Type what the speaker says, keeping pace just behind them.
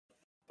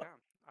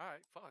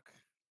Alright, fuck.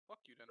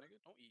 Fuck you then, nigga.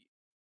 Don't eat.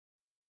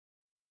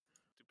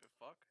 Stupid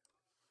fuck.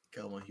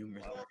 God, my humor's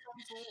You not. want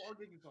something, bro? I'll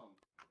get you some.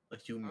 My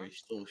humor is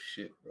so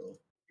shit, bro.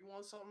 You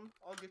want something?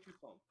 I'll get you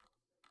some.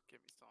 Give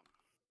me some.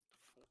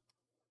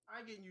 I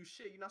ain't getting you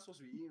shit. You're not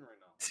supposed to be eating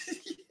right now.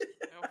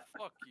 Yo,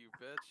 fuck you,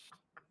 bitch.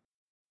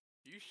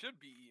 You should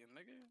be eating,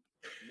 nigga.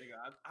 Nigga,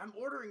 I'm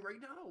ordering right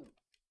now.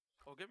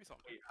 Oh, give me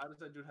some. Wait, how does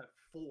that dude have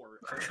 4?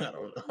 I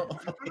don't know.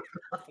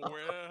 For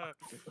yeah.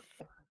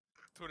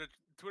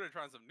 Twitter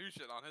trying some new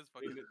shit on his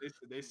fucking.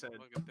 They said,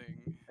 fucking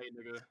thing. hey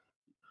nigga,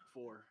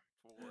 4.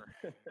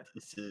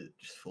 This is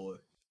just 4.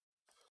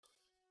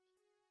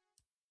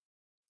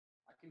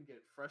 I can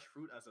get fresh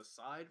fruit as a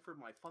side for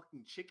my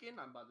fucking chicken.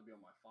 I'm about to be on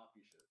my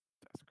floppy shit.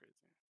 That's crazy.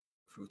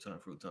 Fruit time,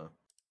 fruit time.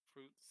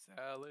 Fruit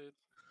salad.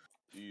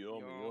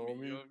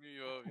 Yummy.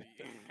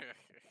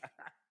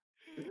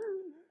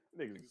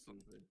 Niggas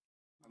stupid.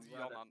 I'm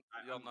Y'all glad not-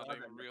 that- y'all I'm not glad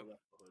even that real. nigga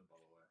left the hood, by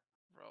the way.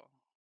 Bro.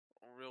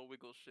 Real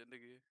wiggle shit,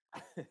 nigga.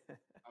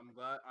 I'm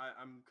glad.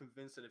 I'm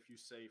convinced that if you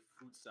say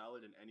fruit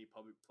salad in any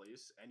public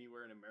place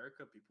anywhere in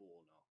America, people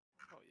will know.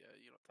 Oh yeah,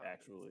 you know. what time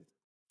it is. Actually.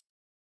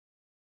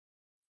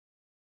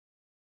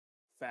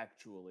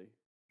 Factually.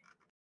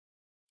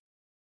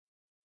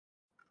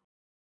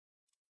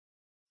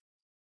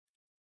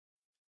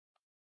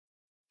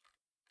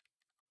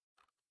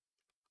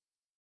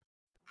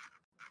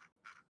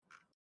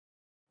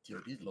 Yo,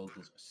 these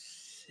logos are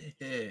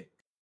sick.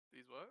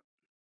 These what?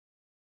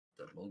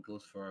 The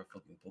logos for our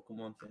fucking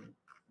Pokemon thing.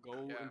 Go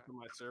Yeah. into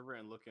my server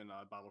and look in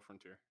Battle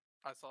Frontier.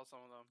 I saw some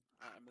of them,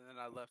 and then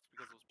I left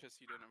because I was pissed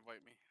you didn't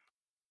invite me.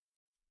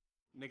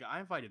 Nigga, I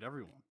invited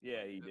everyone.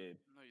 Yeah, he You did.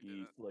 No, you He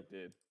didn't. slick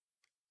did.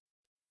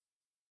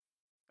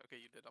 Okay,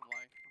 you did. I'm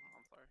lying.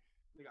 I'm sorry.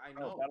 Nigga, I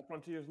Oh, know. Battle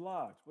Frontier's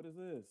locked. What is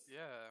this?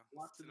 Yeah.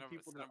 Lots of the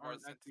people that Cinnabar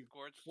aren't sent actually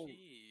scorched cool.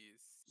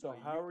 cheese. So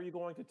Like, how are you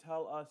going to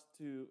tell us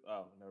to?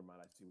 Oh, never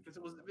mind. I see what Because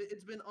you're talking about.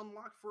 it's been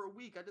unlocked for a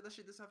week. I did that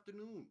shit this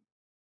afternoon.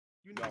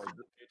 You No, need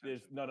to pay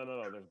There's attention.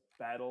 no. There's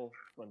Battle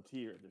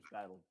Frontier. There's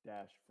Battle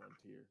Dash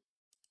Frontier.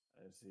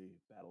 I see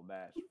Battle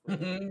Dash.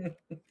 Frontier.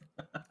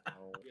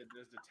 Oh, Yeah,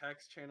 there's the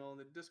text channel and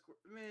the Discord.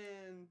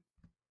 Man,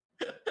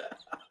 you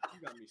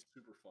got me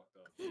super fucked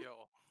up.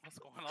 Yo, what's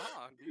going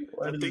on, dude?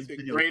 Why I did think this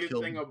the video greatest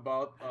kill thing me?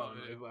 about Oh,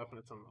 no, yeah. he's laughing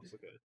at something else.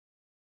 Okay.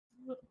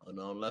 Oh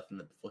no, I'm laughing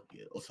at the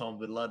fucking Osama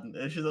bin Laden.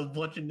 There's just a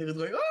bunch of niggas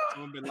going, ah!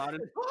 Osama bin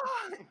Laden.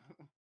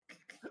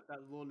 That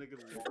little nigga.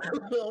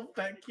 Little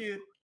fat kid.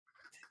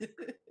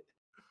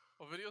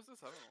 What video is this?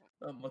 I don't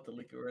know. I'm about to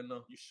lick it right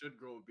now. You should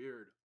grow a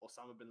beard,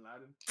 Osama bin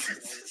Laden.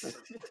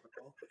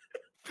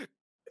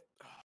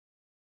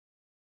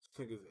 This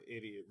nigga's an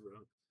idiot, bro.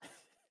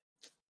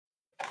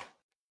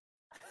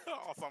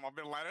 Osama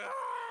bin Laden.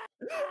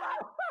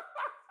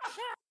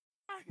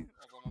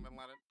 Osama bin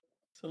Laden.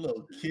 It's a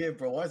little kid,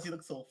 bro. Why does he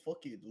look so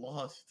fucking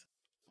lost?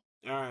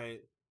 All right.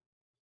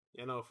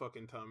 You know what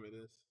fucking time it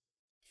is.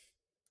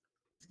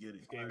 Let's get it.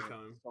 It's game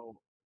time. So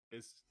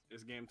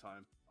it's game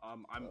time.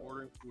 I'm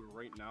ordering food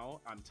right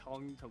now. I'm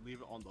telling you to leave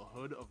it on the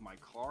hood of my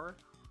car,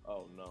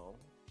 oh no.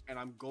 and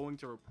I'm going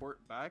to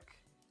report back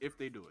if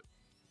they do it.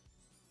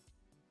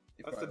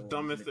 They That's the probably won't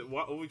dumbest. make it.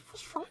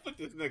 What's wrong with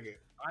this nigga?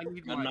 I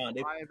need Nah, my nah,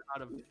 they- 5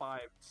 out of 5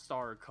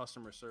 star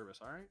customer service.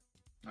 All right.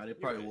 Nah, they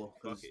probably You're a will.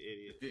 Because fucking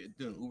idiot. if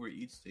they're doing Uber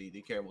Eats, they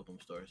care about them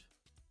stars.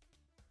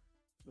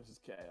 This is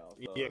chaos.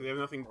 Yeah, they have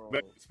nothing, Oh.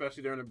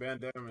 especially during a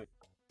pandemic.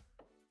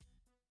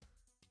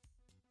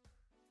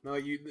 No,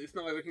 it's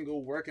not like they can go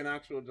work an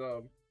actual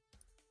job.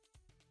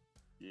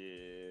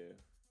 Yeah.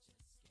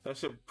 That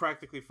shit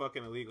practically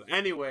fucking illegal.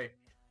 Anyway,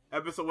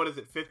 episode, what is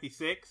it,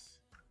 56?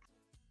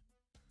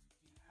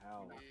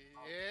 How?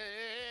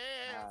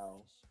 Yeah.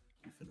 How?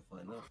 You finna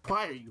find out.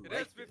 Why are you It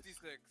like is this?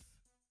 56.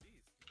 Jeez.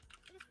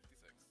 It is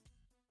 56.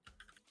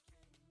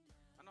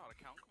 I know how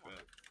to count. Come on.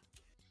 Yeah.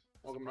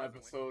 Welcome to Surprisingly.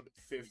 episode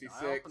I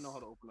 56 also know how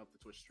to open up the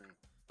Twitch stream.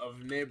 of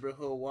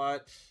Neighborhood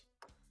Watch.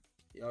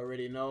 You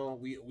already know,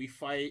 we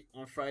fight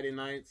on Friday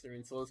nights, or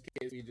in Soul's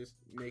case, we just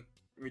make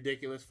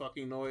ridiculous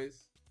fucking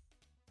noise.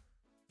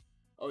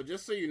 Oh,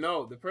 just so you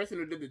know, the person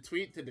who did the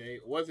tweet today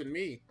wasn't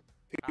me.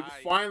 He's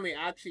Aye. finally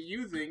actually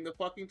using the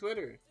fucking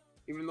Twitter,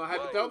 even though I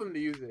had to tell them to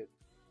use it.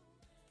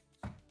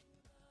 It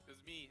was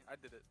me. I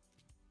did it.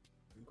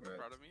 Congrats.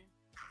 Proud of me?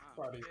 Ah,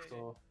 Proud of you, yay.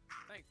 Soul.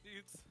 Thanks,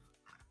 dudes.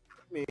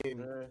 I mean,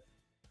 Yeah.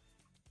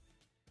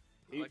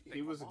 he, like, he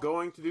take my was mom.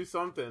 going to do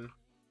something,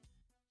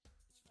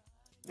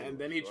 and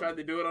then he tried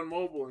to do it on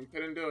mobile and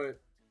couldn't do it.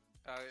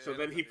 So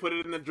then he put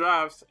it in the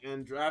drafts,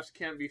 and drafts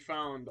can't be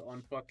found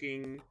on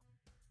fucking...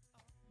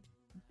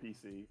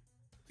 PC.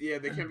 Yeah,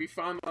 they can be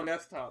found on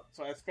desktop.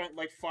 So I spent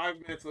like 5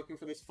 minutes looking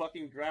for this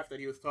fucking draft that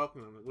he was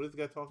talking about. What is this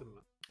guy talking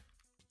about?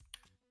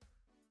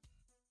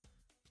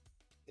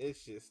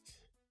 It's just...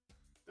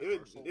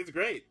 it's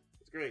great.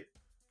 It's great.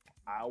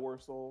 Our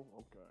soul?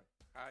 Okay.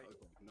 Hi.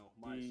 No,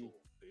 my He- soul,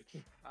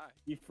 bitch. Hi.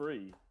 Be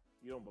free.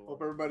 You don't belong.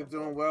 Hope everybody's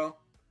doing well.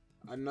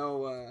 I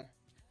know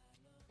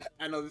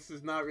this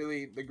is not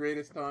really the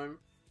greatest time.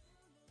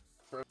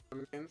 for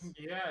Americans.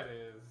 Yeah, it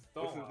is.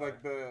 Don't This is lie.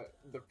 like the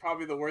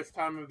probably the worst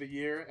time of the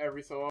year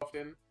every so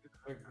often. It's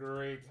a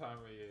great time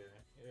of year.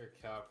 You're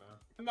capping.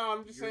 No,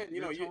 I'm just saying, you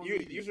know, telling you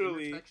me the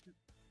usually intersection-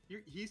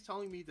 he's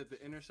telling me that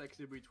the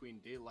intersection between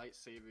daylight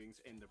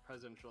savings and the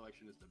presidential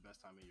election is the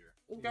best time of year.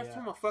 that's Yeah.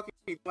 from a fucking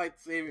daylight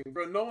saving,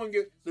 bro. No one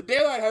get the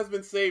daylight has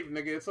been saved,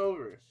 nigga. It's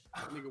over.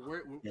 Nigga,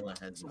 where Daylight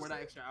has so been where'd that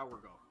saved. extra hour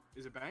go?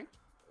 Is it banked?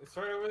 It's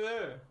right over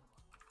there.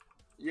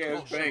 Yeah,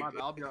 it's shit, my banked.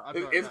 bad. I'll be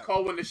right It's back.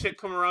 called when the shit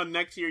come around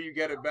next year. You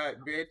get it back,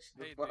 bitch.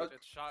 The Hey, fuck? dude,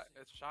 it's shy.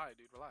 It's shy,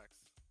 dude. Relax.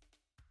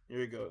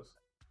 Here it goes.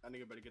 That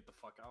nigga better get the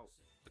fuck out.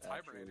 It's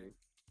hibernating.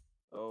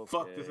 Okay.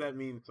 Fuck does that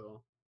mean,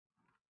 so?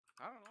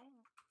 I don't know.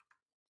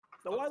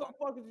 So why the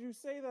fuck did you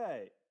say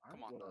that?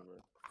 Come on, dog.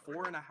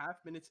 Whatever. 4.5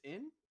 minutes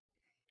in,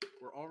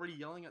 we're already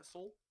yelling at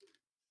Soul.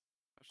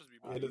 Let's just be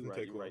Yeah, it bold. doesn't you're right,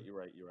 take you're right. long. You're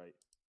right. You're right.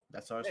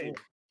 That's our Hey, soul.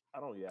 I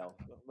don't yell.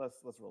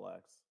 Let's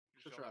relax.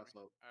 Shut Just your yell at ass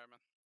me. up. Alright, man.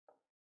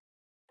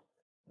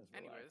 Let's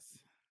relax. Anyways,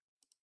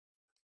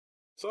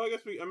 So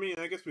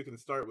I guess we can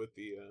start with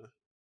the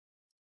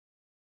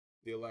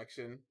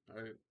election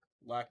or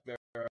lack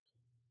thereof.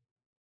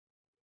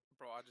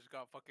 bro, I just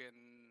got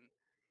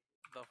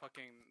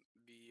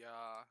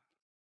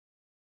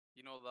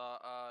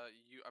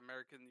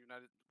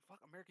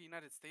American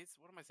United States.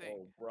 What am I saying?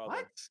 Oh, brother.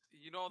 What?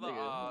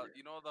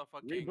 The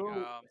fucking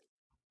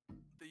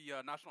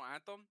Reboot. national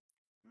anthem.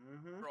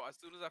 Mm-hmm. Bro, as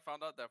soon as I found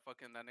out that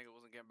fucking that nigga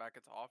wasn't getting back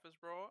into office,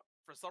 bro,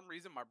 for some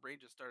reason my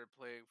brain just started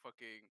playing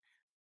fucking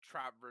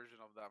trap version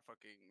of that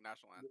fucking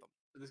national anthem.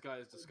 This guy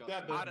is disgusting.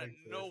 That doesn't Out of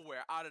make sense.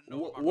 nowhere, out of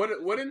nowhere. my brain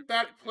just Wouldn't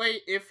started that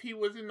playing- play if he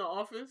was in the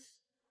office?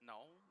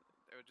 No,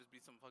 it would just be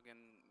some fucking.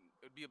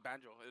 It would be a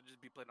banjo. It would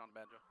just be played on a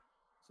banjo.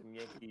 Some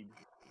Yankee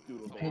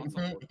doodle Some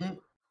dance.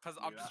 Cause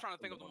I'm Yeah, just trying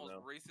to think of the I don't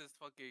most know. racist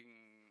fucking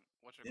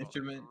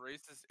Instrument.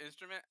 Racist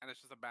instrument, and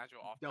it's just a banjo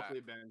off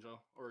Definitely bat. a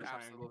banjo or a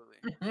triangle.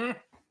 Absolutely.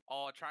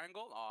 Oh, a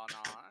triangle? Oh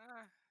no.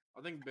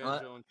 I think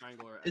banjo and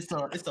triangle are. It's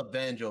a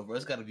banjo, bro.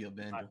 It's got to be a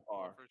By banjo.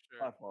 far. For sure.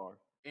 By far.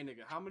 Hey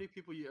nigga, how many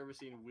people you ever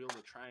seen wield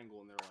a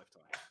triangle in their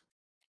lifetime?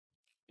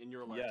 In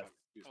your Yes. lifetime.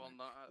 excuse Well, me.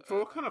 no. So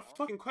what kind of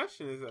fucking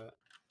question is that?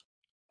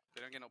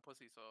 They don't get no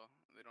pussy, so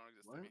they don't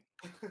exist What? to me.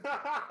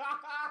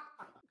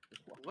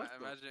 What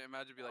the-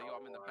 Imagine be like, yo,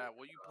 I'm in the back.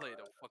 What you play?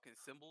 The fucking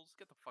cymbals?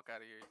 Get the fuck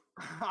out of here.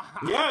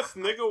 Yes,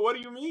 nigga. What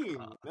do you mean?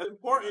 That's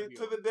important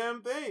to the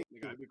damn thing.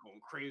 Nigga, I be going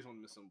crazy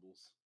on the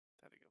symbols.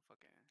 That nigga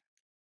fucking.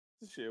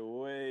 This shit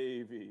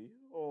wavy.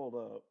 Hold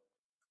up.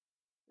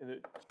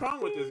 What's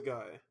wrong with this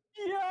guy?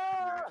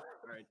 Yeah.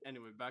 Alright,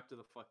 anyway, back to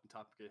the fucking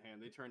topic at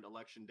hand. They turned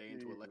election day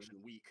into Jesus.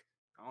 election week.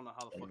 I don't know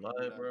how the fuck Ain't you do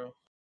lie, that. bro.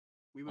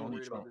 We've been Only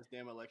worried about Trump. this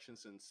damn election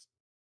since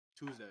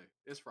Tuesday.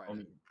 It's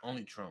Friday.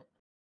 Only Trump.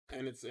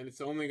 And it's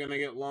only gonna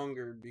get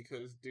longer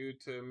because due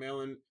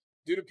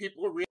to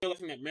people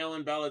realizing that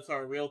mail-in ballots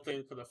are a real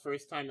thing for the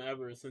first time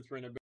ever since we're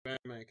in a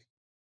pandemic,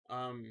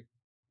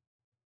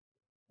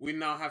 we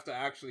now have to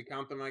actually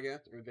count them, I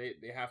guess, or they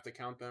have to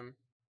count them,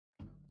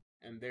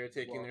 and they're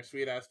taking Well- their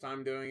sweet ass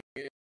time doing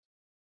it.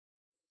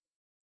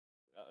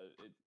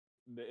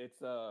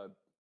 It's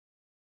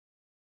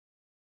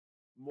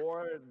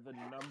more the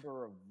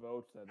number of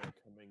votes that are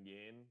coming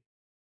in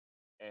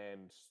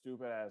and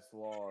stupid ass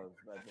laws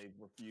that they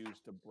refuse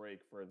to break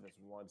for this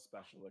one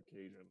special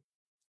occasion.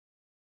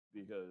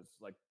 Because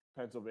like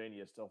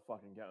Pennsylvania is still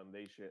fucking counting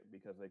they shit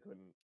because they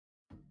couldn't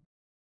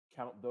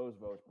count those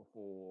votes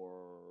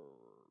before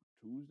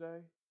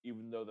Tuesday,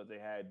 even though that they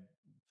had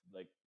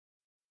like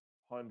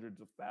hundreds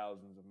of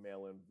thousands of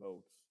mail-in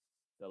votes.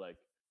 They're like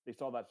they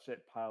saw that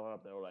shit piling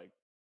up. They were like,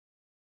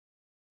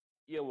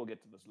 "Yeah, we'll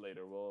get to this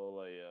later.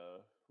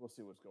 We'll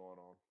see what's going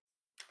on."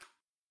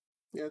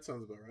 Yeah, that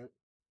sounds about right.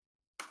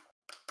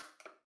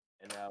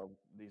 And now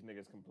these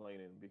niggas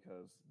complaining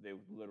because they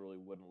literally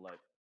wouldn't let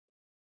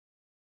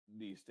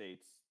these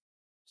states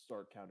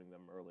start counting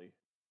them early,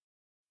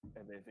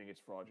 and they think it's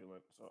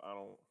fraudulent. So I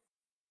don't.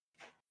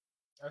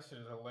 That shit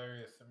is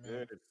hilarious to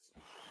me.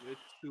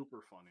 It's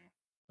super funny.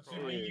 So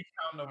when you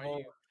count the How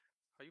vote,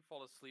 you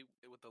fall asleep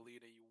with the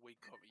lead and you wake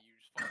up and you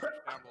just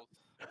fucking shambles?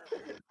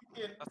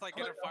 That's like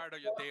getting fired on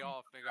your day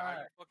off, nigga.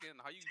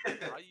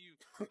 How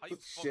you fuck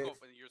Shit.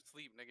 up in your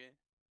sleep, nigga?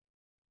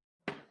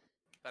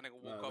 That nigga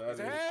woke No, up and that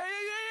said, is-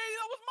 hey,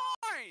 that was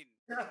mine!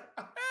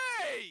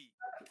 Hey!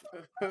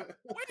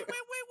 Wait,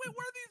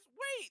 where are these?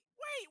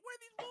 Where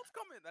are these votes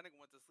coming? That nigga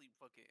went to sleep,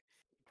 fucking.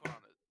 He put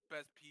on his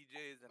best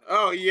PJs and.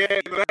 Oh yeah,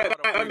 He that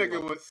about to wake nigga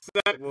up. was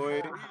set,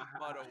 boy. He's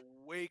about to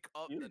wake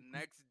up the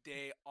next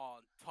day on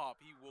top.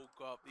 He woke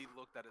up. He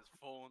looked at his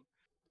phone.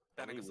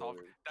 That He nigga saw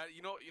was that.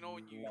 You know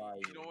when you lying.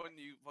 when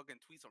you fucking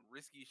tweet some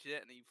risky shit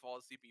and then you fall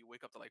asleep and you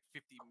wake up to like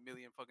 50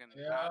 million fucking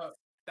Yeah. ads.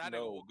 That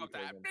nigga No, woke up to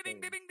because I'm ding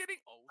saying-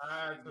 ding. Oh I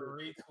had shit. to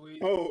retweet.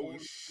 Oh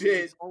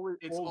shit! It's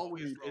Full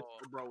always, tweet.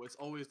 bro. It's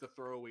always the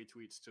throwaway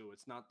tweets too.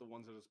 It's not the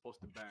ones that are supposed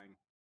to bang.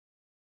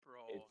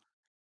 Bro. It's-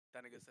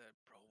 That nigga said,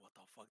 bro, what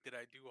the fuck did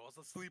I do? I was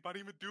asleep. I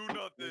didn't even do Nigga,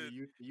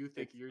 nothing. you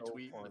think It's your so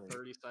tweet funny. for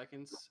 30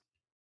 seconds?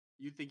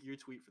 You think you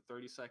tweet for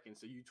 30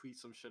 seconds, so you tweet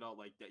some shit out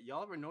like that.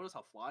 Y'all ever notice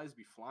how flies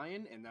be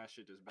flying and that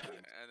shit just bad?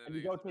 And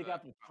you go take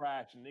out the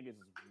trash, and niggas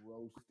is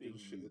roasting you,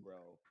 shit.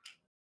 bro.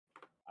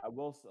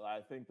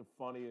 I think the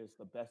funniest,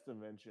 the best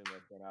invention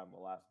that's been out in the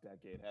last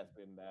decade has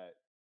been that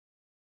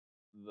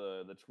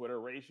the Twitter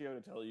ratio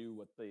to tell you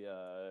what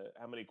the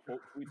how many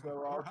quote tweets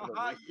there are for the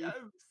ratio. Yes.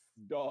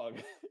 Dog.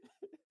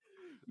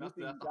 That's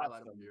the you got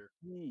highlight of some the year.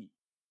 heat.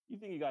 You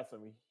think you got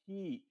some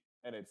heat,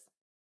 and it's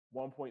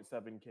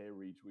 1.7K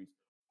retweets,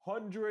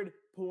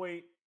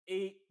 100.87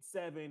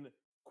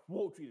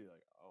 quote tweets.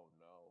 Like, oh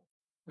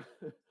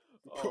no,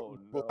 oh no.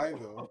 But why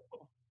though?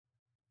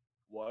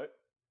 What?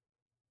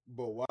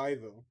 But why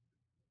though?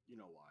 You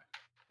know why?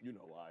 You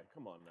know why?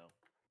 Come on now.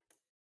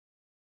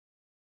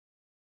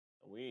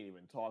 And we ain't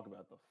even talk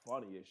about the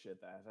funniest shit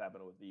that has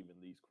happened with even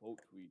these quote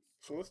tweets.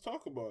 So let's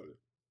talk about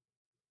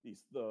it.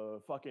 The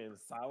fucking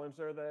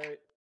silencer that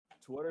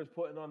Twitter's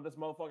putting on this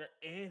motherfucker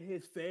and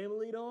his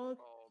family, dog.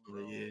 Oh,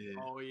 bro. Yeah.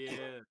 Oh yeah.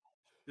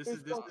 This His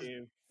is this is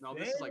fucking no,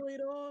 this is like family,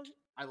 dog.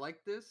 I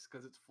like this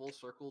because it's full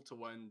circle to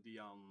when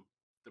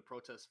the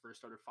protests first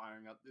started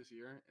firing up this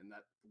year, and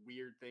that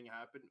weird thing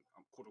happened,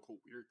 quote unquote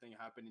weird thing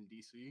happened in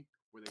DC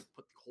where they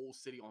put the whole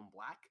city on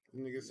black.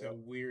 Nigga said Yep.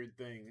 weird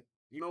thing.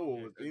 You know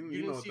what was you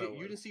didn't know what see that it, you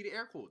was. didn't see the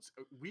air quotes.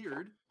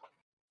 Weird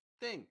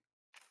thing.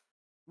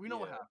 We know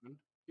what Yeah. happened.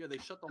 Yeah, they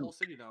shut the whole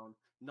city down.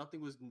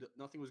 Nothing was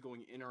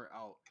going in or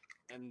out,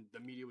 and the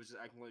media was just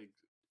acting like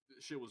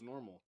shit was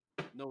normal.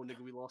 No, nigga,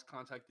 we lost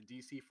contact to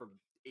DC for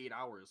 8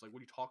 hours. Like, what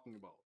are you talking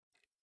about?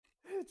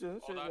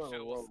 Just Oh, that going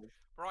shit was- rogue.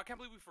 Bro, I can't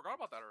believe we forgot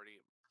about that already.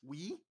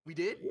 We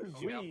did. Oh,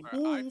 yeah, We-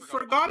 I Who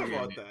forgot forgot about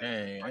about that. that?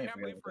 Dang, I ain't can't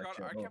believe forgot about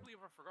that I shit. can't believe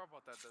I forgot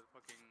about that. The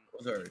fucking.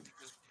 What's that?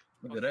 just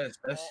Look fucking at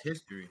that's all-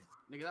 history.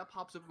 Nigga, that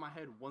pops up in my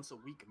head once a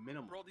week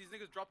minimum. Bro, these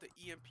niggas dropped the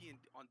EMP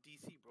on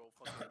DC, bro.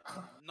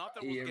 Fucking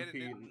nothing was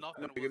getting in,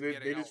 nothing Nigga, was they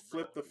getting just out,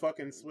 flipped bro. the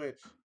fucking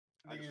switch.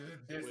 I Niggas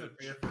just switch.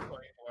 disappear for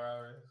 24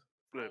 hours.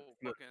 Bro,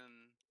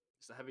 fucking.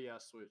 It's a heavy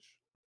ass switch.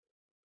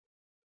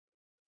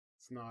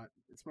 It's not.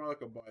 It's more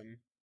like a button.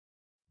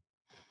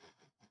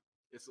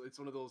 It's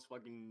one of those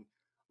fucking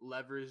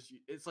levers.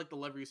 It's like the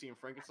lever you see in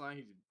Frankenstein.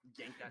 He just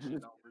yank that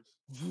shit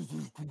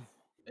downwards.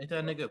 Ain't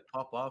that nigga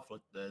pop off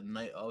like the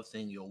night I was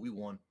saying, yo, we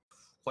won.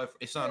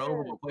 It's not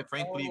over, but quite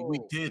frankly, we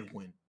Oh. did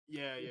win.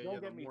 Yeah, yeah, Don't yeah.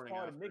 get The me morning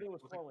started. after. Nigga It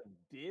was was like calling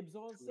dibs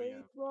on 2 stage,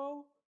 a.m.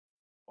 bro.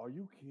 Are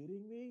you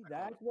kidding me? I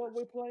called That's it what first.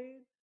 we're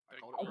playing. I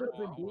Like, called I it could have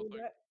first. been doing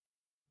that.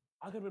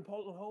 I could have been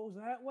pulling hoes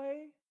that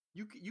way.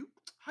 You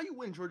how you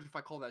win Georgia if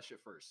I call that shit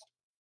first?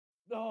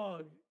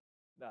 Dog.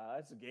 Nah,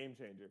 that's a game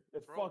changer.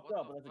 It's Bro, fucked what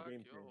up, the but that's fuck, a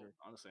game yo? changer.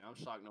 Honestly, I'm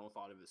shocked no one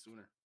thought of it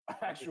sooner.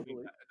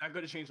 Actually. That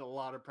could have changed a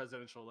lot of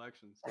presidential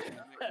elections.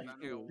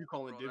 Nigga, You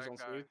calling bro, dibs on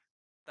stage?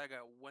 That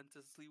guy went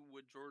to sleep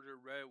with Georgia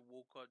Red,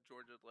 woke up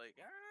Georgia like,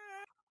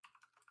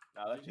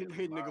 Nah, that shit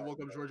Hey, nigga wild, woke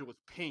up bro. Georgia was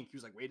pink. He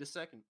was like, wait a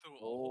second. through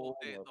the whole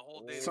day. Oh, The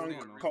whole oh. day, this Sunk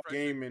nigga no. cup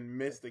refreshing. game and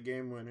missed the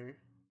game winner.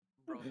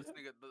 Bro, this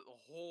nigga the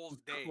whole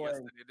Just day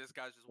playing yesterday. This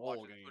guy's just the whole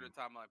watching Twitter game.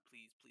 timeline.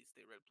 Please, please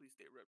stay red. Please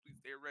stay red. Please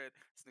stay red.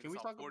 This Can we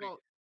nigga's talk on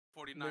about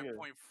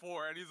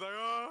 49.4, and he's like,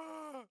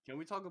 ah. Can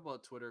we talk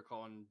about Twitter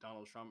calling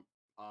Donald Trump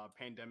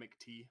pandemic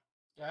T?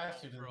 That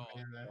shit is bro.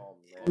 amazing. Oh,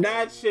 man.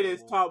 That shit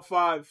is top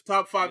five.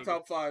 Top five. Nigga.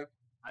 Top five.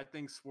 I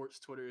think sports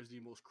Twitter is the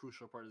most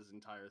crucial part of this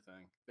entire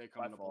thing. They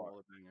By coming up with far. all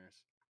the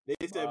bangers.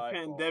 They said By far.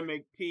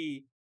 pandemic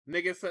P.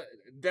 Nigga said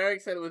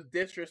Derek said it was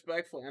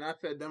disrespectful, and I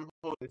said them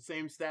hold the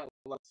same stat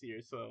last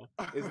year, so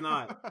it's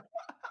not.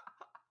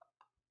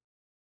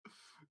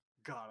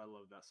 God, I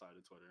love that side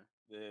of Twitter.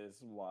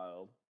 It's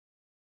wild.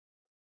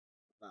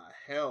 Nah,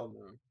 hell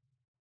no.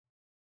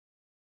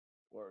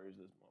 Where is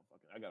this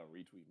motherfucker? I gotta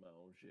retweet my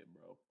own shit,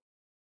 bro.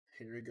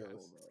 Here it goes.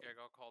 Hold This up. guy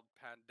got called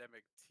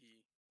pandemic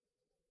T.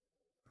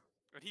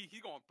 But he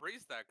gonna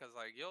embrace that because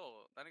like,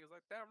 yo, that nigga's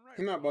like, damn right.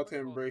 He's not bro, about to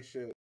that's all- embrace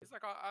shit. He's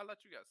like, I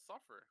let you guys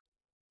suffer.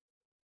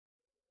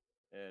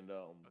 And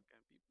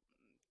Fucking people.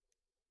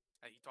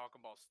 And he talking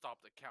about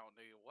stop the count,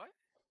 nigga. What?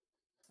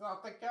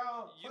 Stop the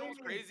count. You know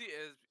what's please. crazy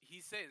is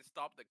he's saying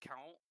stop the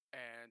count,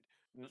 and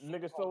the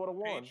nigga still would have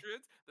won.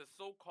 Patriots, the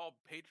so-called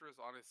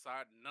Patriots on his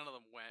side, none of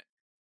them went.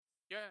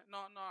 Yeah,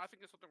 no, I think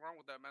there's something wrong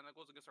with that, man. That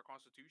goes against our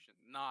constitution.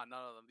 Nah,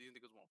 none of them. These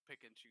niggas won't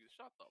pick and choose.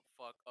 Shut the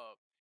fuck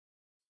up,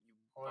 you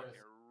Course.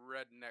 fucking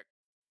redneck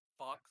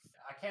fucks,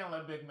 I can't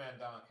let big man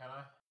down, can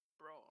I?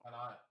 bro.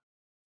 Cannot.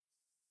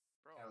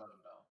 Bro, Can't let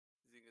him down.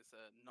 these niggas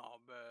said, nah,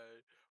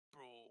 man,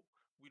 bro.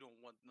 We don't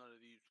want none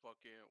of these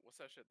fucking what's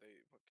that shit they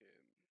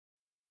fucking.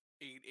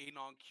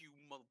 Anon Q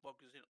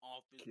motherfuckers in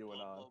office. QAnon.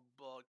 Blah,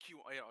 blah, blah. Q.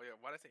 Yeah, yeah.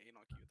 Why did I say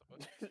Anon Q?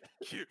 What the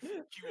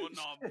fuck?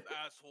 QAnon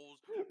assholes.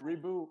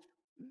 Reboot.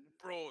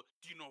 Bro,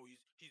 do you know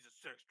he's a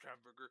sex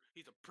trafficker?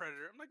 He's a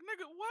predator. I'm like,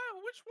 nigga, what?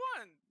 Which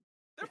one?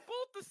 They're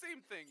both the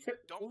same thing. You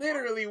dumb fuck.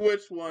 Literally,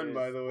 which one,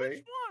 by the way?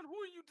 Which one? Who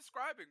are you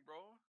describing,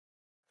 bro?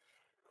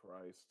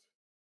 Christ.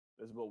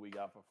 This is what we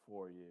got for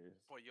 4 years.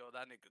 Boy, yo,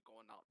 that nigga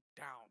going out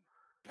down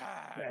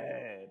bad.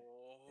 Bad.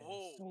 And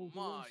Oh it's so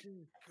my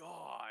delicious.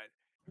 god,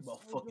 It's About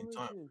so fucking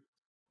time. delicious.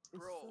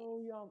 It's Bro. so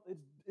yum.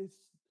 It's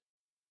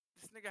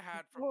this nigga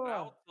had from Bruh.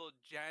 now till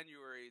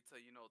January to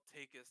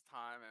take his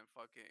time and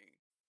fucking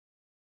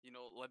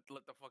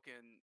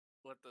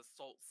let the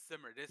salt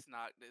simmer. This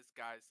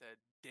guy said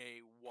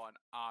day one,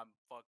 I've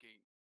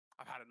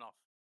had enough.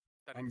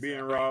 That I'm nigga being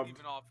said, I ain't robbed.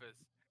 leaving office.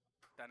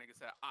 That nigga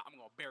said, I'm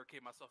gonna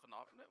barricade myself in the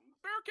office.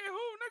 Barricade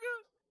who, nigga?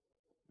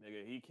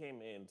 Nigga, he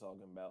came in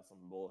talking about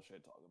some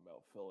bullshit, talking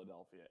about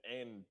Philadelphia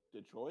and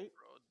Detroit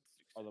Bro,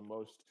 are the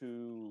most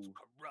two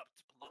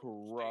corrupt.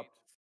 corrupt.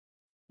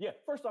 Yeah,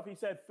 first off, he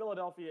said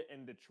Philadelphia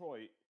and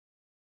Detroit,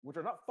 which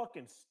are not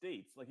fucking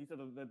states. Like he said,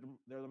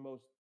 they're the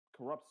most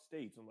corrupt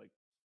states. I'm like,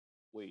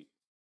 wait.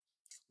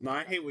 No,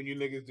 I hate when you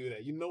niggas do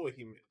that. You know what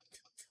he meant.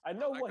 I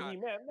know that what guy- he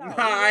meant. Nah, No,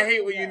 I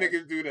hate when you that.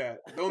 niggas do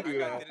that. Don't do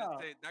that.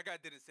 That guy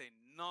didn't say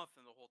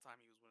nothing the whole time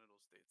he was winning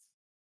those states.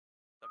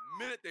 The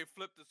minute they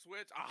flipped the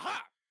switch,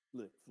 aha!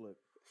 Flip.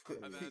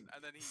 And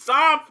then he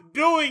Stop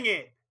doing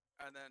it.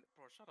 And then,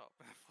 bro, shut up,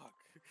 fuck.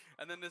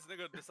 And then this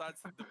nigga decides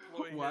to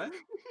deploy What?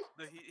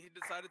 he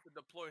decided to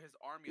deploy his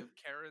army of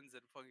Karens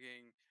and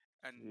fucking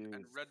and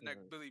Jesus redneck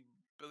Christ.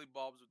 Billy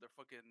Bobs with their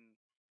fucking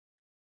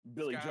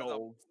Billy this guy has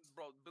Joel.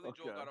 Billy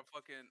Joel Okay. got a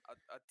fucking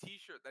a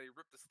t-shirt that he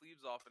ripped the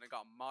sleeves off and it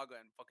got MAGA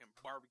and fucking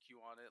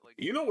barbecue on it. Like,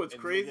 You know what's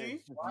And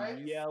crazy? niggas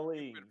What?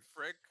 yelling. stupid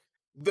frick.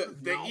 The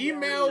No,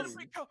 emails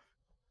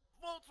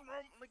Votes from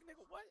like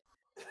nigga what?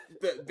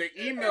 the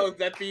emails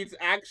that these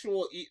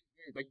actual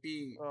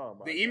Oh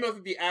my the emails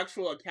that the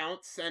actual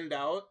accounts send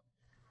out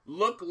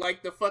look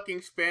like the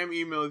fucking spam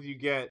emails you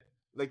get,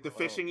 like the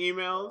phishing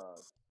emails. God.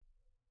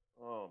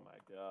 Oh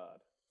my god.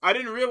 I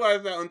didn't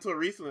realize that until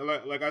recently.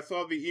 Like I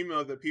saw the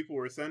emails that people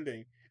were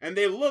sending, and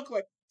they look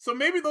like, so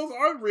maybe those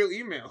are real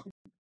emails.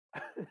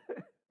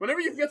 Whenever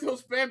you get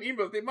those spam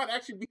emails, they might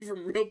actually be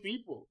from real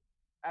people.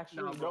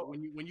 Actually, No, no. bro,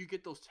 when you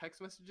get those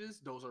text messages,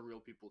 those are real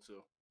people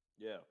too.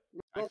 Yeah,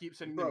 I keep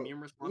sending bro, them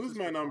meme responses. lose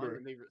my for fun, number.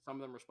 and some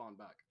of them respond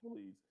back.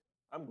 please.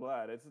 I'm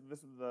glad.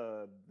 This is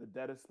the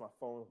deadest my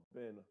phone's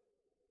been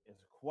in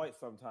quite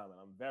some time, and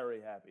I'm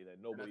very happy that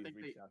nobody's think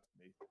reached they- out to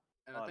me.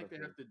 And I think they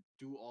Honestly. have to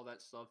do all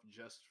that stuff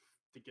just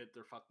to get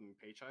their fucking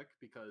paycheck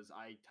because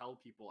I tell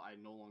people I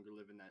no longer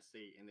live in that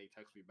state and they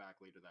text me back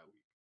later that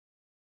week.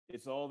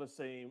 It's all the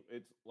same.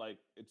 It's like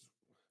it's.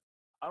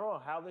 I don't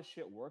know how this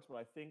shit works, but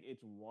I think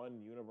it's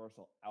one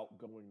universal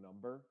outgoing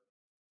number.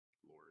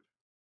 Lord.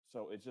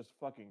 So it's just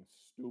fucking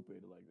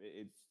stupid. Like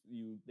it's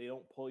you. They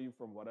don't pull you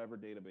from whatever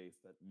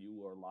database that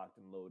you are locked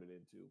and loaded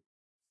into.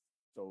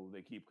 So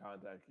they keep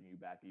contacting you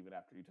back even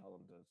after you tell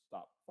them to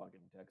stop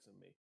fucking texting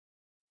me.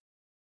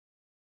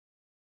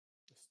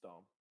 It's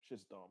dumb.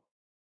 Shit's dumb.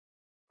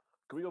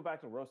 Can we go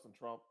back to roasting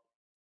Trump?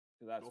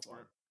 'Cause that's Go for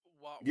fun. it.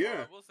 Well,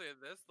 Yeah. I will say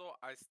this though,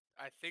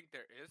 I think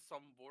there is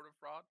some voter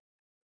fraud,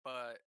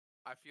 but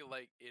I feel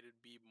like it'd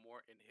be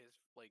more in his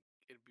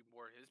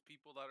his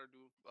people that are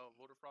doing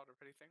voter fraud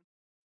if anything.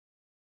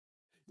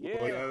 Yeah,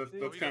 Well, yeah, see?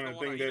 that's he kind doesn't of wanna-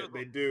 thing he that doesn't-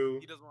 they do.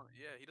 He doesn't want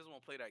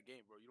to play that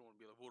game, bro. You don't want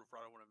to be like voter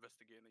fraud. I want to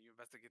investigate, and then you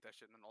investigate that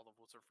shit, and then all the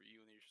votes are for you,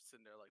 and then you're just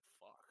sitting there like,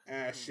 fuck.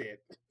 Ah,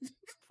 shit.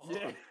 Fuck.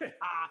 Yeah.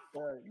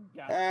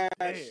 God Ah,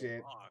 damn.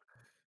 shit. Fuck.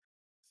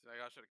 See, like,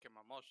 I should have kept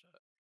my mouth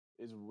shut.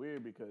 It's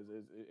weird because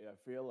I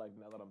feel like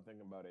now that I'm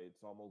thinking about it,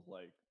 it's almost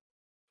like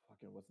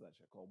fucking what's that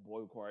shit called?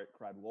 Boy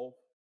Cried Wolf.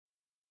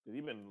 Because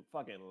he's been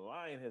fucking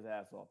lying his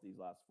ass off these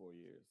last 4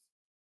 years.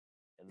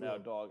 And now,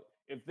 Yeah. dog,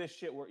 if this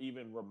shit were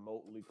even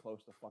remotely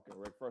close to fucking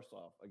Rick, first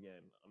off,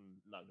 again,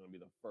 I'm not going to be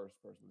the first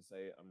person to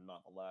say it. I'm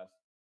not the last.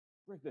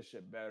 Rick this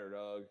shit better,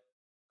 dog.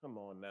 Come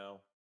on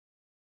now.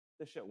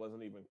 This shit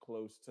wasn't even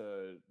close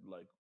to,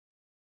 like,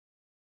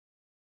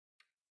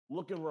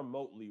 looking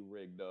remotely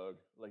rigged, dog.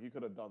 Like, you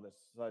could have done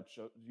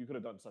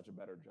such a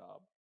better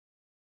job.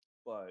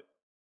 But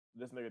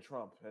this nigga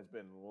Trump has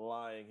been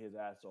lying his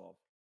ass off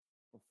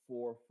for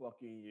 4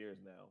 fucking years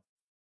now.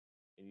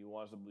 And he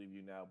wants to believe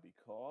you now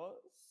because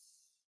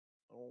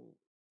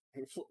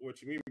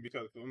What you mean?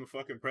 Because I'm the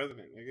fucking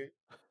president, nigga.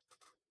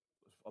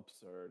 it's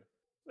absurd.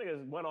 This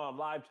nigga went on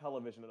live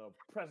television in a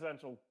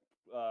presidential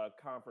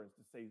conference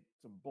to say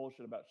some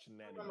bullshit about I'm in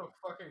shenanigans.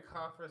 a fucking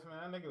conference,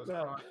 man. That nigga was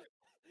Yeah. crying.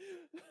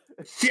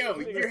 Yo,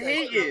 Nigga you're said,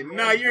 hating.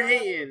 Nah, you're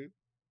hating.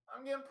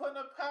 I'm getting put in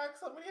a pack.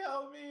 Somebody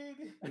help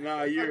me.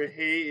 Nah, you're I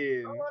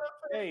hating. want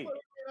to Hey. put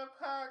me in a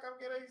pack. I'm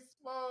getting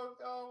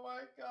smoked. Oh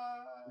my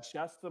god.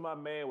 Shouts to my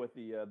man with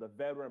the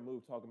veteran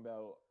move talking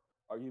about,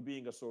 are you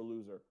being a sore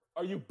loser?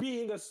 Are you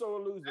being a sore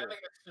That loser?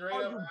 nigga straight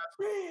Are up you asked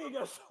being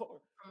a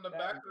sore? from the That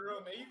back nigga- of the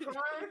room, are you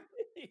crying?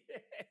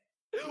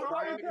 Yeah.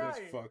 Why are you That's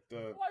crying? fucked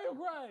up. Why are you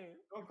crying?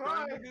 I'm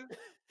crying.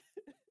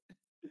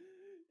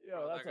 Yo,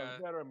 Bro, that's that a guy-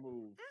 veteran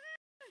move.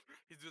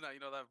 He's doing that,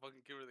 that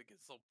fucking kid where they get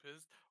so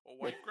pissed. Or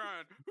white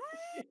crying.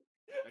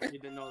 That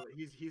kid didn't know that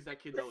he's that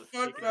kid that was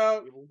Fucked shaking at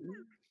up. the table.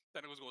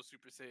 That nigga was going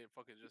Super Saiyan,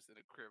 fucking just in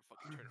the crib,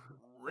 fucking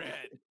turning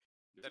red.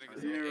 That nigga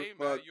Just said, You're "Hey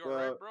man, you fucked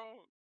alright, up.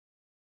 bro?"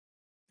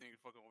 Nigga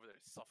fucking over there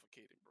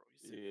suffocating, bro.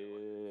 He's sick,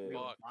 Yeah.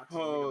 fuck.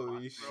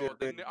 Holy Bro,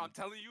 shit. I'm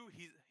telling you,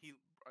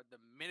 the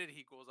minute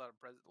he goes out of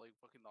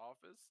fucking the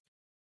office,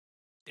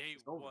 day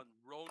It's over. one,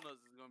 Ronas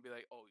is gonna be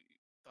like, "Oh, you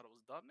thought it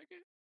was done,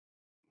 nigga?"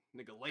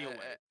 Nigga,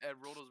 layaway. And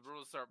Roto's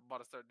about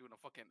to start doing a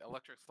fucking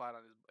electric slide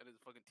on his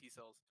fucking T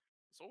cells.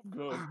 It's over.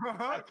 Good.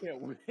 I can't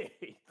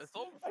wait. It's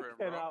over I for him,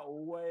 bro. cannot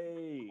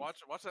wait.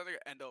 Watch that nigga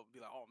end up and be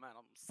like, oh man,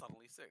 I'm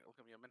suddenly sick. Look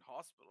at me, I'm in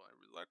hospital. And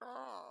he's like,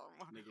 oh,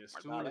 Nigga, as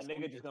Nah, soon that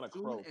nigga just gonna as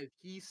soon croak. as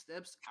he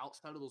steps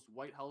outside of those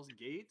White House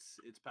gates,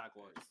 it's pack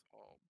watch.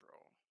 Oh, bro.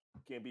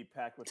 Can't be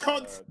packed with.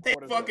 Don't say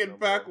cortisone fucking no more.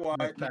 pack watch.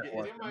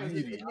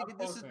 Nigga,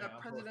 this is that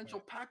I'm presidential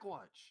posting. pack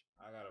watch.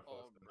 I gotta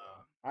Oh, post it bro.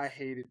 now. I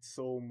hate it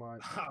so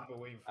much. I've been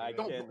waiting for I it.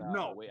 Don't- cannot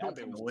no, wait. don't I've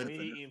been post it.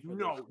 waiting for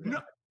No, this. no.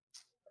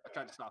 I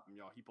tried to stop him,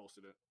 y'all. He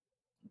posted it.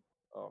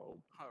 Oh,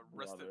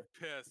 Rest in brother.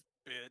 piss,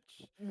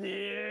 bitch.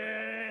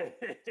 Yeah.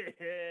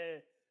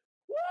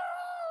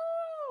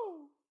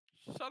 Woo!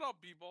 Shut up,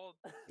 B-ball.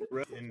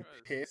 Rest in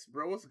piss,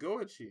 bro. What's good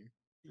with you?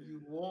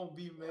 You won't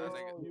be missed.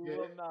 Oh, you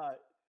will not.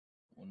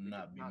 Will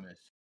not be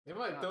missed. They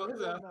might Nah, throw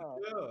his no, ass no.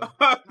 in jail.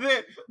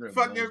 You're a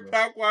Fucking bozo.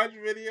 pack watch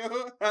video.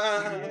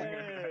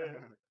 Yeah.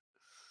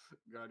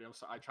 God, I'm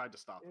sorry. I tried to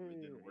stop him.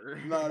 It didn't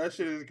work. No, that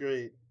shit is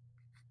great.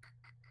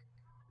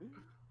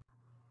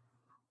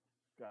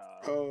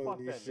 God, Holy fuck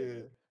that shit.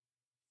 nigga.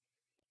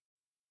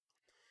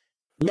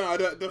 No,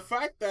 the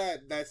fact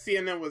that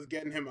CNN was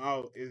getting him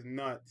out is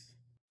nuts.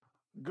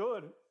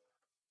 Good.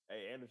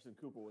 Hey, Anderson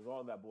Cooper was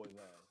on that boy's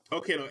ass.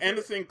 Okay, no,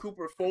 Anderson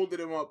Cooper folded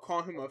him up,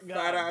 called him a God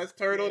fat ass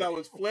turtle that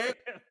was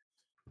flipped.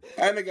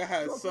 That nigga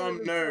has Look at some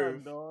his nerve.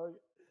 son, dog.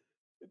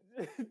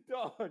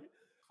 Dog,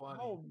 Funny.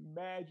 how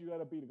mad you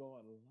gotta be to go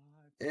on live?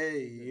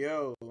 Hey,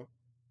 yo. In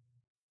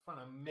front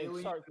of And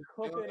millions start and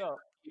cooking millions up. of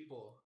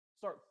people.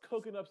 Start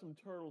cooking up some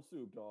turtle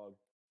soup, dog.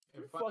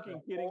 In You front of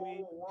fucking the kidding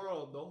me? whole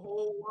world, the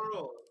whole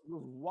world.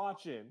 Was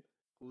watching.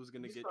 Who's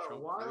gonna You get start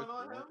Trump wilding first?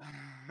 on bro? him?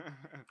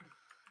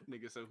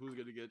 Nigga said, who's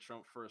gonna get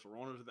Trump first?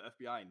 Ronan or the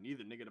FBI?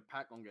 Neither. Nigga, the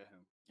pack gonna get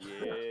him.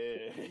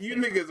 Yeah. You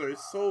niggas are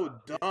so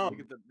dumb.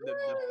 Nigga, the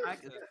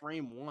pack is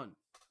frame one.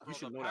 Bro, You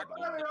should the know pack, that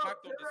by now. the pack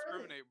don't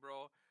discriminate,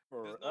 bro.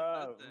 There's no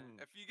nothing.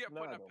 If you get put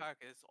in none a of 'em. pack,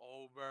 it's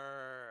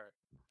over.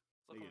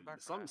 So come Nigga,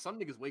 back from some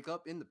niggas wake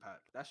up in the pack.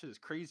 That shit is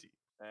crazy.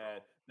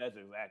 And that's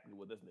exactly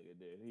what this nigga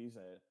did. He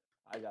said,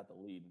 I got the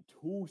lead in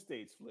 2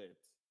 states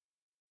flipped.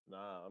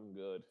 Nah, I'm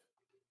good.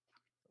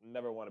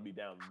 Never want to be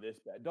down this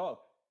bad. Dog,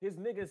 his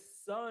nigga's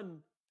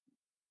son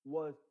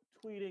was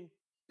tweeting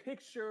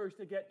pictures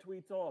to get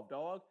tweets off,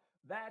 dog.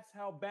 That's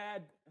how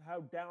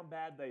down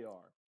bad they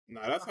are.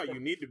 Nah, that's how you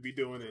need to be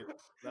doing it.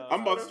 Nah,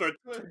 I'm about to start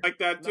like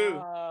that too.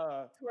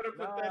 Nah, Twitter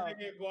put Nah. that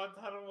nigga in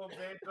Guantanamo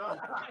Bay, dog.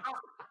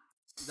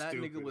 That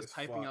nigga Stupid was as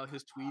typing fuck. out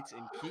his tweets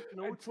and keep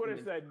and notes. Twitter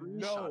then said screenshot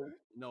no. it.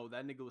 No,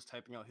 that nigga was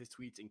typing out his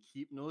tweets and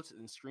keep notes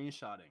and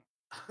screenshotting.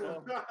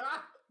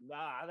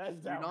 Nah,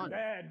 that's You're down done.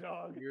 bad,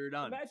 dog. You're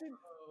done. Imagine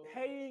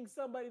paying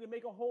somebody to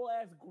make a whole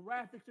ass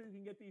graphic so you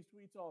can get these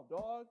tweets off,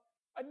 dog.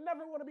 I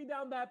never want to be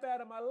down that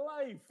bad in my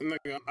life.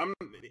 Nigga,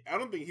 I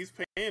don't think he's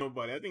paying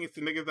nobody. I think it's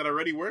the niggas that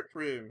already work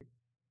for him.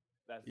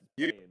 That's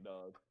You- insane,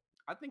 dog.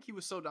 I think he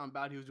was so down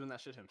bad he was doing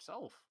that shit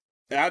himself.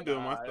 Yeah, I do it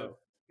Nah, myself.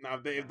 Nah,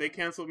 if they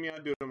cancel me, I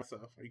do it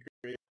myself. Are you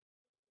crazy?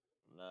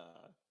 Nah.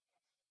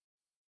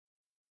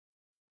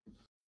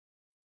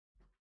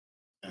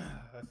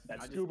 That I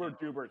just Stuber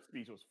can't- Dubert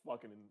speech was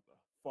fucking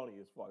funny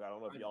as fuck. I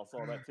don't know if y'all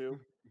saw that too.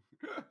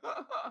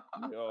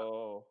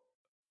 Yo,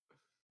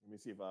 let me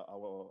see if I'm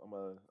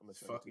gonna send it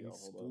to Fucking y'all.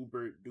 Hold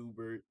Stubert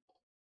Dubert.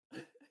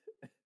 up.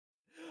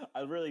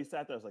 I really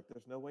sat there. I was like,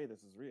 "There's no way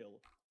this is real,"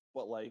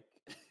 but like,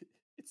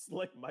 it's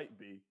like might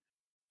be.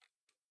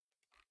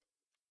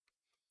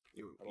 I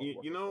don't know what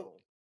You to know,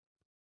 tell.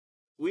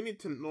 we need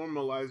to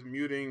normalize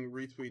muting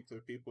retweets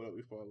of people that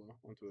we follow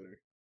on Twitter.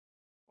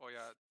 Oh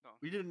yeah, no.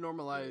 We didn't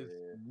normalize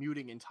Yeah.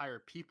 muting entire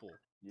people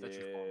that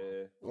you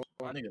follow.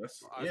 Well, I think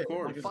that's Of yeah,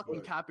 course. I'm niggas, fucking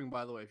but- capping,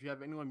 by the way. If you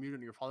have anyone muted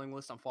on your following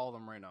list, I'm following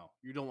them right now.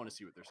 You don't want to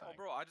see what they're Oh, saying.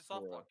 bro, I just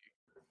soft Yeah. block you.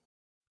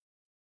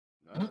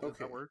 That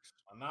Okay. works.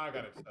 Well, now I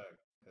gotta check.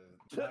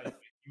 'Cause now you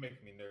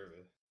make me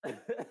nervous. Like,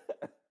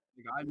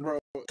 I Bro,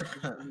 know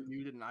people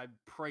muted, and I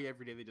pray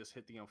every day they just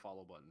hit the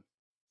unfollow button.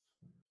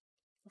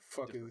 the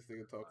fuck is this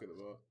nigga talking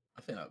about?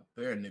 I think I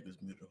bare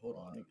niggas muted. Hold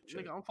on, nigga.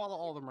 Check. Nigga, unfollow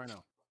all of them right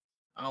now.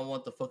 I don't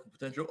want the fucking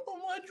potential. Oh,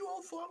 why'd you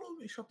unfollow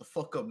me? Shut the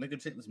fuck up,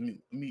 nigga. Take this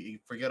mute.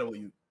 Forget about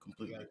you You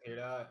completely. guys hear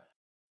that?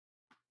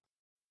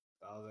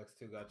 Styles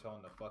X2 got you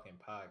on the fucking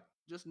pack.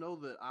 Just know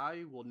that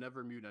I will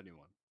never mute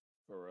anyone.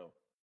 For real.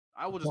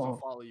 I will just Oh.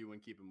 unfollow you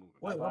and keep it moving.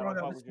 Wait, If why I do I don't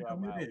got fuck this with you, nigga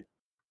I'm out. muted?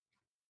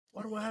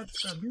 Why do I have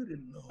this guy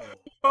muted? No.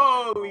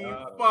 Holy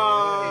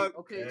fuck!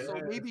 Okay, so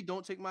Yeah. maybe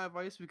don't take my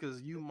advice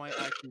because you might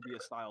actually be a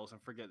Styles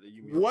and forget that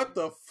you muted What me.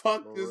 the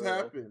fuck For just real.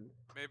 happened?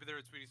 Maybe they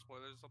were tweeting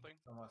spoilers or something.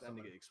 That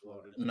nigga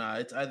exploded. Nah,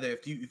 it's either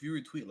if you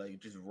retweet like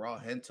just raw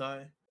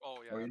hentai,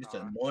 Oh yeah. or you're just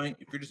nah. annoying.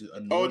 If you're just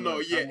annoying. Oh on no,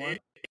 the yeah. timeline,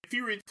 If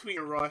you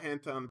retweet raw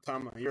hentai on the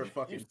timeline, you're a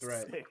fucking You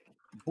threat. sick.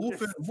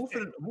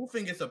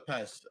 boofing gets a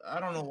pass. I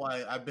don't know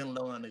why I've been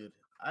allowing that nigga.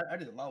 I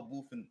just allow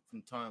boofing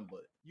from time,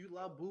 but You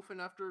love boofing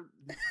after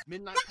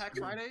Midnight Pack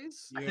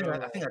Fridays? I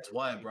think that's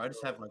why, bro. I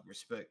just have like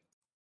respect.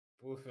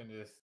 Woofing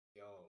just,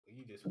 yo,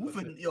 you just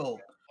Woofing, put yo,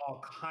 all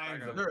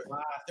kinds of there-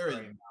 blast there is-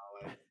 right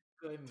now. Like,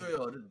 goodness.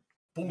 yo,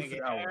 both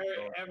Nigga, hours,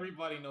 bro.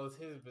 everybody knows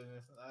his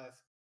business.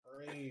 That's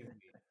crazy.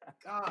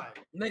 God.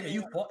 Nigga,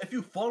 if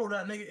you follow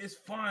that nigga, it's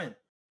fine.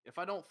 If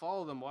I don't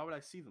follow them, why would I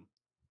see them?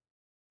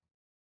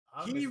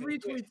 I'm He just saying,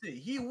 retweets it.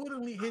 He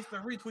willingly hits the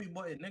retweet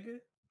button, nigga.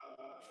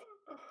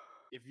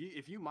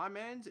 If you my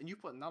man's and you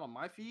put not on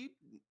my feed,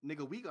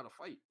 nigga, we gotta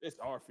fight. It's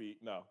our feet.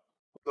 No.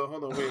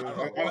 Hold on, wait.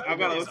 I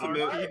gotta It's listen our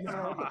to feed.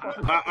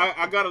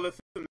 I gotta listen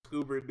to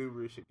Scoober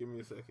Doober shit. Give me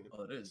a second.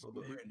 Oh, it is.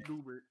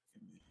 Goober.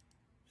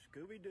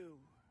 Scooby Doo.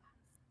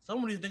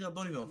 Some of these niggas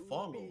don't even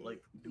follow.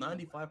 Like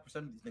 95%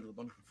 of these niggas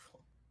don't even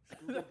follow.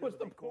 That was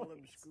the Call him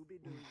point.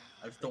 Scooby Doo.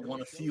 I just don't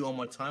want to see you on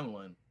my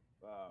timeline.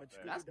 But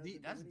Scooby That's doesn't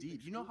deep. That's believe deep.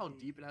 that You know how Scooby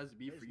deep it has to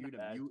be for is you to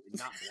bad. mute and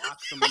not block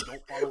someone you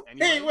don't follow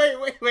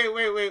anyway? Hey,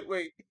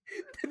 wait.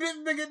 This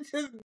nigga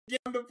just get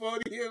on the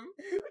podium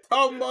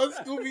talking about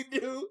Scooby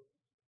Doo.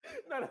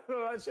 No,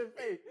 that shit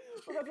fake.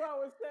 But that's what I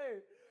was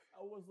saying.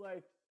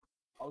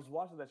 I was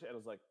watching that shit and I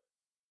was like,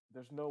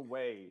 there's no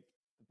way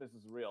that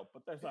this is real,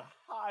 but there's a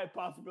high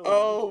possibility.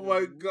 Oh this my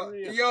is god.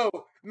 real. Yo,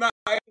 nah,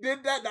 I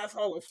did that. That's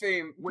Hall of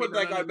Fame. Put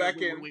that guy back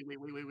in.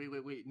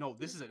 Wait. No,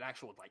 this is an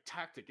actual like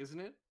tactic, isn't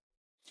it?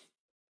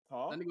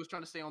 Huh? That nigga was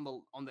trying to stay on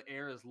the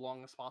air as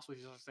long as possible.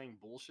 He's just saying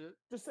bullshit.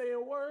 Just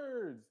saying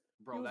words.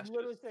 Bro, he was that's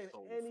literally just saying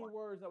so any funny.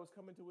 words that was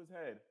coming to his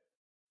head.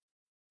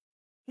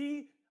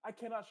 I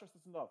cannot stress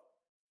this enough.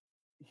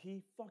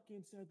 He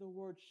fucking said the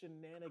word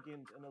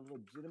shenanigans in a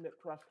legitimate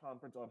press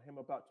conference on him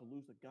about to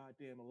lose the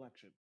goddamn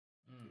election.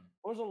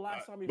 When was the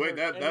last time you Wait, heard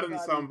that doesn't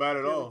anybody sound bad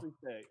at all. seriously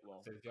say,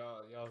 well, Says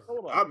y'all.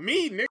 hold on.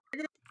 Me,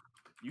 nigga.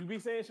 You be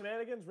saying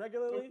shenanigans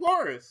regularly? Of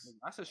course.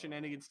 I said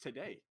shenanigans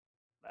today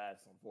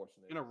That's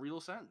unfortunate. in a real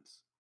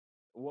sense.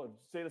 What?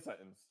 Say the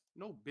sentence.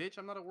 No, bitch,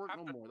 I'm not at work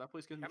no more. That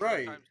place gets me.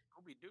 Right.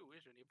 Scooby Doo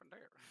isn't even there.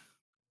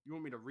 You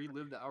want me to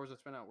relive the hours I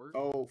spent at work?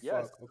 Oh,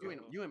 Yes. fuck. You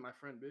Okay. ain't my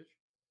friend, bitch.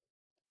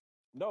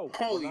 No.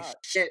 we're Holy not.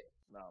 shit.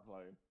 Nah, I'm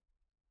playing.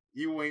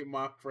 You ain't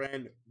my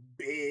friend,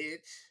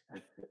 bitch.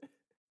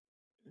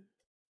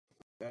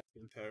 That's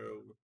been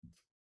terrible.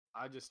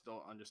 I just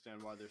don't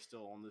understand why they're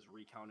still on this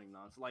recounting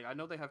nonsense. Like, I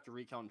know they have to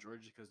recount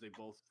Georgia because they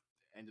both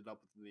ended up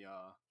with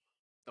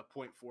the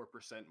 0.4%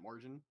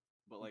 margin.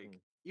 But like,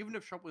 even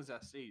if Trump wins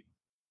that state,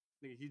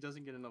 nigga, he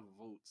doesn't get enough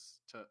votes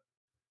to.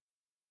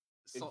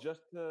 It's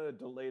just to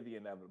delay the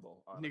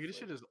inevitable. Honestly. Nigga, this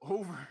shit is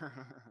over.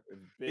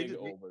 It's They big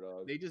just- over,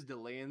 dog. They just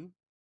delaying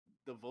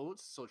the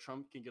votes so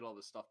Trump can get all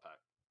this stuff back.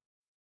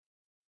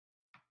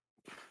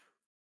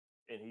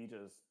 And he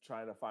just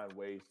trying to find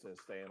ways to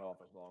stay in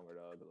office longer,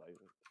 dog.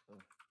 Like,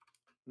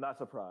 not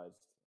surprised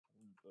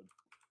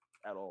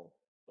at all.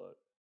 But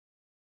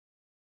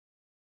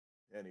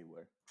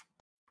anyway,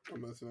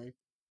 I'm listening.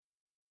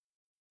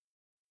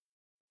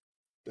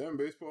 Damn,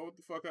 baseball, what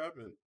the fuck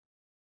happened?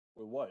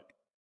 with what?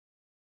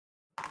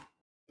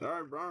 All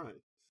right, Brian.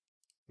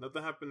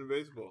 Nothing happened in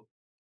baseball.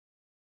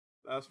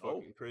 That's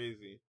fucking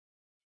crazy.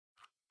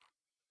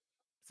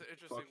 It's an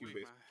interesting Fuck you,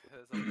 week, baseball. man.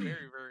 It's a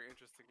very, very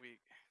interesting week.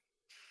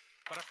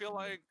 But I feel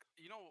like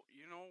you know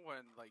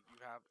when like you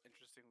have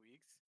interesting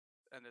weeks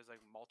and there's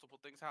like multiple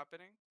things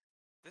happening.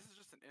 This is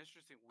just an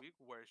interesting week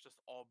where it's just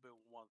all been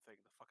one thing: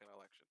 the fucking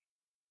election.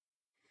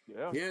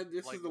 Yeah. Yeah,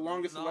 this Like, is the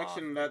longest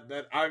election that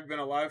I've been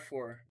alive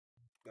for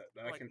that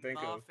I Like can think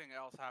of. nothing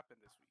else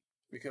happened this week.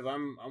 Because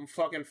I'm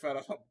fucking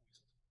fed up.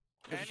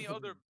 Any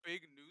other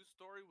big news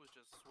story was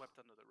just swept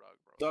under the rug,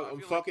 bro. Dog, I I'm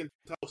feel fucking.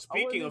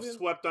 Speaking of even-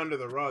 swept under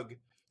the rug,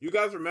 you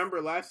guys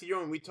remember last year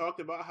when we talked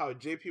about how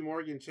J.P.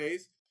 Morgan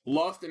Chase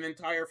lost an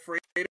entire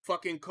freight of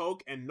fucking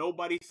coke and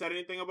nobody said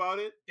anything about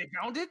it? They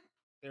found it.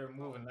 They're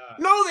moving that.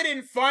 No, they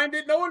didn't find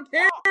it. No one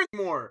cares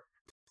anymore.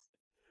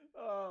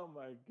 Oh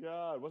my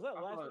god, was that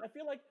I last? thought- I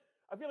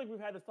feel like we've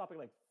had this topic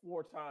like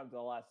 4 times in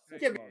the last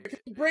 6 Yeah, months.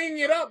 bringing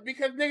it up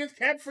because niggas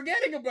kept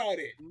forgetting about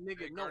it. Nigga,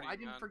 Big no, Cardi, I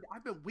didn't man. forget.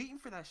 I've been waiting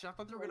for that shit. I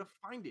thought they were gonna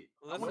find it.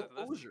 I Listen, want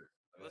listen. closure.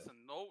 Listen,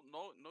 no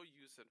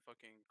use in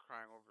fucking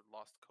crying over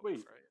lost coke, Wait.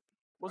 right?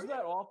 Wasn't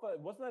that off?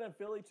 Wasn't that in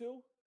Philly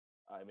too?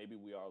 Maybe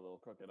we are a little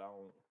crooked. I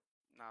don't.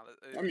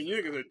 Nah, I mean, you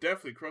niggas are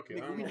definitely crooked.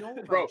 I Nigga, don't we know.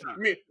 know Bro, about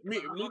me,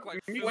 You look like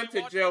me Philly went to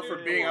watch jail it. for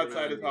being Yeah,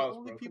 outside his The house,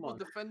 only bro. Come people on.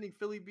 defending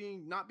Philly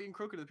not being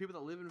crooked are the people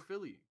that live in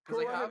Philly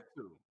because they have Correct.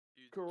 to.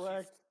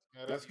 Correct.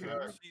 Yeah, That's Cheese,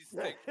 correct.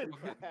 cheesesteak,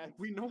 fucking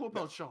We know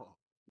about y'all.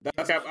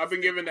 That's cap. I've been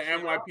given the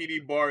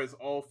NYPD bars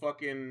all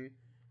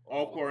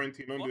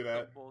quarantine. Don't do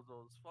that. Fuck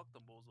the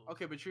bozos.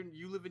 Okay, but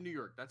you live in New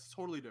York. That's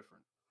totally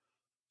different.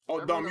 Oh,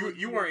 Everyone dumb, that lives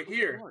you in New York weren't lives in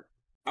here. New York.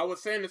 I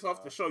was saying this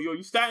off the show. Yo,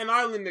 you Staten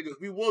Island niggas,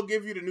 we will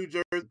give you the New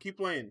Jersey. Keep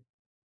playing.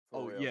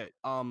 Oh real.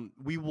 yeah.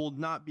 We will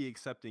not be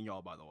accepting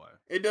y'all, by the way.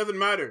 It doesn't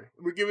matter.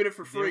 We're giving it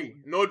for There-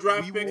 free. No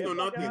draft we picks, will-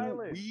 no Fucking nothing.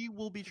 Island. We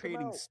will be Check 'em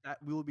trading out.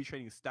 We will be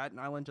trading Staten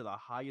Island to the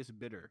highest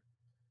bidder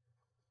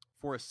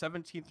for a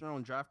 17th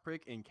round draft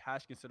pick and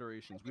cash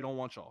considerations. We don't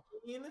want y'all.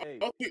 Hey,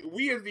 Oh,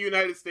 we as the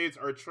United States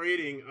are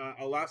trading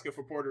Alaska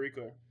for Puerto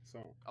Rico.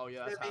 So Oh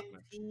yeah, that's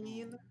happening.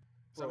 17.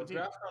 Bro, 17.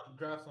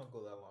 drafts don't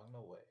go that long.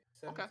 No way.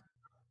 Okay.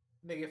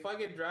 Nigga, if I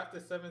get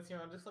drafted 17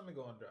 round, just let me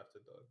go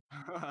undrafted,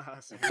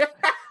 dog.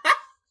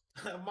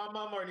 My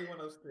mom already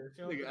went upstairs.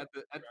 She don't Nigga,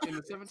 in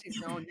the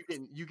 17th round,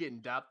 you getting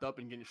dapped up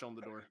and getting shown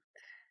the door.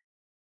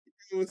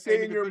 You were Hey,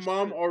 saying nigga, your push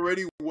mom it.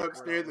 already went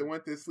upstairs Whatever. and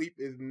went to sleep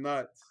is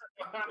nuts.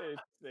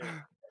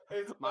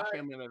 It's My like,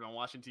 family not even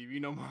watching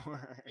TV no more.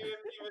 I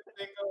didn't even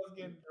think I was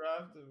getting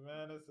drafted,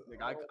 man. It's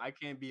Like I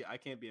can't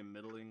be a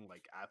middling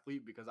like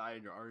athlete because I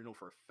already know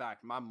for a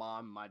fact my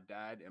mom, my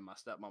dad, and my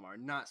stepmom are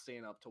not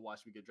staying up to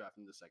watch me get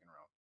drafted in the second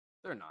round.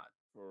 They're not.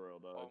 For real,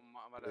 dog. Oh,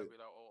 my dad be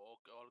like, oh,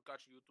 got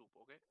you YouTube,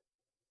 okay?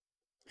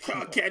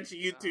 I'll catch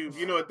YouTube.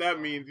 You know what that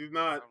means. He's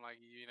not. I'm like,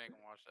 you ain't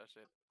gonna watch that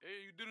shit.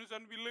 Hey, you didn't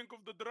send me link of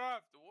the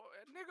draft.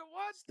 What? Nigga,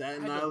 what?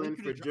 Staten I had to link Island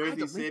you for to- I had to Jersey link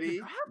you to City.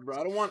 draft? Bro,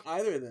 I don't want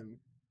either of them.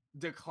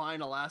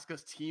 Decline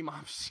Alaska's team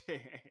option.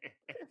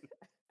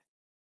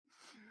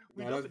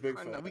 Nah, that's big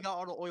declined that. fact. We got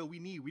all the oil we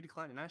need. We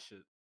declining that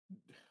shit.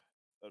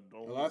 Alaska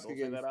don't say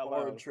getting that out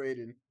forward loud.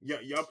 traded. Yeah,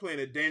 y'all playing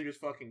a dangerous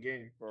fucking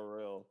game. For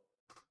real.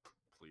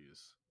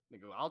 Please.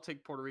 Nigga, I'll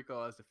take Puerto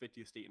Rico as the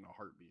 50th state in a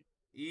heartbeat.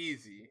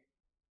 Easy.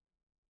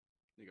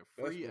 Nigga,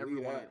 Best free believe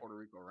everyone in that. Puerto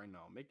Rico right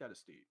now. Make that a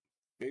state.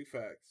 Big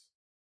facts.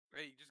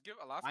 Hey, just give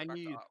Alaska I back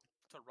need-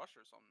 to Russia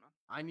or something, man.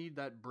 I need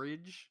that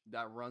bridge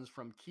that runs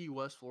from Key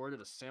West, Florida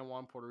to San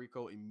Juan, Puerto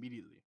Rico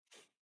immediately.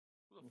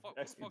 Who the fuck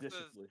says,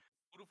 Expeditiously.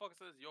 who the fuck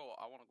says, yo,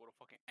 I want to go to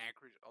fucking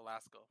Anchorage,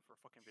 Alaska for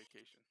fucking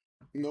vacation?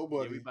 Yeah,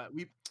 Nobody.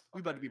 we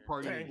about to be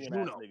partying in Canadian ass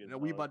Juneau. niggas, No,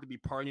 we dog. about to be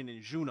partying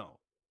in Juneau.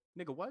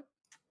 Nigga, what?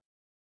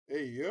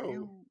 Hey,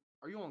 yo.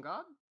 Are you on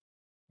God?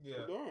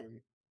 Yeah. Hold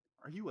on.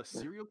 Are you a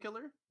serial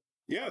killer?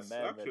 Yes, I'm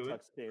mad actually.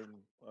 that Tux came.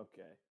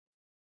 Okay.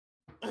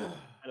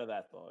 Out of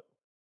that thought.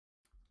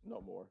 No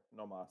more.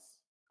 No mas.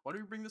 Why do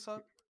you bring this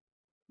up?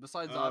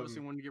 Besides Um,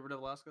 obviously wanting to get rid of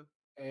Alaska?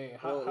 Hey,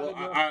 how Well, did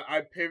y'all?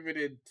 I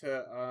pivoted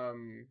to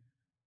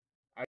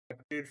I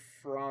did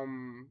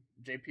from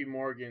JP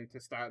Morgan to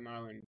Staten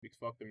Island because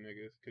fuck them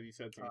niggas because he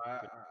said something.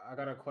 I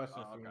got a question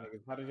Oh, for you okay.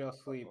 niggas. How did y'all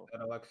sleep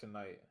at election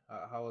night?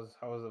 How was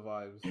the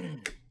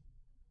vibes?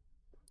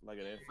 Like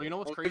an infant. Well, you know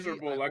what's I'm crazy?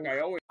 miserable like I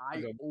always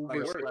I do.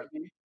 overslept.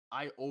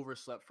 I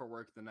overslept for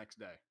work the next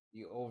day.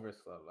 You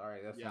overslept. All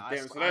right, that's Yeah, fine.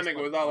 Damn, so that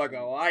nigga was out like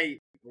a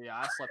light. Yeah,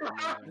 I slept.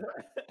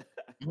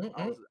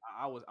 Mm-mm.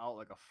 I was out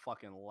like a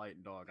fucking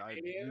light dog. Yeah.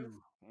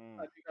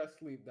 How you guys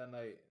sleep that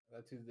night?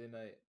 That Tuesday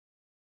night?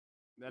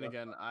 Then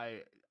again,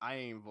 I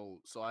ain't vote,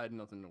 so I had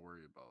nothing to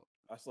worry about.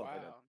 I slept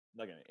Wow.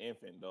 like an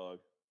infant, dog.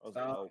 I was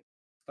Stop. like, oh.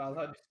 Styles,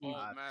 how'd you sleep? Oh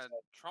I- man,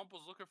 Trump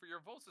was looking for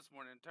your votes this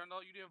morning. Turned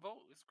out you didn't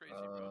vote. It's crazy,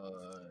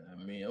 bro.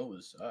 I mean, it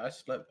was. I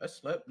slept,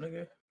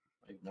 nigga,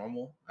 like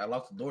normal. I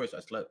locked the doors. I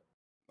slept.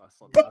 I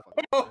slept like a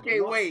fucking-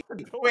 Okay, wait.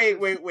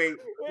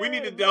 We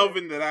need to delve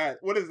into that.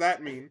 What does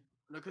that mean?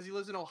 No, because he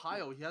lives in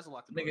Ohio. He has a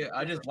lot to do. Nigga,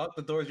 I just locked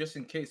the doors just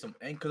in case. And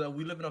because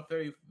we live in a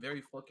very,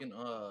 very fucking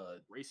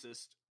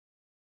racist.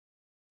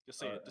 Just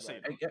say it. Just say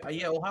it.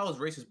 yeah, Ohio's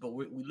racist, but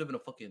we live in a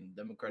fucking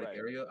democratic Right.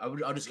 area. I'm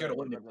just scared of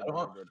what Red,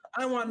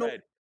 I don't want to know.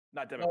 Red,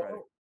 not Democratic.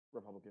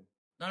 Republican.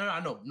 No, I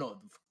know.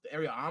 No, the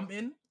area I'm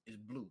in is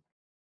blue.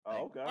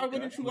 Oh, okay. Why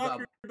wouldn't you lock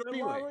your door Then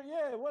why anyway? would-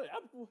 Yeah, what?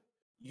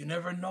 You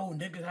never know.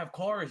 Niggas have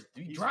cars.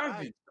 Be He's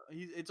driving. fast.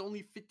 It's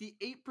only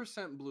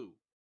 58% blue.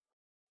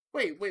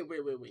 Wait.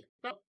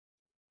 Stop.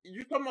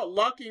 You're talking about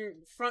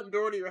locking front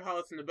door to your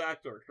house and the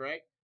back door,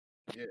 correct?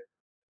 Yeah.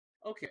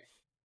 Okay.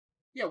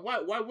 Yeah,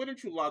 why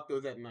wouldn't you lock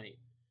those at night?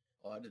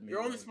 Oh, I just made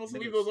You're only it. supposed to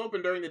Niggas- leave those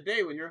open during the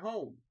day when you're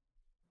home.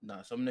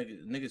 Nah, some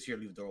niggas here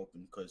leave the door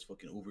open because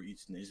fucking Uber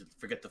Eats and they just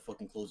forget to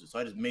fucking close it. So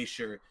I just made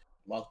sure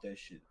lock that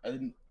shit. I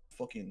didn't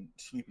fucking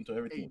sleep until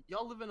everything. Hey,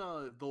 y'all live in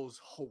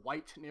those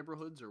white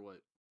neighborhoods or what?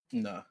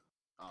 Nah,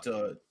 Oh,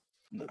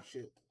 nah. Oh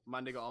shit. my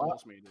nigga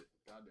almost made it.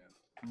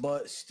 Goddamn.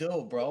 But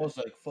still, bro, I was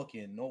like,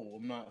 fucking no,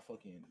 I'm not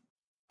fucking.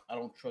 I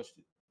don't trust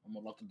it. I'm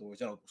gonna lock the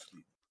doors. I don't go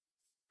sleep.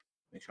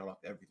 Make sure I lock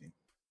everything.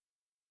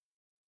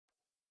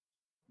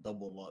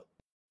 Double lock.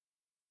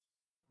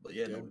 But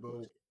yeah, no. Dead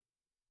boat.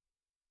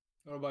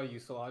 What about you?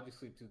 So how'd you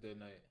sleep Tuesday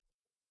night?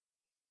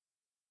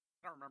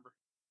 I don't remember.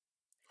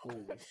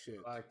 Holy shit.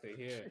 I like to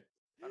hear.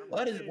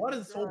 Why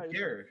does Soul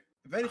care?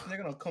 If anything,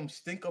 they're gonna come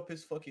stink up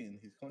his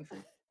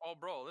country. Oh,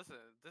 bro, listen,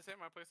 this ain't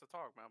my place to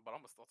talk, man. But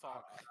I'm gonna still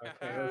talk.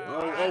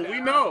 Okay. Oh, we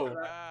know.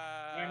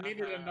 I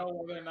needed to know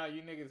whether or not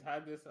you niggas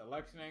had this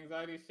election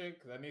anxiety shit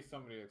because I need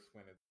somebody to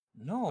explain it.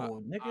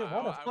 No, nigga,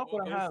 why the fuck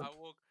would I have?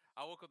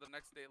 I woke up the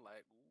next day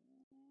like,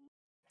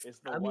 ooh, It's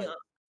the I mean, white.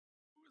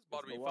 it's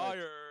about to It's be the white.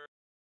 fire.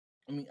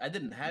 I mean, I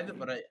didn't have it,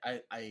 but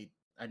I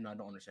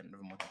don't understand it.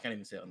 Never mind. I can't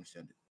even say I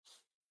understand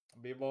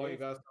it. B-boy, you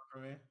got something for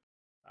me?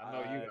 I know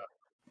you got.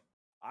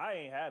 I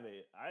ain't have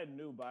it. I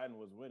knew Biden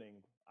was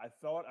winning. I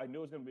knew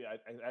it was gonna be. I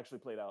actually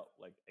played out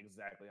like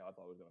exactly how I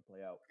thought it was gonna play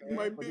out.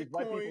 My But these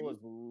white people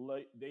Bitcoin.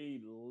 is they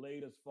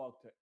late as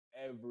fuck to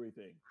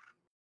everything,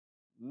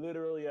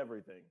 literally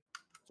everything.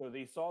 So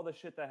they saw the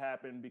shit that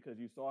happened because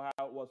you saw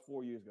how it was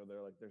 4 years ago.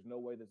 They're like, "There's no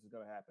way this is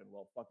gonna happen."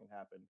 Well, it fucking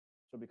happened.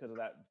 So because of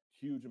that,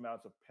 huge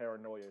amounts of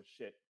paranoia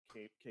shit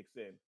kicks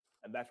in,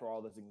 and that's where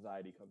all this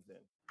anxiety comes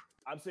in.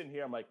 I'm sitting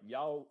here, I'm like,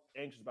 y'all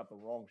anxious about the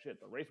wrong shit.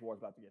 The race war is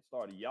about to get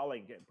started. Y'all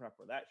ain't getting prepped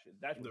for that shit.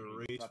 That's what The you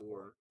need to race prep for.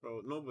 war.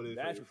 Bro, nobody's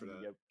That's ready what for you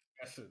that. need to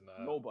That shit get.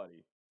 not.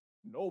 Nobody.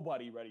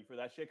 Nobody ready for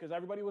that shit because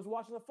everybody was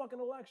watching the fucking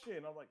election.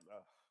 I'm like,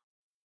 ugh.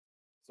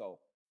 So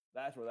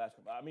that's where that's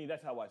coming. I mean,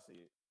 that's how I see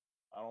it.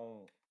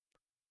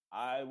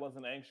 I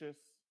wasn't anxious.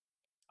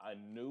 I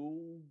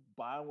knew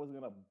Biden was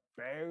gonna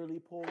barely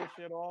pull the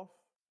shit off,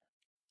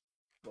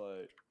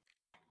 but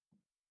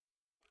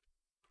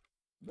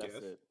that's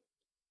Yes. it.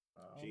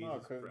 I don't know,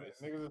 Jesus because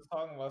Christ. niggas was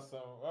talking about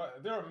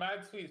some. There were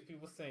mad tweets.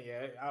 People saying,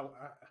 "Yeah,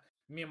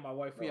 me and my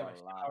wife, we There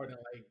haven't were a lot. showered in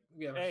like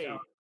we haven't Hey,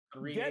 showered in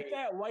 3 get days."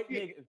 that white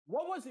nigga.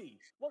 What was he?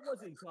 What was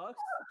he, Tux?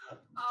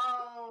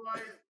 Oh my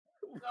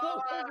What was he,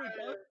 god!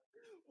 Tux?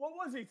 What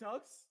was he,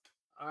 Tux?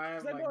 I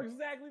 'Cause am I know like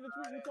exactly the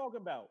tweet you're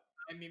talking about.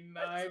 99%.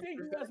 That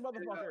stinky ass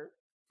motherfucker.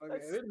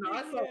 That's I stinky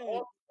ass.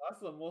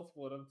 saw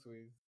multiple of them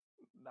tweets.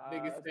 Nah,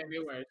 Niggas that's saying they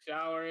weren't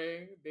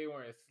showering, they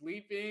weren't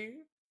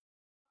sleeping.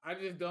 I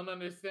just don't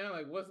understand.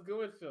 Like, what's good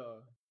with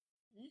y'all?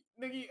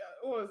 Nigga,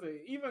 what was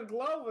it? Even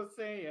Glove was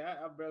saying, "Yeah,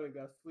 I barely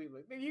got sleep."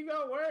 Like, nigga, you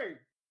got work.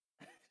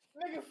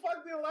 Nigga,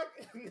 fuck the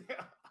election.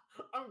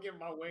 I'm getting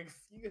my wings.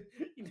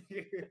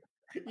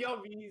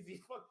 Y'all be easy.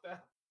 Fuck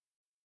that.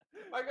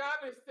 Like,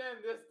 I understand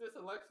this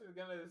election is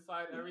gonna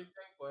decide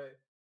everything, but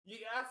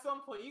at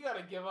some point you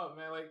gotta give up,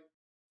 man. Like,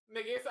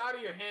 nigga, it's out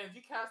of your hands.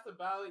 You cast a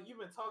ballot. You've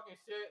been talking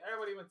shit.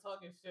 Everybody been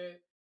talking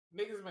shit.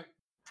 Niggas been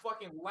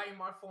fucking lighting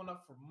my phone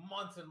up for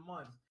months and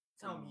months.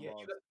 Telling me, yeah,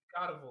 you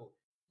gotta vote.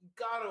 You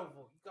gotta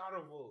vote. You gotta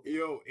vote.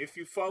 Yo, if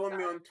you follow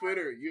me on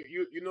Twitter,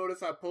 you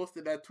notice I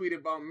posted that tweet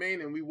about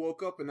Maine and we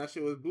woke up and that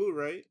shit was blue,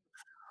 right?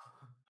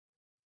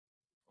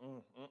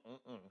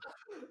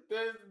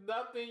 There's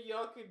nothing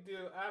y'all can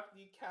do after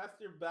you cast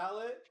your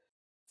ballot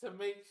to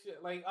make sure,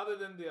 like, other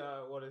than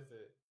the what is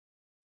it?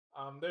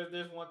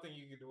 There's one thing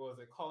you can do. What was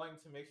it? Calling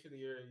to make sure that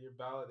your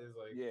ballot is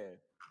like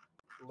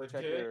legit.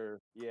 Check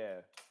your,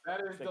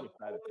 That is check the your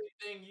status. only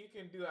thing you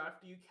can do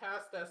after you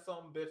cast that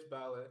some bitch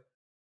ballot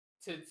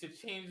to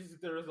change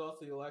the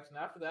results of the election.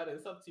 After that,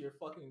 it's up to your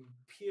fucking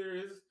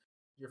peers,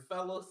 your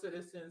fellow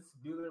citizens to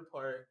do their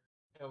part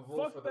and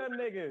vote Fuck for them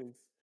niggas.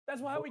 That's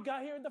why we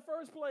got here in the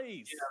first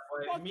place.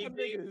 Yeah, but Fuck me them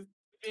being, niggas.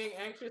 being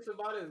anxious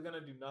about it is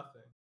gonna do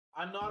nothing.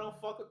 I know I don't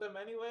fuck with them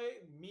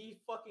anyway. Me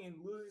fucking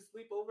losing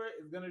sleep over it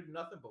is gonna do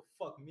nothing but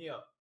fuck me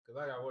up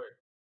because I got work.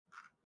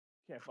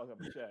 Can't fuck up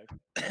a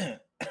check.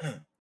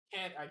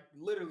 I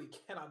literally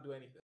cannot do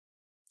anything.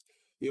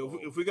 Yo,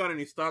 if we got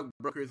any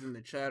stockbrokers in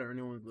the chat or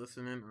anyone's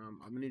listening, I'm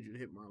gonna need you to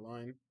hit my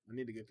line. I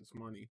need to get this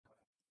money.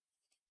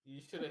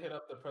 You should have hit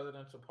up the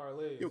presidential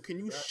parlays. Yo, can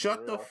you That's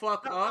shut the real.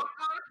 fuck up?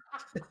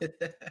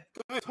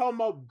 Guys talking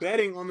about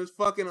betting on this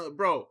fucking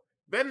bro.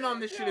 Betting on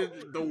this shit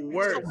is the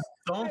worst.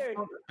 Don't Hey.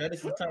 fuck bet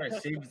his entire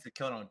savings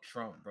account on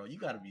Trump, bro. You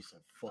gotta be so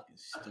fucking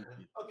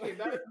stupid. Okay,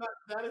 that is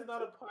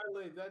not a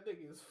parlay. That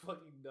nigga is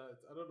fucking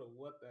nuts. I don't know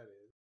what that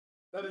is.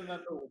 That is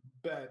not no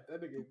bet.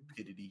 That nigga.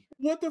 Stupidity.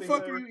 What the Nigga,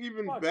 fuck are you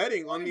even fuck,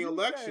 betting what on did the you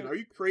election? say? Are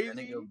you That crazy?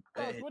 nigga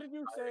Fuck, bet. what did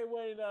you say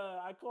when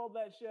I called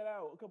that shit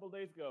out a couple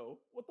days ago?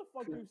 What the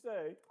fuck did you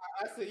say?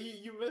 I said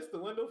you missed the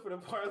window for the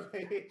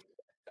parlay.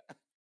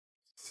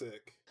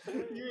 Sick.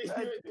 You're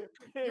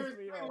Pissed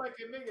me off. like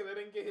a nigga that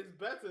didn't get his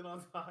bets in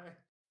on time.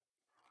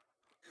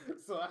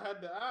 So I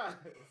had to ask.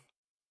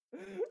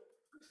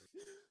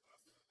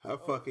 I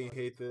fucking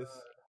hate this.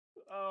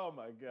 Oh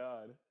my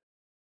god.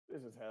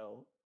 This is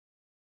hell.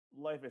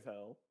 Life is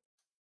hell.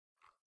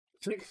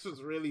 Niggas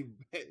was really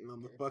betting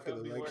on the fucking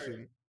Could be election.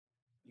 worse.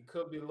 You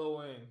could be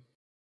low end.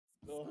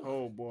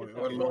 Oh boy. Get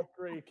Or that low- fourth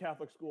grade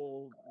Catholic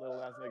school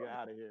little ass nigga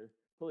out of here.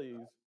 Please.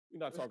 We're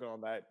not talking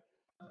on that.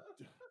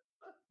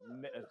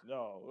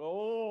 No.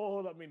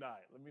 Oh, let me not.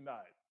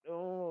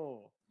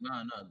 Oh.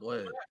 Nah, go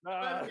ahead.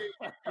 Nah.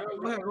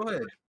 Go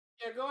ahead.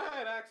 Yeah, go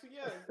ahead. Actually,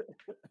 yeah.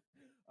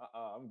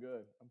 I'm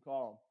good. I'm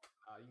calm.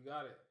 You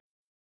got it.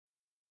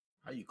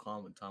 How you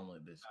calm with Tom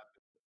like this?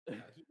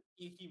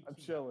 I'm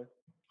chilling.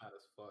 Mad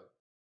as fuck.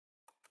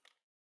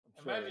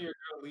 I'm Imagine chilling. your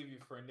girl leave you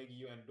for a nigga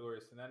you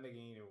endorse, and that nigga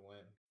ain't even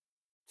win.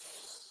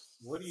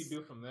 What do you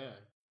do from there?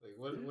 Like,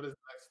 what is the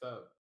next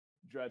step?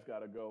 Dread's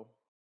gotta go.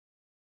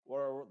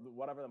 Or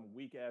whatever them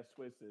weak ass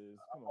twists is.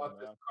 Come on, Bought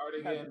this man.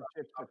 Had cardigan. them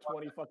chicks for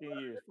 20 fucking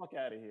years. Fuck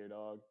out of here,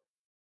 dog.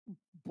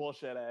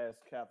 Bullshit ass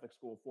Catholic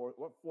school.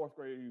 What fourth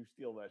grade do you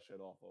steal that shit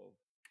off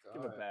of?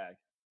 Give it back.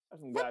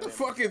 That's some What the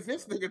goddamn fuck is shit,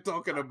 this bro. nigga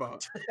talking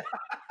about?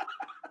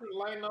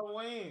 Lighting up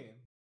Wayne.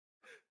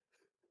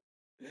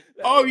 That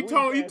Oh, you weak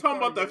talking ass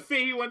about the cardigan.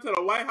 fit he went to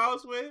the White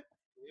House with?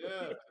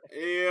 Yeah.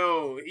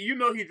 Yo, you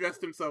know he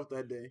dressed himself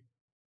that day.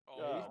 Oh,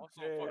 God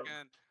also damn.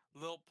 fucking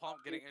Lil Pump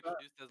getting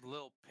introduced as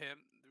Lil Pimp.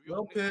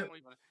 Lil Niggas Pimp. don't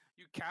even-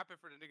 you cap it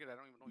for the nigga that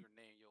don't even know your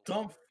name, yo.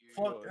 Dumb You-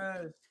 fuck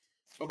ass.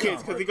 Okay,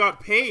 it's because he got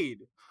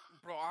paid.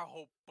 Bro, I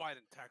hope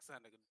Biden tax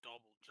that nigga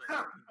double.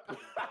 I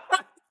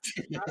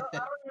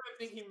don't even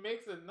think he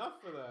makes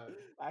enough for that.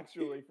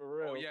 Actually, for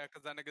real. Oh yeah,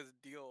 cause that nigga's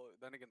deal,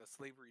 that nigga in the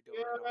slavery deal.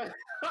 Yeah. Right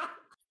now.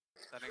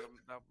 That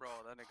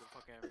nigga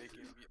fucking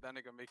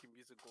making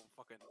music go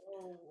fucking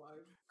Oh my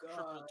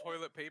triple god.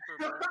 toilet paper,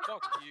 bro.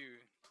 Fuck you.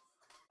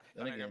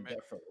 That nigga in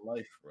debt for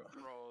life, bro.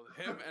 Bro,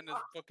 him and his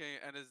fucking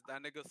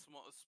that nigga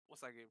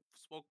what's that game?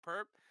 Smoke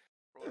Perp,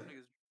 bro. Them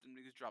niggas them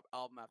niggas drop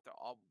album after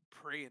album,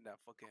 praying that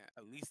fucking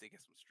at least they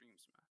get some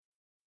streams, man.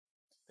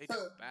 They do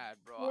bad,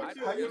 bro. What I'd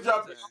you- How you fucking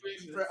drop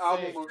listen. for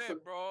album Hey, on Shit, some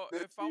bro.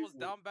 that If I was season?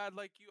 down bad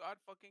like you, I'd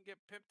fucking get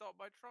pimped out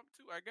by Trump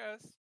too, I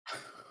guess.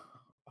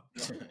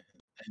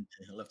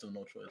 and left him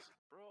no choice.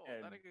 Bro,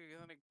 And- that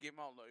nigga came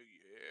out like,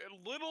 yeah,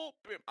 little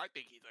pimp. I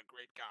think he's a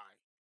great guy.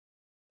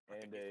 I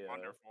And think he's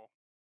wonderful.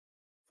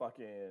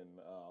 fucking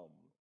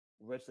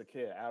Rich the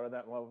Kid out of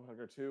that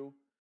motherfucker too,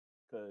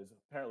 because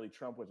apparently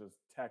Trump was just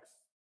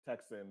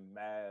texting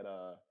mad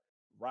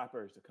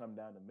rappers to come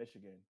down to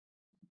Michigan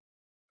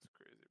It's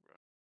crazy, bro.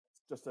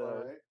 just to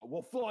Alright.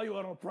 we'll fly you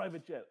out on a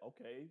private jet.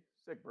 Okay,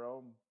 sick,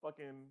 bro.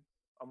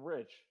 I'm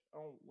rich.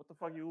 What the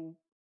fuck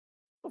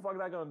is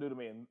that gonna do to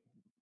me? And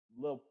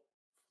Lil,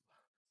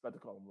 about to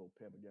call him Lil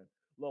Pimp again.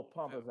 Lil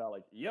Pump is out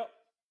like, yep,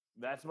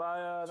 that's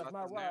my That's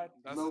my his ride. name.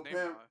 That's Lil his name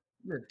Pimp. now.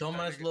 You're a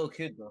dumbass nigga- little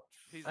kid, bro.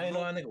 He's I ain't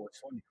know Lil- that nigga was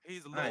 20.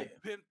 He's little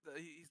Aight. pimped.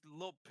 He's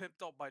little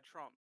pimped out by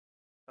Trump.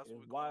 That's It's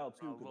what we call wild, him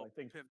too, now, 'cause I little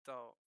think- pimped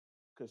out.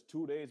 Because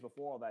 2 days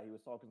before that, he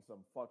was talking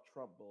some fuck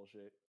Trump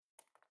bullshit,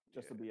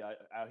 just to be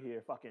out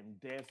here fucking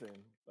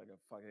dancing like a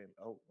fucking.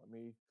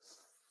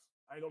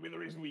 I ain't gonna be the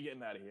reason we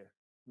getting out of here.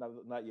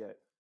 Not yet.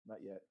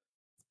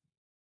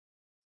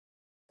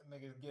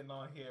 Niggas getting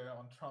on here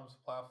on Trump's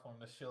platform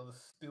to show the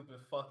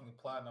stupid fucking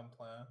platinum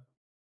plan.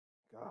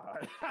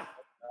 God.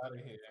 Out of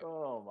here.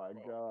 Oh my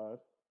god.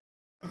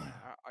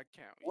 I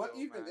can't. What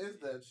yo, even man, is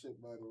that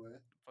shit, by the way?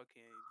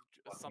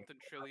 Fucking something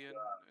trillion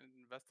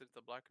invested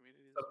into black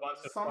communities. It's a bunch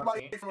of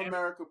Somebody fucking from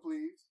America,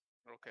 please.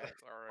 Okay,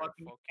 all right.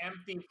 fucking Fuck.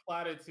 empty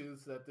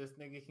platitudes that this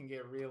nigga can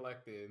get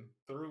reelected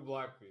through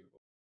black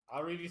people.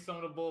 I'll read you some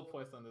of the bullet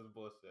points on this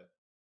bullshit.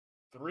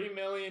 3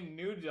 million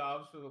new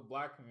jobs for the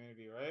black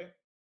community, right?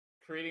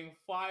 Creating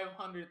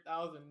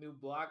 500,000 new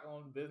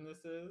black-owned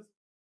businesses.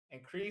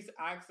 Increase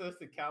access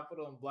to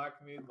capital in black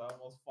communities by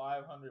almost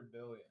 500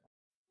 billion.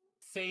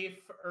 Safe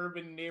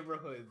urban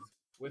neighborhoods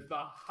with the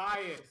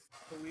highest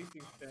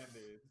policing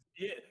standards.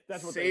 Yeah,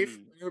 that's what Safe they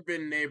need.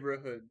 urban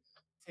neighborhoods.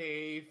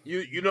 Safe.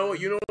 You know what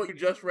you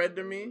just read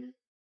to me?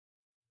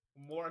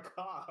 More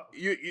cops.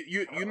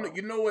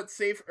 You know what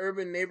safe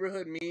urban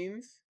neighborhood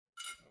means?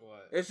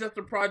 What? It's just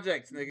the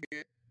projects, nigga.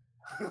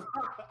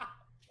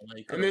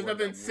 Like, And there's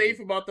nothing safe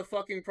about the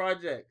fucking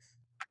projects.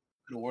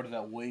 Could have worded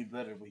that way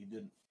better, but he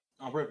didn't.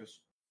 On purpose.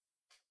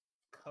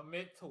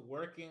 Commit to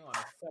working on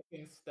a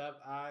second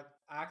step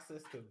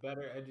access to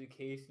better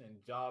education and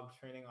job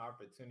training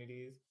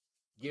opportunities.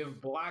 Give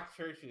black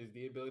churches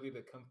the ability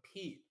to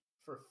compete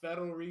for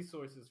federal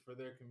resources for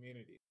their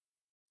community.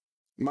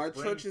 My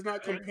Bring church is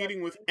not better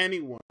competing with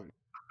anyone.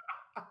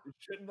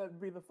 Shouldn't that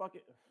be the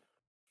fucking?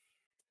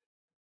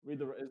 Is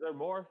there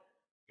more?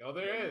 Yo,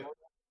 there is.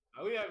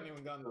 Oh, we haven't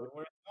even gotten to the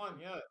worst one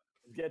yet.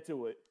 Let's get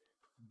to it.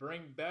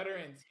 Bring better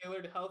and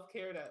tailored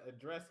healthcare that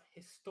address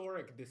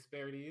historic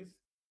disparities.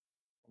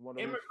 I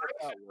wonder whose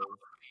fault that Immigration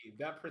was.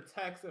 that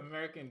protects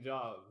American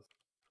jobs.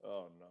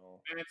 Oh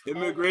no. And it's called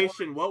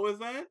Immigration, what was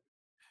that?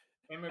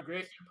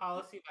 immigration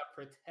policy that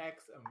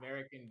protects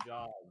American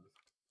jobs.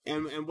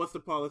 And what's the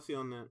policy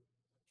on that?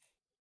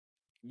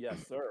 Yes,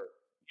 sir.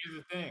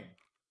 Here's the thing.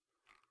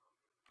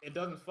 It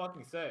doesn't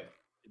fucking say.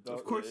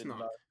 Of course It not.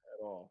 does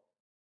at all.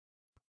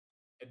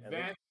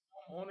 Advance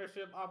home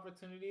ownership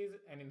opportunities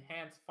and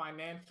enhance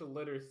financial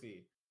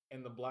literacy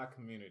in the black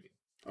community.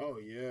 Oh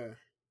yeah.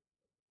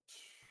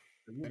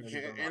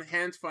 Enhan-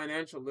 Enhance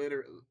financial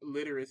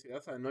literacy.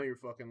 That's how I know you're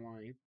fucking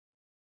lying.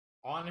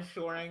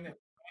 Onshoring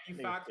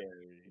manufacturing,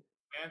 Scary.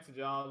 advance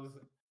jobs,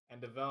 and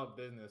develop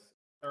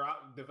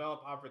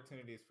develop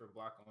opportunities for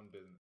black-owned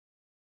business.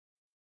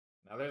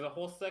 Now, there's a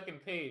whole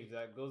second page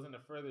that goes into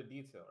further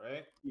detail,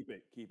 right? Keep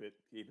it.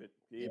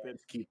 Yeah,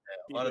 just keep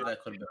that. A lot of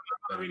that could have been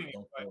I'm better. reading it,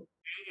 Don't but quote.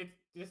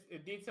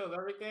 it details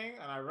everything,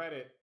 and I read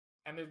it,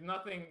 and there's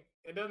nothing.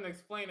 It doesn't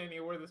explain any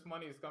where this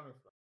money is coming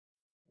from,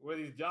 where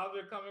these jobs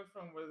are coming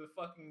from, where the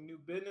fucking new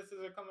businesses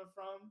are coming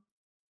from.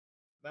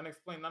 Doesn't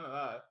explain none of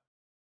that.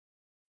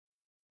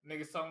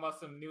 Niggas talking about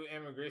some new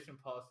immigration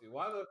policy.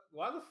 Why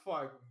the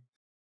fuck?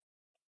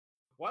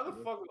 Why the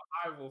fuck would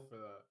I vote for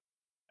that?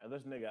 And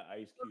this nigga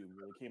Ice Cube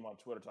really came on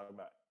Twitter talking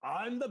about,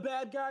 I'm the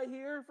bad guy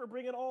here for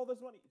bringing all this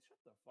money. Shut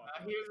the fuck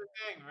Now, up. here's the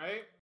thing,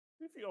 right?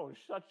 If you don't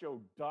shut your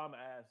dumb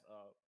ass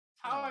up.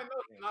 How Oh, I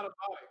know it's not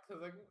about it?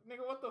 Cause like,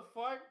 nigga, what the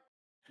fuck?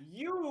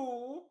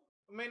 You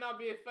may not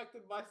be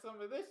affected by some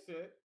of this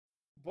shit,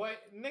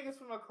 but niggas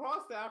from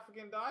across the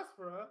African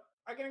diaspora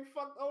are getting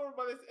fucked over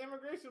by this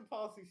immigration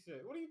policy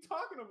shit. What are you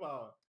talking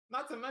about?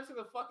 Not to mention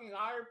the fucking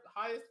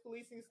highest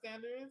policing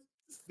standards.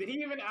 Did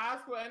he even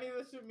ask what any of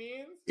this shit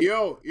means?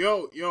 Yo,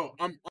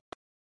 I'm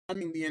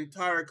in the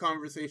entire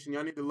conversation.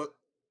 Y'all need to look.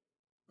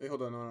 Wait,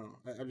 hold on, no.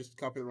 I just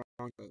copied the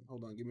wrong.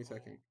 Hold on, give me a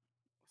second.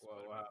 Whoa,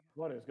 wow.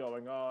 What is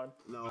going on?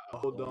 No,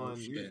 hold Oh, on.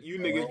 shit. You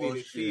niggas Oh,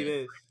 need to see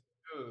shit. this.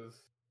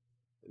 News.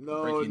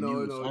 No, Breaking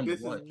news on the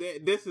This what?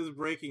 this is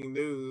breaking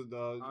news,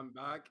 dog. I'm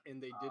back,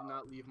 and they did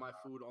not leave my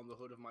food on the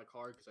hood of my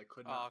car because I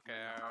could Oh, not. okay.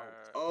 find the house.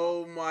 alright.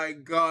 Oh my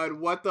god,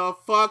 what the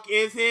fuck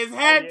is his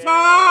head yeah.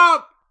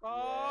 top? Oh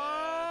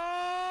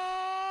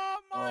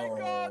my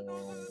god,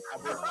 those are Oh.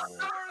 the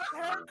worst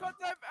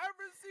haircuts I've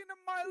ever seen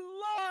in my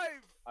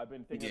life. I've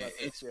been thinking Yeah, about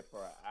this it's shit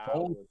for both.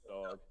 hours,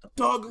 dog.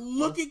 Dog,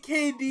 look at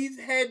KD's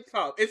head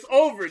top. It's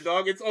over,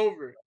 dog. It's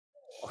over.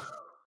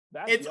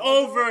 That's It's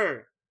y'all, dog?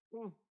 over.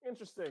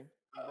 Interesting.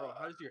 Bro,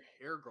 how does your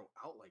hair grow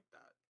out like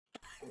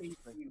that?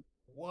 Interesting.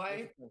 Why?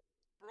 Interesting.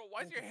 Bro,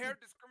 why is your hair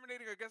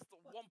discriminating against the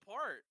one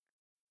part?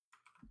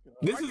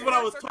 This Why is your what I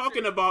hair was such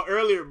talking a- about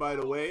earlier, by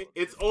the way.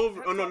 It's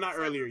over. Head Oh no, top not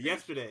earlier. segregation.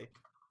 Yesterday.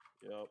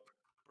 Yep.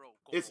 Bro,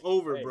 go It's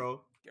bald. over, Hey.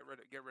 bro. Get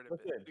rid of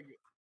Listen, it.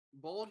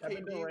 Bald Kevin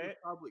KD was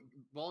Durant- probably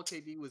Bald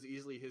KD was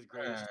easily his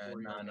greatest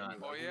story. Nah, arc nah,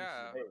 anyway. Oh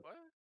yeah. Hey. What?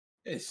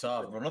 It's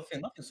soft, bro.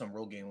 Nothing some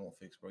road game won't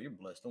fix, bro. You're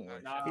blessed. Don't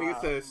worry. Nah.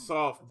 Nigga said it's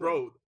soft,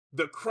 bro.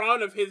 The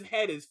crown of his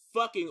head is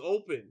fucking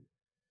open.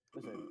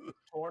 listen.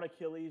 Torn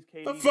Achilles.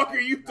 KD. The fuck might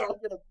are you have come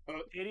back- talking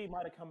about? KD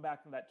might have come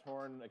back from that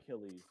torn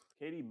Achilles.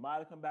 KD might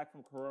have come back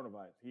from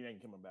coronavirus. He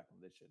ain't coming back from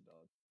this shit,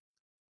 dog.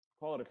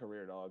 Call it a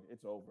career, dog.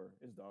 It's over.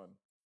 It's done.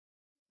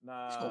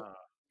 Nah,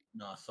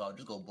 Nah, soft.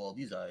 Just go bald.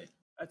 He's alright.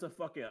 that's a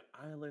fucking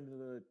island of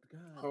the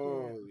god.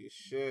 Holy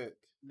shit.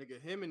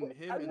 Nigga, him and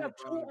How do you have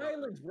two LeBron got-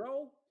 islands,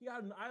 bro? He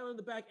got an island in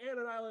the back and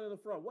an island in the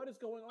front. What is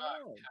going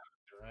on?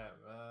 Durant,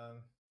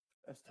 man.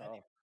 That's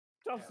tough.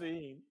 Tough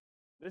scene.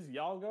 This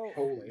y'all go.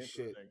 Holy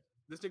shit. Interesting.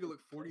 This nigga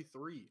look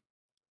 43.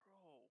 Bro,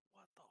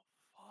 what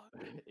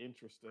the fuck?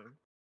 Interesting.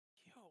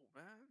 Yo,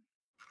 man.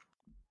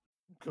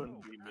 Couldn't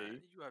Yo, be man,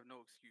 me. You have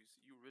no excuse.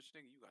 You rich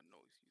nigga, you got no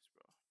excuse,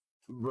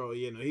 bro. Bro,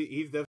 yeah, no,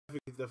 he's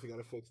definitely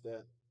gotta fix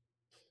that.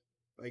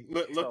 Like,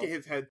 look So- at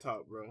his head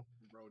top, bro.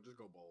 Bro, just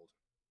go bald.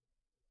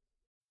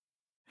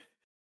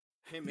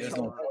 Him There's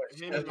and no LeBron- choice.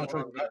 him There's and no LeBron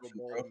choice gotta but go to,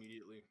 bald bro.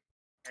 immediately.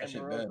 That shit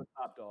Amber Rose bad. the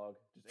top dog.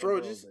 Bro,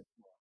 Amber Rose just- the-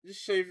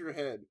 Just shave your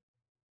head.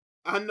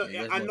 I know,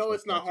 Yeah, there's I no know choice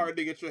it's not but to. hard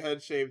to get your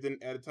head shaved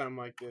at a time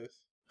like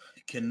this.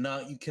 You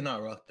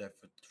cannot rock that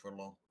for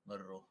long. Not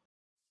at all.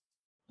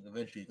 Like,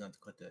 eventually, you're going to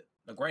cut that.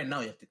 Like right now,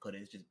 you have to cut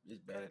it. It's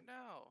Cut bad. it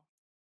now.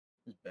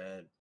 It's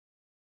bad.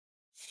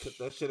 Put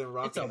that shit in It's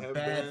rocket a bad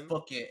headband.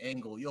 fucking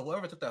angle. Yo,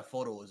 whoever took that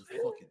photo is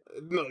fucking.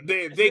 No,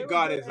 they Is there a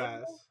got good his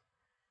angle? ass.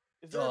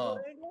 Is there a Uh,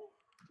 good angle?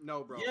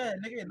 No, bro. Yeah,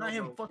 nigga, not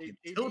him bro. fucking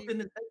KD tilting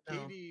his head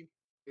down. KD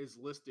is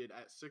listed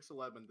at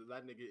 6'11".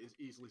 That nigga is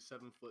easily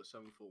 7 foot,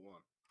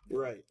 7'1".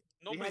 Right.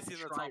 Nobody's had to seen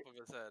the try- top of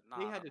his head. Nah,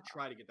 They nah, had to nah.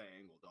 try to get that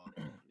angle, dog.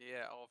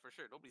 Yeah, oh for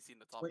sure. Nobody's seen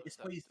the top Wait, of his it's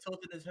head. why he's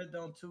tilting his head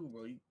down too,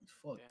 bro. He's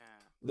fucked.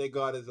 Damn. They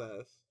got his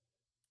ass.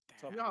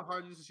 Damn. You know how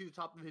hard it is to see the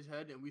top of his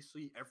head, and we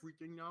see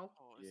everything now.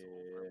 Oh, it's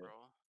over, Yeah.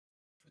 bro.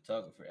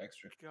 Photographer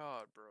extra.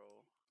 God,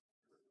 bro.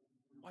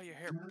 Why your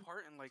hair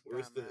parting like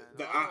Where's that,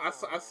 man?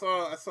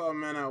 I saw a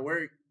man at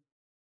work.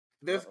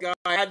 This guy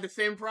had the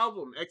same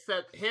problem,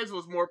 except his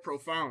was more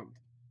profound.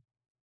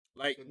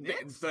 Like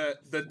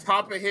the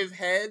top of his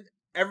head,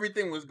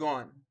 everything was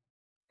gone.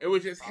 It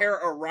was just hair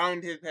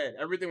around his head.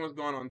 Everything was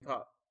gone on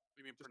top.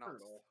 You mean Just turn it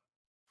pronounced?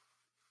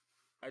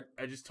 off.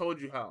 I just told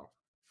you how.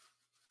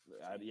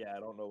 I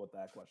don't know what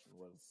that question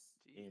was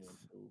aiming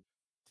Jeez. to.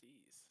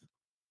 Jeez.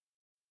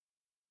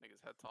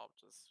 Niggas head top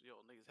just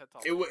niggas head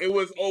top. It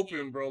was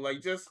open, bro.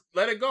 Like just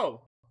let it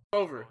go.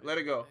 Over. Let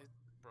it go.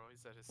 Bro, he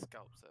said his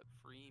scalp said,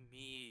 "Free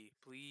me,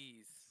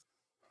 please,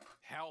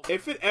 help."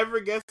 If it ever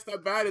gets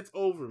that bad, it's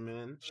over,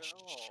 man.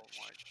 Oh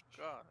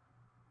my god.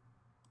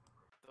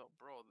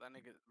 Bro, that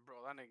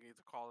nigga needs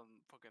to call in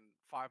fucking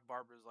 5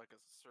 barbers like a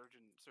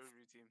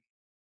surgery team.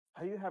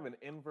 How do you have an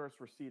inverse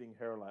receding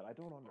hairline? I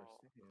don't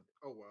understand.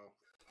 Oh wow.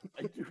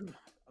 I do not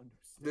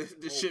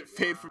understand. This shit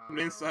fade from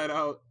the inside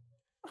out.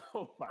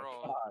 Oh my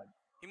Bro. god.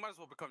 He might as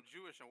well become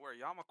Jewish and wear a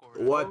yarmulke over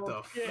there. What the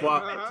Okay.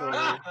 fuck,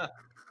 Tony?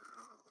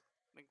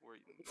 Think we're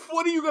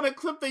What are you gonna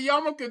clip the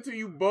yarmulke to,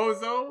 you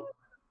bozo?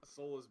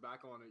 Soul is back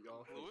on it,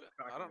 y'all. glue it?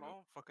 Back I don't on it.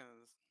 know. Fucking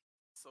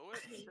sew it.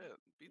 Shit,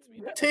 beats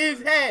me. To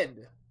his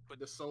head. But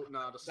the soul,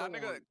 the soul. That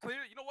nigga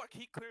clearly, you know what?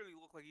 He clearly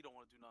looked like he don't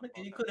want to do nothing.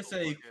 Nigga, you about could have that.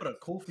 said he Look put a at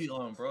it. Kofi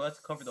on, bro. That's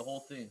covered the whole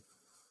thing.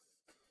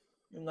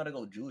 You don't gotta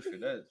go Jewish for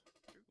that.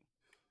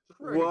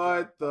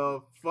 What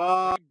the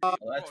fuck? Oh,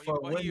 that's Bro,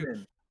 for but he-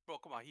 women. Bro,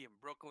 come on, he in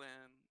Brooklyn.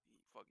 He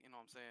fuck, you know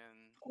what I'm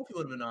saying? Kofi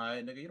would have been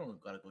alright, nigga. You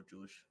don't gotta go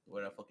Jewish.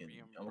 Wear that fucking. He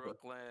in yarmulke.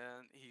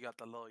 Brooklyn. He got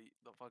the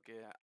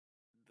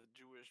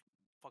Jewish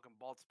fucking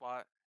bald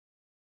spot.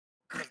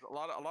 'Cause a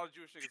lot of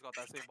Jewish niggas got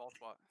that same bald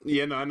spot.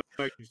 Yeah, no, I know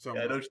what you're talking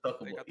Yeah, I know about. what you're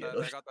talking They about. got Yeah, that. no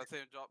They shit. got that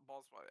same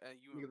bald spot. And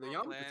you in Nigga, the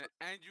yarmulke Brooklyn, took-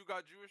 and you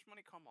got Jewish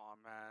money. Come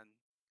on, man.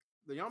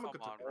 The yarmulke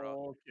Come on, took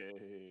bro.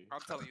 Okay.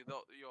 I'm telling you,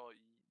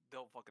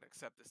 they'll fucking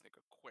accept this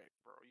nigga quick,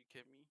 bro. You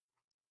kidding me?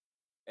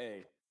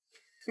 Hey.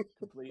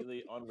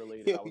 Completely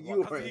unrelated. Yo, I was you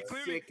watching are He a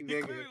clearly, sick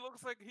nigga.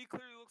 looks like he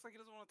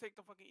doesn't want to take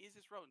the fucking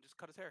easiest route and just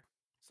cut his hair.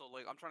 So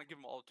like, I'm trying to give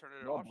him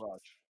alternative Nor options.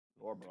 brush.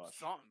 Nor Do brush.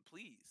 something,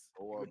 please.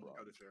 Or Cut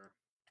brush. his hair.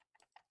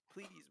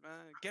 Please,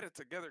 man. Get it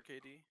together,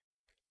 KD.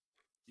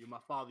 You my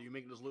father. You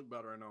making us look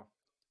better. I know.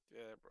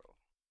 Yeah, bro.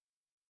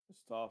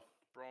 It's tough.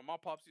 Bro, my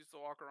pops used to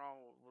walk around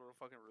with a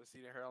fucking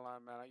receding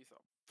hairline, man. I used to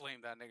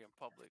flame that nigga in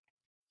public.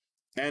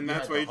 And You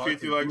that's had why the he heart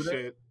treats to you like do that?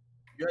 shit.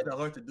 You had the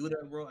heart to do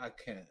that, bro. I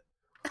can't.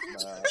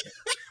 Nah.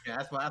 Yeah,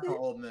 that's my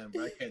old man,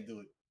 bro. I can't do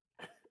it.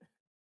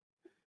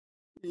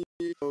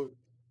 Yo,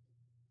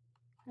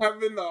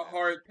 Having the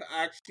heart to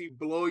actually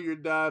blow your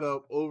dad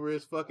up over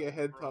his fucking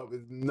head Bro, top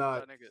is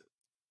nuts. That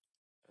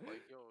nigga,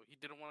 like, yo, he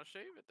didn't want to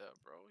shave it, that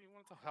bro. He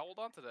wanted to hold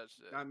on to that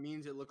shit. That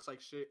means it looks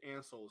like shit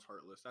and Soul's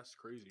heartless. That's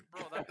crazy.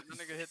 Bro, that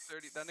nigga hit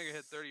 30. That nigga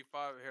hit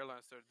 35.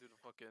 Hairline started doing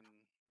the fucking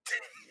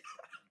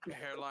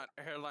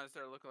hairline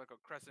started looking like a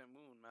crescent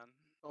moon, man.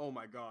 Oh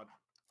my god.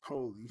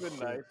 Holy Good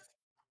shit. night.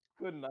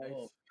 Good night.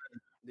 Oh,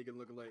 Nigga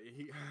looking like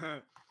he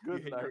Good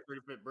you hit night. your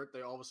 35th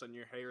birthday, all of a sudden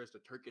your hair is the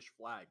Turkish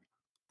flag.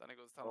 That nigga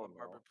was telling Oh, the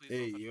barber, no. please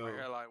Hey, don't touch yo. my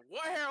hairline.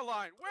 What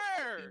hairline?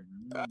 Where?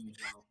 Wow.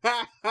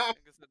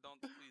 Nigga said,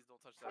 please don't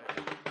touch that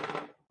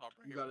hairline. Top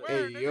right You here. gotta-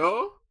 Where, Hey, nigga?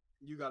 yo.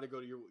 You gotta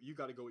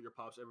go with your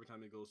pops every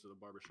time he goes to the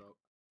barbershop.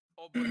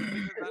 Oh, but the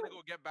thing is, that nigga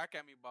will get back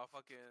at me by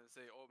fucking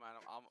say, oh man,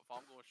 if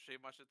I'm gonna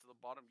shave my shit to the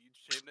bottom, you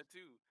shaving it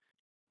too.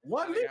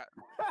 what?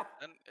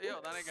 That nigga,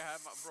 that nigga had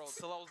my bro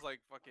till I was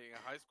like fucking in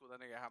high school. That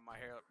nigga had my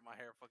hair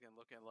fucking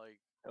looking like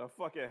And a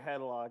fucking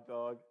headlock,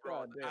 dog.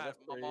 bro. God damn,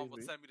 that's My mom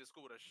would crazy. send me to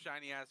school with a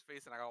shiny ass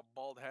face and I got a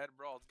bald head,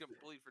 bro. I was getting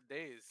bullied for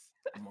days.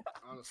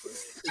 Honestly.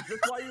 Is this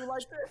why you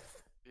like this?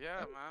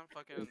 Yeah, man,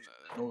 fucking.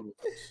 No,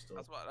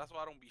 That's why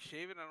I don't be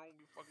shaving. I don't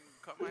be fucking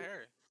cut my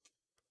hair.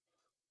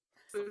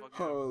 To fucking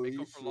Holy make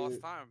up for lost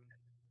shit. time.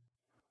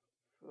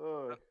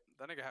 Ugh.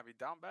 That nigga had me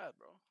down bad,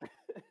 bro.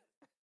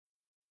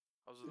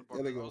 I was in the That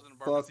barber. I nigga was in the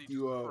barber fucked seat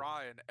you just up.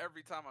 crying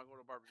every time I go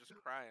to the barber, just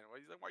crying.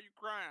 He's like, "Why you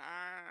crying?"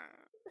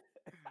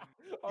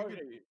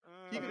 Okay.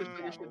 He could have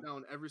shut your shit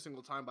down every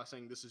single time by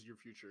saying this is your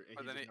future.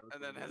 And then, just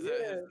and then never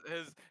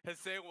his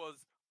saying was,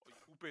 oh,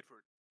 "Who paid for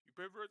it? You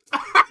paid for it?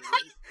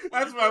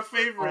 That's my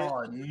favorite.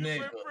 Oh, You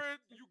nigga. pay for it.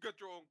 You get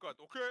your own cut,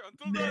 okay?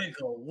 Until then,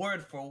 Nigga,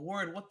 word for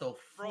word. What the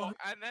bro." fuck?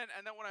 And then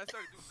when I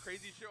started doing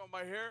crazy shit on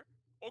my hair,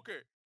 okay,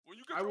 when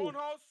you get I your will- own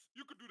house,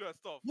 you can do that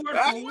stuff. Word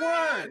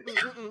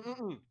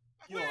for word.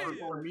 Yo,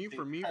 Wait.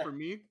 for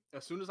me,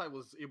 as soon as I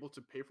was able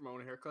to pay for my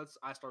own haircuts,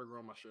 I started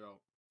growing my shit out.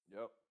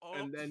 Yep. Oh,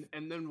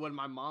 And then when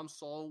my mom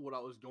saw what I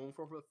was going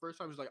for the first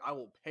time, she's like, "I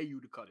will pay you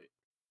to cut it."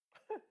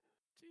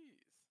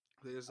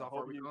 jeez. This is I how far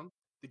hope we you- come.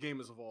 The game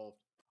has evolved.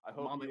 I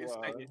hope Mama you is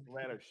saying it.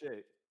 ran her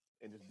shit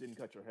and just didn't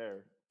cut your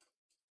hair.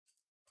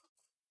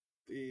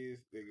 These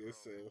niggas Bro,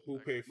 said, who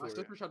like, paid My for it?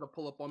 sister tried to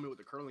pull up on me with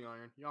the curling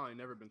iron. Y'all ain't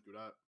never been through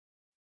that.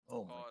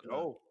 Oh my God. god.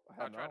 No, I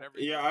I have tried not.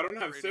 everything. Yeah, I don't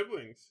have Braided-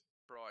 siblings.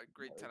 Bro, at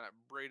grade 10, I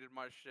braided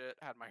my shit,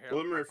 had my hair.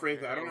 Well, let me my rephrase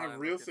fucking that. I don't have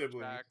hairline real looking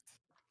siblings. jacked.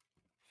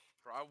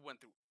 Bro, I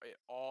went through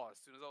it all. As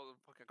soon as I was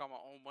fucking got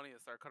my own money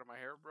and started cutting my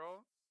hair,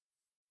 bro.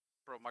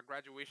 Bro, my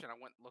graduation, I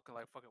went looking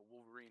like fucking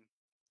Wolverine.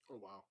 Oh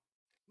wow.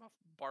 My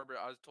barber,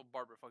 I was told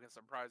barber fucking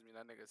surprised me.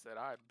 That nigga said,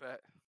 "I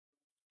bet."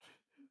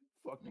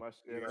 Fuck my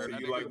shit. So That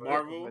you nigga like was-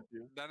 Marvel?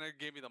 That nigga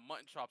gave me the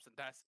mutton chops and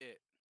that's it.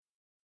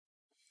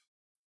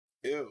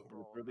 Ew.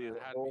 Bro, Really man,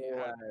 a had whole me-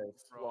 had-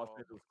 ass Los bro.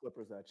 Angeles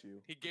Clippers at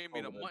you. He gave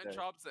me the over that mutton day.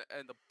 chops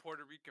and the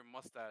Puerto Rican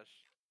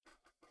mustache.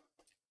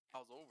 I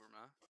was over,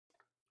 man.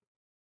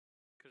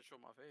 Couldn't show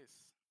my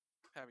face.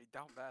 Had me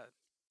down bad.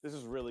 This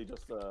is really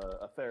just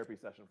a therapy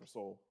session for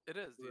Soul. It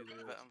is, dude.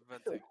 Really I'm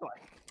venting.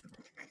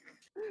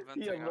 He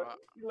Venting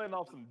letting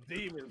off some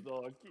demons,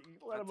 dog.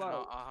 Let him venting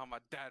out. on how my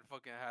dad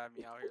fucking had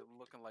me out here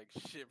looking like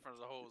shit in front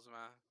of the hoes,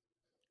 man.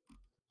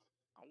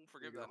 I won't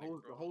forgive The that nigga,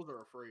 hoes, bro. the hoes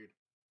are afraid.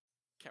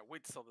 Can't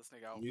wait to sell this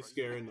nigga out, You bro.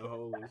 scaring the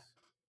hoes.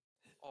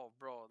 Oh,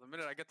 bro. The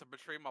minute I get to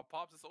betray my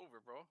pops, it's over,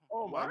 bro.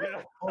 Oh my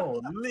god.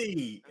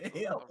 Holy. It's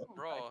Yo. over,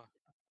 bro.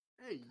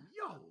 Hey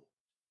yo.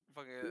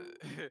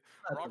 Fucking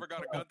Robert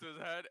got a gun to his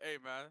head. Hey,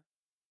 man.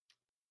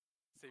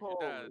 Save your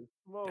dad. Holy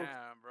smokes.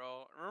 Damn,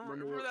 bro. Remember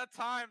Remember what- that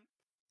time?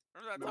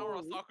 Remember that time where I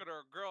was No. talking to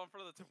a girl in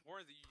front of the Tim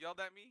Hortons and you yelled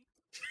at me?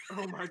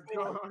 Oh my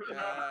god.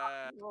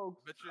 Yeah.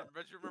 Smokes.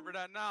 Bet you remember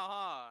that now,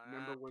 huh?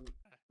 Remember when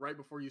right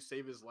before you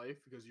save his life,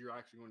 because you're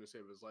actually going to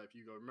save his life,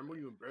 you go, "Remember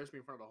when you embarrassed me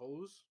in front of the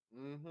hose?"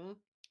 Mm-hmm.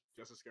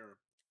 Just to scare him.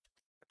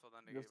 I told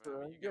that nigga, Just,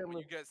 man, get when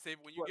him you get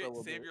sweating a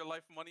little save bit. your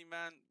life money,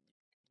 man,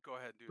 go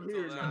ahead, dude.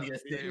 Here, Until now, then,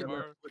 Yes, Save save your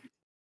your- life.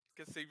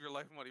 get save your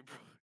life money, bro.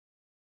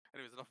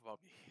 Anyways, enough about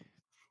me.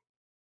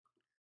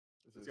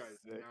 This This is guy's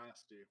sick.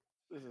 nasty.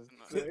 This is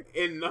No. sick.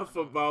 Enough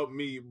about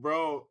me,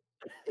 bro.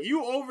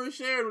 You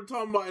overshared when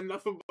talking about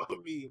enough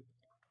about me.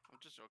 I'm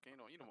just joking. You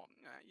know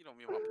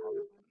me and my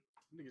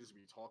pops. Niggas just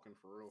be talking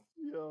for real.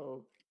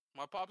 Yo.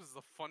 My pops is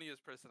the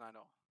funniest person I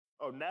know.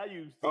 Oh, now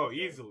you. Oh, okay.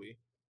 easily.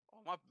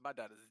 Oh, my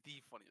dad is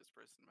the funniest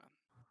person, man.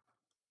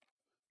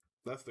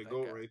 That's the That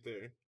goat guy. right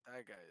there.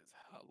 That guy is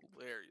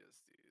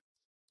hilarious, dude.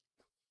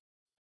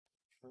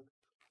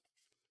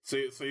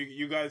 So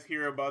you guys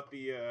hear about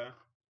the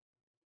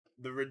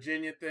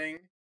Virginia thing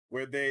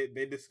where they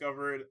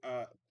discovered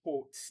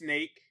quote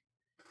snake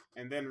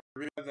and then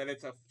realized that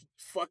it's a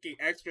fucking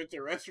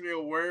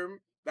extraterrestrial worm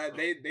that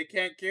they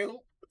can't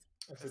kill?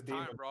 It's It's a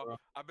time, demon, bro.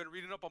 I've been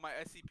reading up on my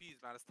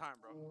SCPs, man. It's time,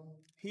 bro.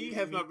 He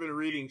has not been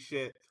reading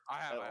shit.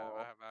 I have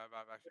Oh.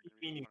 actually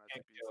You mean been reading you up on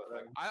can't SCPs. kill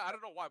it, then? I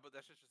don't know why, but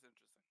that shit's just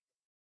interesting.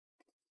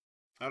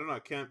 I don't know. I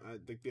can't. I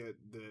think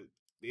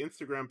the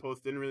Instagram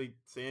post didn't really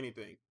say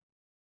anything.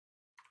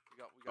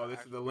 We Oh, this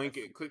is the link.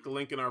 Click the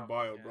link in our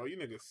bio, bro. You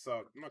niggas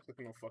suck. I'm not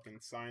clicking no fucking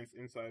Science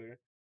Insider.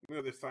 We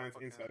have the Science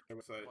Fucking- Insider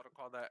website. What to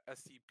call that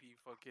SCP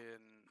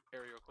fucking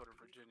area code in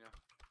Virginia.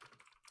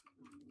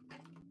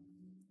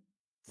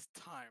 It's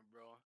time,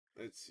 bro.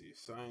 Let's see,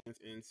 Science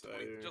 20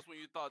 Insider. just when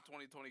you thought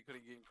 2020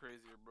 couldn't get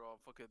crazier, bro.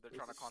 Fucking, they're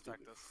trying to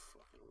contact us.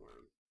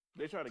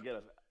 They trying to get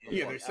us. the Yeah, fuck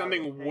they're out of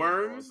sending the pain,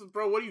 worms, dog.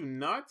 bro. What are you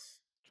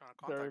nuts? Trying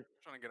to They're-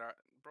 contact, trying to get our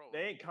bro.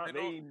 They ain't. know-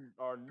 They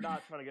are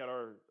not trying to get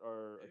our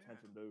Yeah.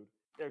 attention, dude.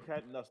 They're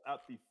getting us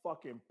out the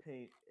fucking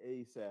paint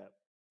ASAP.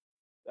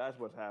 That's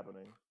what's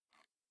happening.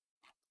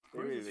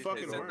 Where's ready this to They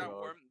fucking take sent over, that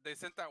dog. worm. They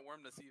sent that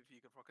worm to see if he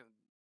could fucking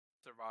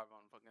survive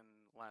on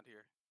fucking land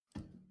here.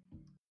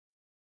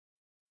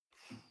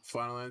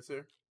 Final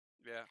answer.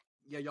 Yeah.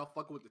 Yeah, y'all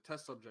fucking with the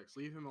test subjects.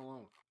 Leave him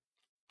alone.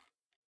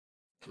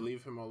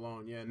 Leave him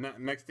alone. Yeah.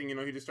 Next thing you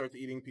know, he just starts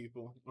eating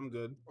people. I'm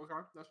good. Okay,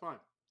 that's fine.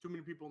 Too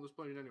many people on this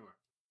planet anyway.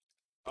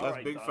 All That's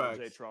right, big Donald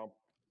J. facts. Trump.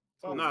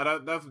 Nah,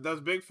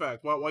 that's big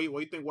fact. Why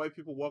you think white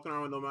people walking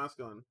around with no mask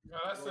on? No,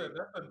 that's it.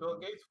 That's the Bill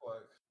Gates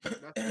flag. That's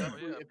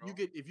definitely, yeah,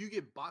 if you bro.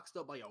 get boxed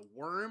up by a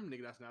worm,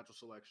 nigga, that's natural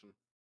selection.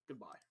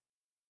 Goodbye.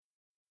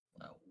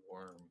 That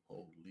worm,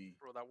 holy.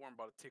 Bro, that worm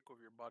about to take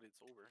over your body. It's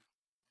over.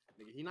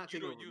 Nigga, he not You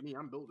taking know, over you- me.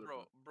 I'm built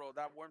different. Bro,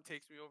 that worm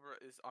takes me over.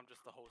 I'm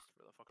just the host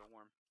for the fucking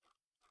worm.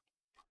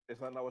 Is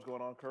that not what's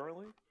going on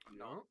currently?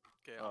 No.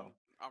 Okay, Oh.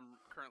 I'm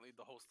currently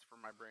the host for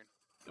my brain.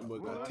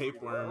 With Well, that's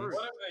tapeworms.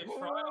 What if they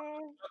try a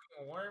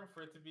fucking worm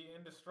for it to be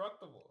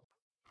indestructible?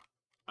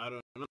 I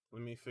don't know.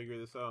 Let me figure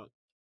this out.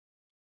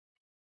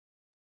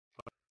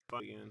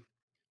 Again.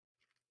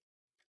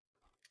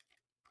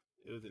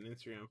 It was an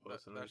Instagram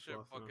post. and I That just shit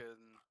lost it.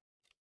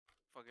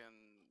 fucking,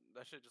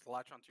 that shit just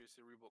latch onto your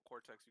cerebral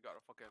cortex. You got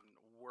a fucking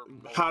worm.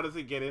 mullet. How does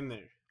it get in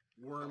there?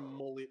 Worm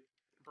mullet.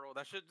 Bro,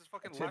 that shit just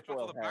fucking A latch onto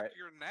tinfoil the back hat. of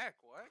your neck.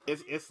 What?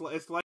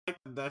 It's like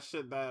that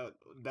shit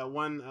that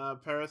one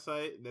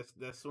parasite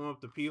that swim up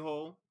the pee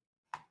hole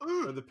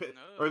or the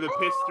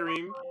piss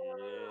stream.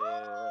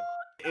 Yeah.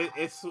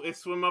 It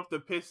swim up the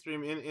piss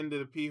stream into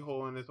the pee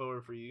hole and it's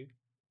over for you.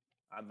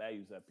 I'm mad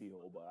you said pee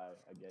hole, but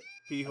I get.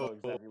 Pee I know hole.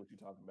 exactly what you're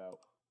talking about.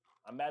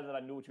 I'm mad that I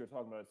knew what you were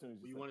talking about as soon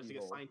as you You said wanted to pee get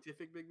hole.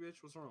 scientific, big bitch?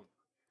 What's wrong?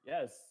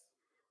 Yes.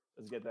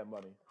 Let's get that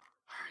money.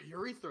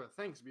 Urethra.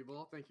 Thanks,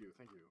 people. Thank you.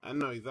 Thank you. I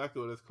know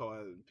exactly what it's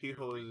called. Pee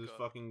hole is just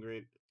Eureka. fucking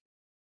great.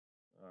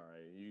 All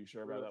right, you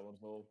sure about that one,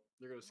 Soul?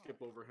 They're gonna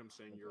skip over him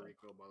saying Okay.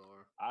 Eureka, by the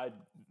way.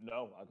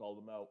 I called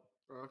him out.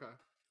 Oh, okay.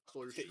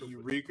 So you're stupid.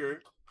 Eureka.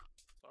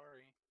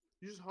 Sorry.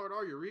 You just hard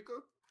R Eureka?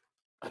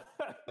 Wait,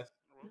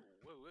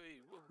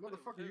 whoa,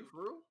 Motherfucker, you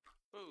for real?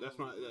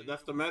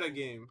 That's the meta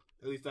game.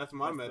 At least that's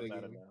my That's the meta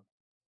meta game. now.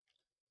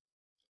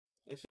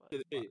 That shit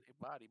is it.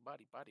 Body.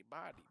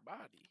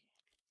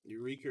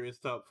 Eureka is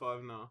top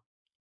 5 now.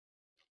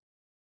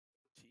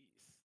 Jeez.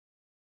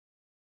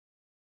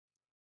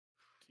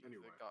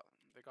 Anyway.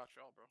 They got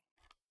y'all, bro.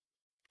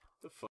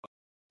 The fuck?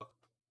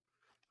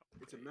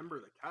 It's a member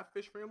of the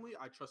catfish family.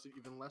 I trust it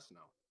even less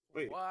now.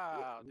 Wait.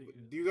 Wow, what-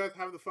 dude. do you guys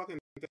have the fucking?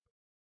 The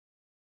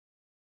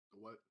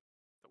what?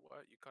 The what?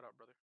 You cut out,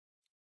 brother.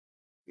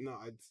 No,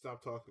 I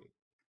stopped talking.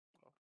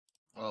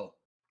 Oh,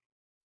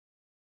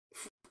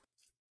 So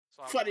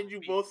I Why will did you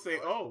repeat, both say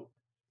what? oh?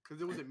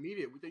 Because it was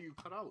immediate. We thought you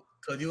cut out.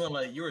 cause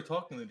you were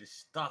talking and just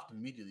stopped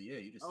immediately. Yeah,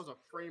 you just. That was a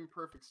frame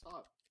perfect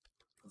stop.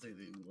 I think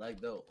you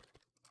lagged out.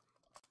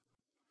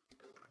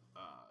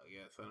 I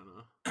guess I don't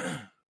know.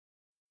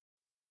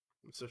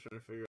 I'm still trying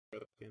to figure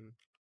out fucking.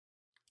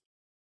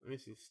 Let me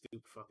see,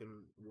 stupid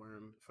fucking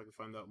worm. If I can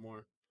find out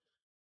more.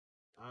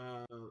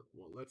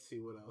 Well, let's see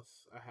what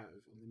else I have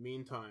in the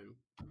meantime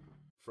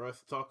for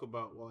us to talk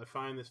about while I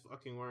find this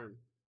fucking worm.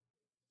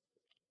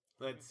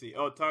 Let's see.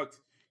 Oh, Tux,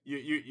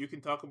 you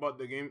can talk about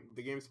the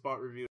GameSpot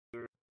review.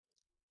 Oh,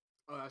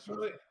 that's What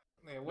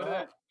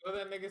right.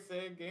 that nigga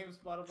say?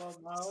 GameSpot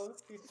about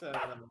Miles? He said,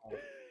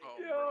 Oh,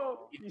 Yo,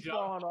 bro. he's jumped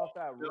falling off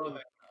that roof.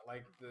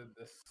 like the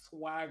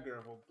swagger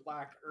of a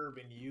black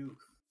urban youth.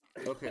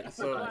 Okay,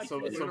 Black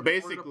so teenager.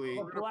 basically,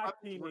 We're gonna Black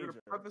preface- we're gonna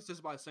teenager. preface this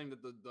by saying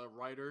that the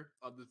writer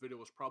of this video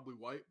was probably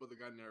white, but the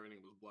guy narrating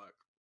was black.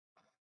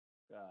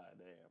 God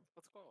damn.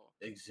 Let's go.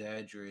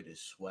 Exaggerated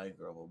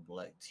swagger of a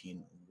black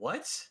teen.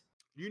 What?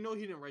 You know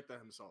he didn't write that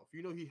himself.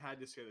 You know he had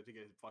to say that to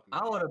get his fucking.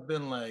 I would have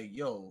been like,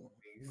 yo,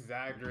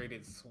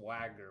 Exaggerated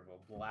swagger of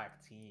a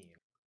black teen.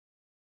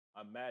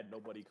 I'm mad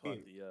nobody caught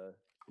the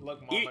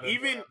Look, mama,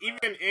 even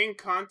in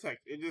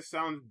context, it just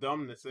sounds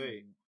dumb to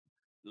say.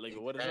 like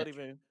what is that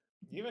even?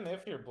 even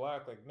if you're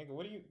black, like nigga,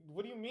 what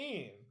do you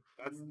mean?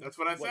 That's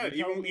what I What, said.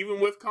 you telling Even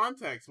me- with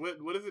context,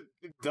 what is it?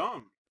 It's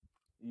dumb.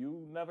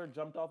 You never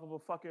jumped off of a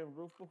fucking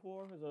roof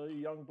before as a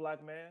young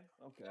black man?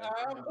 Okay.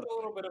 I put a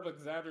little bit of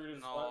exaggerated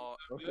No,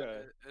 swagger.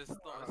 Okay.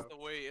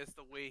 it's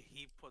the way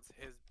he puts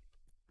his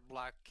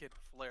black kid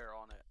flair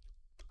on it.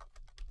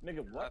 Nigga,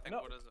 I what? think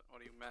No.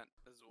 what you meant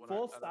is what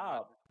Full I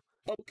stop.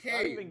 Not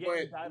Okay, even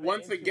getting but diving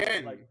once into it,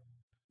 again, like,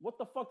 what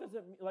the fuck does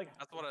it mean? Like,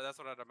 That's what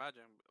I'd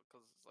imagine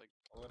because it's like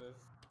What is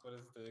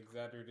the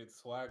exaggerated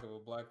swag of a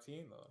black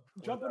teen though?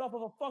 jumping off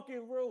of a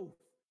fucking roof.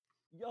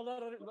 Y'all know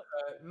that?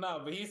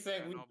 No, but he's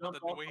saying we no, but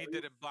jumped the off way he the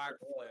did it roof.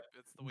 backflip,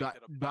 it's the way he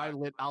did a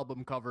backflip.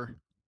 album cover.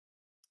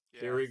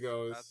 Here he Yes,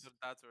 goes.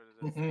 That's what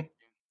it is. Thank you.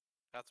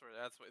 That's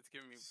what it's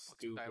giving me fucking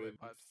Stupid dilate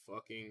vibes.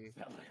 fucking.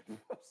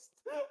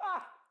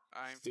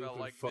 I ain't stupid felt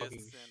like fucking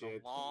this in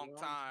shit. a long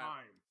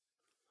time.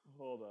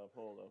 Hold up.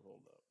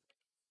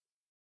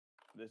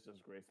 This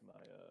just graced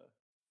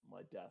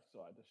my desk,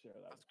 so I had to share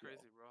that. That's with y'all.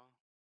 crazy, bro.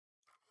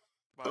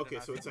 But I Okay,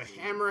 didn't so have it's a to-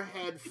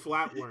 hammerhead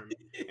flatworm,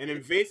 an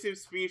invasive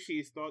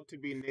species thought to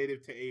be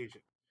native to Asia.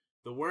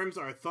 The worms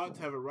are thought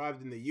to have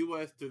arrived in the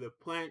U.S. through the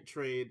plant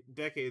trade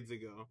decades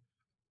ago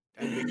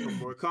and become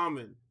more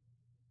common.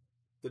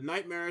 The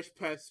nightmarish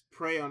pests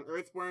prey on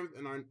earthworms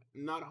and are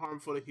not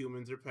harmful to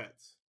humans or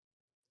pets.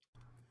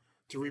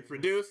 To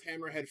reproduce,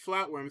 hammerhead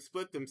flatworms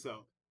split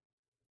themselves,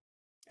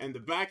 and the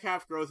back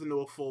half grows into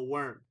a full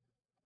worm.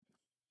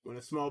 When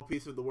a small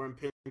piece of the worm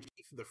pinches,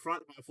 the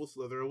front half will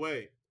slither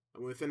away,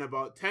 and within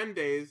about 10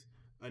 days,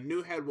 a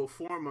new head will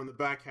form on the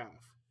back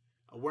half.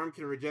 A worm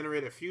can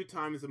regenerate a few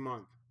times a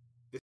month.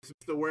 This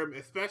makes the worm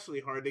especially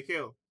hard to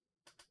kill.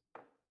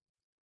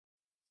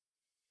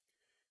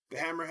 The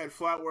hammerhead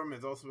flatworm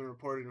has also been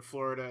reported in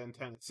Florida and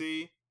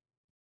Tennessee.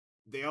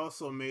 They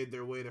also made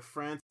their way to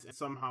France and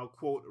somehow,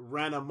 quote,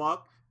 ran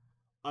amok,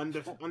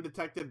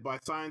 undetected by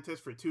scientists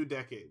for 2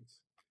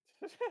 decades.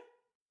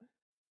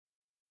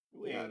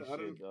 Yeah,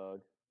 shit,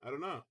 dog. I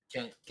don't know.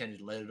 Can't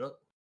just let it up.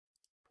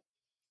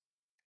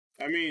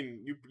 I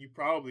mean, you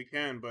probably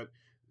can, but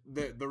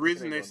the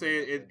reason they say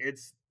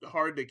it's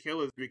hard to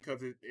kill is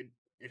because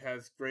it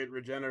has great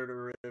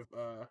regenerative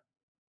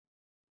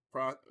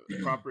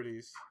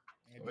properties.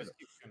 Yeah, just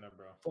keep shooting it,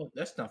 bro. Fuck,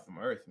 that's not from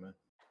Earth, man.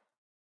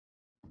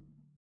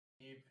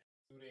 Keep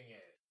shooting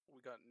it.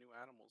 We got new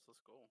animals. Let's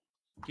go.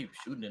 Keep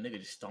shooting the nigga,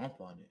 just stomp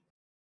on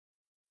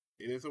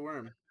it. It is a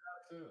worm.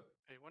 Too.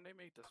 Hey, when they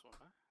made this one,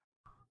 man?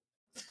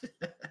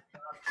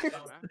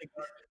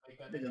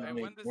 Nigga Hey,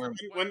 make when does- worms.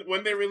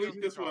 When they does release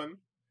DLC this drop? one,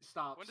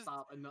 Stop, When does-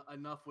 stop.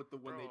 Enough with the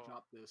when they Bro.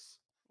 drop this.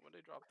 When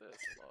they drop this?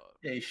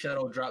 Hey,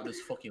 Shadow dropped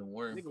this fucking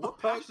worm. Nigga, what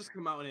patch just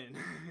come out in?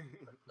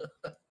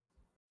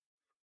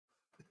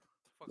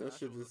 Fucking, That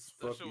shit was is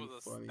that shit fucking was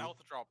a funny. stealth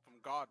drop from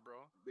God,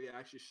 bro. They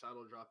actually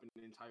shadow dropping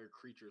entire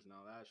creatures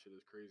now. That shit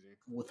is crazy.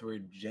 With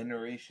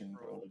regeneration,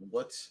 bro. Like,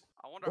 what?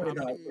 I wonder Wait,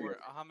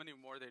 how many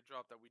more they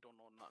dropped that we don't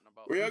know nothing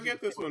about. where y'all These get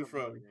niggas this fucking one up the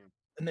meta from? game.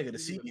 The nigga, the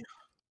sea.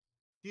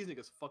 These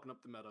niggas fucking up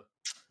the meta.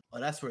 Oh,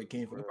 that's where it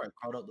came from. It probably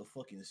crawled out the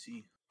fucking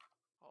sea.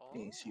 Oh,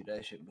 You ain't see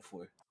that shit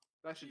before.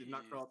 That shit did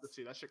not crawl out the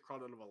sea. That shit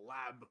crawled out of a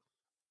lab.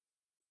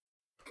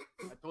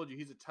 I told you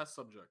he's a test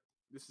subject.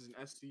 This is an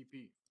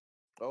SCP.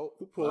 Oh,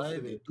 Who Why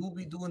posted they it? do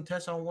be doing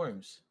tests on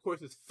worms? Of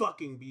course, it's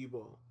fucking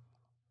B-ball.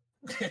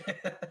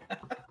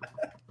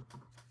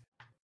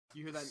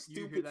 You hear that?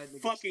 You hear Stupid that?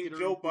 Nigga fucking skittering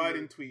Joe through Biden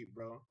your- tweet,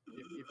 bro.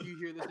 If you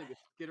hear this nigga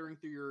skittering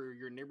through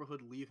your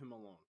neighborhood, leave him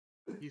alone.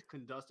 He's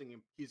conducting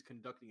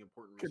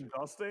important research.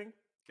 combusting?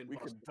 We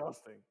Combusting.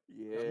 combusting.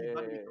 No, he's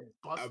not even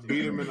I combusting.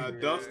 beat him and I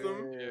dust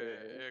him.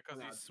 Yeah, because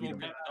Nah, he's beat him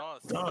smoking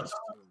dust. Dust.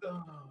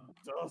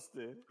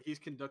 Dusted. He's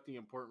conducting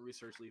important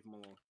research. Leave him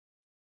alone.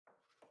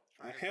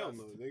 Hell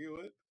no, nigga.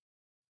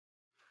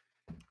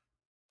 What?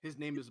 His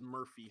name is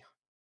Murphy.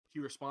 He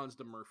responds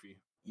to Murphy.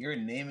 You're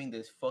naming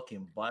this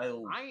fucking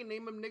bio. I ain't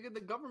name him nigga. The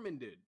government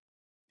did.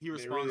 He They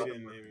responds really to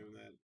didn't Murphy. name him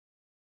that.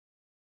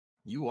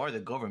 You are the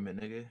government,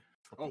 nigga.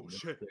 Oh Fucking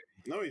shit!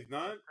 No, he's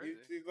not. Crazy.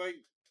 He's like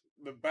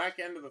the back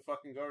end of the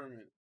fucking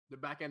government. The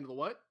back end of the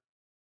what?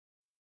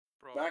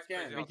 Bro, Back it's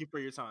crazy end. how- Thank you for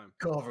your time.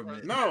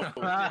 Government. No,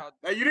 crazy how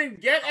you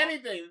didn't get Oh.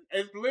 anything.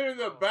 It's literally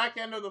the Oh. back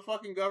end of the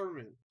fucking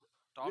government.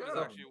 Dom is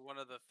Yeah. actually one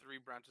of the 3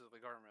 branches of the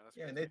government. That's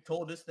Yeah, and crazy. they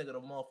told this nigga the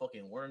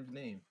motherfucking worm's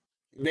name.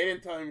 They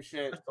didn't tell him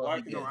shit. That's all Why?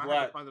 he Because gets. No, he's I had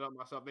black. to find it out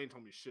myself. They ain't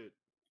told me shit.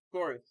 Of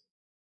course.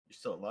 You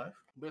still alive?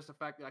 But it's the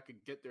fact that I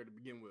could get there to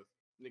begin with.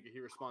 Nigga, he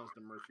responds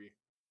to Murphy.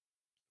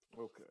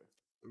 Okay.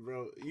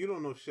 Bro, you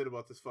don't know shit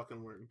about this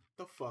fucking worm.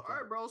 The fuck All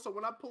up. right, bro. So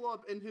when I pull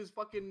up in his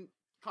fucking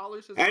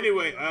collar, says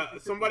Anyway, Murphy,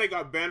 somebody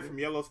got banned from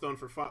Yellowstone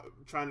for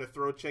trying to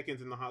throw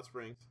chickens in the hot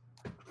springs.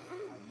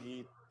 I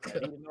need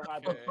to know how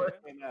to Okay.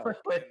 right now.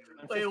 Wait,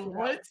 Them wait, shits come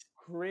what? out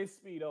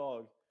Crispy,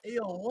 dog. Hey,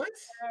 yo, what?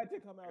 Had to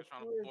come You're out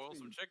trying to boil crispy.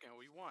 some chicken.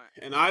 What you want?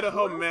 An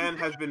Idaho man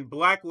has been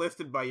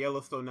blacklisted by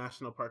Yellowstone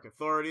National Park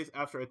authorities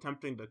after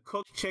attempting to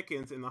cook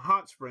chickens in the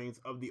hot springs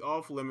of the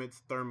off-limits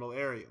thermal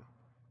area.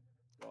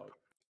 Dog,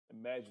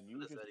 imagine you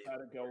Does just that try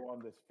to even go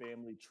on this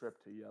family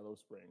trip to Yellow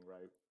Spring,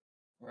 right?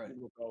 Right.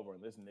 You look over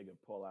and this nigga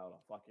pull out a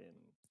fucking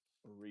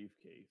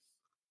briefcase.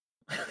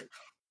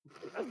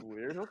 That's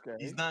weird. Okay.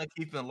 He's not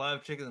keeping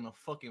live chickens in a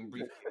fucking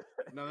briefcase.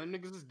 No, them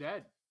niggas is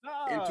dead.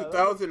 In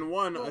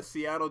 2001, a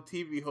Seattle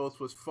TV host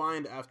was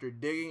fined after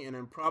digging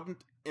an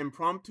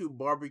impromptu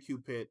barbecue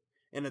pit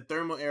in a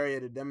thermal area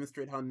to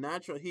demonstrate how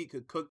natural heat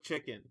could cook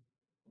chicken.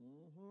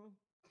 Mm-hmm.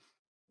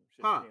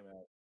 Huh.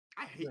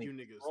 I hate Like, you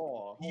niggas.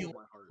 raw. with You all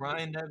my heart.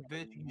 Frying that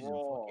bitch using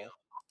Raw. fucking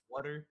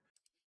water.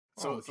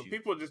 So, Oh, so shoot.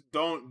 people just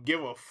don't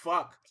give a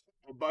fuck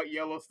about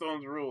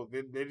Yellowstone's rules.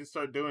 They just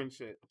start doing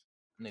shit.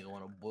 Nigga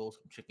want to boil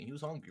some chicken. He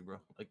was hungry, bro.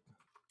 Just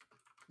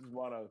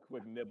want a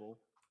quick nibble.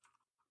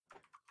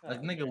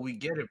 Like nigga, we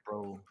get it,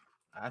 bro.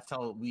 That's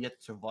how we had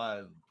to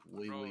survive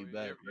way Bro, way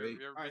back, right? you ever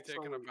be Alright,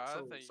 taking so- a bath so-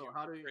 and so you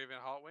how do you- craving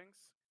hot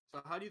wings?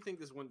 So how do you think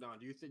this went down?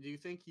 Do you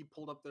think he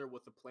pulled up there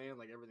with a plan,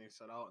 like everything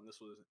set out, and this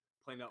was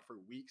planned out for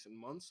weeks and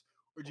months,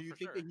 or do Oh, you for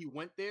think sure. that he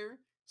went there,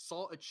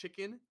 saw a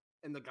chicken,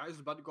 and the guy was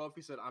about to go off?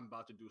 He said, "I'm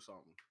about to do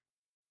something."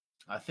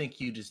 I think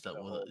you just No,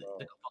 well, no.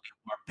 like a fucking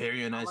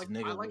barbarian I ass like,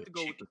 nigga I like with to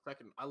go with chicken. the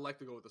second. I like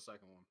to go with the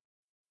second one.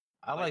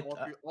 I like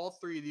all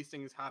three of these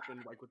things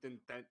happened like within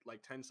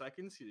 10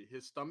 seconds.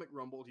 His stomach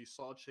rumbled. He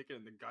saw a chicken,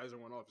 and the guys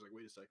went off. He's like,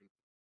 "Wait a second,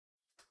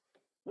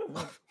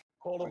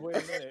 Hold on, wait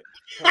a minute.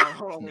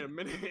 hold on, wait a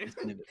minute." this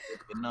nigga.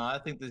 No, I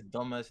think this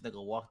dumbass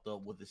nigga walked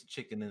up with his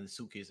chicken in the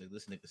suitcase, like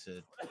this nigga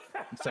said.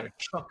 He started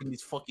chucking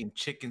these fucking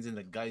chickens in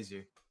the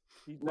geyser.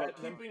 He's Bro,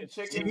 letting them keeping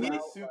shit chickens in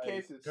out,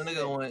 suitcases. The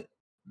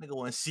nigga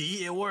went,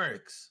 see, it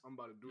works. I'm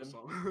about to do Them-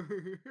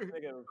 something.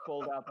 Nigga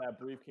pulled out that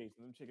briefcase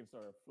and them chickens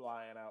started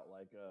flying out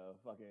like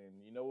fucking.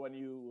 You know when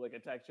you like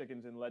attack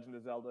chickens in Legend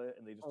of Zelda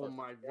and they just Oh start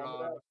my swarming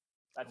god! out?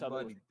 That's how they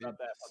Somebody was out did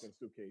that this. fucking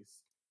suitcase.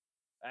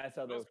 That's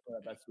how they was put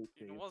out that You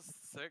suitcase. know what's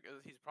sick?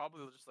 Is he's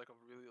probably just like a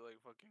really like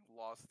fucking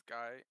lost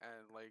guy,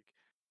 and like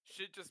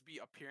shit just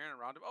be appearing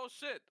around him. Oh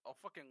shit, a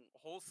fucking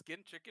whole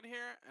skinned chicken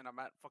here, and I'm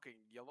at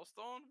fucking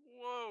Yellowstone.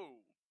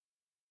 Whoa,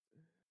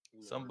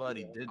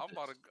 Somebody did I'm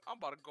about to this. I'm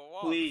about to go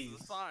off. This is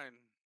Please. a sign.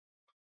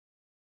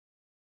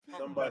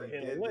 Somebody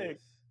Hit a did lick.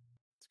 this.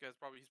 This guy's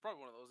he's probably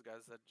one of those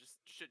guys that just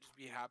shit just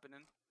be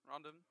happening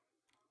around him,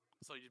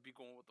 so you just be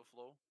going with the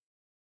flow.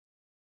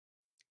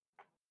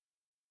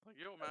 Like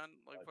yo man,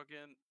 like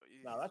fucking.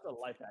 No, that's a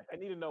life hack. I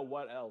need to know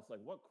what else. Like,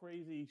 what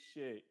crazy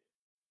shit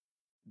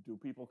do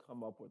people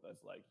come up with?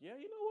 That's like, yeah,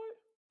 you know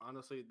what?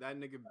 Honestly, that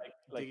nigga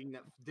Like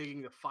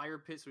digging the fire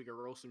pit so we can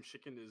roast some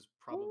chicken is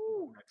probably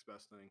Woo. the next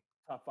best thing.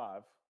 top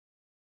 5.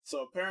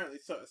 So apparently,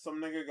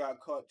 some nigga got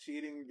caught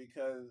cheating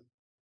because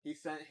he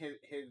sent his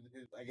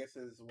I guess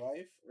his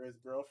wife or his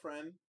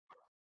girlfriend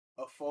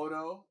a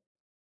photo,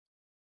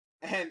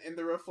 and in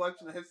the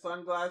reflection of his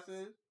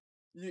sunglasses,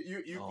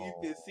 you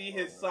can see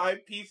his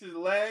side piece's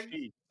leg.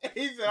 Cheat.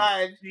 He said,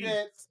 "Ah,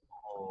 shit."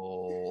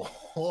 Oh,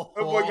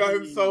 That boy got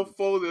himself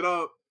folded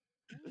up.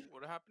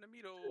 What happened to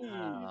me though?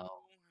 Wow.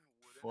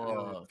 What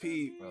happened Fuck, to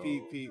Pete,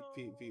 me, Pete.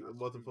 though? I'm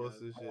about to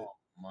post this shit. Oh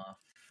my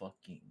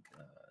fucking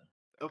god.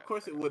 Of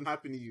course, it wouldn't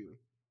happen to you.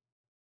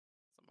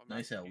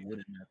 Nice that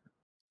wouldn't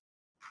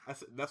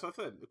happen. That's what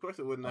I said. Of course,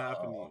 it wouldn't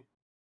happen to you.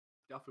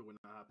 Definitely would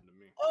not happen to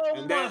me. Oh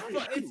And my then-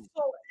 fuck, it's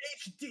so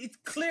HD, it's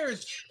clear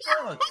as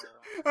fuck.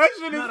 That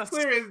shit Not is a-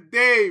 clear as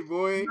day,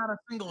 boy. Not a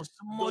single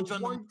smudge The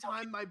on one the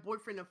time my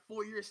boyfriend of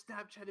 4 years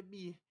Snapchatted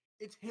me,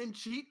 it's him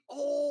cheat.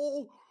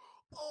 Oh,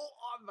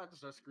 I'm about to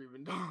start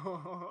screaming,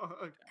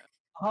 dog.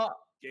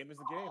 Game is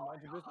the game.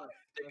 Mind your business.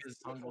 Niggas'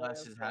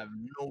 sunglasses have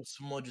no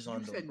smudges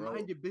on You them, said bro.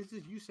 mind your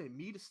business. You said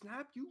me to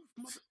snap. You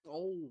mother.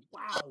 Oh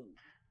wow.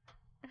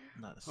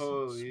 Not a single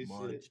Holy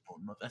smudge. shit. Oh,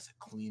 no, that's the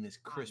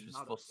cleanest, crisp I'm as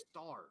not fuck. a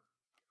star.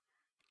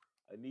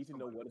 I need to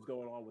know what is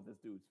going on with this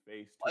dude's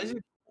face. Why is too.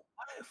 it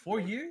what, 4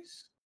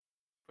 years?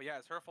 But yeah,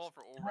 it's her fault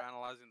for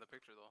overanalyzing the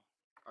picture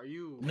though. Are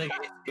you? Nigga,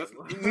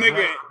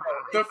 Nigga,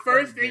 the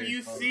first thing Right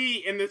you there, bro.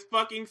 see in this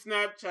fucking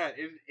Snapchat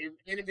is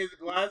in his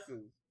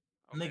glasses.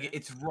 Nigga, Okay.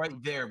 it's right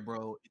there,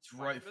 bro. It's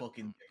Mind right your business.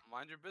 fucking there.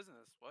 Mind your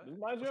business. What? Just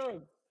mind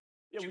yours.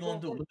 Yeah, What you we gonna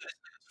going do? for- Look at this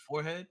nigga's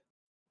forehead?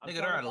 I'm Nigga,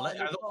 trying there to are, buy a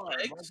new are those car.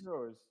 Mind legs?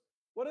 yours.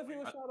 What if he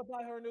was Wait. trying to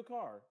buy her a new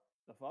car?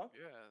 The fuck?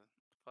 Yeah.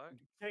 Fuck.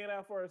 Taking it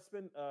out for a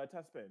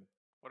test spin.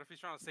 What if he's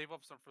trying to save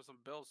up for some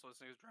bills so this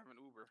nigga's driving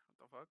Uber? What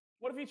the fuck?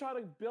 What if he tried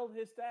to build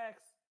his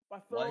stacks by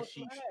Why throwing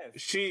she- some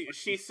ass?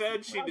 She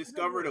said she How's it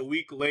discovered a going?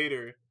 week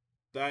later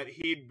that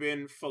he'd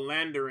been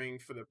philandering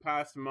for the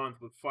past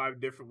month with 5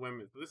 different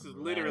women. This is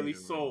literally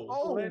Philandering. soul.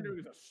 Philandering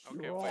is a Okay, strong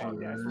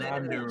wait. ass word.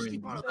 Philandering.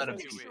 You Five gotta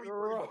is be, too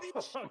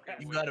Strong much.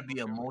 ass you wait. gotta be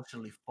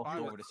emotionally fucked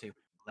Five over is- to say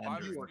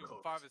Five is, philandering. You are too,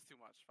 cooked. 5 is too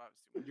much. 5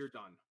 is too much. You're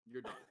done.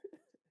 You're done.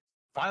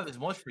 5 is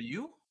much for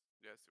you?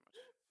 Yeah, it's too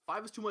much.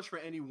 5 is too much for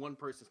any one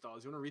person,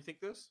 Styles. You want to rethink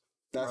this?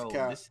 That's Bro,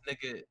 cap. this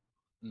nigga,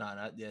 nah,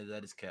 not yeah,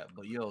 that is cap.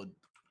 But yo,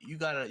 you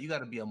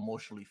gotta be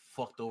emotionally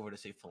fucked over to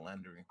say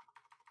philandering.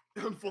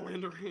 I'm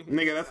philandering.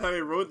 Nigga, that's how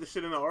they wrote the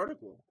shit in the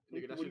article.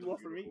 Nigga, that What do shit's you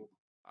want from me? beautiful.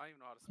 I don't even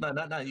know how to spell.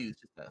 No, not you.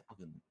 It's just that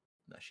fucking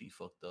that she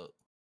fucked up.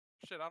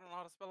 Shit, I don't know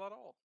how to spell at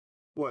all.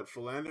 What,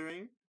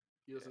 philandering?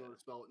 He doesn't know how to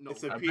spell. No,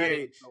 It's a I bet he doesn't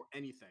PH. know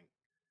anything.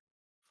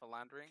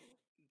 Philandering.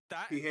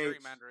 That and PH.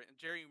 gerrymandering.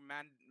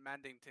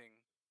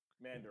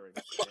 Mandarin.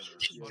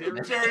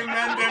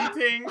 Gerrymandering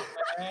thing.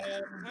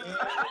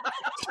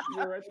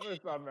 You're right for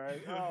this one,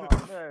 man. Oh,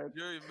 man.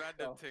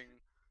 Gerrymandering.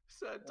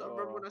 Said,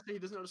 remember when I said he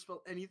doesn't know how to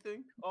spell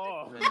anything?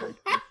 Oh, Man,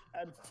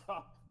 that's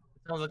tough.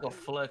 sounds like a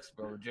flex,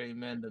 bro. Jerry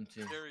Mandem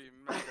team.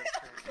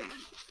 Gerrymandering.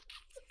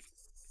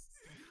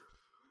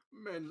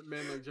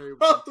 Man like Jerry. with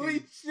the Holy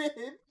teeth. shit.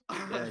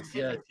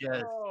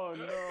 Yes. Oh,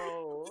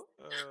 no.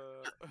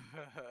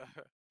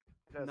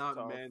 That's Not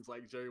tough. man's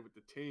like Jerry with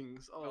the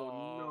tings.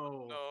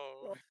 Oh, no.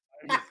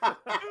 No.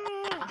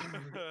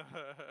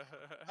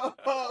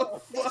 Oh,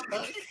 fuck.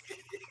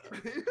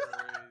 Crazy,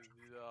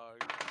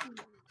 dog.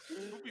 Who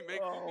be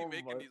Oh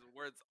making my- these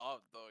words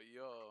up though,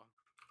 yo?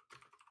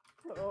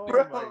 Oh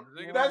Bro, my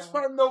nigga, that's god.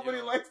 why nobody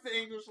Yo. likes the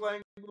English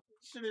language.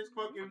 Shit is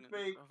fucking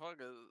fake. Who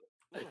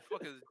the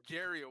fuck is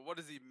Jerry? Or what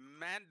is he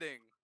manding?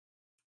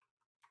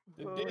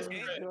 The Oh,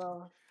 disrespect.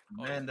 god.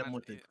 Oh, Man, he's them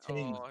with the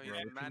tings, oh, he's bro.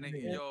 What you manning.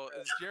 mean? Yo,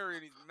 it's Jerry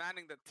and he's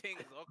manning the tings.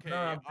 Okay.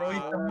 Nah, bro,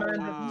 he's the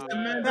man. He's the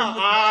man. No,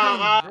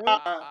 Them with the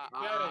tings,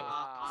 bro.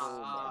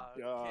 Oh my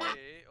god.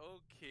 Okay.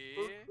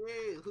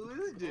 Okay, who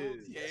is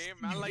this? Okay,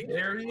 man like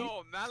Jerry?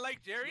 No, man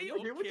like Jerry. Man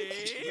like Jerry with the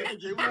Okay.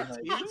 tings. Jerry with the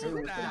tings? Who's Jerry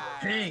with the that?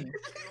 tings.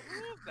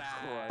 Who's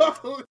that? Christ.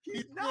 Holy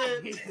shit.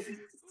 Who's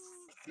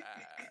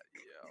that?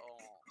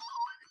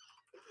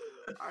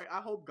 Yo.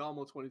 I hope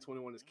Gamo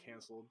 2021 is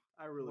canceled.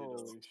 I really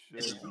Holy do.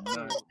 It shit. is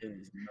not. It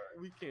is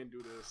not. We can't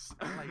do this.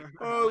 Man like, man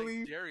Holy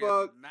like Jerry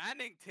fuck. is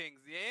manning things,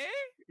 yeah?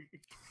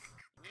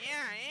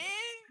 Yeah,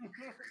 eh?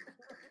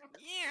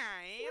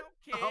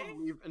 Yeah, eh? Okay. I'm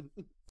leaving.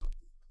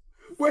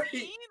 Wait,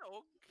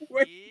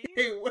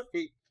 Okay.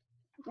 wait.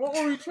 What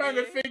were we trying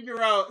to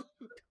figure out?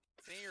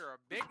 Say you're a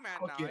big man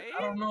now, Okay, eh?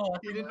 I don't know.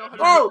 He didn't know how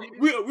to Oh, read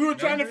it. we were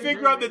trying to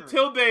figure out the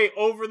tilde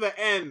over the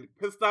end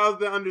because Styles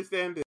didn't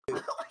understand it.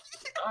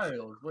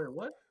 Styles. Wait,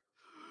 what?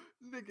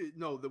 Nigga,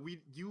 no,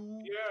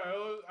 you. Yeah,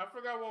 I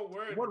forgot what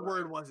word. What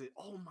word was it?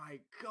 Oh my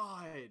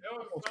god. It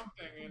was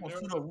something. And Oh,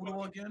 there was Sudo a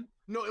Wudo fucking- again?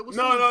 No, it was.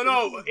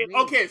 No. something-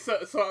 Okay, so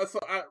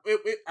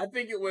I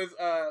think it was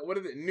what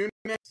is it?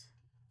 Nunez.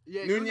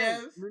 Yeah,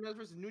 Nunez? Nunez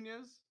versus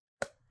Nunez.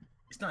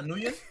 It's not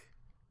Nunez?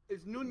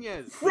 It's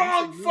Nunez.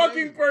 Wrong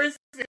fucking person.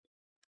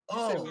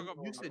 Oh.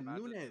 You said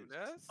Nunez.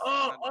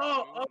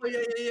 Oh,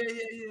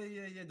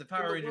 yeah. The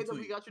Power And the Ranger way that we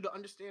tweet. got you to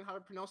understand how to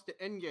pronounce the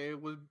N-gay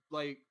was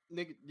like,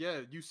 nigga,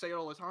 yeah, you say it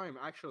all the time,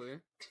 actually.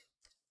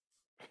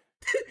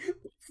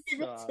 You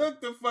God.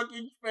 took the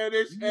fucking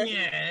Spanish. and-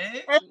 Yeah.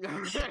 Hate Eh? it,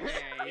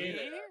 hate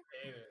it.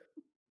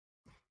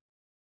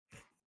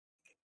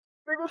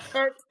 Nigga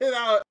typed it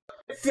out.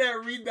 I said,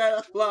 read that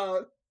out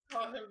loud.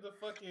 Call him the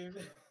fucking.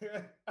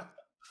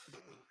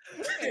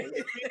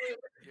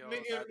 Yo,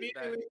 Nigga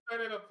immediately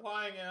started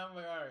applying it. I'm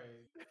like, all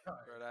right.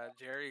 Bro, that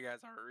Jerry guy's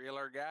a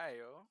realer guy,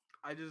 yo.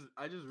 I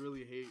just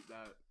really hate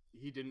that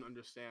he didn't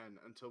understand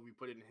until we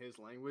put it in his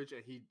language,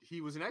 and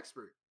he was an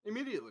expert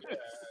immediately.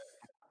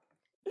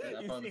 Yeah,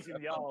 I He's found teaching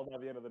this- y'all by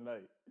the end of the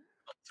night.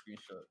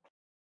 Screenshot.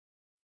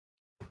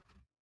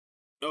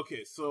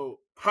 Okay, so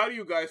how do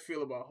you guys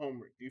feel about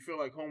homework? Do you feel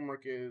like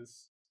homework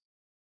is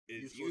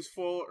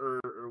useful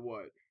or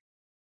what?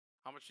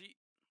 How much eat?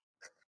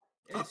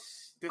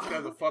 It's This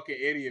guy's a fucking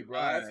idiot, bro.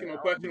 I asked him a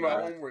question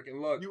about homework and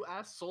look. You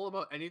ask Soul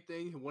about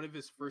anything, one of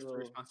his first Bro.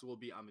 responses will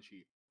be, "I'm a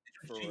cheat."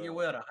 you cheat your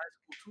way out of high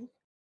school too.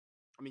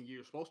 I mean,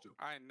 you're supposed to.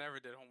 I never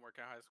did homework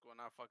in high school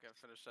and I fucking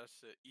finished that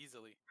shit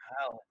easily.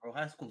 How, bro?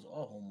 High school's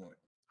all homework.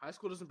 High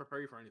school doesn't prepare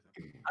you for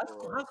anything.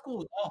 High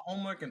school is all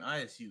homework and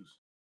ISUs.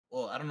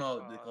 Well, I don't know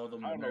what they call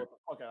them. I don't in know America.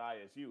 what the fucking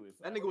ISU is.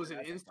 That nigga was an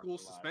That's a in-school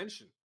fucking lie.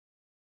 suspension.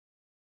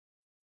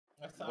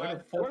 That's Where the how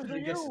fuck Where's did the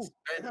you get U?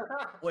 suspended?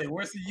 Wait,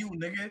 where's the U,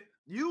 nigga?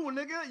 You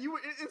nigga, you were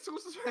in-school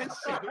suspension.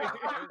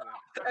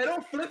 I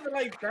don't flip it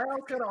like that.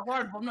 It's kind of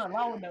hard, but I'm not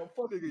allowing that.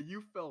 Fuck Nigga,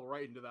 you fell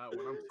right into that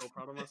one. I'm so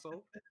proud of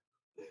myself.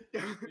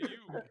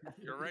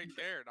 You're right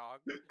there, dog.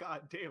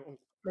 God damn.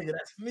 nigga,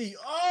 that's me.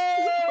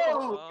 Oh,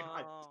 Oh,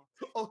 God.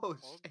 Oh, Oh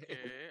shit. okay.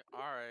 All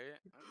right.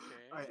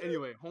 Okay. All right.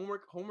 Anyway,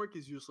 homework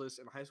is useless,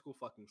 and high school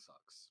fucking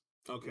sucks.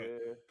 Okay.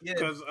 yeah.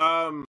 Because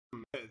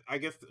I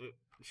guess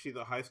she's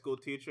a high school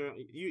teacher.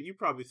 You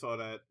probably saw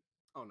that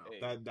Oh no.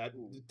 Hey. that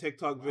Ooh.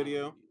 TikTok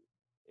video.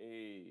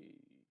 Hey.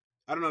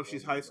 I don't know if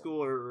she's Oh, high no.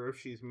 school or if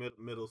she's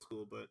middle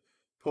school, but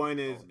point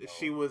is Oh, no.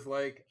 she was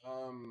like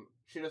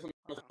she doesn't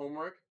do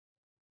homework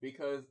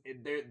because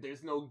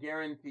there's no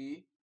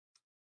guarantee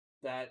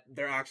that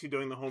they're actually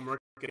doing the homework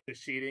and it's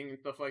cheating and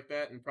stuff like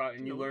that, and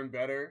you No. learn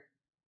better.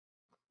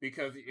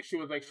 Because she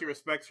was like she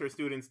respects her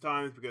students'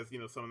 times because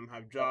some of them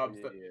have jobs.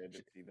 Oh, yeah, I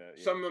did see that.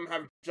 Yeah. Some of them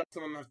have jobs.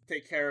 Some of them have to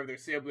take care of their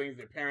siblings,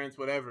 their parents,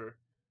 whatever.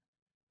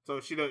 So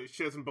she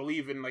doesn't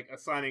believe in like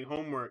assigning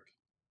homework.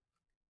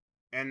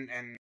 And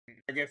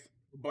I guess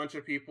a bunch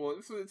of people.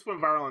 It's went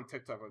viral on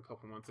TikTok like a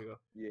couple months ago,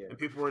 Yeah. and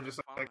people were just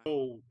like,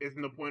 "Oh,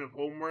 isn't the point of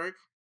homework?"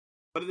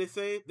 What did they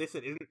say? They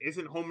said,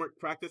 "Isn't homework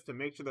practice to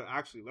make sure they're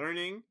actually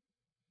learning?"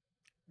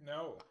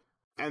 No.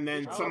 And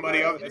then Oh,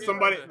 somebody right. else,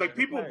 somebody like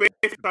people Right.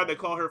 basically tried to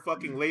call her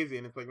fucking lazy,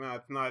 and it's like, nah,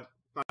 it's not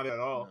it at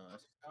all. No,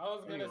 that's- I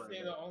was gonna Anyway, say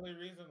man. the only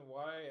reason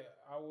why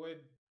I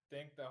would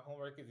think that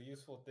homework is a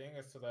useful thing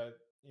is so that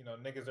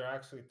niggas are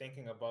actually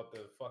thinking about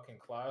the fucking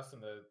class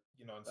and the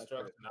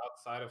instruction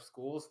outside of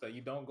school, so that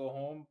you don't go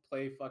home,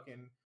 play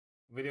fucking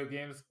video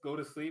games, go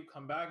to sleep,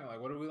 come back, and like,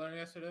 what did we learn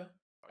yesterday?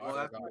 Oh,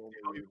 that's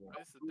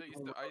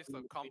I used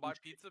to come by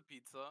pizza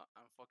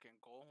and fucking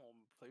go home,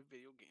 play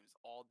video games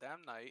all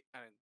damn night,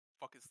 and then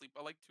fucking sleep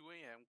at like 2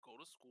 a.m. Go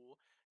to school.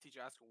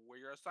 Teacher asking where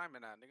your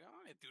assignment at, nigga.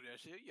 I didn't do that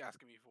shit. You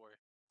asking me for it?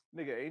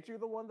 Nigga, ain't you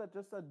the one that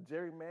just said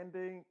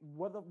gerrymandering?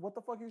 What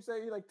the fuck you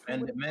say? Like two Man,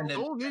 minutes man, ago?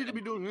 them- Soul needed to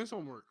be doing his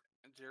homework.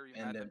 And Jerry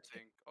And Madden them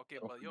thing. Okay,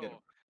 don't but forget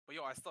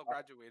yo, I still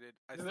graduated.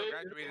 I Do still they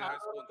graduated have high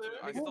school those too.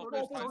 there? I Who still told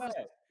you finished.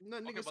 that? No,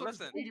 Okay, nigga, but so does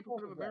listen.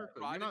 80% of America.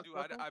 Bro, I You're didn't not do.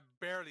 special? I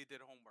barely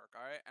did homework.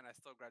 All right, and I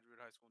still graduated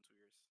high school in 2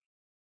 years.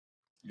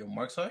 Your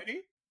mark side?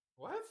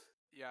 What?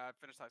 Yeah, I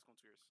finished high school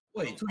in 2 years.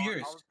 Wait, I was 2 gone-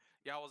 years?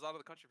 I was out of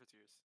the country for 2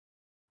 years.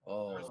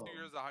 Oh, First 2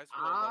 years of high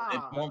school. I was out of they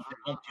the country.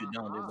 bumped you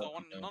down. They So bumped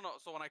when you down.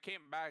 so when I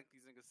came back,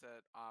 these niggas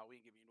said, we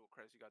ain't giving you no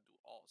credits. You gotta do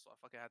all. So I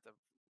fucking had to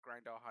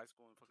grind out high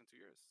school in fucking 2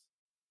 years.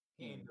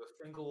 He ain't do a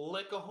single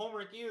lick of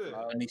homework either.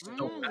 And he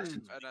still passed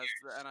it.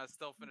 And I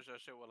still finished that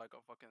shit with like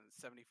a fucking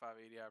 75,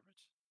 80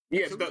 average.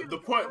 Yeah, So we the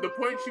can-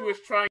 point she was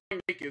trying to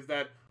make is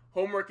that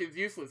homework is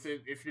useless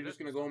if you're just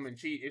gonna go home and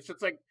cheat. It's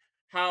just like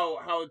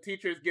how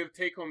teachers give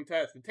take home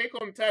tests. The take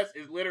home test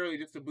is literally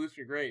just to boost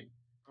your grade.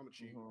 I'm a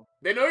cheat.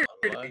 They know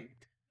you're Why? cheating.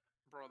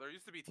 Bro, there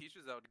used to be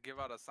teachers that would give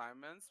out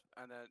assignments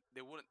and then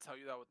they wouldn't tell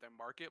you that with their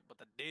mark it, but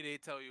the day they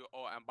tell you,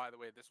 oh, and by the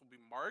way, this will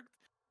be marked,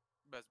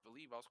 best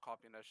believe I was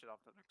copying that shit off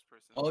the next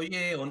person. Oh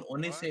yeah,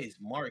 when they What? say it's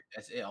marked,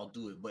 that's it. I'll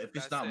do it. But if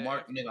it's That's not it.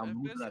 marked, If- nigga, I'm if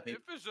losing it's- that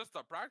paper. If it's just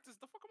a practice,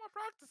 the fuck am I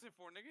practicing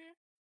for, nigga?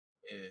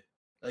 Yeah,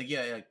 like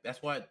yeah,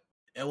 that's why.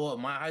 Well,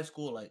 my high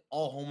school, like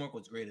all homework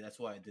was graded. That's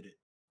why I did it.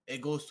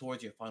 It goes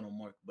towards your final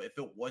mark. But if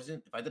it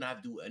wasn't, if I didn't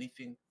have to do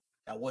anything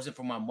that wasn't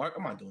for my mark,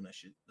 I'm not doing that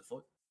shit. The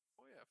fuck?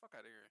 Oh yeah, fuck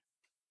out of here.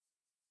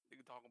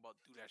 Nigga talking about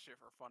do that shit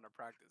for fun to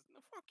practice. No,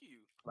 fuck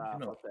you. Nah,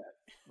 know. fuck that.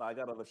 Nah, I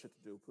got other shit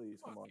to do. Please,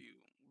 Fuck come on. you.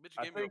 Bitch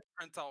I gave me a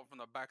printout from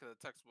the back of the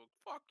textbook.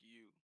 Fuck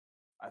you.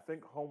 I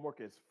think homework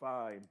is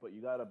fine, but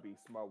you gotta be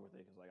smart with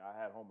it. Cause like I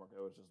had homework,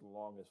 it was just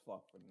long as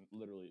fuck, and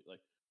literally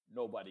like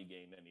nobody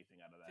gained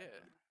anything out of that.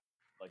 Yeah.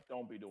 Like,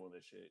 don't be doing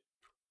this shit.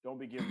 Don't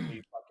be giving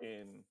me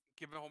fucking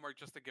Giving homework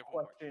just to give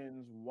homework.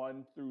 questions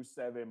 1 through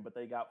 7, but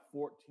they got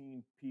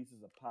 14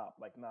 pieces of pop.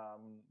 Like, nah,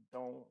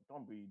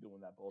 don't be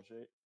doing that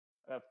bullshit.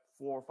 I have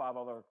 4 or 5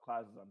 other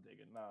classes I'm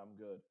taking. Nah, I'm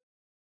good.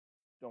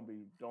 Don't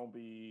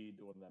be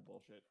doing that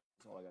bullshit.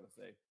 That's all I gotta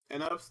say.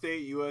 An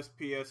upstate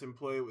USPS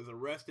employee was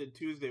arrested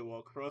Tuesday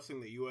while crossing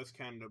the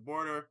U.S.-Canada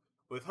border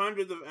with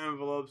hundreds of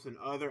envelopes and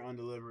other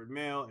undelivered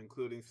mail,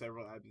 including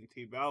several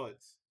absentee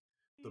ballots.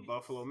 The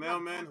Buffalo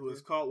mailman, who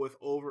was caught with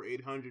over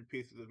 800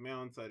 pieces of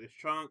mail inside his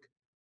trunk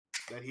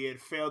that he had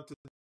failed to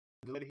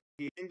deliver,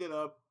 he ended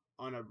up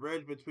on a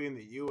bridge between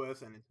the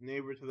U.S. and its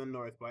neighbor to the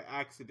north by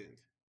accident.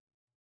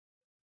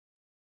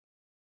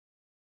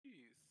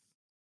 Jeez.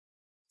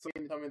 So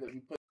you tell me that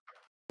you put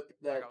Like,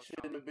 that I was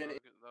shouldn't have been that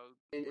was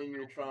in ripping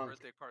your open trunk,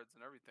 birthday cards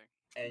and everything.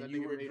 and That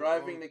you nigga were made a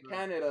driving wrong to turn.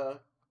 Canada,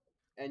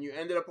 and you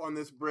ended up on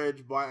this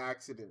bridge by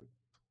accident.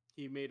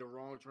 He made a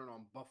wrong turn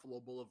on Buffalo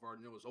Boulevard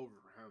and it was over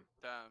for him.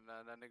 Damn,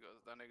 man, that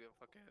nigga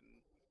fucking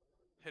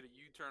hit a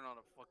U-turn on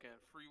a fucking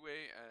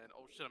freeway and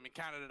oh shit, I'm in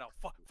Canada now.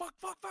 Fuck.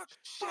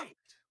 Shit.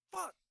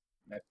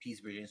 That peace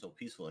bridge ain't so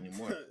peaceful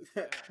anymore.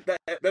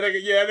 that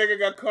nigga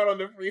got caught on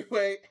the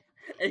freeway,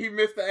 and he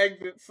missed the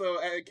exit. So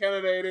in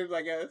Canada, it is,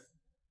 I guess.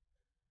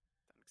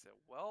 That nigga said,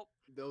 well,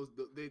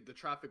 The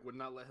traffic would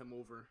not let him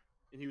over,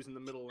 and he was in the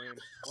middle lane.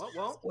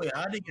 Well, Wait,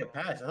 how did he get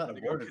past? I thought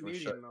the Nigga, borders were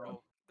Canadian shut. now. down.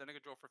 bro, that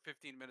nigga drove for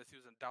 15 minutes. He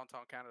was in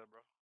downtown Canada,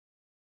 bro.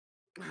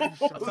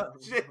 Oh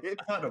shit!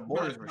 I thought the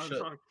borders were shut.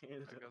 That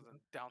nigga was in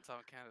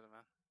downtown Canada,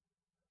 man.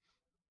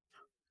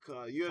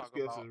 God, Talk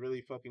USPS about- is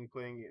really fucking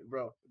playing it,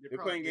 bro. They're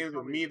probably- playing they games with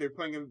probably- me. They're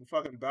playing games with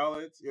fucking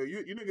ballots. Yo,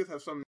 you niggas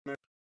have some.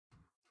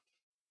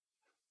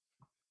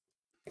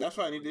 That's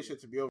why I need this shit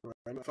to be over.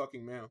 I need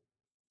fucking mail.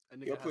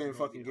 You're playing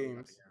fucking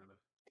games.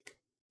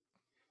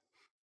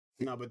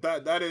 No, but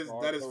that is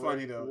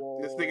funny though.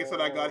 This nigga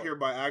said I got here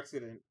by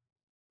accident.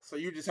 So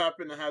you just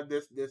happen to have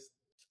this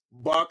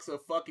box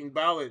of fucking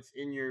ballots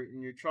in your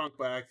trunk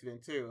by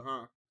accident too,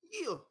 huh?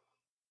 Yeah.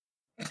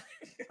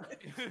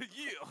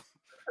 Yeah.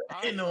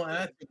 I ain't no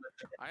answer.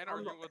 I ain't I'm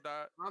arguing with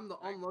that. I'm the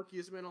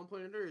unluckiest man on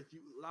planet Earth. You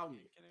allow me.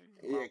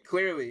 Yeah,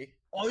 clearly.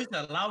 Oh, he's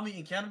not allow me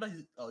in Canada.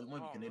 Oh, you might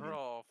be Oh, Canadian.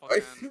 bro,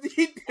 fucking.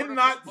 He did Border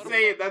not Border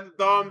say it. Patrol- That's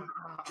dumb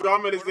Border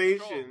dramatization.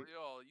 Patrol,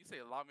 Yo, you say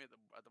allow me at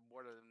the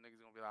border, them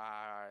niggas gonna be like,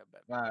 alright,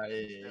 bet. Ah, yeah,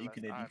 you let's-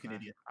 Canadian, you alright, man.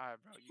 Canadian. Alright,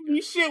 bro.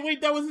 You shit,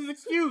 wait, that was his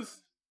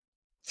excuse.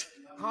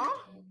 Huh?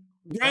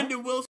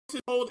 Brandon Wilson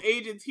told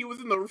agents he was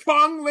in the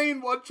wrong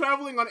lane while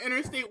traveling on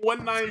Interstate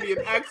 190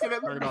 and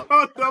accidentally Turn it up.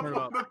 caught up Turn it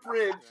on up. the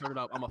bridge. Turn it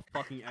up. I'm a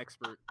fucking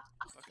expert.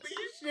 Holy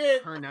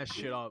shit. Turn that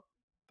shit up.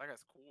 That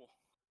guy's cool.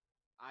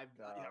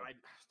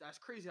 That's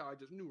crazy how I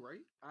just knew,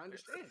 right? I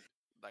understand.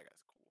 That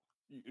guy's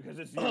cool. Because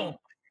it's Oh,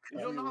 You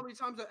don't know how many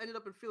times I ended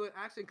up in feeling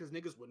accident because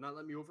niggas would not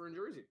let me over in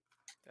Jersey.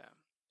 Damn.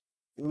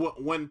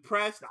 When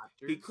pressed,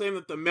 he Doctors. claimed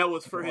that the mail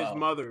was for his Wow.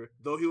 mother,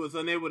 though he was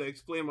unable to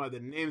explain why the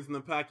names in the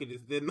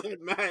packages did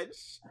not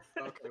match.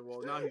 Okay,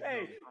 well now he's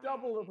Hey,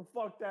 double the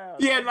fuck down.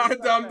 Yeah, no,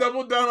 Double I'm that.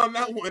 double down on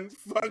that one.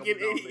 Double Fucking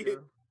down, idiot.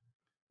 nigga.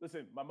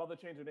 Listen, my mother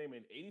changed her name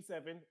in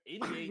 87,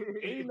 88,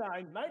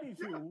 89,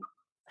 92.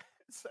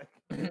 It's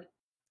like,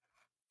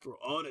 For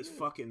all this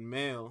fucking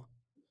mail.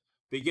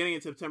 Beginning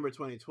in September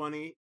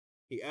 2020,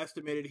 he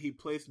estimated he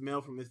placed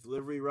mail from his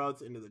delivery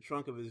routes into the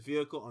trunk of his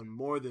vehicle on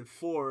more than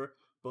 4,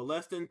 but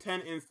less than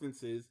 10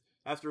 instances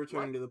after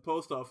returning to the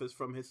post office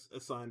from his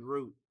assigned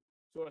route.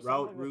 so if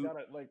Route, something was route. down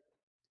at, like,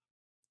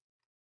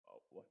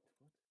 oh, what?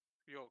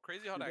 Yo,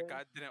 crazy how You that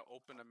guys- guy didn't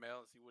open the mail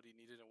and see what he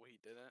needed and what he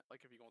didn't.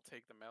 Like if you gonna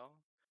take the mail.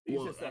 He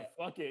Well, just said,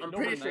 "Fuck it." I'm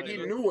Nobody pretty sure likes he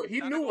it. knew what That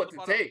nigga to was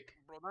about take.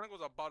 Bro, that nigga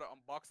was about to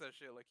unbox that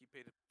shit like he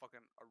paid fucking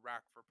a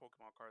rack for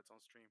Pokemon cards on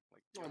stream.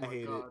 Like, Oh I my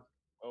hate it. god.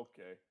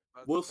 Okay.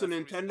 Wilson that's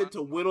what he intended spent to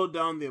on. whittle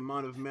down the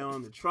amount of mail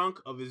in the trunk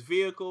of his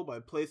vehicle by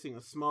placing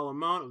a small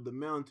amount of the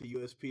mail into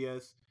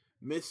USPS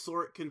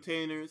missort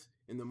containers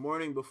in the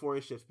morning before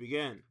his shift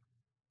began.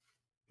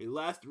 He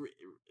last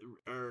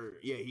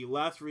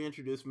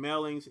reintroduced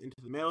mailings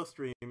into the mail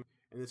stream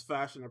in this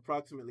fashion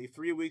approximately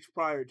 3 weeks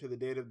prior to the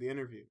date of the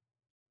interview.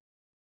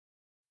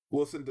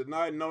 Wilson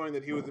denied knowing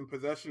that he was in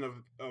possession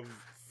of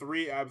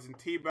 3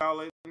 absentee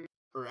ballots,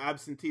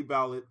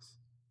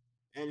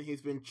 and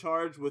he's been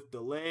charged with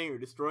delaying or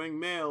destroying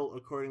mail,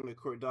 according to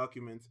court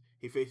documents.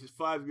 He faces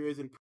 5 years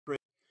in prison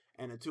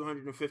and a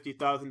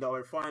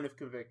 $250,000 fine if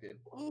convicted.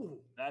 Oh,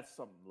 That's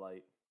something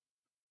light.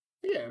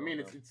 Yeah, I mean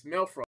it's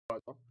mail fraud.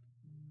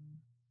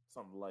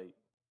 Something light.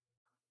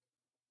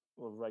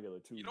 A little regular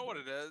too. You know what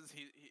it is?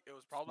 It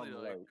was probably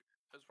Something like light.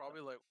 it was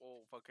probably like,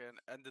 oh, fucking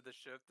ended the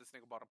shift. This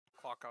nigga about to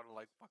clock out at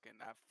like fucking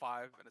at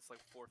 5, and it's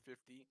like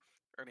 4:50,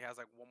 and he has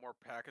like one more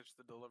package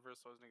to deliver.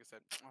 So his nigga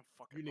said, "Oh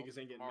fuck it, you I'll niggas do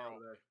it ain't getting tomorrow."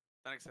 mail today.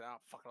 Then he said, "Oh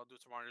fuck it, I'll do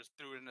it tomorrow." And just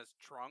threw it in his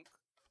trunk,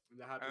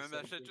 That and happens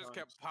then that shit 17 just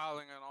kept times.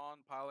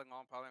 piling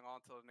on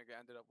until the nigga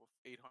ended up with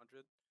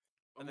 800.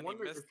 And then I'm he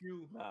wondering missed. if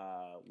you.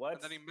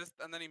 What? And then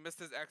he missed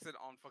his exit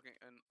on fucking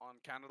on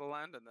Canada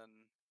Land, and then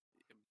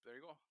there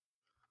you go.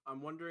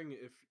 I'm wondering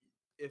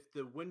if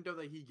the window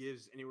that he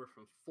gives anywhere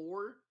from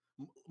 4,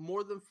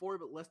 more than 4,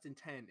 but less than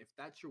 10. If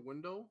that's your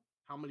window,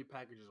 how many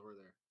packages were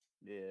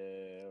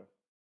there?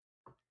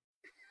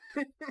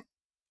 Yeah.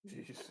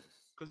 Jesus.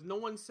 Because no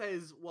one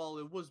says, well,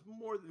 it was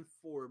more than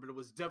 4, but it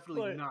was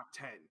definitely But- not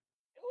 10. It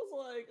was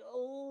like a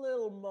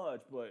little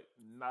much, but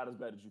not as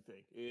bad as you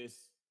think.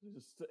 It's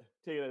just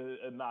take it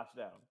a notch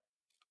down,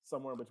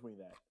 somewhere in between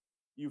that.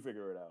 You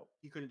figure it out.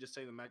 He couldn't just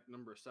say the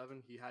number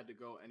 7. He had to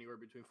go anywhere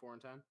between 4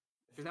 and 10.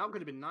 Because now it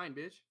could have been 9,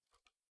 bitch.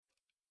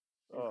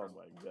 Oh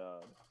my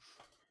god.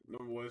 No,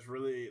 was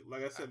really,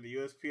 like I said, the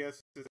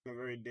USPS is a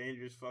very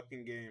dangerous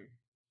fucking game.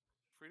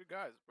 Free the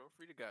guys, bro.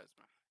 Free the guys,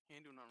 man. He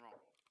ain't doing nothing wrong.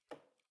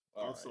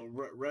 Also,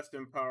 rest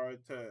in power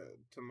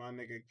to my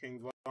nigga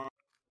King Von.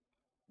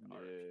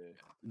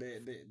 Yeah.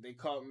 They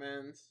caught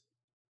mans.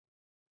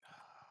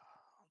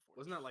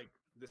 Wasn't that like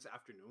this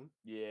afternoon?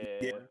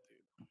 Yeah.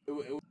 It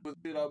was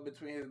beat up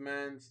between his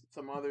mans,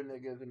 some other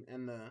niggas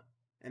in the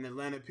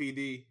Atlanta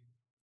PD.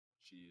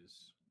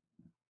 Jeez.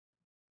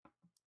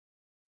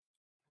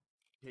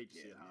 Hate to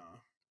see Yeah, it happen.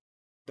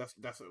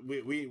 that's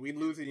we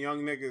losing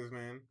young niggas,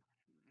 man.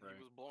 Right.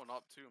 He was blowing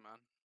up too, man.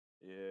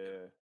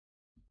 Yeah.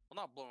 Well,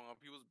 not blowing up.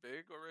 He was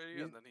big already,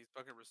 Yeah. and then he's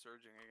fucking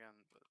resurging again.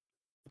 But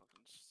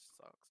fucking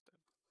sucks, dude.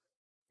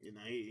 You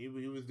know, he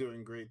was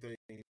doing great things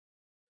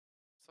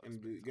Sucks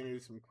and big gonna time. do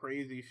some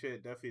crazy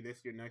shit definitely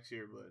this year, next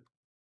year, but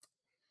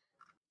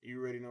you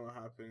already know what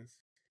happens.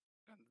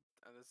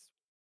 And this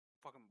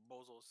fucking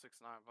bozo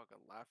 6ix9ine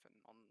fucking laughing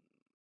on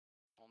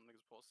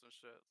niggas posting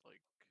shit.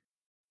 Like,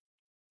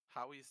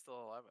 how he's still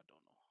alive, I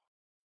don't know.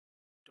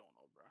 Don't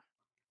know, bro.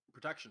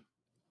 Protection.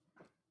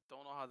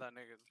 Don't know how that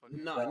nigga's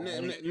fucking. Nah,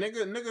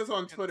 niggas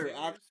on Twitter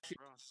Continues, actually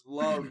bro.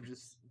 love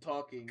just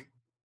talking.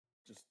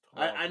 Just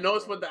I talk, know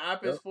it's bro. what the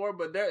app is for,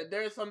 but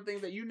there's some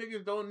things that you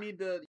niggas don't need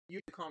to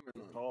comment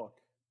on. Talk.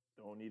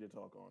 Don't need to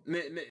talk on.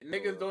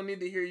 Niggas don't need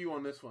to hear you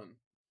on this one.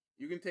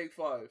 You can take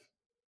 5.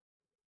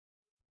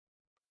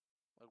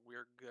 Like,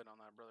 we're good on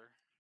that, brother.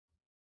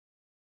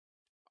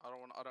 I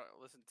don't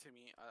listen to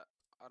me.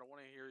 I don't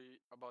want to hear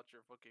about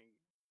your fucking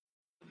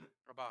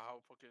about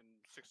how fucking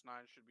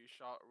 6ix9ine should be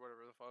shot or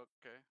whatever the fuck.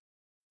 Okay.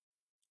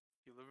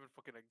 You live in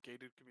fucking a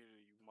gated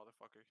community, you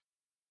motherfucker.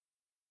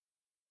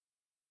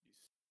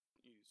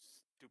 You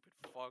stupid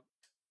fuck.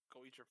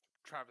 Go eat your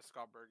Travis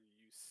Scott burger,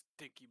 you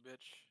stinky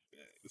bitch.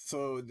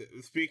 So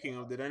speaking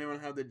of, did anyone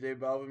have the J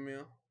Balvin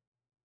meal?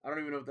 I don't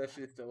even know if that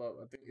shit's still up.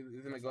 I think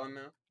isn't it gone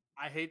now?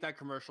 I hate that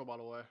commercial, by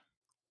the way.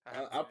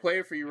 I'll play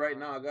it for you right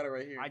now. I got it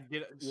right here. I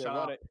get it. Yeah, Shut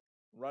run up. it.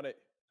 Run it.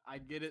 I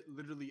get it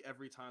literally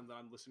every time that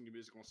I'm listening to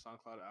music on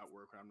SoundCloud at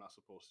work when I'm not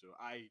supposed to.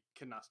 I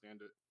cannot stand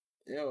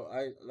it. Yo,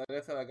 like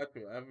I said, I got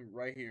you. I have it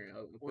right here.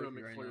 I'll play Order it for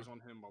you right McFlurry's now. on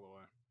him, by the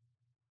way.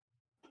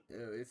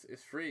 Yeah,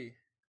 it's free.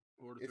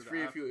 Order It's through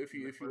the free app, if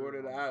you McFlurry's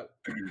order the on him. app.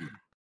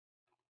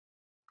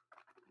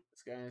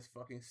 This guy is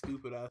fucking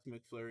stupid ass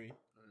McFlurry.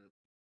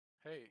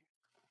 Hey,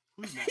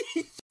 Who's next?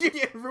 You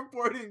get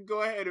reported.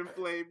 Go ahead and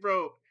play,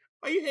 bro.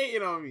 Why you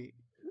hating on me?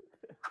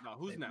 No,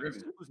 who's Hey, next?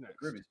 Ribbon. Who's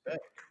next? Ribbon's back.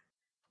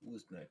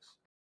 Who's next?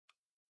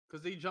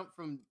 Because they jumped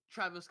from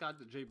Travis Scott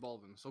to J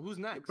Balvin. So who's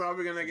You're next?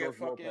 probably gonna get George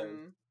Lopez.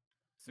 fucking.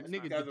 My 6ix9ine.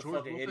 nigga, Guy's the a George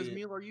fucking Lopez idiot.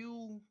 meal? Are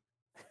you?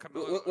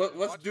 What's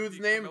watch it dude's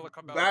be name? Camila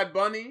Cabello. Bad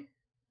Bunny.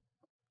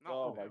 No,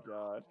 Oh my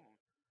god.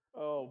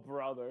 Oh,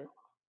 brother.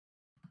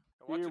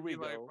 Watch Here it we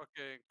be like go.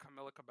 fucking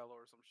Camila Cabello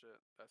or some shit.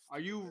 That's Are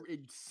you stupid.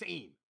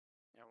 insane?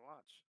 Yeah,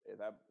 watch. Yeah,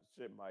 that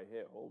shit might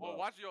hit. Hold Well, up.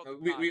 watch yo.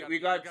 We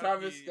got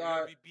Travis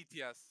Gotta Scott. be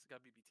BTS.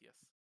 Gotta be BTS.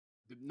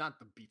 Not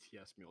the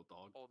BTS meal,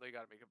 dog. Oh, they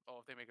gotta make a. Oh,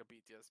 if they make a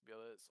BTS meal,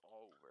 it's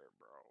over,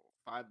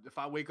 bro. If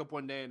I wake up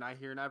one day and I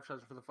hear an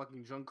advertisement for the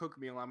fucking Jungkook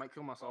meal, I might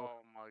kill myself.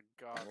 Oh my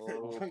god.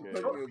 Okay.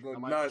 You'll go I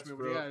might nuts, push me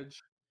over the bro.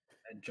 edge.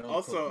 And Jungkook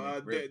Also,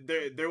 make great-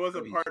 there was a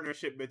cookies.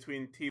 partnership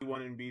between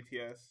T1 and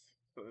BTS.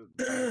 So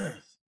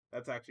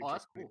that's actually Oh,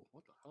 that's pretty cool.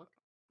 What the fuck?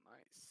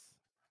 Nice.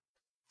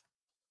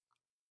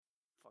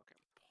 Fucking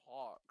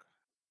Pog.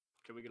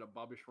 Can we get a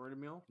Bobby Schmurda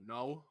meal?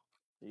 No.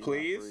 He's not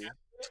Please? free.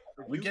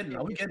 We getting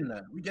that. We getting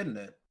that. We getting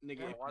that. Nigga,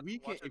 Yeah, if watch-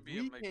 we watch can't, it if be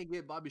a we Mc- can't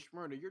get Bobby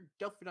Schmurda, you're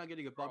definitely not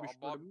getting a Bro, Bobby a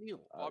Schmurda meal.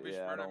 Bobby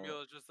yeah, I Schmurda don't-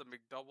 meal is just a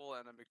McDouble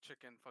and a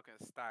McChicken fucking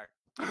stack.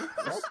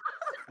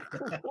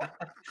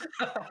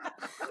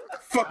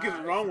 fuck is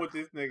wrong with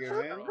this nigga,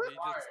 man? Bro, he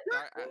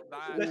just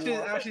That shit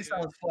actually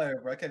sounds fire,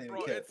 bro. I can't even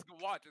Bro, care. it's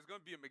watch. It's gonna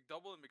be a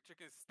McDouble and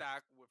McChicken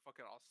stack with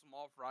fucking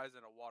small fries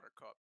and a water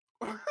cup.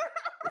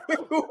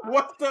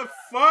 What the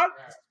fuck?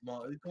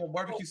 Small. Come on,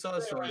 barbecue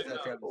sauce or is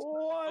that Travis?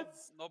 What?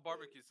 No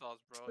barbecue sauce,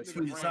 bro. Like It's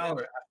sweet and ranch.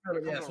 sour. I feel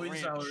like, yeah, Comes with sweet and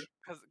sour. ranch.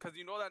 Cause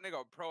you know that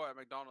nigga pro at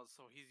McDonald's,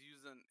 so he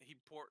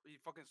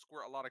fucking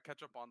squirt a lot of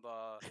ketchup on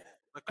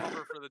the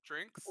cover for the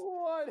drinks.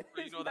 What?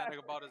 So you is know that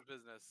nigga bought his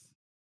business.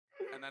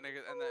 And then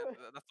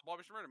that's the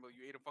Bobby Schmurda meal.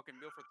 You ate a fucking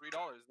meal for $3,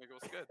 nigga.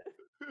 It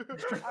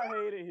was good. I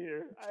hate it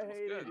here. I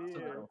hate it good.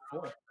 here.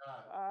 Four.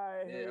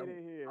 I hate Yeah,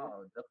 it here.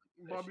 Oh,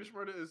 definitely. Bobby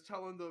Schmurda is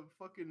telling the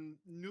fucking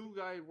new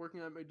guy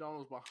working at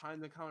McDonald's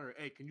behind the counter,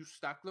 "Hey, can you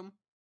stack them?"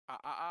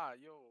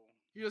 Yo.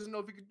 He doesn't know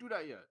if he could do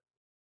that yet.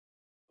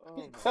 Oh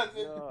He my doesn't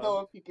God. know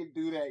if he can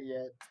do that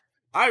yet.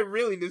 I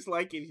really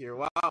dislike it here.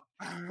 Wow.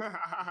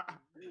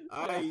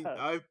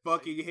 I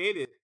fucking hate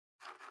it.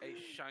 Hey,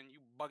 Sean, you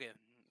bugging.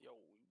 Yo,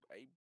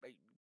 hey, you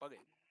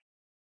bugging.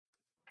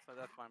 So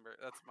that's my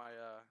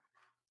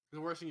The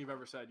worst thing you've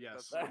ever said.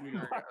 Yes. that's my New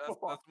York, By that's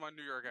far. my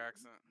New York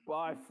accent.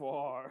 By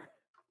far.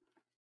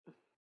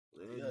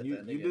 Yeah, You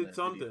that nigga in did that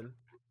something.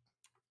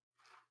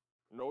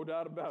 No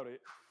doubt about it.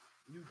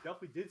 You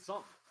definitely did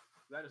something.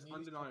 That is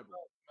undeniable.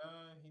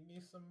 He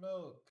needs some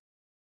milk.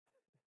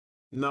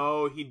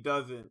 No, he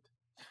doesn't.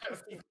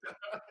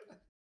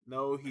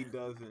 No, he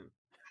doesn't.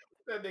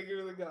 That nigga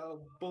really got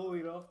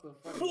bullied off the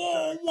fucking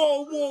Whoa,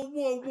 whoa, whoa,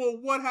 whoa, whoa.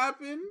 What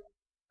happened?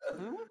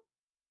 Hmm?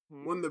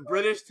 When the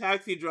British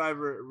taxi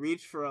driver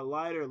reached for a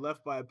lighter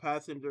left by a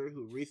passenger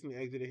who recently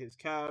exited his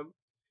cab,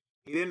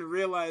 he didn't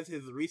realize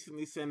his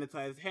recently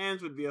sanitized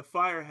hands would be a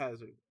fire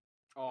hazard.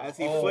 Oh, As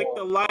he flicked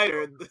the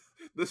lighter,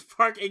 the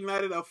spark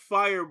ignited a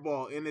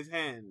fireball in his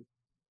hand,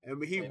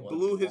 and he Wait, what,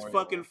 blew his Mario?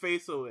 fucking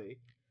face away.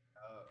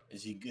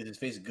 Is he good? His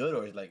face good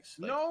or is like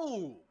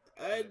no,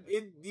 And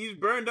he's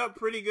burned up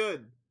pretty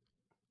good.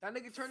 that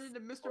nigga turned into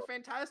Mr.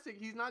 Fantastic.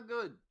 He's not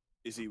good.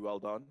 Is he well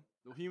done?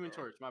 The Human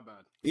Torch. My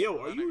bad. Yo, That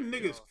are you nigga,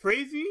 niggas yo.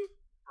 crazy?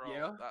 Bro,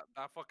 Yeah.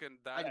 that fucking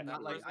that, I did that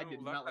not like. person I who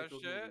did left not like that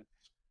those shit. movies.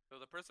 So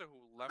the person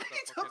who left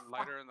that fucking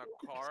lighter in the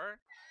car,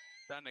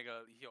 that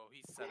nigga,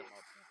 he set him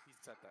up. He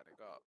set that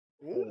nigga up.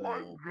 Oh my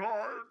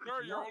god!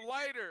 Sir, your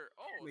lighter.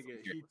 Oh, Nigga,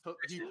 so-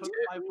 he took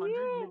 500.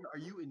 Nigga, are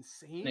you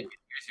insane? Nick,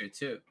 here's here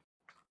too.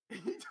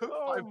 He took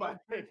Oh 500. my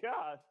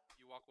God.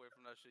 you walk away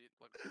from that shit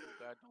like, oh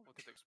god, don't look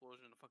at the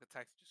explosion. The fucking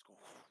taxi just go,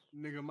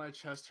 Nigga, my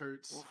chest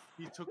hurts.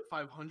 He took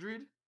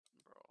 500.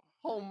 bro.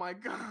 Oh my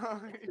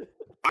god.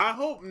 I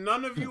hope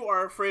none of you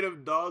are afraid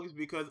of dogs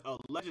because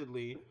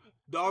allegedly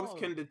dogs Oh.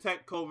 can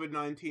detect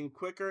COVID-19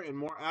 quicker and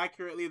more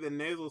accurately than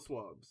nasal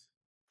swabs.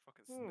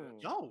 Fucking Hmm.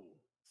 snitch. Yo.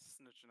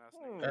 Snitching ass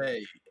Hmm.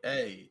 nigga.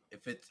 Hey,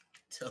 if it's,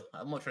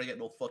 I'm not trying to get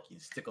no fucking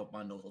stick up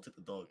my nose. I'll take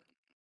the dog.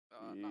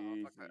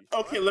 Nah, fuck that. Easy.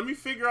 Okay, let me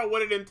figure out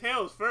what it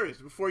entails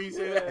first before you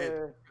say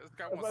that. This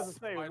guy I was about wants to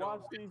say, Spider,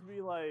 watch these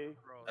be like.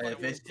 bro. Hey, Like,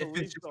 if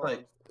it's just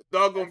like,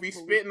 Dog gonna be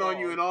Ex-police spitting on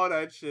you dog. and all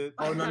that shit.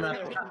 oh no, I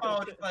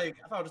thought I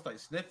was just like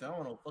sniffing. I don't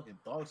want no fucking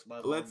dog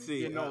smell. Let's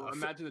see. You know, a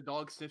imagine the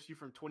dog sniffs you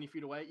from 20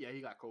 feet away. Yeah,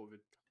 he got COVID.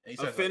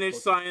 A Finnish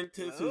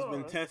scientist who's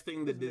been Ugh,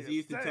 testing the this nigga's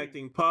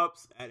disease-detecting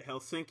pups at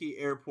Helsinki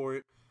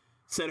Airport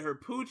said her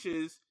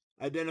pooches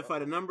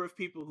identified a number of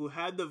people who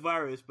had the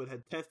virus but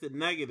had tested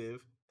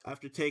negative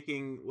after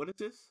taking, what is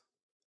this?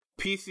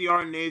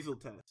 PCR nasal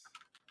tests.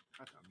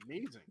 That's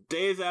amazing.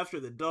 Days after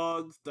the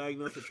dogs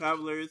diagnosed the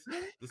travelers,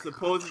 the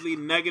supposedly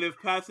negative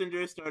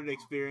passengers started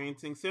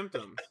experiencing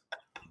symptoms.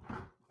 I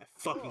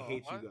fucking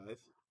hate what? you guys.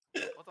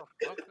 What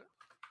the fuck?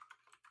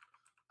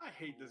 I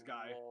hate this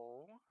guy.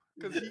 Whoa.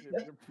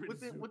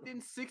 Because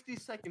within 60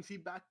 seconds, he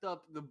backed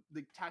up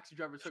the taxi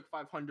driver took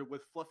 500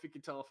 with Fluffy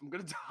can tell if I'm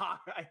gonna die.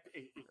 I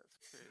hate you.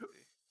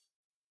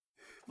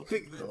 That's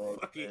crazy. Like, Oh,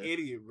 fucking man.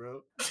 idiot,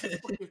 bro.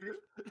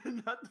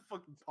 Not the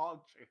fucking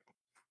pog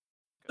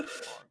channel.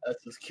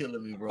 That's just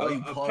killing me, bro.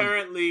 You pog-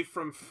 Apparently,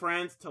 from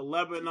France to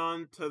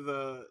Lebanon to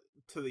the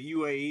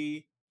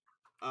UAE,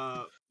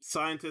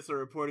 scientists are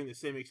reporting the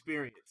same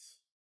experience.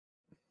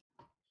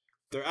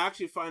 They're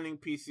actually finding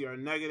PCR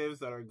negatives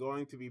that are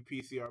going to be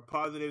PCR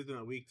positives in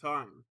a week's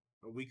time.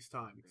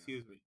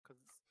 Excuse me. Cause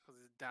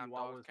these damn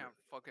Chihuahuas dogs can't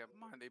fucking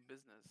mind their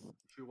business.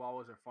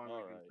 Chihuahuas are farm All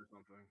raisins right. or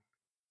something.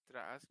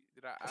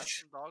 Did I ask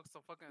some dogs to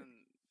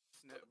fucking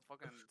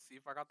fucking see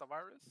if I got the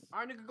virus?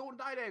 Alright, nigga, go and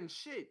die then.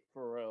 Shit.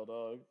 For real,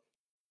 dog.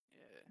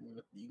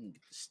 Yeah. You can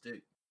get the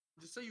stick.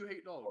 Just say you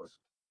hate dogs.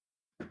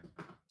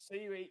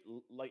 Say you ate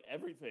like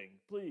everything,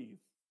 please,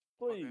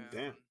 please. Fucking,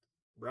 Damn.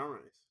 Brown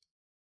rice.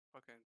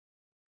 fucking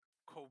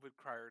COVID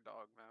crier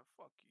dog, man.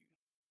 Fuck you.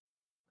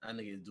 That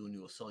nigga is doing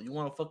you a soul. You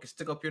want to fucking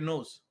stick up your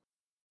nose?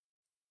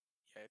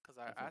 Yeah, because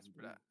I That's what asked you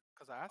for do. that.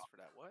 Because I asked for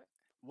that. What?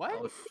 What?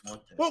 Why would you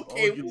want that? Why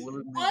Okay, would you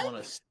willingly what?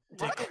 want to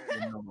stick up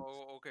your nose?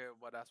 Oh, okay,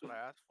 but that's what I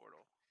asked for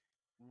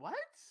though. What?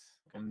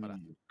 I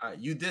mean,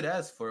 you did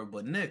ask for it,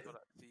 but Nick, So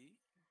that, see,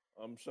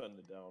 I'm shutting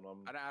it down.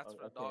 I didn't ask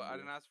for the dog. I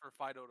didn't ask for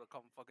Fido to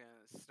come fucking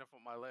sniff up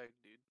my leg,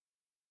 dude.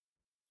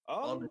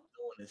 all it's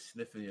doing is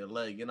sniffing your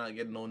leg. You're not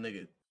getting no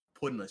nigga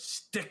putting a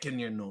stick in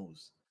your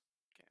nose,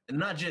 Okay. and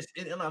not just.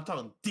 And I'm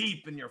talking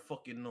deep in your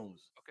fucking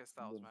nose. Okay,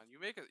 Styles, man. You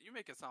make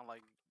it sound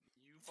like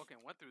you fucking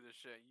went through this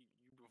shit.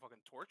 You been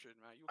fucking tortured,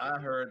 man. You I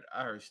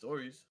heard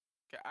stories.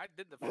 Okay, I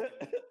did the fucking.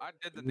 I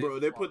did the. Bro, nasal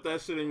they swab put that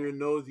test, shit in bro. your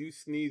nose, you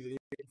sneeze, and your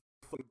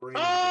fucking brain.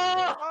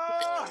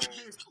 Oh,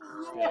 Yeah.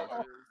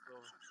 so-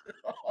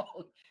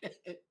 Oh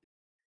shit!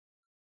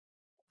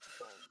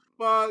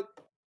 Fuck.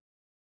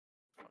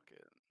 fucking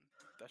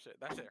that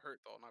shit hurt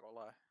though. I'm not gonna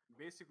lie.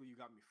 Basically, you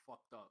got me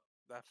fucked up.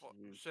 That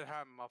Jeez. shit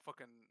had my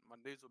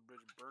nasal bridge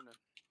burning.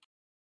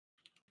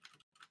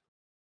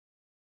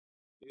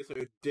 They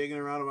started digging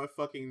around in my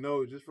fucking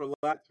nose. Just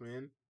relax,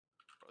 man.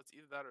 Bro, it's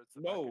either that or it's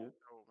the back of No. your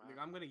throat, man.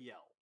 Nigga, I'm gonna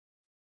yell.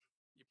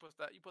 You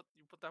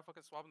put that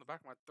fucking swab in the back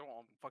of my throat.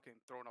 I'm fucking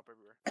throwing up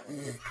everywhere.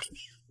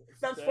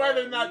 That's why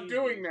they're Sad not easy.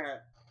 doing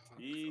that.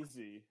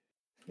 Easy.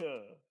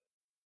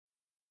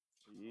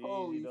 Easy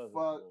Holy does it,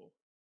 fuck. fool.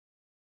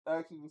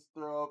 I can just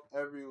throw up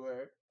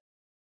everywhere.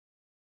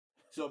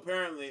 So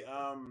apparently,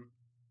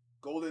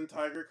 golden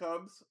tiger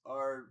cubs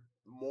are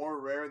more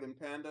rare than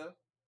panda.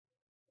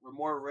 Were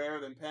more rare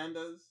than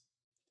pandas,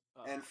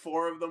 and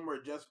 4 of them were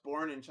just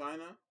born in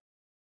China.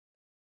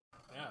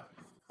 Yeah.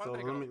 Why So they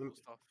got all let the me cool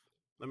stuff?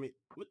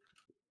 what?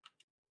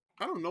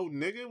 I don't know,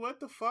 nigga.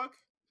 What the fuck?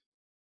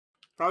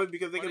 Probably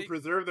because they Why can they-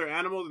 preserve their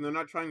animals and they're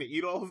not trying to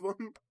eat all of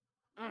them.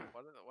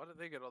 Why did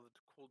they get all the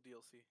cool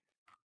DLC?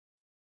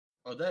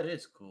 Oh, that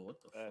is cool. What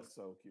the fuck? That's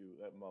so cute.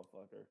 That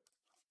motherfucker.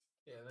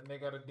 Yeah, then they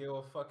gotta deal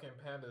with fucking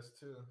pandas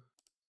too.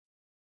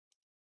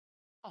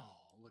 Oh,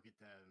 look at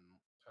them.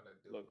 Trying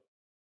to do Look,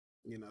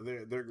 You know,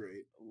 they're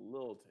great.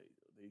 little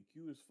Taser. They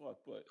cute as fuck,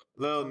 but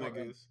Little Someone got-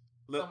 niggas.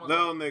 someone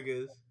Little got-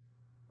 niggas.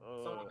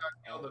 Someone got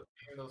killed to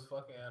feed those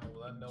fucking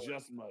animals. I know it.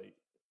 just might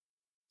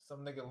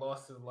Some nigga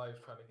lost his life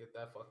trying to get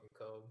that fucking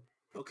cub.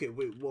 Okay,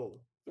 wait, whoa.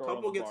 throw it on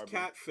Couple the gets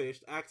Barbie.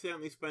 catfished,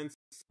 accidentally spends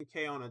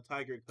 $6K on a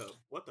tiger cub.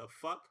 What the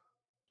fuck?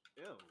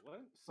 Ew,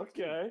 what?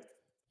 Okay.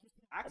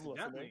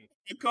 Accidentally.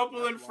 A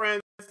couple and That's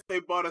friends, they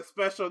bought a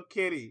special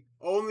kitty,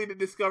 only to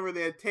discover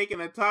they had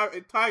taken a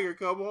tiger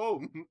cub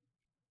home.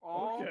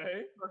 Oh,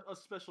 Okay. a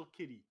special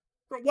kitty.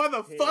 Bro, why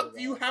the Hell fuck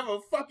do you no. have a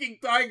fucking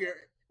tiger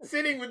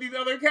sitting with these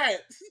other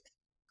cats?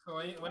 So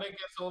when it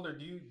gets older,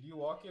 do you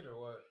walk it or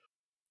what?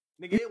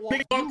 Nigga, it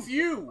Big walks fucks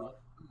you.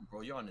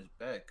 Bro, you're on his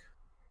back.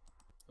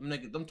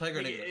 Them tiger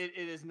Nigga, niggas.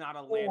 it is not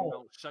a land Whoa.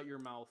 mount. Shut your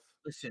mouth.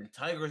 Listen,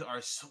 tigers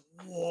are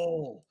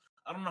swole.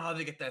 I don't know how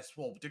they get that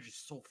swole, but they're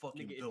just so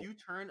fucking Nigga, built. if you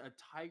turn a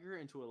tiger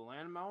into a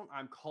land mount,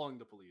 I'm calling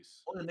the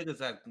police. All the niggas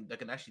that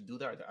can actually do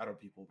that are the Arab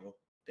people, bro.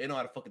 They know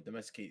how to fucking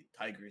domesticate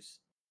tigers.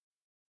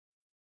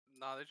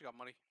 Nah, they just got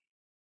money.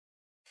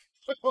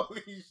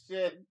 Holy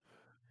shit.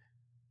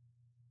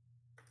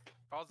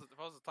 If I was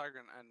a tiger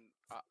and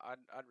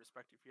I'd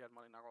respect you if you had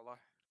money. Not gonna lie.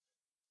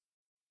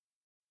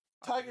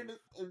 Tiger,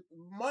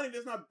 money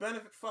does not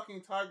benefit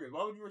fucking tigers.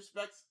 Why would you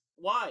respect?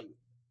 Why?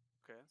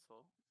 Okay, so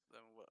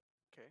then what?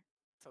 Okay,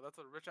 so that's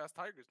a rich ass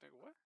tigers, nigga.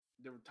 What?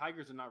 The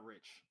tigers are not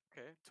rich.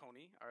 Okay,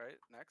 Tony. All right,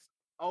 next.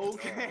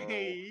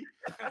 Okay.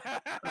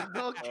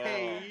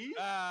 Okay.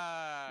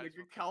 Ah, just Nigga,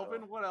 fucking-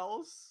 Calvin, what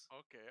else?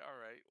 Okay, all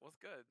right. What's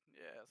good?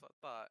 Yeah, that's what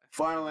I thought.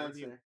 Final Where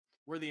the- answer.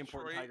 Where the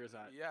important Detroit, tigers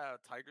at? Yeah,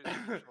 tigers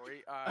in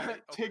Detroit.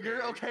 Alright,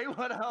 Tigger, okay,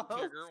 what else?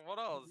 Tigger, what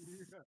else?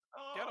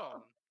 Get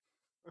on.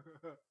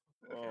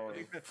 Oh, I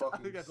think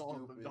fucking that's all of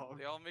them, stupid. dog.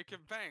 They all making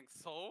bank.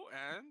 So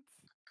and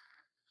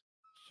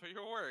show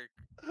your work.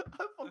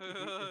 I fucking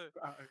hate this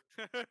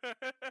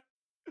guy.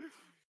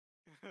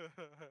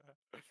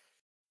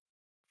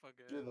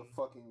 Fucking You're the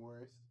fucking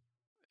worst.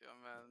 yeah,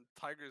 man.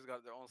 Tigers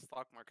got their own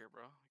stock market,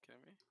 bro. You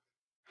kidding me,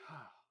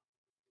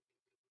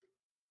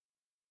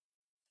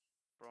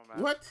 bro?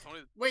 Man. What? Tony,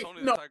 Wait,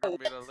 Tony no, the Tiger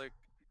made a what? lick.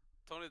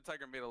 Tony the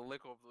Tiger made a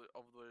lick of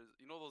the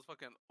you know those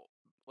fucking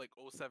like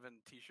 07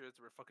 t-shirts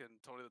where fucking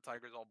Tony the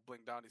Tiger's all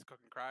blinged down. He's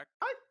cooking crack.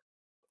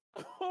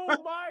 oh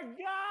my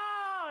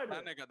god!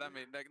 That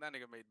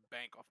nigga made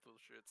bank off those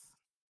shirts.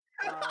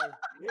 I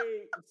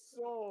hate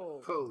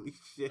so. Holy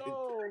shit.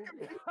 So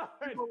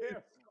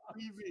goddamn.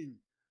 Leaving.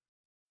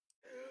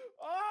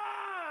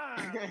 Ah!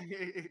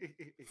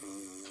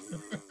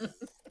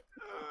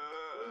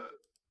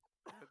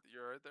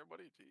 You're right there,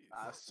 buddy. Jeez.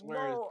 I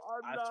swear. No,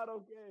 I'm I- not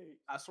okay.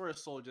 I swear,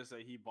 Soul just said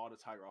he bought a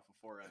tiger off of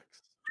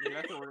Forex. Nigga,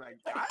 that's what we're like.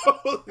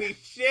 Holy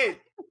shit.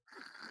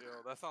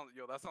 Yo, that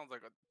sounds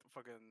like a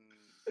fucking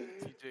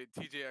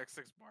TJX6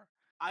 bar.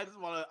 I just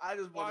want Why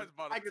is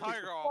about I a can take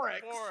tiger the on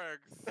 4X.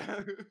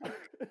 4X?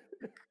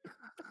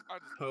 I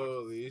just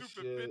Holy punched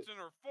a stupid shit. bitch in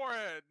her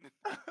forehead.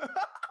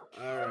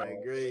 All right,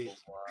 great.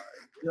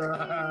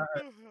 God.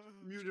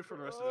 Muted for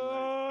the rest of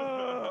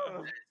the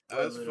night.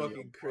 That's literally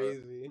fucking on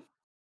crazy.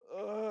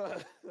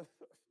 Everything.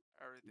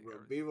 Bro,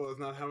 everything. Bevo is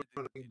not having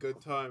everything a good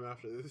time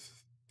after this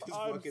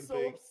I'm fucking so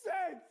thing.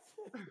 upset.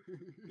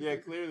 Yeah,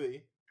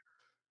 clearly.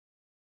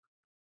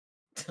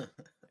 Hey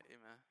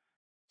man.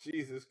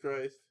 Jesus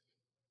Christ.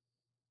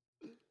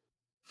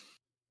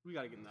 We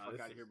gotta get the Nah, fuck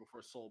this out of is- here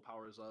before Soul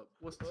powers up.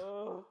 What's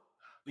the...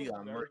 We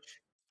got merch.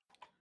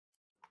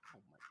 Oh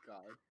my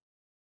god.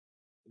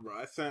 Bro,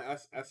 I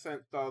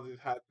sent all these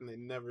hats and they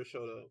never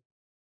showed up.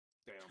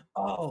 Damn.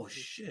 Oh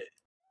shit!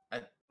 You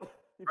Right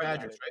forgot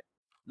address, it. right?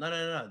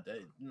 No.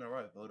 You're not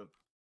right. Hold up.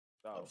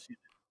 Oh.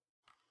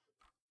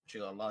 She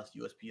got lost.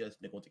 USPS.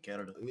 Nigga went to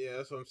Canada. Yeah,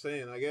 that's what I'm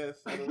saying. I guess.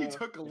 I don't He know.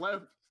 took a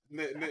left.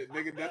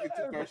 Nigga definitely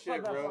took our Fuck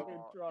shit, that bro.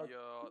 fucking truck.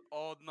 Yo.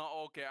 Oh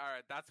no. Okay. All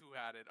right. That's who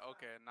had it.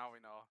 Okay. Now we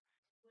know.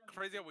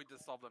 Crazy how we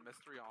just solved the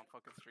mystery on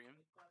fucking stream.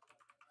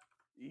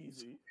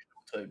 Easy.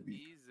 Type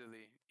beat.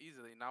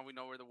 Easily. Now we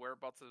know where the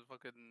whereabouts of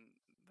fucking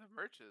the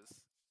merch is.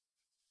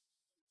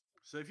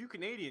 So if you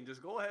Canadian,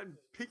 just go ahead and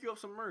pick you up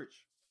some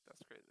merch.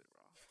 That's crazy,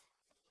 bro.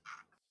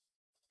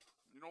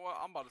 You know what?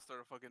 I'm about to start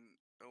a fucking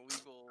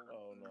illegal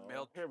Oh, no.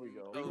 mail. Here we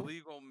go.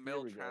 Illegal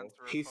mail we go.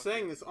 transfer. He's fucking-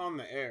 saying this on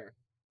the air.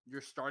 You're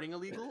starting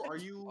illegal? Are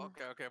you?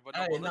 Okay, but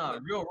Hey, but nah,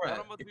 listen, real what rap.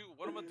 I'm gonna do?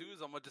 What I'm gonna do is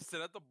I'm gonna just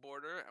sit at the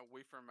border and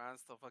wait for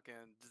mans to fucking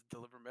just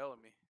deliver mail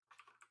to me.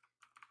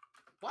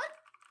 What?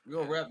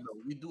 Real Yeah. rap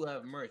though. We do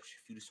have merch.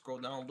 If you just scroll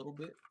down a little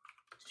bit,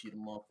 see the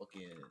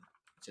motherfucking it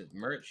says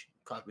merch.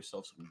 Cop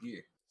yourself some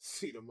gear.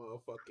 See the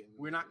motherfucking.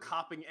 We're not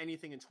copying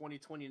anything in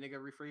 2020, nigga.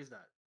 Rephrase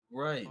that.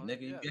 Right, Oh,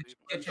 nigga. You yeah, get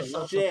dude.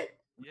 yourself some, Shit.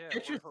 Yeah,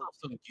 get we're- yourself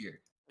some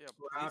gear. yeah. Have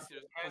Police, to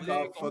your- hand police out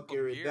yourself some Fucking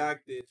gear.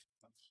 redacted.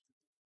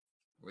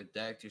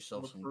 Redact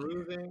yourself some gear.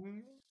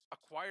 perusing.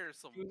 Acquire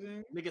some.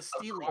 Nigga,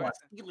 steal Acquire. it.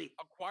 Steal it.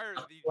 Acquire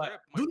the What?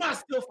 grip. my Do not friend.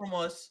 steal from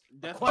us.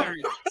 That's Acquire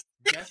it.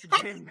 That's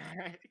game,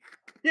 man.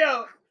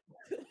 Yo,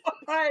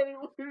 why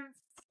was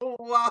so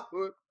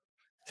loud?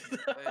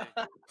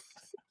 Hey.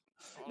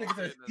 All I'm Nigga said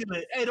saying is- steal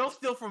it. Hey, don't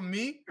steal from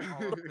me.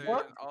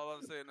 all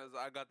I'm saying is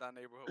I got that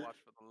neighborhood watch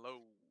for the low.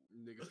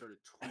 Nigga started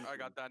tweaking. I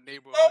got that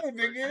neighborhood Oh, search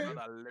nigga. for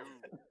the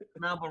low.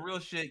 Nah, but real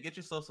shit. Get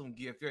yourself some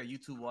gear. If you're a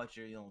YouTube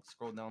watcher,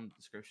 scroll down the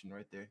description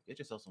right there. Get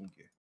yourself some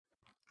gear.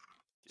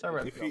 It's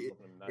alright.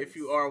 If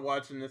you are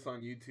watching this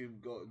on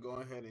YouTube, go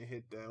ahead and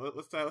hit that.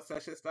 What's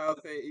that shit style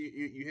say?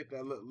 You hit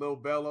that little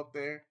bell up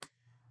there,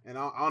 and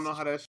I don't know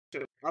how that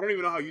shit. I don't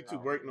even know how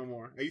YouTube work no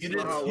more. I used to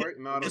know how it worked.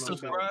 No, I Hit don't know.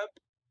 subscribe.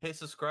 Hit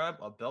subscribe.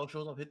 A bell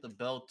shows up. Hit the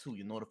bell too.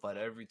 You're notified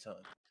every time.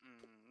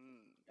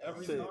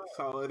 That's it. That's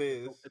all it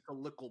is. It's a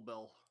lickle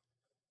bell.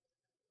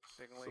 It's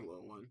a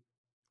little one.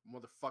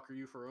 Motherfucker,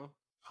 you for real?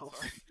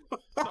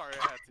 Sorry,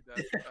 I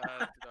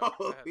had to.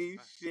 Holy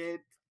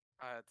shit!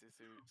 I had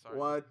to. Sorry.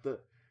 What the?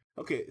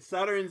 Okay,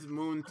 Saturn's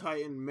moon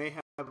Titan may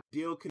have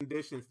ideal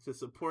conditions to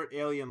support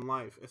alien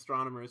life.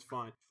 Astronomers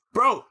find.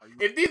 Bro,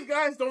 if these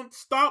guys don't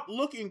stop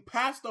looking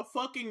past the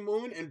fucking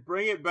moon and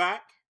bring it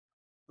back,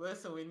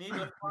 Listen, we need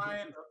to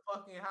find a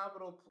fucking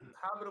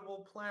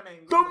habitable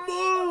planet. the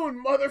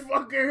moon,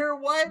 motherfucker. Here,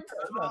 what?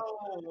 No,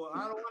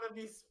 I don't want to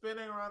be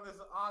spinning around this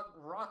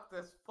rock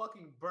that's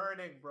fucking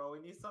burning, bro. We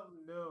need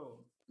something new.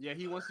 Yeah,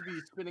 he wants to be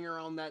spinning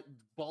around that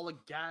ball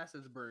of gas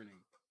that's burning.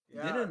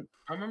 Yeah.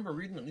 I remember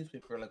reading the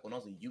newspaper like when I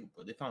was a youth,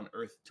 but they found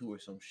Earth 2 or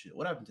some shit.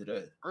 What happened to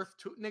that? Earth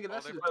 2? Nigga,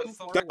 that they shit is put too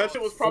some- far. That shit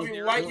was probably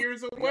Serious? light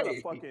years You got a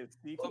away. fucking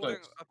sequel. Something,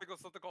 Like- I think it was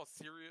something called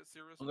Sirius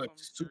or like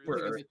something. super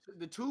Sirius? Earth.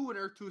 The 2 in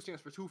Earth 2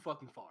 stands for too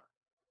fucking far.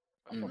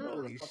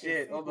 Holy Fucking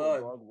shit! sequel, Hold on.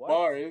 dog. What?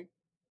 Bars.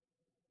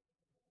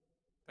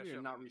 That We are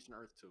shit- not reaching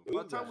Earth 2. Who's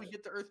By the time we that?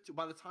 get to Earth 2,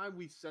 by the time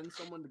we send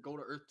someone to go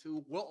to Earth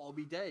 2, we'll all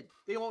be dead.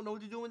 They won't know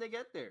what to do when they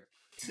get there.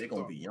 They're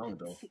gonna be young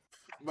though.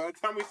 By the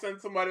time we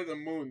send somebody to the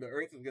moon, the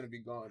Earth is gonna be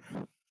gone.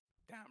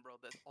 Damn, bro,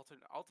 that's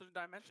alternate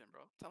dimension,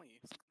 bro. I'm telling you,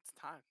 it's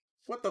time.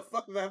 What the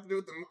fuck does that have to do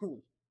with the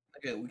moon?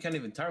 Okay, we can't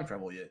even time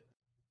travel yet.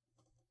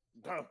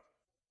 Damn.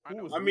 I know.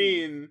 Who was I we?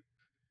 mean,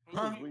 Who's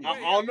Huh? we? I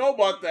don't know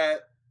about that.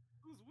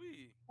 Who's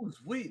we?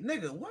 Who's we,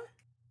 nigga? What?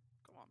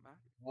 Come on, man.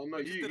 I don't know.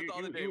 We just did it the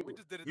other day. We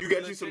just did it. you we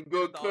get you some legit did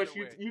good it the kush. other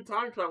way. You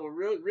time travel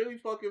really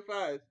fucking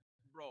fast.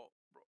 Bro,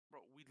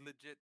 we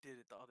legit did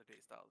it the other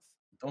day, Styles.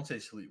 Don't say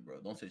sleep, bro.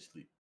 Don't say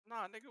sleep.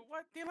 Nah, nigga,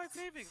 what? Daylight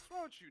savings? What's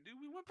wrong with you, dude?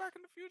 We went back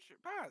in the future,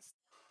 past.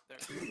 There.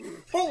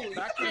 Holy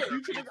Back to the shit!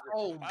 future, nigga.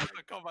 Oh, I have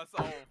to call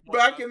myself.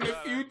 Back in the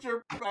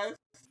future, fast. back to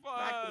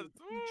Fast. the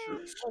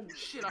future. Oh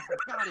shit, I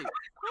forgot it.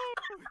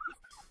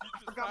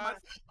 Forgot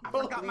I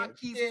forgot my Holy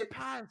keys in the shit.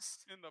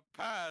 past. in the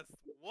past.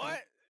 What?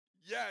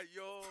 Yeah,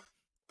 yo.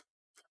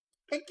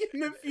 Back in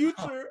the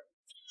future.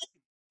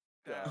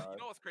 Damn, God. you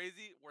know what's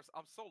crazy?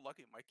 I'm so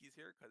lucky Mikey's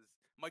here because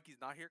Mikey's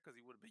not here because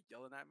he would have been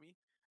yelling at me.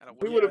 And I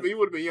He would have. been. He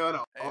would have been yelling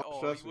out. Hey, Oh, he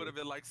trust would me. have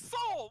been like,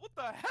 Soul, what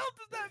the hell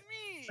does that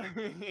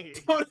mean?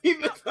 Don't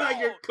even like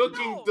you're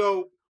cooking no.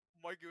 dope.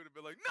 Mikey would have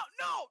been like,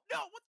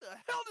 no, what the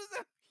hell does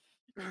that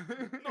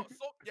mean? No,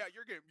 Soul, yeah,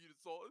 you're getting muted,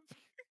 Soul.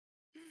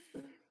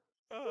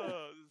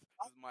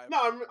 This is my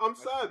No, I'm my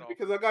sad shit off.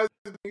 because that guy's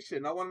doing shit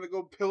and I wanted to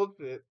go build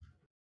it.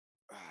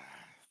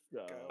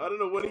 I don't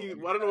know what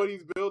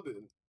he's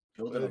building.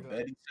 Building a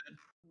bed, he said.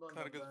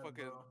 That nigga's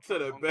fucking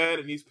Set a on bed Google-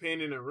 and he's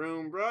painting a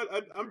room, bro.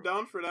 I'm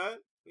down for that.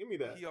 Give me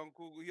that. He on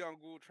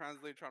Google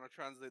Translate trying to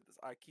translate this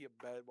IKEA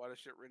bed. Why this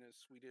shit written in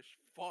Swedish?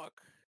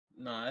 Fuck.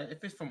 Nah,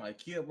 if it's from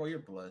IKEA, bro, you're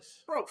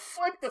blessed. Bro,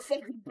 flip the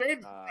fucking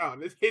bed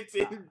around. It hits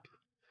in.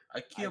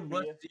 IKEA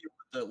blessed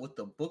you with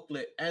the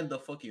booklet and the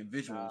fucking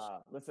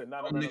visuals. Listen,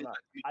 no.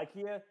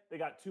 IKEA, they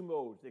got 2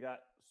 modes. They got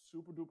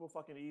super duper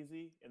fucking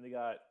easy, and they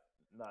got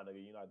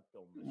nigga, you're not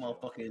doing this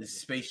Motherfucking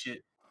space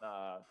shit.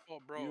 Nah, Oh,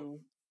 bro. you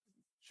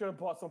should have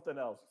bought something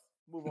else.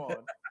 Move on.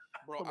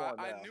 Bro, Come on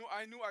I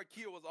now. knew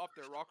IKEA was off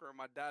their rocker, and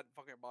my dad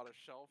fucking bought a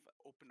shelf,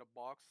 opened the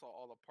box, saw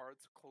all the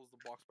parts, closed the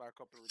box back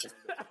up, and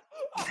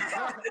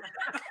returned it.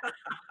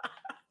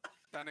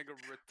 That nigga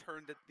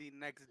returned it the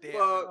next day.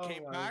 Fuck. And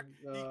came back.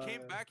 He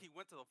came God. back. He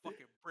went to the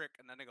fucking brick,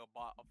 and that nigga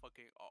bought a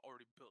fucking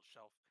already built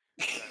shelf.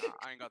 He's like,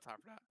 I ain't got time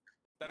for that.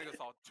 That nigga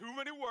saw too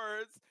many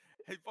words.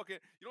 He fucking,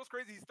 you know what's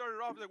crazy? He started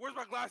off like, "Where's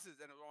my glasses?"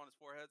 And it was on his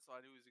forehead, so I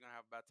knew he was gonna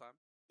have a bad time.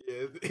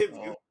 Yeah, it's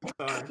good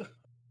time.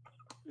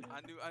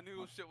 I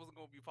knew shit wasn't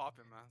gonna be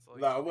popping, man. So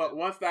Nah,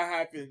 once that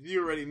happens,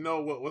 you already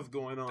know what's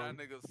going that on.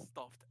 nigga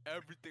stuffed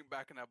everything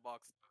back in that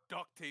box,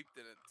 duct taped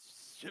it, and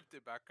shipped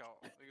it back out.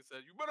 Nigga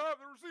said, "You better have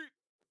the receipt."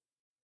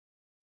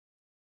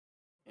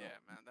 Yeah,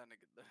 man, that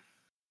nigga.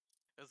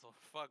 It's a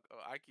fuck.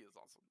 IKEA's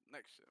on some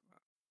next shit, man.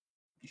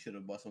 You should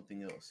have bought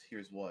something else.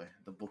 Here's why.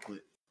 The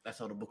booklet. That's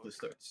how the booklet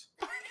starts.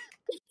 The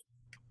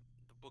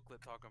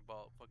booklet talking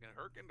about fucking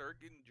Herkin,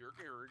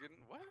 Jerkin, Herkin.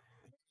 What?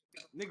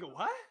 Nigga,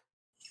 what?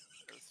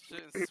 That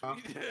shit in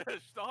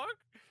Swedish,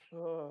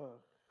 dog.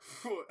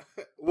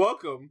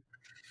 Welcome.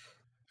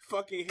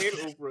 Fucking hate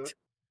Oprah.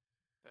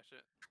 That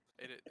shit.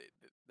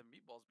 The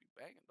meatballs be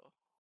banging though.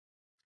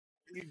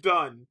 You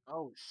done.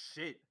 Oh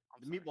shit.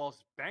 The meatballs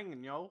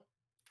banging, yo.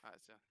 Alright,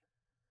 so.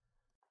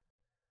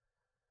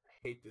 I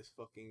hate this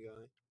fucking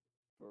guy.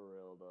 For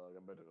real, dog. I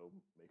better go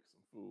make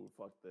some food.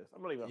 Fuck this.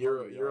 I'm not even You're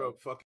hungry, a dog.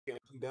 fucking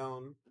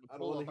down. I don't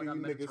Pull want up, to I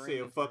hear got you niggas say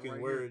a Mediterranean food fucking right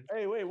here. word.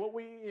 Hey, wait, what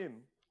we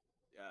eating?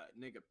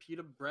 Nigga,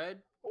 pita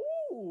bread,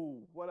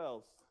 Ooh, what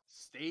else?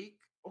 steak.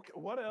 Okay,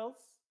 what else?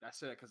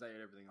 That's it, because I ate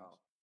everything else.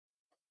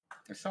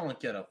 It sounds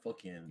like you had a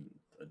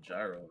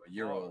gyro, a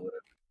euro, or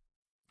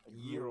whatever.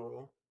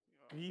 Euro.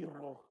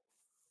 Gyro.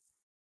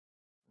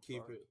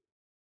 Keep it.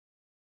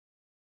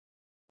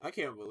 I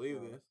can't believe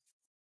this.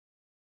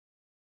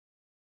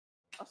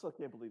 I still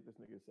can't believe this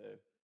nigga said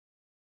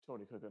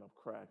Tony cooking up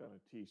crack on a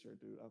t-shirt,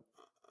 dude.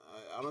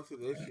 I don't see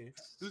the issue.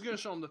 Who's gonna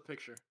show him the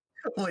picture?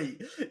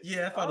 Wait,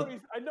 yeah,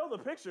 I know the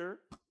picture.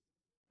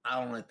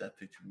 I don't like that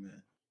picture,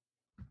 man.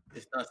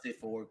 It's not safe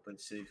for work, but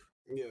it's safe.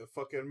 Yeah,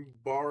 fucking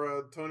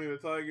Bara Tony the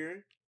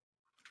Tiger.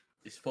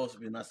 It's supposed to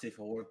be not safe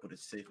for work, but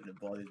it's safe, and it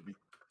bothers me.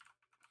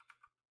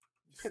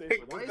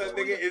 Why That is,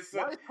 nigga is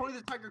why is Tony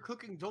the Tiger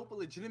cooking dope a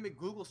legitimate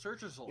Google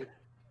search result?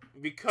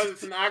 because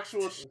it's an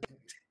actual shit.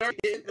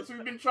 That's what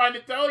we've been trying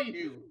to tell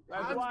you.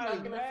 That's I'm why gonna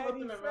I'm mad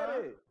he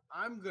said it.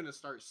 I'm gonna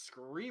start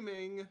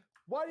screaming.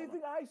 Why do you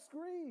think I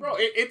screamed? Bro,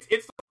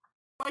 it's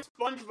like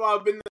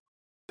SpongeBob in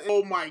the...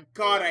 Oh my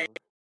god, I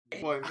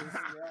hate one.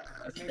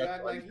 Nigga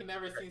act like he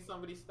never seen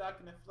somebody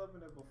stacking and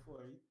flipping it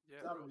before. Yeah,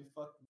 That bro. would be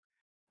fucking.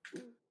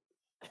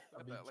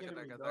 Like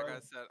that guy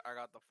said, I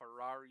got the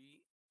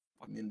Ferrari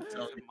fucking In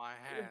in my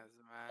hands,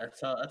 man.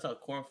 That's how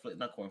cornflake,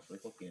 not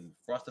cornflake, fucking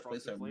frosted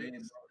flakes are made.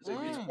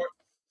 Bro. It's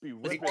Be They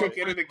whipping cook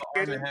it. it in the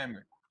Arm kitchen. and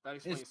Hammer. That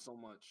explains so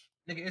much.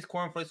 Nigga, it's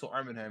cornflakes with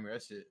Arm and Hammer.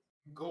 That's it.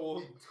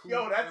 Gold.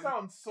 Yo, that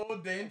sounds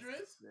so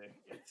dangerous.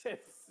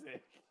 It's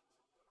sick.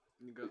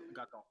 You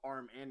got the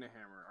arm and the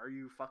hammer. Are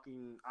you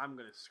fucking? I'm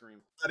gonna scream.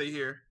 Out of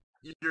here.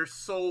 You're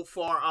so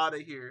far out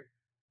of here.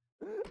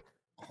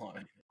 Oh,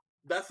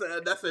 That's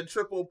a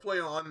triple play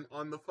on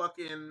the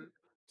fucking...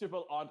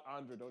 Triple on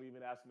Andre. Don't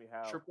even ask me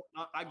how. Triple.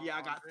 Yeah,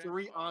 I got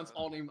 3 aunts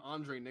all named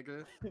Andre,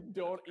 nigga.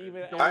 Don't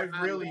even. I ask me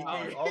really how.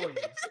 hate all of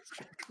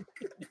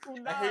you.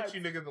 Do I hate not.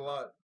 you niggas a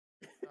lot.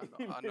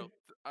 I know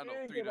You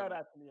ain't 3 of gonna them.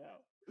 ask me how.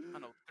 I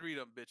know 3 of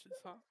them bitches,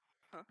 huh?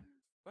 Huh?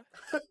 What?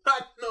 I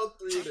know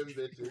 3 of them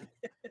bitches.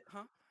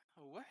 Huh?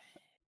 What?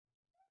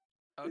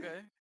 Okay.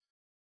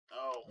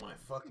 Oh my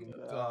fucking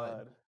god.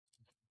 God.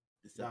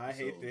 this Nah, I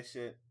hate episode. this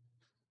shit.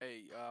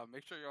 Hey,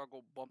 make sure y'all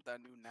go bump that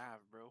new nav,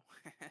 bro.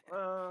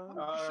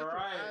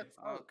 Alright.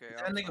 Okay. Is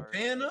that I'm nigga sorry.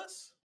 paying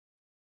us?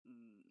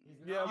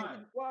 Yeah,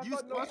 Well, You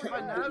sponsored by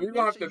no. Nav, We're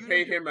gonna have bitch, to and you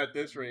pay didn't- him at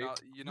this rate.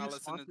 You're not You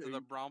listening to sponsor-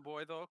 the brown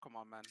boy though. Come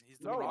on, man. He's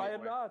the No, brown I boy.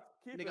 am not.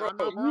 Keep Nigga, it. I'm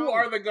not You brown.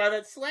 are the guy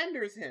that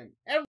slanders him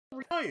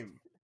every time.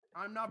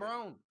 I'm not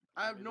brown.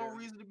 I have no there.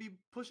 reason to be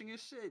pushing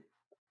his shit.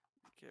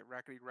 Okay,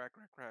 rackety rack.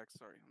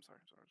 Sorry, I'm sorry.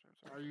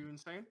 Are you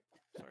insane?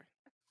 Sorry.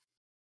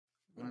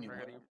 What do you mean,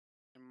 Rackety,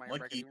 my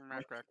Monkey-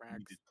 rackety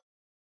rack.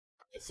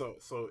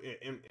 So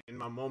in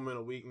my moment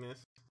of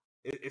weakness,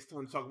 it's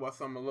time to talk about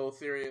something a little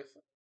serious.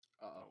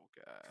 Uh-oh.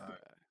 Okay.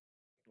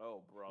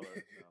 Oh,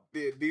 brother.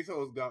 These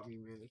hoes got me,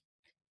 man.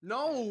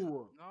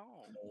 No.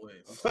 No. No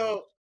way.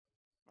 So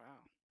Wow.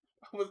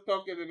 was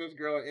talking to this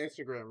girl on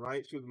Instagram,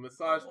 right? She was a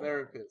massage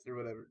therapist or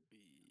whatever.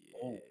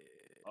 Oh.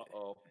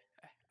 Uh-oh.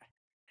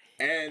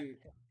 And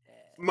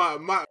my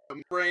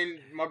brain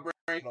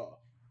off.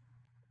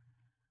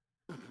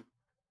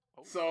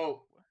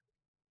 So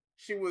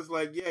she was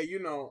like, yeah, you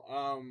know,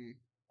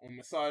 a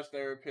massage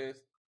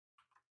therapist.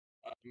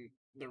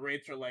 The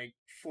rates are like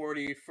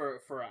 40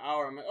 for an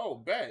hour. I'm like, oh,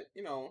 bet,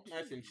 you know,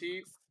 nice and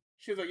cheap.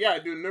 She was like, yeah, I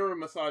do neuro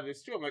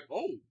massages too. I'm like,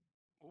 oh,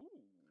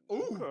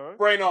 ooh, Okay.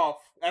 brain off.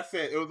 That's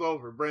it. It was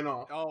over. Brain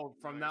off. Oh,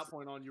 from that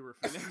point on, you were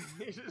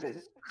finished.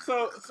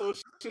 So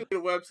she did the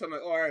website. I'm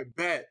like, all right,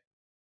 bet.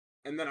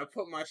 And then I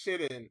put my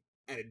shit in,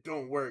 and it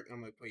don't work.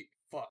 I'm like, wait,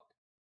 fuck.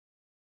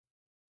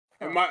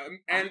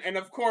 And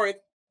of course,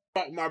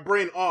 my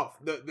brain off.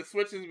 The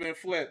switch has been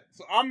flipped.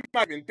 So I'm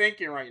not even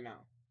thinking right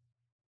now.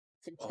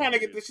 So I'm trying to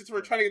get this shit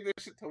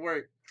to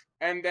work,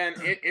 And then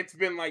it's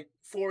been like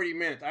 40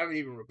 minutes. I haven't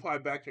even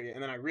replied back to her yet.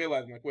 And then I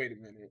realized, I'm like, wait a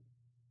minute.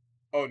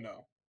 Oh,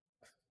 no.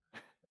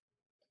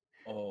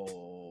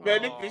 Oh.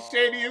 Man, it's the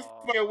shadiest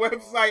fucking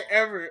website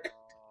ever.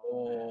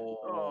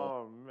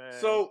 Oh man.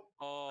 So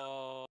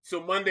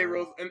Monday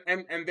rolls,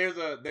 and there's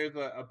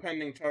a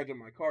pending charge on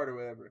my card or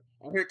whatever.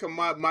 And here come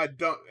my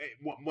dumb,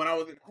 when I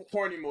was in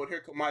horny mode,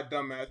 here come my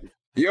dumb ass.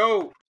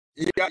 Yo,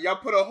 y'all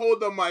put a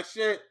hold on my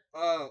shit.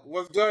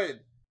 What's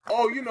good?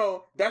 Oh, you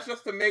know, that's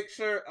just to make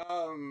sure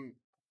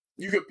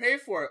you can pay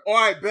for it. Oh,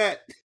 I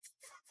bet.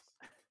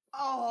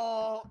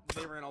 Oh,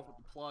 they ran off with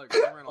the plug. They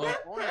ran off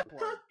on the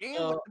plug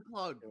and with the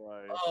plug.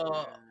 Right.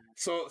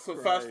 So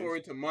fast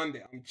forward to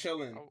Monday. I'm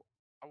chilling.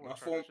 My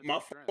phone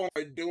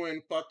started doing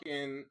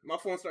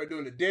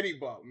the Diddy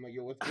bop. I'm like,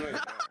 yo, what's good?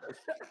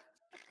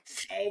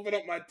 I open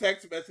up my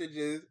text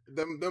messages.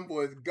 Them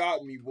boys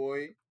got me,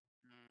 boy.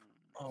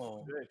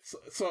 Oh.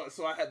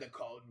 So I had to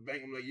call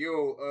bank. I'm like,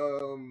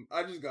 yo,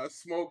 I just got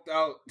smoked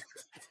out.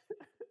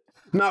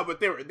 No, but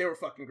they were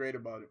fucking great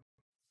about it.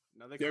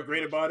 No, They're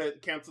great about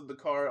it. Canceled the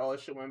car. All that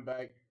shit went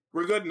back.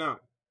 We're good now.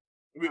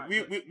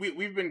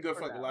 We've been good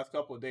for like the last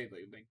couple of days.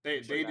 Like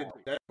they did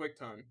that quick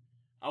time.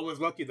 I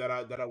was lucky that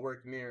I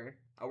worked near.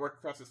 I work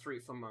across the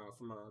street from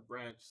a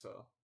branch,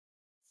 so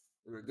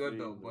we were good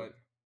though. But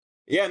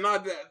yeah, no, you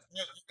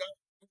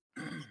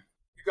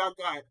got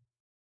guy.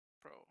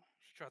 Bro,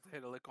 she tried to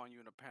hit a lick on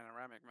you in a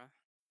panoramic, man.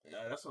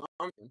 Yeah, that's what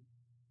I'm doing.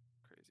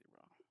 Crazy,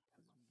 bro.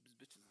 These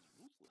bitches is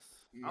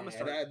ruthless. I'm gonna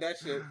start that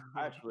shit.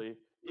 Actually,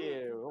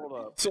 yeah. Hold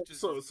up.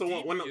 So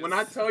when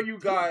I tell you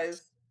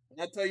guys,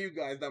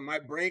 that my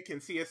brain can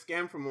see a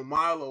scam from a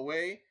mile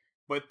away,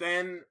 but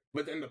then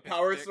the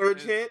power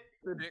surge hit.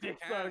 No,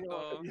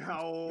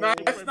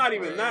 it's not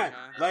even that.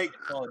 Like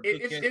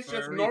it's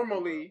just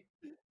normally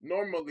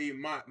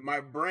my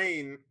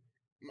brain.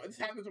 This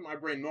happens with my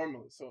brain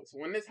normally. So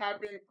when this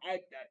happened,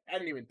 I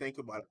didn't even think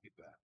about it like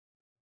that.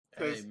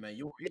 Because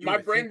my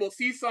brain will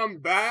see something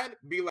bad,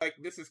 be like,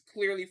 "This is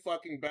clearly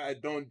fucking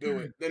bad. Don't do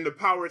it." Then the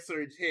power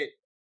surge hit,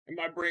 and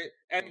my brain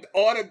and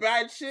all the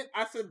bad shit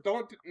I said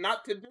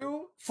not to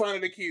do. Front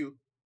of the queue.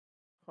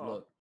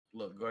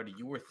 Look, Gardy,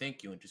 you were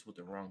thinking just with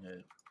the wrong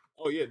head.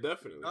 Oh yeah,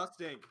 definitely. I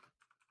stink.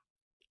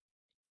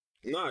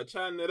 Nah,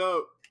 chatting it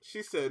up.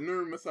 She said,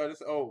 "Neuro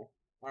massage." Oh,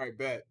 all right,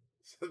 bet.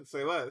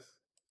 Say less.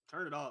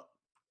 Turn it up.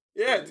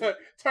 Yeah,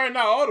 turn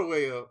that all the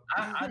way up.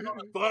 I know.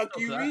 Fuck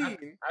you I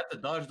mean? had to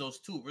dodge those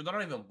two. They're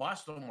not even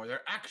bots no more.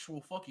 They're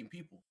actual fucking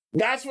people.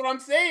 That's what I'm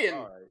saying.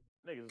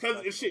 Right.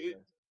 Because if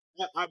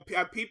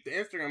I peeped the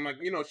Instagram, like,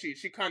 you know,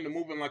 she kind of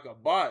moving like a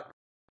bot,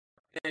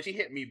 and she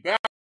hit me back.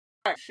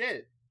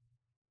 Shit.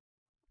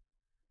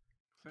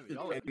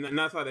 And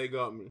that's how they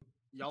got me.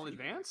 Y'all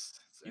advanced?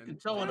 You can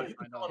tell when a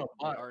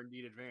bot are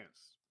indeed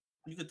advanced.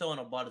 You can tell when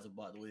a bot is a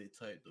bot the way they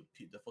type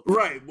the fucking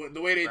right,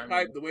 the way they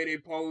type, the way they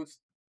post.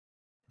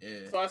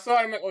 Yeah. So I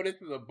saw him like, oh,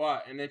 this is a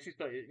bot, and then she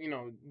started, you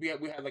know, we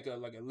had like a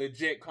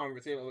legit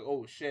conversation. Like,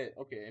 oh shit,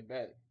 okay, I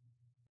bet.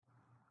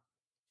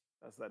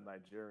 That's that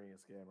Nigerian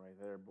scam right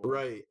there, boy.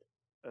 Right.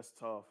 That's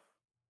tough.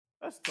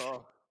 That's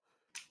tough.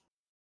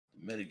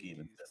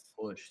 Metagame is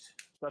pushed.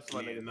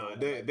 Especially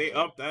they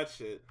upped that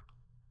shit.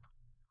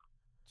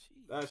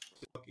 That's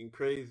fucking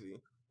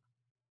crazy.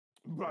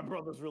 My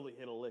brother's really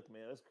hit a lick,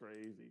 man. That's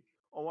crazy.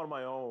 On one of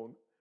my own.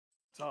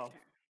 Tough.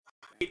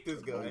 I hate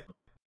this guy.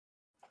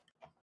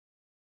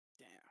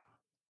 Damn.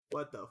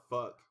 What the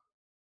fuck?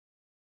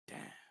 Damn.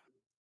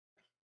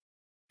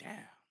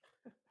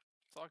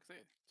 That's all I can say.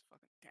 It's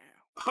fucking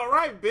damn. All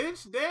right,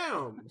 bitch.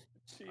 Damn.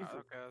 Okay,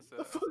 what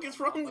the fuck is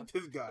wrong with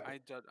this guy? I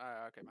judge.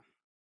 Okay, man.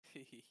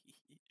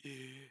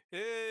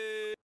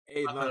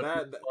 Hey, no,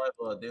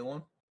 PS5 day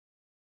one.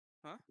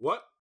 Huh?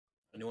 What?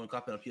 Anyone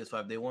copying a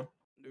PS5 day one?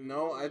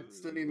 No, I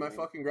still need my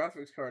fucking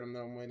graphics card. I'm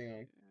waiting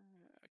on.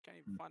 I can't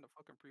even find a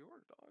fucking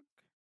pre-order, dog.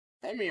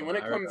 I mean, when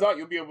it comes out,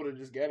 you'll be able to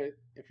just get it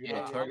if you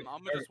want. I'm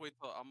gonna just wait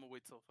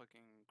till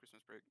fucking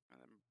Christmas break, and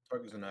then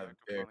Target's gonna have it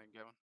there.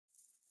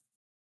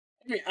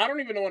 I mean, I don't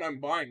even know what I'm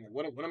buying.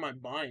 What am I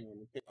buying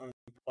on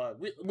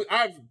PS5? I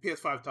have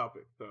PS5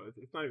 topic, so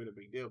it's not even a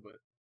big deal. But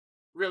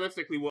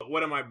realistically,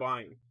 what am I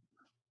buying?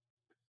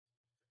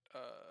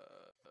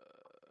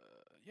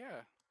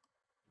 Yeah.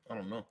 I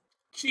don't know.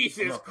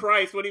 Jesus not-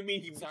 Christ! What do you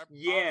mean?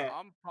 I'm,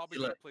 I'm probably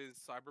Feel gonna like- play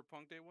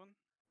Cyberpunk day one.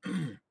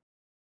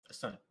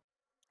 That's not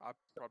I'm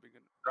probably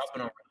gonna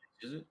dropping on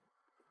release, is it?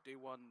 day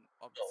one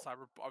of No.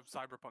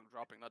 Cyberpunk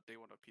dropping, not day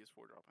one of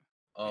PS4 dropping.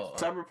 Oh,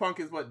 Cyberpunk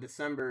is what,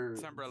 December?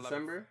 December 11th.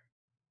 December?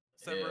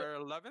 December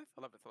 11th,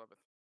 11th.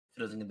 it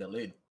doesn't get that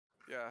late.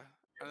 Yeah,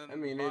 and then I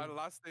mean, my it-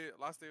 last day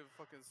of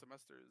fucking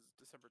semester is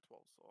December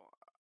 12th, so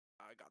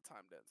I got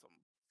time then, so I'm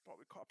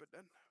probably cop it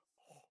then.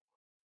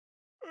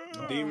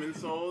 Demon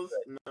Souls?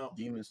 No,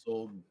 Demon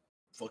Soul,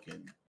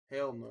 fucking.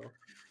 hell no.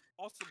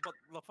 Also, but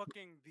the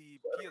PS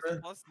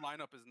Whatever. Plus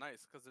lineup is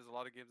nice because there's a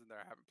lot of games in there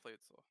I haven't played,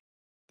 so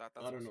that's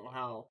I don't also know good.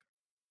 how.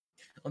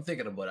 I'm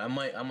thinking about it. I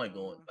might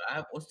go in.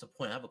 But what's the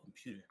point? I have a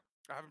computer.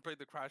 I haven't played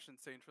the Crash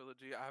Insane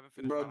trilogy. I haven't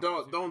finished. Bro, Final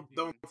Fantasy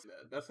don't 15. say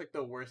that. That's like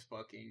the worst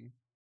fucking.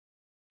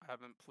 I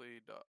haven't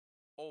played.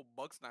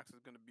 Bug Snacks is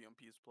gonna be on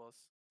PS Plus.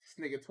 This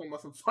nigga talking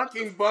about some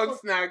fucking bug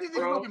snacks, These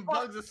bro. fucking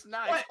bugs and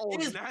snacks. What Oh,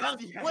 is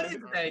nasty what ass.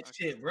 is that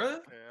shit, bro?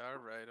 Okay, all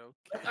right,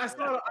 okay. I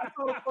saw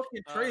the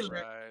fucking trailer.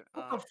 Alright,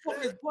 What the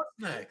fuck is butt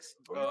snacks?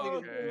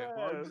 Okay.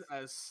 Bugs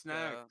Yes. as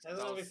snacks. Yeah, That's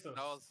that always was, some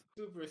that was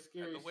super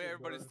scary the way shit,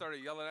 everybody bro.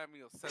 started yelling at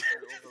me was sensory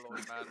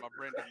overload, man. My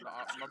brain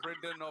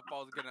didn't know if I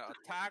was gonna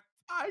attack,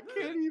 I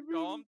can't even.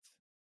 jumped.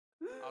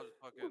 I was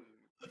fucking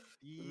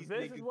These This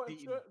is niggas what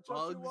eating chucked you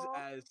bugs off?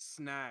 as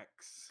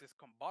snacks.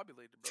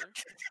 discombobulated, brother.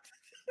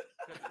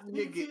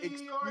 Nigga,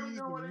 BT, you already excuse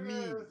know what it me.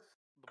 is.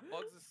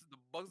 The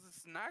bugs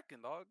is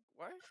snacking, dog.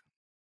 Why?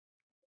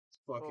 It's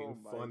fucking Oh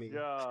my funny.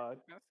 god.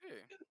 Can't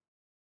see.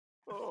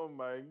 Oh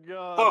my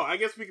god. Oh, I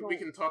guess we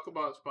can talk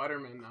about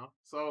Spider-Man now.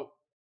 So,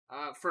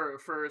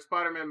 for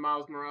Spider-Man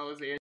Miles Morales,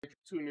 they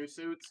introduced 2 new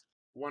suits.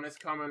 One is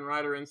Kamen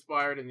Rider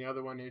inspired, and the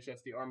other one is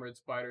just the armored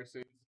spider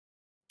suit.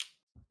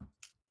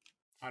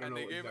 I don't And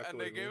know they gave exactly and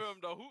what they it gave is. him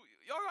the who?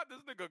 Y'all got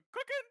this nigga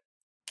cooking?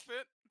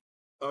 Fit.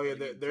 Oh yeah,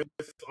 there's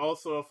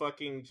also a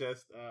fucking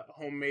just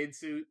homemade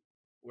suit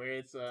where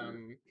it's Got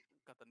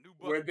the new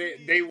where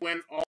buck they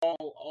went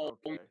all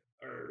Okay.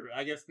 or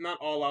I guess not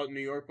all out New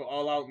York, but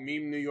all out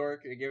meme New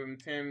York. They give him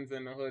Tim's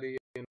and a hoodie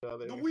and the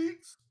other. The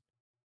weeks.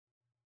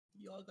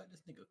 Y'all got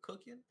this nigga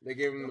cooking? They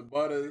gave him the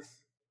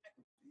butters.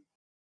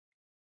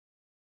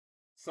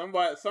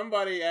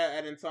 Somebody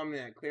at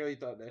Insomniac clearly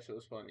thought that shit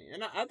was funny,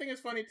 and I think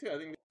it's funny too. I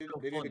think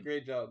they did a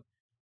great job.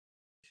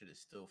 Shit is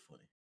still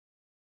funny.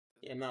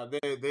 Yeah, no,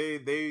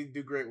 they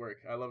do great work.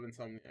 I love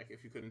Insomniac.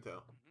 If you couldn't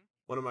tell,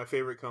 one of my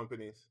favorite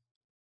companies,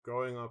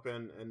 growing up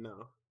and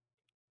now,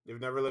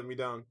 they've never let me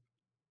down.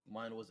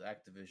 Mine was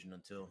Activision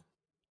until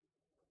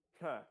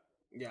Huh.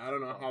 Yeah, I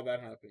don't know how that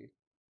happened.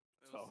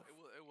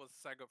 It was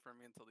Sega for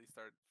me until they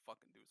started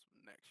fucking doing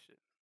some next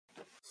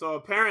shit. So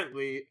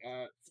apparently,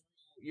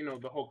 you know,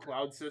 the whole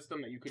cloud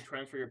system that you could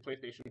transfer your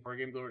PlayStation 4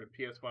 games over to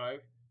PS5.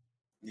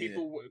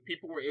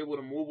 People were able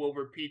to move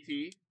over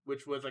PT,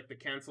 which was like the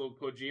canceled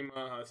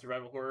Kojima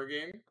survival horror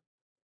game,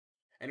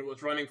 and it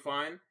was running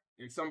fine.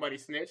 And somebody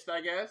snitched,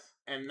 I guess,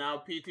 and now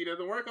PT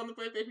doesn't work on the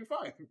PlayStation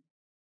 5.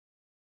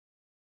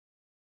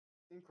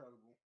 Incredible.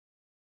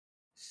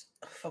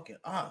 fucking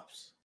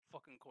ops.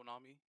 Fucking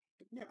Konami.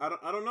 Yeah,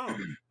 I don't know.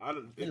 I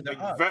don't. Look at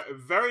Like, the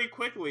odds. very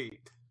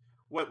quickly,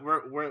 where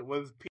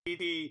was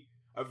PT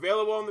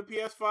available on the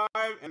PS5,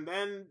 and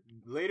then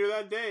later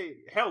that day,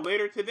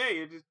 later today,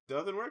 it just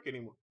doesn't work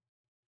anymore.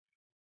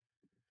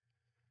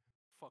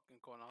 Fucking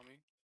Konami.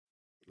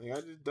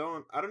 Like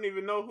I don't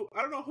even know who.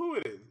 I don't know who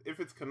it is. If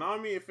it's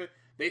Konami,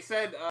 they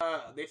said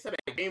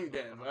a game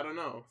dev. I don't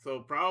know. So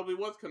probably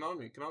was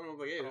Konami. Konami was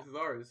like, hey, this is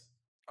ours.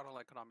 I don't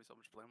like Konami so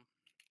much. Blame them.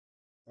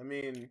 I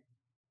mean,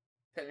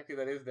 technically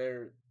that is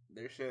their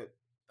shit.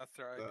 That's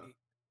their IP.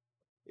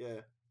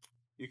 Yeah,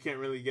 you can't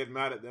really get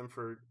mad at them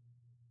for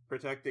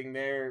protecting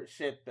their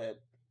shit that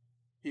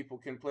people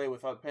can play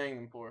without paying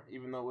them for,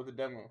 even though it was a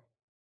demo.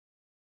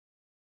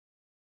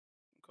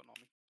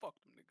 Konami. Fuck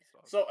them niggas.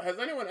 Dog. So, has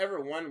anyone ever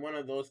won one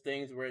of those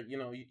things where, you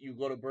know, you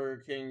go to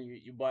Burger King,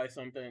 you buy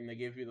something, and they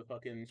give you the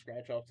fucking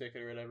scratch-off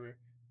ticket or whatever?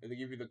 Or they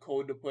give you the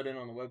code to put in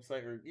on the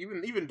website, or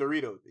even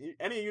Doritos.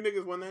 Any of you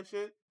niggas won that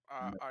shit?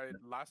 I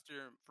last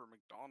year for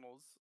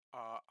McDonald's,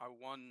 I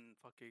won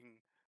fucking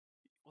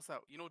what's that?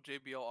 You know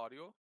JBL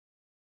Audio?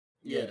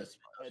 Yeah, Headsets,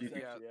 Yeah.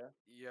 yeah.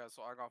 Yeah,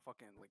 so I got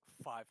fucking like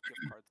 5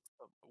 gift cards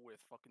with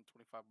fucking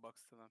 $25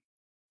 to them.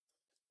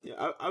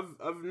 Yeah,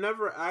 I've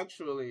never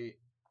actually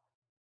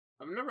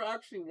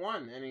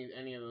won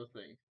any of those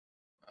things.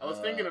 I was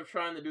thinking of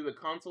trying to do the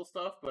console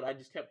stuff, but I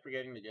just kept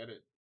forgetting to get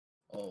it.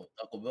 Oh,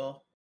 Taco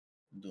Bell.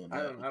 I'm doing that.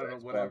 I don't with know, the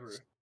Xbox. whatever.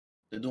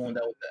 They're doing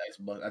that with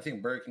the Xbox. I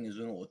think Burger King is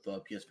doing it with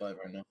PS5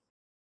 right now,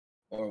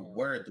 or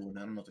we're doing it.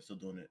 I don't know if they're still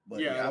doing it,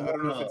 but Yeah, I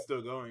don't know if won, it's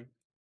still going.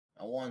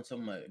 I want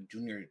some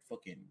junior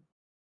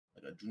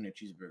like a junior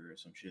cheeseburger or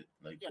some shit.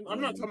 Like Yeah,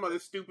 I'm not talking about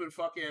this stupid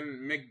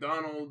fucking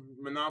McDonald's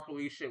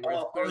Monopoly shit where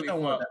it's I'm clearly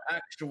talking about fucked. the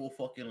actual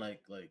fucking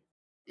like.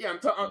 Yeah, I'm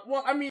talking.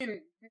 Well, I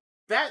mean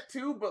that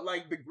too, but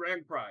like the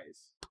grand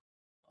prize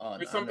Oh,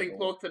 or something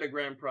close to the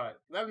grand prize.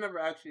 I've never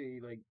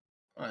actually like.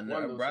 I those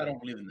don't things.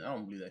 believe in. I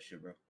don't believe that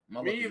shit, bro.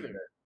 My Me luck is either. bad.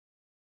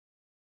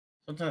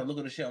 Sometimes I look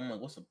at the shit. I'm like,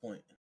 what's the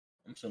point?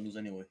 I'm just gonna lose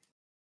anyway.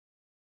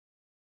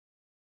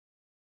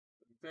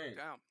 saying.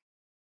 Damn.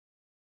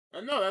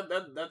 I know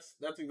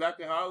that's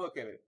exactly how I look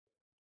at it.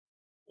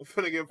 I'm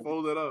gonna get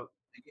folded up.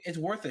 It's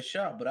worth a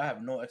shot, but I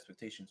have no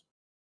expectations.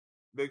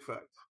 Big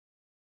facts.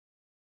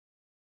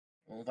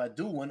 Well, if I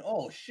do win,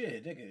 oh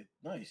shit, nigga,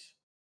 nice.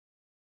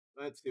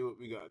 Let's see what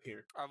we got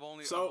here. I've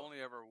only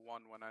ever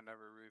won when I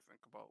never really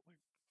think about like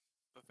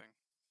the thing.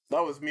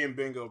 That was me and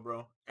Bingo,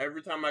 bro.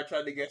 Every time I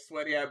tried to get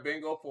sweaty at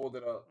Bingo,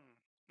 folded up.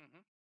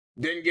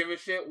 Mm-hmm. Didn't give a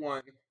shit,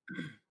 won.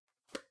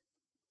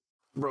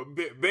 Bro,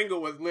 Bingo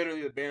was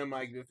literally the bane of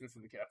my existence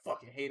in the cat. I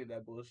fucking hated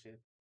that bullshit.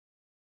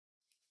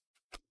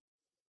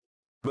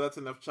 But that's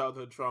enough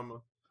childhood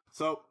trauma.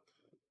 So,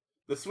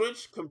 the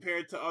Switch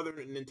compared to other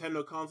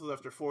Nintendo consoles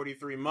after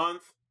 43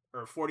 months,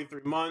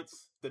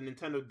 the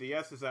Nintendo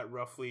DS is at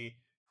roughly,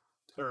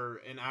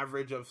 or an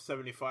average of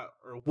 75,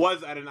 or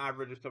was at an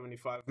average of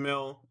 75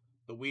 mil.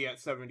 The Wii at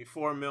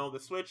 74 mil. The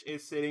Switch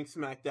is sitting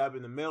smack dab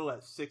in the middle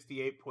at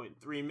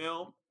 68.3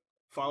 mil,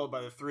 followed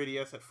by the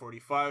 3DS at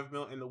 45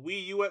 mil, and the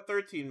Wii U at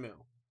 13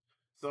 mil.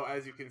 So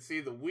as you can see,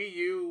 the Wii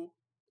U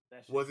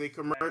was a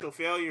commercial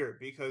failure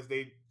because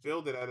they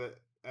billed it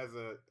as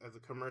a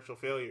commercial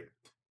failure.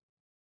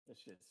 That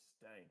shit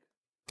stank.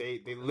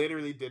 They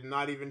literally did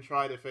not even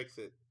try to fix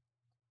it.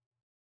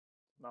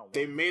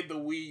 They made the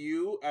Wii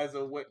U as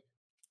a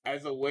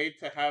way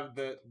to have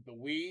the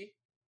Wii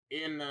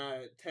in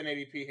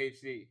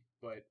 1080p HD,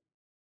 but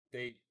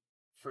they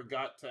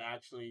forgot to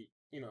actually,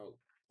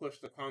 push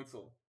the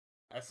console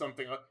as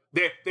something.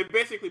 They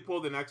basically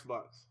pulled an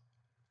Xbox,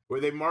 where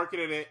they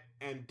marketed it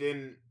and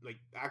didn't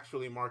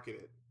actually market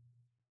it.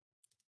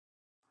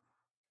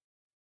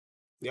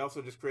 They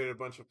also just created a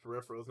bunch of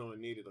peripherals no one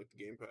needed, like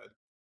the gamepad.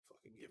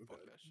 Fucking gamepad.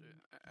 Fuck that shit.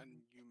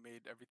 And you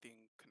made everything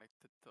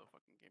connected to the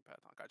fucking gamepad.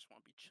 Like, I just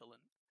want to be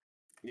chilling.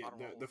 Yeah,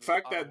 the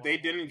fact that they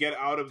didn't get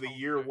out of the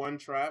year one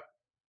trap,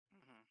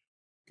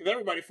 because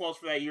everybody falls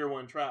for that year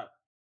one trap.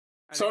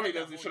 And Sony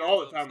does this shit all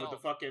the time with the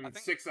fucking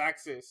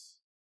 6-axis.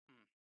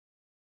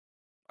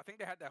 I think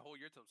they had that whole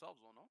year to themselves,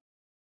 though,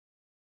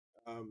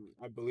 no?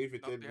 I believe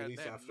it did they release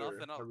had after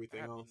nothing else.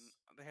 everything else.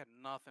 They had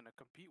nothing to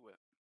compete with.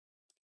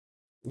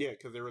 Yeah,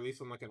 because they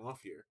released on like an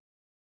off year.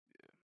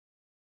 Yeah.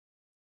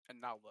 And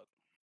now look.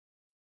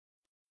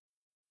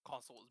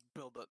 Console was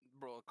built up,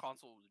 bro.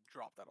 Console was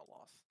dropped at a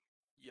loss.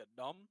 You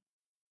dumb?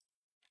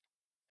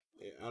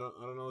 Yeah, I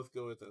don't know what's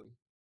good with them.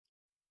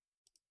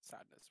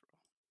 Sadness, bro.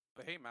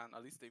 But hey, man,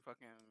 at least they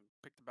fucking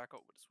picked it back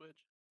up with the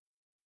Switch.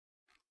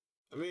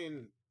 I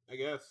mean, I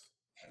guess.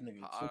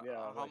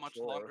 How much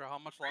longer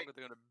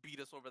they're gonna beat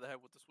us over the head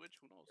with the Switch?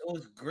 Who knows? It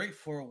was great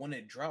for when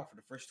it dropped for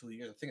the first 2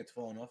 years. I think it's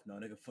falling off now.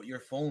 Nigga,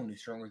 your phone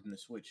is stronger than the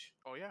Switch.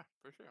 Oh yeah,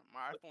 for sure.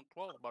 My iPhone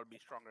 12 about to be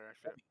stronger than that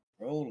shit.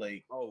 Bro,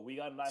 like. Oh, we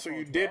got an iPhone. So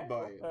you 12? did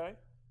buy it? Okay.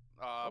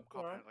 I'm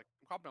confident like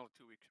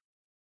 2 weeks.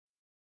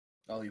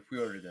 Oh, you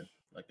pre-ordered then?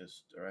 Like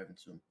it's arriving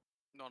soon.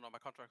 No, my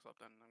contract's up.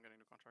 Then I'm getting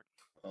a new contract.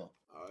 Oh,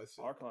 I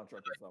see. Our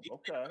contract is up.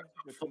 Okay,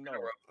 good to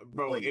know.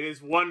 Bro, it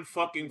is one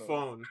fucking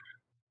phone.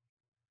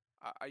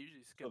 I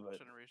usually skip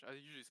generation. I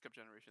usually skip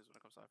generations when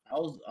it comes to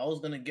iPhone. I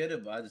was gonna get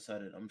it, but I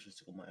decided I'm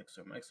just gonna go my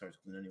XR. My XR is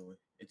clean anyway.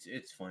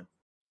 It's fine.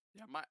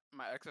 Yeah, my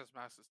XS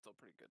Max is still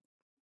pretty good.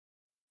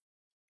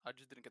 I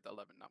just didn't get the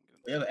 11. Now I'm getting.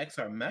 You have an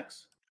XR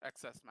Max?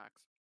 XS Max.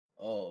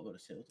 Oh, I'm gonna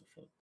say what the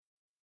fuck.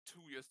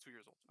 2 years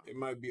old now. It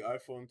might be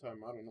iPhone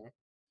time. I don't know.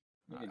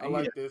 Yeah, I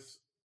like this.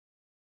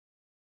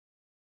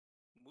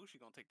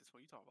 Mushi gonna take this.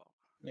 What you talking about?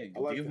 Yeah, I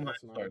like give the my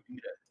S9. XR. Give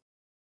me that.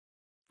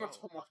 Not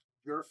so much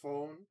your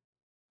phone.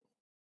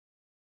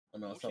 Oh,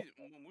 no,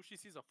 Mushi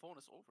sees a phone,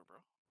 it's over, bro.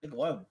 Nigga,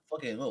 why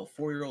fucking little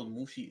 4-year-old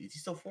Mushi? Is he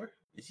still 4?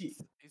 Is he?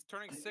 He's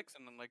turning 6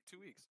 in like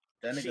 2 weeks.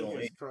 That nigga don't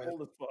age.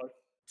 Old as fuck.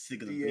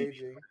 Sick of the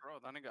baby. Bro,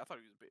 that nigga, I thought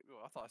he was a baby.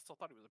 I still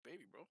thought he was a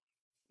baby, bro.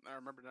 I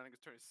remember that nigga's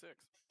turning 6.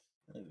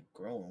 That nigga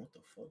growing. What the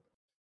fuck?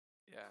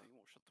 Yeah, you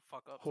won't shut the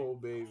fuck up. Oh,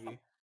 baby.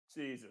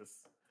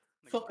 Jesus.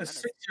 Fuck a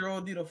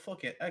 6-year-old need a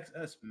fucking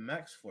XS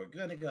Max for.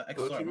 Good nigga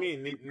XR. What you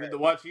mean? Need to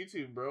watch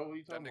YouTube, bro. What are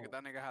you talking about?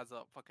 That nigga has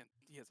a fucking.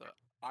 He has a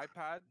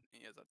iPad.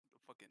 He has a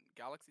fucking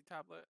Galaxy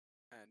tablet,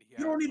 and he.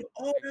 You don't need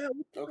all that.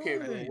 Okay,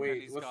 but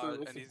wait. He's What's got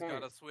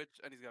the a Switch,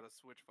 and he's got a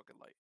Switch fucking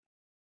light.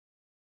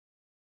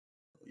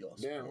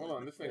 Damn, hold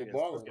on. This nigga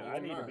balling. I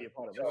need to be a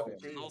part of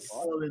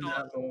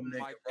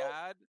My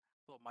dad.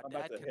 So my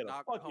dad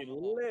cannot come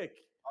home. Lick.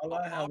 All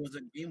I had was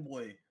a Game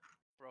Boy.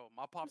 Bro,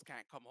 my pops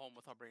can't come home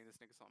without bringing this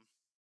nigga something.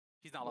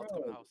 He's not allowed to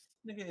come in the house.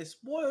 Nigga is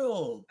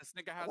spoiled. This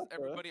nigga has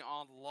everybody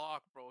on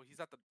lock, bro. He's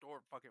at the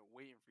door fucking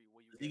waiting for you.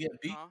 What you Did he get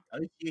beat? Huh?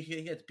 At least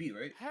he gets beat,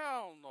 right?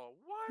 Hell no.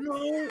 What? No.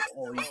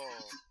 Oh,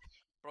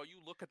 bro,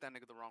 you look at that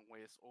nigga the wrong way.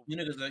 It's over. You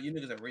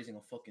niggas are raising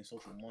a fucking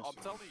social monster.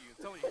 I'm telling you,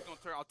 he's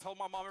gonna turn. I'll tell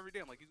my mom every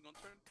day. I'm like, he's gonna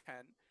turn 10,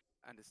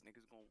 and this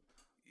nigga's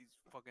he's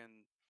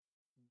fucking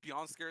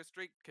beyond scared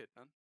straight kid,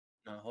 man.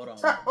 Nah, hold on.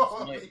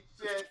 Holy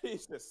shit.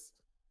 Jesus.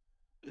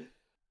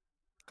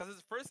 Cause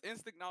his first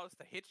instinct now is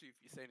to hit you if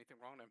you say anything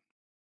wrong to him.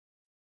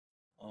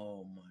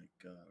 Oh my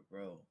god,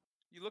 bro.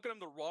 You look at him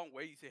the wrong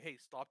way. You say, "Hey,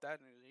 stop that!"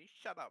 And he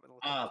shut up.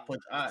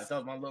 If that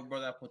was my little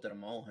brother, I put that in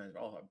my own hands.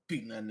 Oh, I'm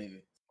beating that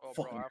nigga. Oh,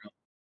 fucking bro,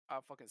 I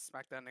fucking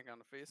smacked that nigga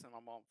on the face, and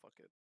my mom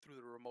fucking threw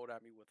the remote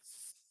at me with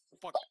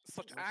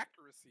such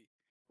accuracy.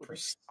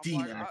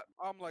 Pristine.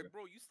 I'm like,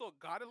 bro, you still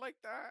got it like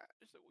that?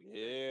 She's like, "What you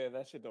mean?" Yeah,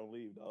 that shit don't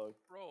leave, dog.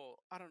 Bro,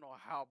 I don't know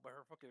how, but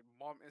her fucking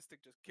mom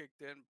instinct just kicked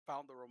in,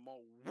 found the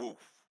remote,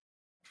 woof.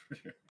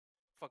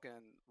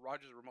 Fucking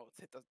Roger's remote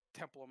hit the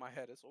temple of my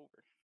head. It's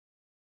over.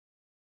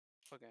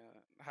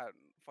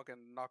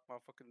 Fucking knocked my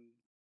fucking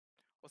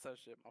what's that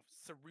shit? My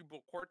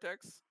cerebral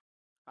cortex.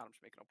 I'm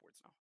just making up words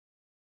now.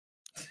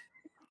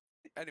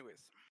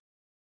 Anyways,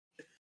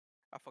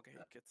 I fucking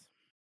hate kids.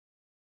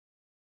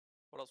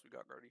 What else we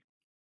got, Gardy?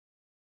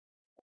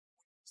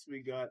 So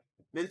we got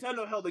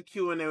Nintendo held a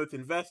Q&A with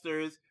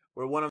investors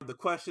where one of the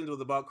questions was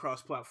about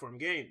cross-platform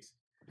games.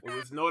 It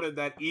was noted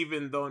that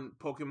even though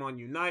Pokemon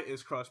Unite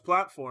is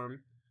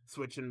cross-platform,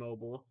 Switch and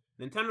mobile,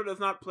 Nintendo does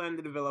not plan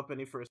to develop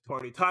any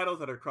first-party titles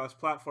that are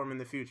cross-platform in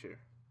the future.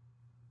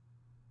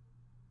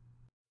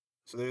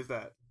 So there's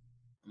that.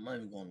 I'm not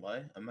even gonna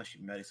lie. I'm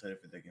actually mad excited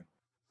for that game.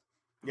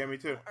 Yeah, me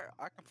too.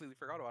 I completely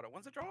forgot about it.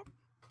 When's it drop?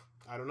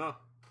 I don't know.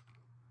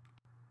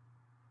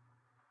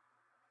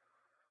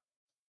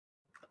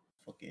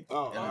 Fucking.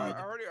 Oh,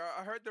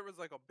 I heard there was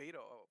like a beta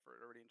for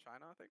it already in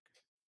China. I think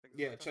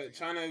yeah,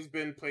 China has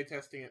been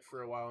playtesting it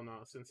for a while now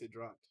since it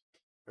dropped,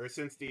 or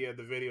since the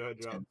video had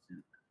dropped.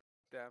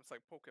 Damn, it's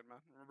like Pokken, man.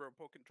 Remember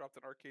when Pokken dropped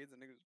in arcades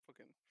and niggas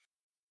fucking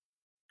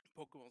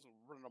Pokemon was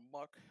running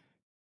amok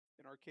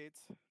in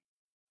arcades?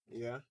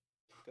 Yeah.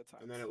 Good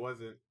times. And then it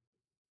wasn't.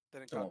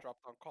 Then it got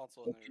dropped on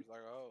console, and then it was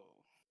like, oh.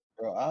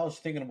 Bro, I was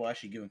thinking about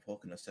actually giving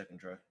Pokemon a second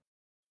try.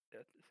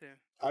 Yeah.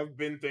 I've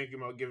been thinking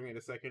about giving it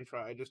a second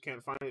try. I just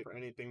can't find it for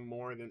anything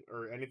more than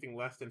or anything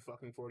less than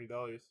fucking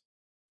 $40.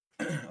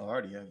 I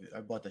already have it.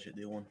 I bought that shit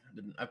day one.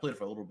 I played it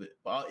for a little bit,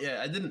 but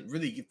I didn't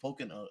really give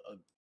Pokemon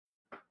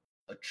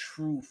a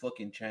true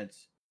fucking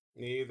chance.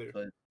 Me either.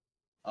 But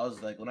I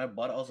was like, when I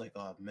bought it, I was like,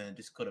 oh man,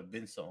 this could have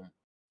been something.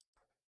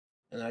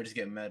 And I just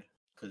get mad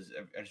because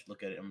I just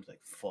look at it. I'm just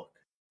like, fuck.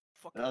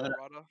 Fucking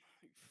Murata,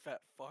 you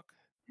fat fuck.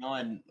 No,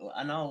 and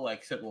I now I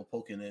accept what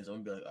Pokemon is. I'm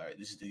gonna be like, all right,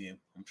 this is the game.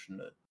 I'm trying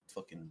to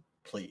fucking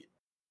play it,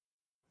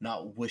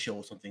 not wish it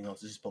was something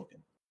else. This is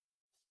Pokemon.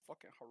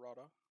 Fucking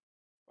Harada.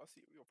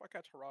 If I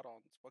catch Harada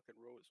on this fucking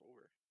road, it's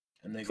over.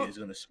 And nigga is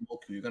gonna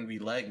smoke you. You're gonna be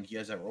lagging. He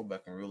has that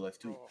rollback in real life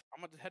too. Bro, I'm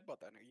gonna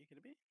headbutt that nigga. You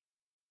kidding me?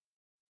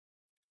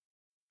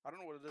 I don't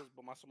know what it is,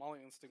 but my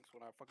Somali instincts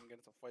when I fucking get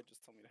into a fight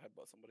just tell me to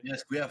headbutt somebody.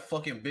 Yes, we have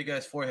fucking big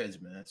ass foreheads,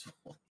 man. That's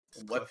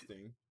a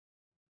weapon.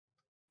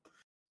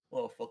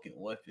 Well, fucking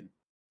weapon.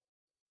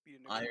 Beat a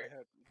nigga over the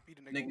head. Beat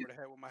a nigga over the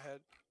head with my head.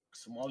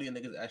 Somalian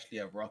niggas actually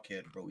have rock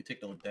head, bro. We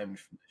take no damage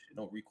from this shit.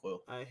 No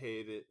recoil. I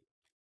hate it.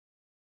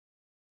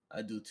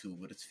 I do too,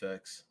 but it's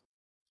facts.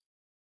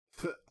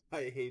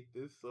 I hate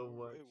this so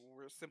much.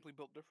 We're simply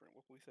built different.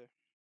 What can we say?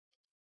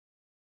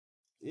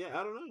 Yeah,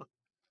 I don't know.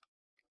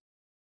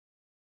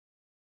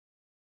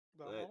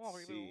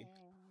 Let's see.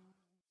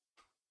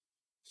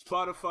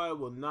 Spotify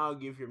will now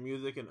give your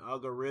music an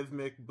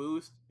algorithmic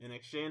boost in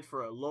exchange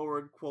for a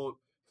lowered, quote,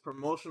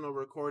 promotional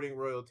recording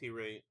royalty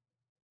rate.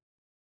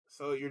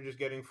 So you're just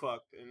getting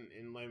fucked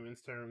in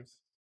layman's terms.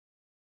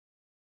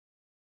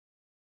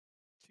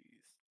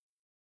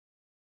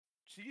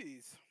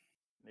 Jeez.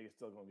 Niggas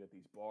still gonna get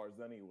these bars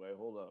anyway.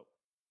 Hold up.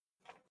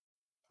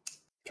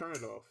 Turn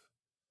it off.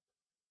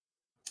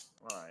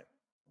 Alright.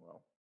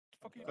 Well.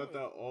 Cut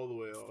that all the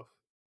way off.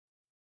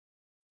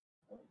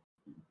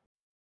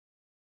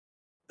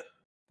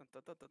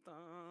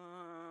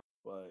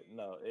 But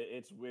no,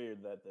 it's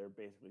weird that they're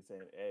basically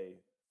saying, hey,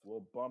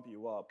 we'll bump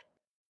you up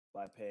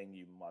by paying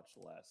you much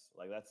less.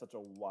 Like, that's such a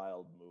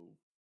wild move.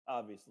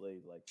 Obviously,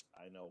 like,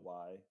 I know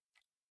why,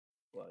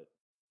 but...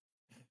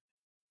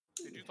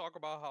 Did you talk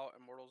about how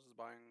Immortals is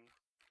buying...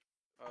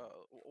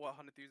 what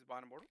 100 Thieves is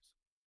buying Immortals?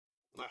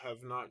 I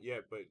have not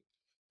yet, but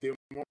the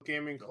Immortal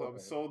Gaming Club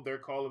sold their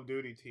Call of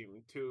Duty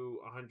team to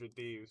 100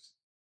 Thieves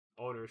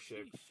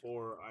ownership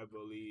for, I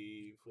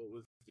believe, what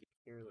was the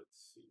here?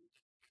 Let's see.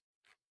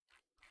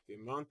 The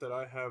amount that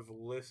I have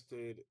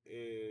listed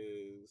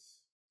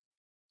is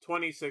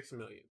 26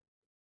 million.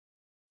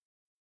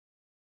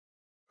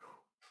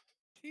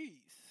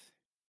 Jeez.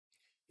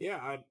 Yeah,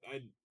 I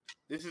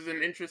this is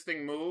an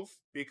interesting move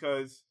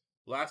because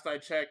last I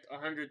checked,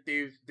 100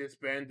 Thieves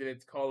disbanded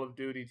its Call of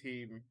Duty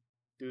team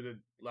due to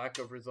lack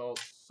of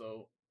results.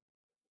 So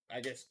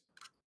I guess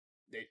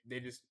they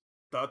just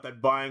thought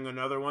that buying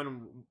another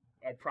one,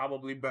 a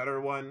probably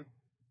better one,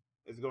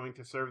 is going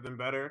to serve them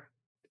better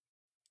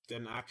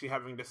than actually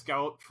having to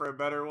scout for a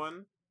better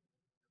one.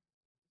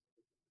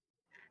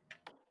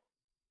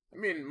 I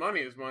mean, money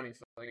is money,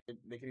 so like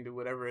they can do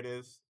whatever it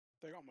is.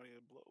 They got money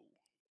to blow.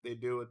 They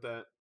do with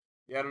that.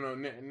 Yeah, I don't know.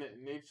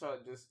 Nate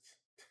Shot just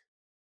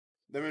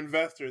them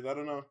investors. I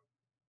don't know.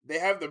 They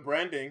have the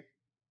branding.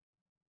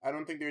 I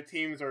don't think their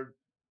teams are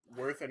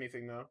worth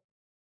anything though.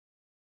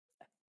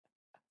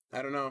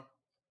 I don't know.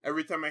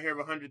 Every time I hear of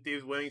 100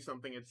 Thieves winning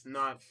something, it's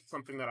not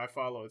something that I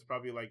follow. It's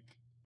probably like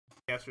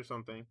guess or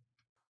something.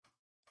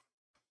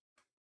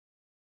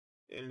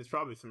 And it's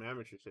probably some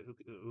amateur shit.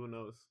 Who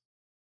knows?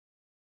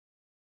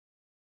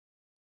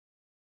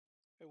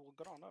 Hey, well,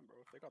 good on them, bro.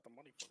 If they got the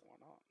money for it, why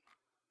not?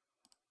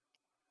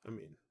 I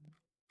mean,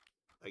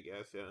 I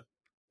guess, yeah.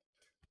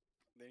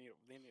 They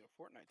need a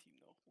Fortnite team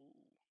though.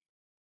 Ooh.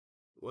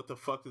 What the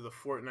fuck does a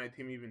Fortnite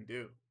team even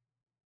do?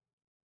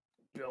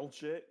 Build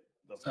shit.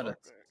 The It's not a, fuck?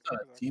 it's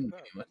not a team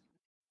game.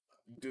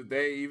 Do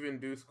they even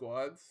do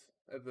squads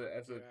as a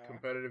Yeah.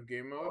 competitive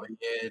game Oh, mode?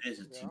 yeah, it is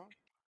a team.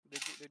 Yeah.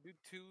 They do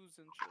twos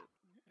and shit.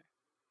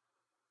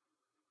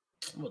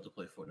 Yeah. I'm about to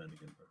play Fortnite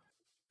again, bro.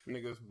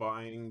 Niggas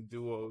buying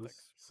duos,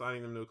 Thanks.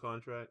 signing them to a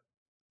contract.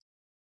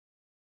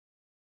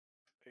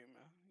 Hey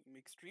man, you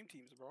make stream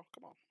teams, bro.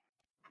 Come on.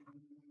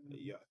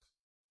 Yuck.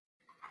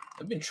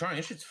 I've been trying.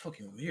 This shit's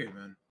fucking weird,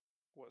 man.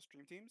 What,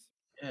 stream teams?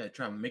 Yeah,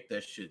 trying to make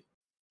that shit.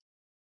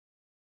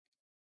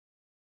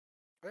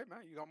 Hey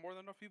man, you got more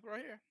than enough people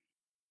right here.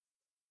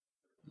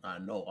 I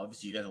know.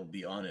 Obviously, you guys will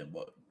be on it,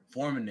 but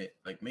forming it,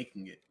 like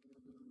making it,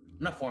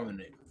 not forming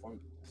it. Forming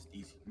it's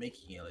easy.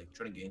 Making it, like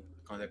trying to get in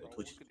contact with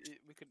Bro, Twitch.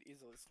 we could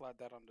easily slide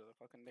that under the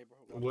fucking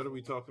neighborhood. What are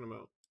we talking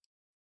about?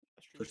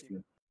 A stream Twitch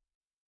team.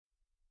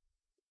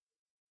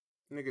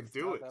 team. Nigga,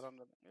 do Slide it. that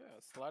under,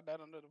 slide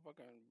that under the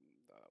fucking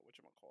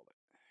whatchamacallit.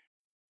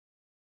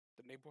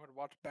 The neighborhood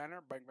watch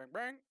banner. Bang bang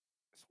bang.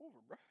 It's over,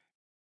 bro.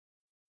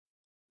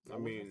 I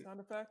mean, sound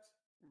effect.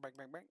 Bang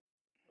bang bang.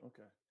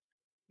 Okay.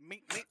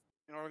 Mink mink.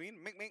 You know what I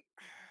mean? Mink mink.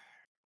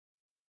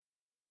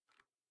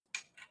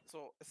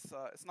 So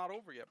it's not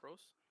over yet, bros.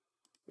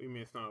 what do you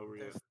mean it's not over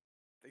yet?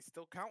 They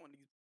still counting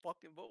these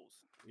fucking votes.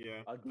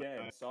 Yeah.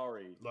 Again,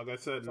 sorry. Like I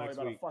said, Sorry next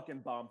about week. a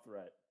fucking bomb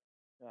threat.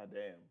 God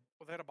damn.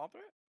 Oh, they had a bomb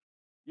threat?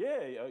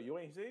 Yeah, you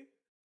ain't see?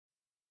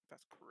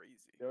 That's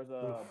crazy. There was Who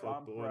a the fuck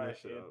bomb blowing that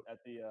threat shit up?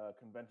 at the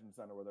convention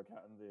center where they're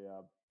counting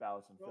the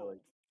ballots in Bro, Philly.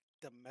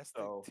 Domestic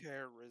So-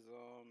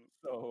 terrorism.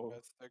 so-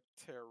 Domestic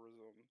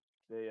terrorism.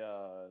 They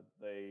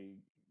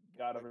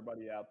got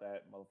everybody out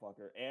that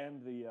motherfucker,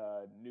 and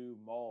the new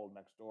mall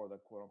next door, the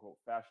quote unquote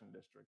fashion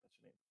district. That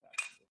should name the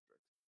fashion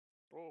district.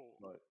 Bro,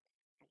 But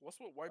what's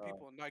with white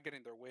people not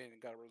getting their way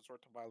and gotta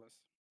resort to violence?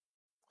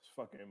 it's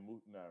fucking never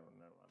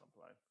mind. I'm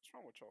playing. What's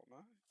wrong with y'all,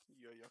 man?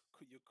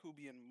 You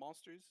Kubian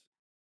monsters.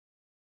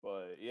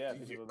 But yeah,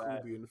 because of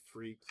that, Jacobian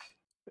freaks.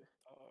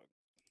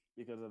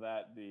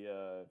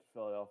 the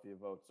Philadelphia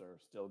votes are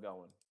still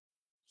going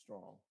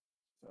strong.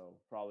 So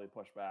probably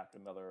push back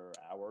another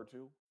hour or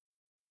two.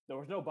 There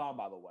was no bomb,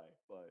 by the way,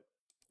 but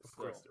Of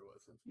course still, there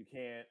wasn't. you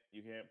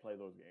can't play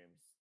those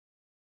games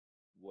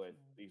with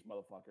these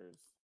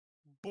motherfuckers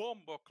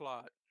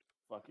Bomboclot.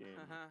 fucking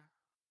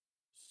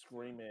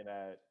screaming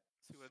at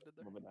See what I did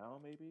there? Mindanao,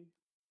 maybe.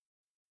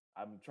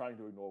 I'm trying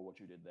to ignore what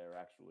you did there.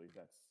 Actually,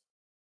 that's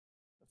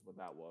what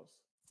that was.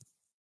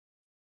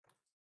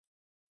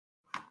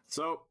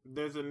 So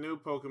there's a new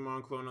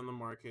Pokemon clone on the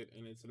market,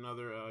 and it's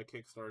another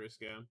Kickstarter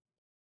scam.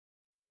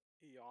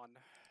 Eon.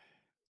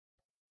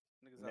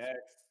 Niggas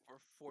Next.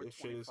 for This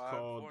shit is 425.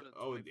 called.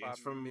 Oh,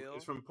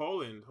 it's from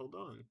Poland. Hold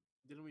on.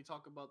 Didn't we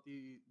talk about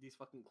these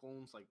fucking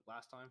clones like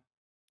last time?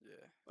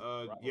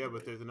 Yeah. Yeah,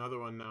 but there's another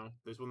one now.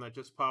 There's one that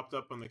just popped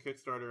up on the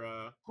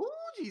Kickstarter. Oh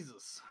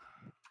Jesus!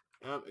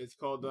 Yep, it's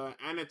called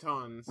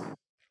Anatons, Oh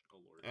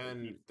Lord!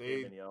 and Keep they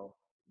skimming, yo.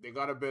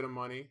 got a bit of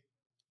money.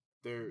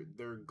 Their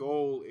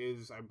goal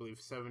is, I believe,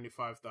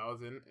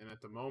 75,000, and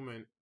at the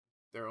moment,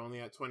 they're only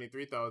at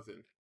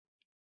 23,000.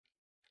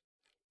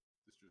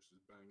 This just is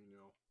banging,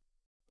 yo.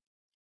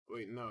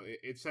 Wait, no,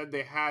 it said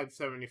they had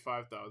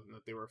 75,000,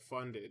 that they were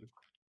funded.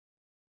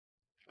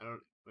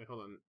 Wait,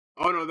 hold on.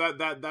 Oh no,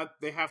 that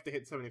they have to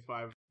hit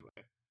 75.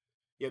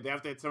 Yeah, they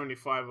have to hit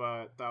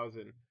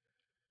 75,000,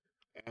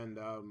 and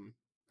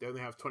they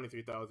only have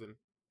 23,000.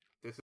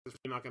 This is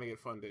not gonna get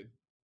funded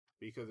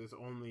because it's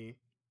only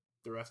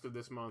the rest of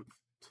this month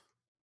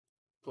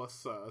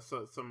plus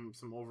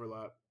some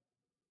overlap.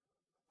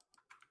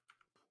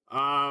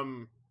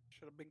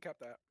 Should have been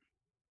kept at.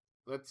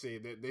 Let's see.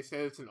 They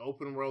said it's an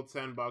open world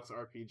sandbox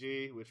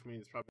RPG, which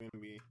means it's probably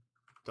gonna be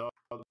dog.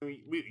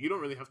 You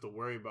don't really have to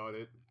worry about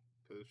it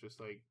because it's just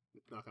like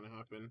it's not gonna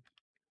happen.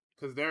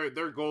 Because their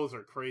goals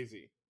are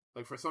crazy.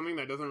 Like for something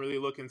that doesn't really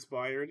look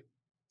inspired,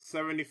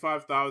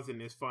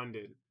 75,000 is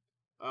funded.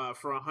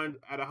 For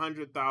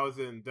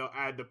 100,000, they'll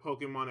add the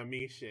Pokemon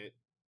Ami shit.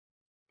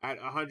 At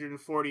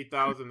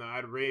 140,000, they'll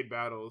add raid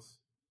battles.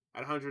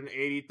 At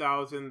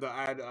 180,000, they'll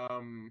add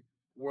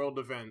world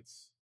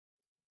events.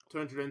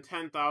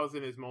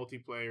 210,000 is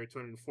multiplayer.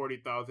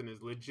 240,000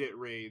 is legit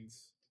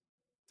raids.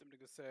 Some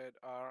nigga said,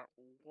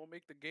 we'll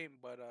make the game,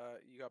 but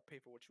you gotta pay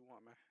for what you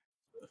want, man.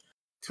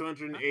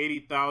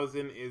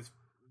 280,000 is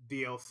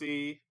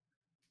DLC.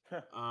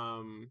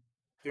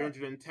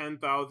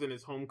 310,000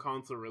 is home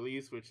console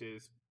release, which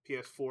is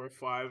PS4,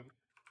 5,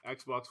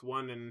 Xbox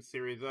One, and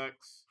Series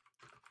X.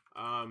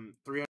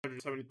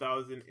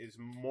 370,000 is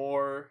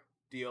more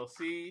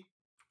DLC.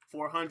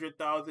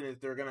 400,000 is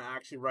they're gonna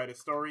actually write a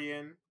story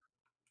in.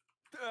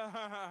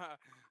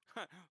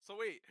 So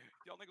wait,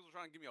 y'all niggas were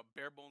trying to give me a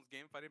bare bones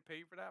game if I didn't pay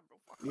you for that, bro?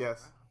 Fuck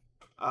Yes.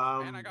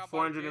 off, man. Man, I got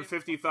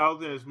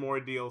 450,000 is more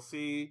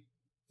DLC.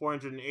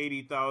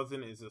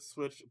 480,000 is a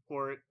Switch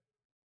port.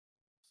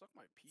 Suck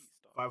my piece,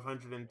 dog.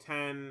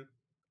 510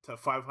 to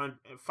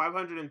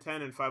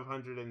 510 and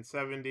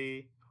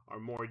 570 are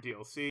more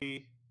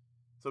DLC.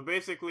 So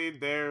basically,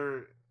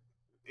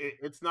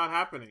 it's not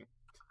happening.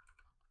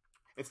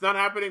 It's not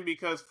happening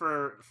because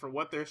for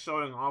what they're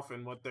showing off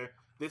and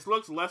this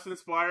looks less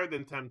inspired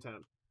than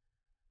Temtem.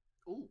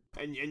 Ooh.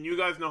 And you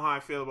guys know how I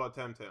feel about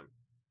Temtem.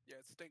 Yeah,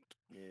 it stinked.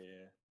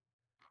 Yeah.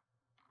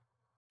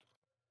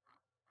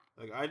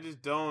 Like I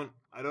don't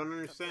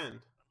understand.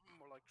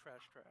 More like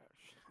trash.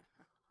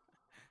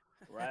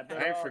 Wrap it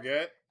I ain't up.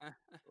 forget.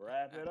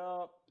 Wrap it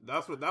up.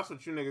 That's what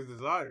you niggas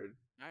desired.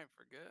 I ain't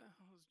forget.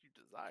 Who's you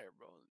desire,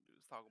 bro?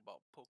 Dude's talking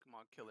about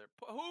Pokemon Killer.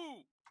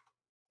 Who?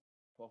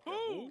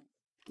 Who?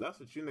 That's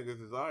what you niggas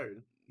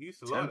desired. You used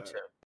to love Temtem.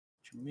 that.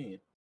 What you mean?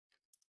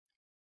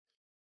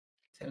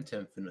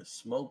 Temtem finna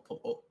smoke.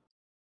 Oh,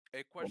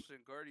 Hey, question,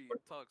 Gardy,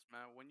 Tux,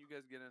 man. When you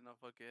guys get in that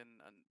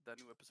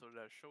new episode of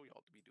that show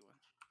y'all to be doing?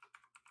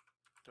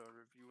 To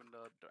reviewing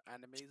the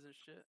animes and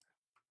shit?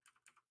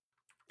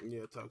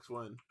 Yeah, Tux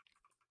won.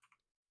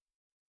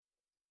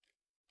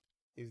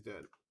 He's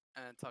dead.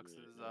 And Tux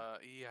is,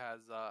 he has,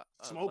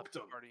 Smoked left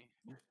the him. party.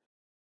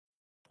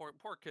 Poor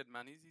kid,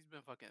 man. He's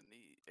been fucking,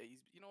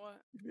 he's, you know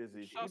what?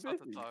 Busy. Shouts He out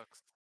to busy.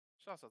 Tux.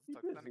 Shouts out to He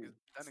Tux. That busy.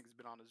 nigga's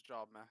been on his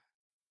job, man.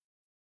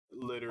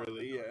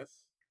 Literally,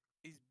 yes.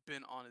 He's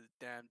been on his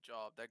damn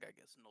job. That guy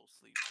gets no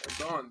sleep.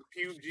 Don,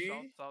 PUBG?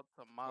 Shouts out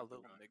to my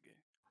little nigga.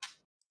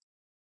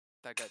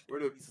 That guy.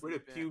 Where the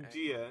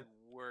PUBG at?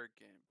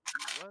 Working.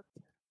 What?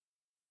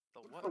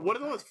 The what? What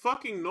is all this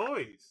fucking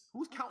noise?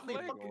 Who's counting their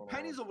Click. fucking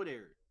pennies over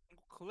there?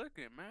 Click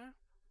it, man.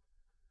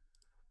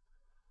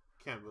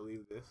 Can't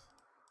believe this.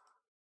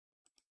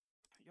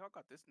 Y'all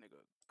got this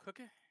nigga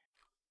cooking?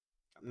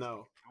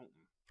 No.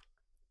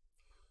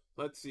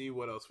 Let's see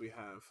what else we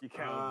have. You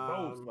count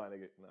votes, my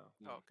nigga. No.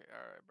 Okay,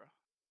 alright, bro.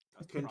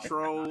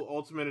 Control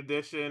Ultimate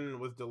Edition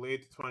was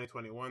delayed to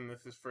 2021.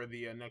 This is for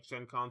the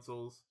next-gen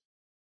consoles.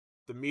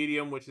 The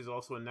Medium, which is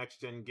also a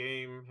next-gen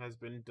game, has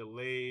been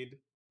delayed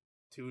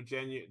to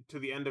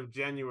the end of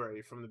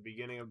January from the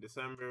beginning of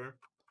December.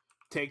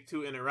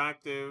 Take-Two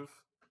Interactive,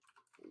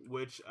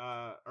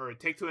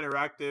 Take-Two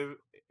Interactive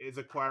is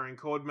acquiring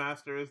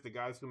Codemasters, the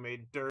guys who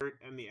made Dirt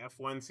and the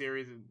F1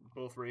 series,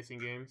 both racing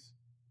games.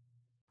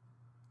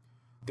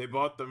 They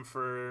bought them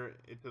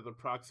it was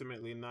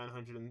approximately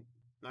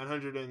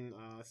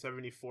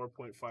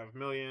 974.5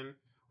 million,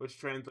 which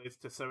translates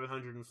to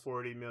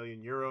 740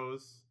 million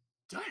euros.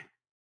 Damn.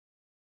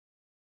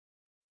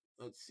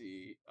 Let's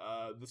see.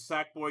 The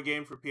Sackboy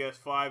game for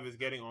PS5 is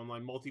getting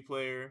online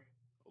multiplayer.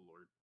 Oh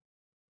lord.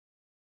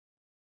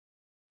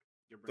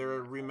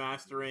 They're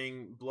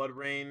remastering Blood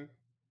Rain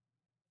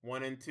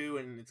 1 and 2,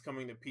 and it's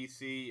coming to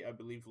PC, I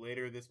believe,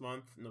 later this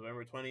month,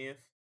 November 20th.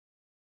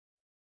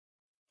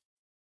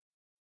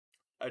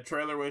 A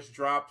trailer was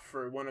dropped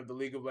for one of the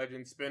League of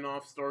Legends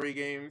spin-off story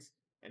games,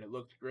 and it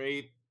looked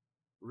great.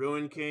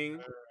 Ruin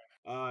King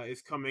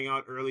is coming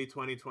out early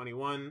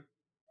 2021.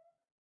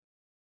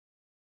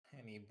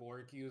 Any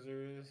Borg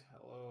users?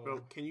 Hello.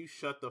 Bro, can you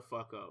shut the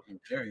fuck up?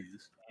 there he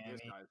is.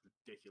 This guy's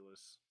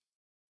ridiculous.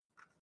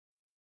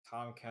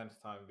 Tom Kent's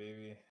time,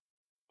 baby.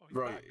 Oh, he's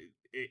Bro, back.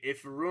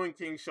 if Ruin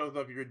King shows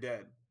up, you're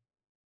dead.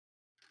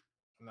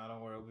 No, don't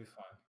worry, it'll be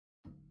fine.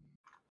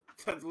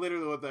 That's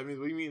literally what that means.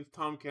 What do you mean it's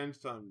Tom Ken's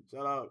time?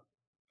 Shut up.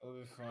 It'll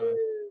be fine.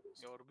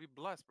 Yo, it'll be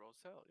blessed, bro.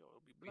 Sell. Yo,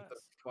 it'll be Beat the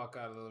blessed. fuck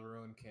out of the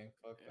Ruin King.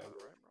 Fuck Yeah, that.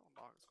 right, bro.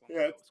 Dog, it's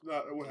Yeah, it's it's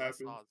not what bless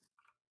happened. odds.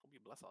 It'll be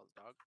blessed odds,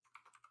 dog.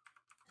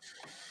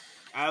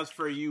 As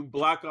for you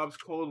Black Ops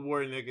Cold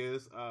War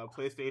niggas,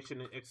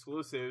 PlayStation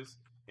exclusives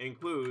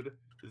include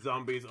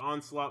Zombies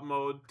Onslaught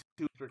mode,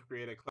 2 for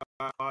creative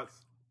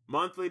class,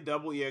 monthly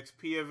double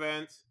EXP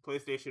events,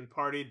 PlayStation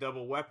Party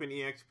double weapon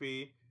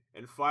EXP,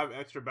 and 5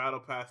 extra battle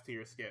pass to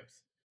your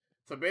skips.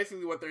 So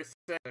basically what they're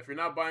saying, if you're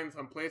not buying this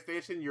on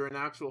PlayStation, you're an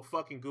actual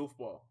fucking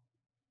goofball.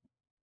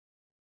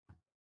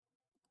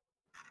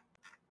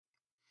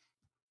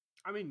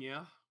 I mean,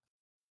 yeah.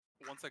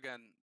 Once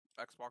again,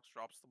 Xbox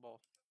drops the ball.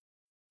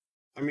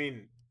 I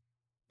mean,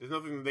 there's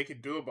nothing that they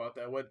could do about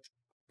that.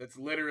 That's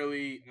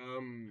literally,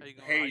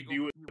 hey, do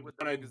you want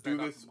to do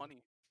this?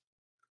 Money.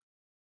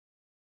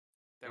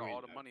 They I got mean,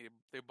 all the money.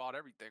 They bought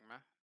everything, man.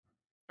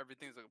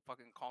 Everything's a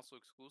fucking console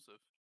exclusive.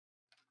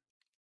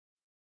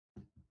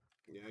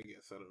 Yeah, I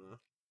guess. I don't know.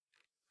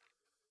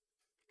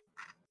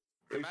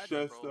 It's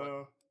Imagine, just,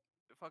 bro,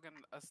 fucking,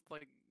 that's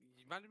like,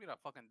 imagine being a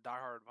fucking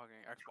diehard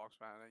fucking Xbox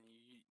fan, and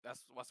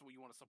that's what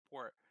you want to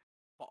support,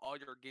 but all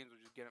your games are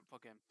just getting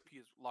fucking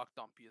locked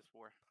on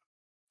PS4.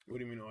 What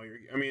do you mean all your...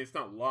 I mean, it's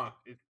not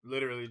locked. It's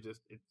literally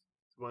just... It's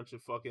a bunch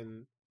of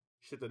fucking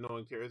shit that no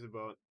one cares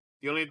about.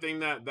 The only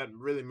thing that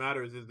really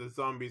matters is the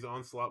Zombies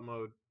Onslaught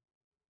mode.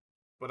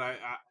 But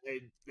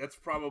that's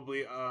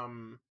probably a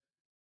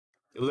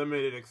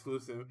limited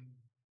exclusive.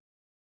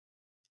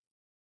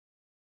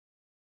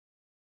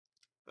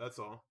 That's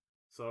all.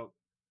 So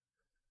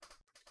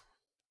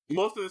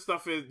most of the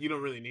stuff is you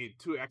don't really need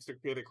 2 extra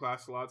creative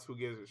class slots. Who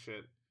gives a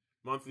shit?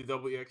 Monthly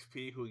double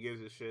EXP. Who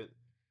gives a shit?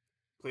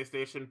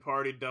 PlayStation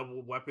Party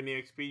double weapon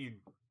EXP. You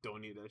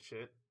don't need that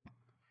shit.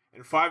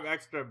 And 5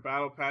 extra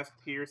battle pass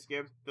tier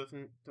skips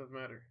doesn't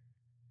matter.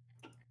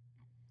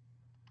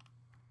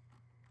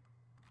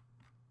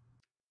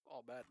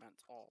 All bad, man.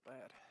 It's all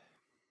bad.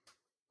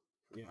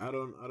 Yeah, I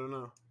don't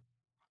know.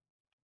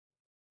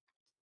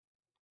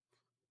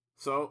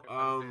 So,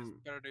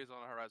 Better days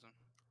on the horizon.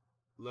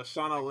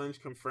 Lashana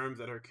Lynch confirms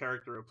that her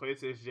character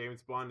replaces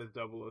James Bond as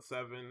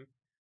 007,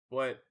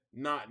 but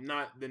not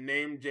the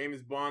name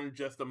James Bond,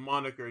 just the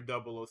moniker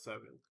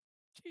 007.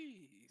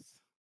 Jeez.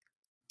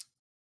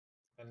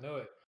 I knew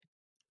it.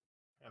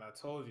 And I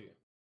told you.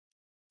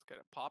 Let's get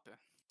it popping.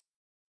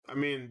 I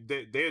mean,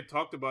 they had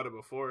talked about it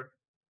before.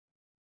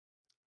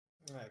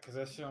 Yeah, because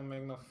that shit don't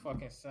make no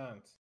fucking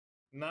sense.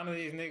 None of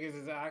these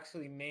niggas is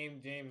actually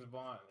named James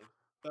Bond.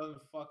 It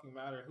doesn't fucking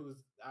matter who's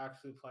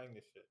actually playing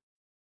this shit.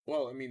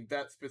 Well, I mean,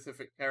 that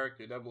specific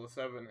character,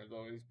 007, has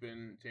always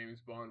been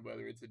James Bond,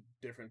 whether it's a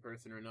different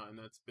person or not, and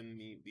that's been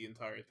the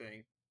entire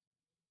thing.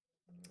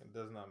 It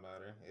does not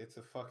matter. It's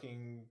a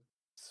fucking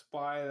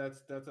spy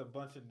that's a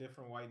bunch of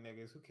different white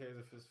niggas. Who cares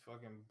if it's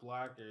fucking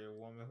black or a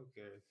woman? Who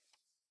cares?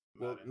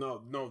 Well,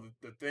 no,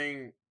 the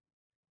thing...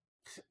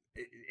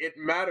 It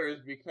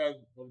matters because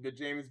of the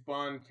James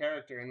Bond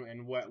character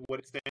and what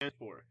it stands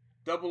for.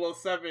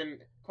 007,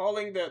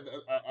 calling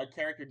a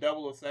character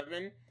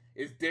 007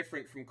 is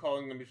different from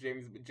calling them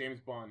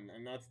James Bond,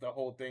 and that's the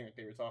whole thing that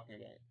they were talking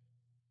about.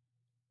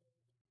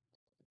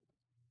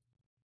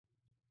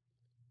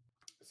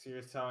 So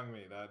you're telling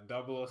me that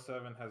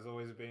 007 has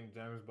always been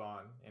James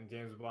Bond, and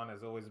James Bond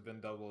has always been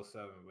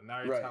 007, but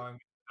now you're telling me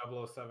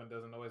 007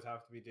 doesn't always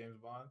have to be James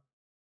Bond?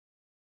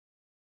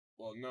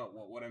 Well, no.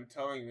 What I'm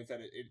telling you is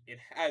that it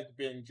has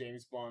been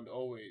James Bond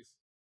always,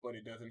 but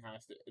it doesn't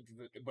have to.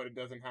 But it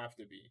doesn't have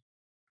to be.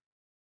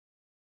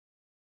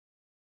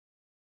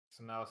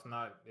 So now it's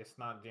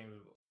not James.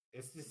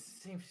 It's the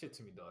same shit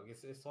to me, dog.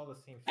 It's all the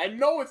same shit. I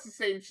know it's the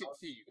same shit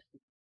to you.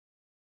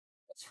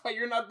 That's why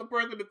you're not the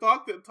person to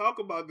talk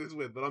about this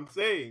with. But I'm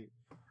saying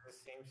the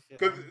same shit.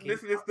 Because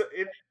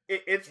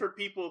it's for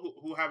people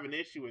who have an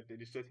issue with it.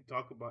 It's just to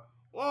talk about.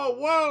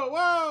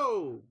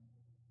 Whoa!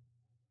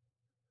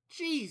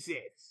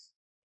 Jesus!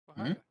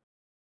 Hmm?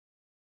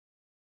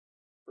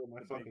 For my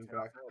fucking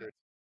back hurts.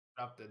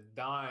 Dropped a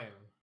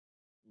dime.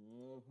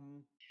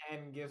 Mm-hmm.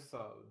 10 gift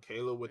subs.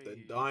 Kayla with the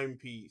dime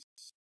piece.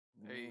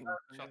 Hey,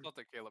 shout out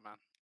to Kayla, man.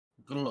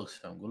 Good looks,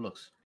 fam. Good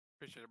looks.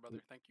 Appreciate it,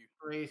 brother. Thank you.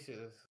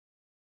 Gracious.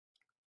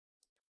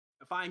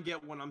 If I ain't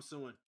get one, I'm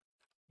suing.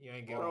 You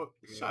ain't get Bro, one.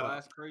 shut up.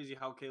 That's crazy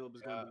how Caleb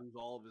is going to lose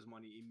all of his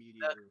money immediately.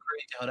 That's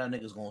crazy how that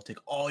nigga's gonna take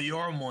all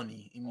your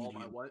money All immediately.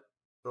 my what?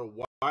 Bro,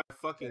 why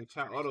fucking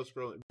chat auto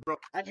scrolling? Bro,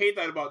 I hate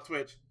that about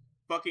Twitch.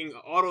 Fucking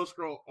auto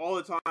scroll all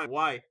the time.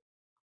 Why?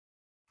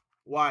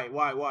 Why?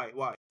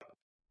 Where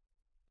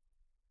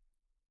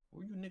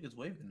you niggas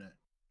waving at?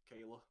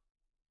 Kayla.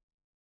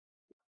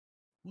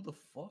 Who the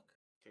fuck?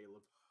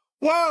 Caleb.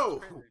 Whoa!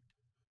 What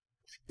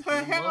the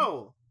Caleb?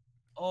 hell?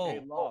 Oh,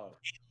 Love.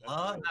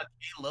 not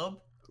Caleb.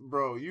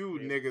 Bro, you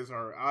niggas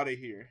are out of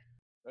here.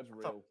 That's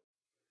real.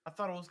 I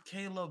thought it was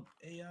Caleb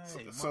AI.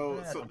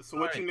 So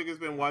what you niggas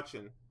been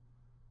watching?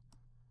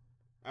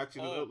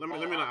 Actually, let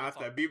me not ask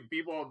that.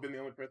 B-Ball been the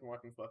only person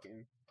watching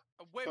fucking.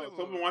 Wait,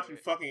 been watching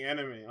fucking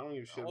anime. I don't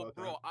give a shit about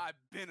bro, that. I've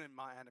been in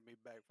my anime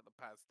bag for the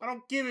past. I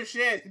don't give a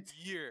shit.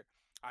 Year.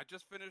 I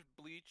just finished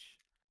Bleach,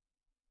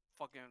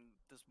 fucking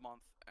this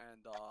month,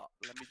 and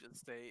let me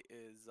just say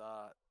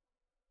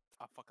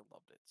I fucking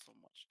loved it so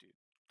much, dude.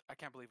 I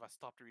can't believe I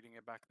stopped reading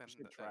it back then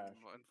in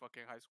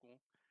fucking high school.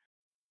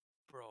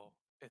 Bro,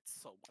 it's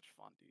so much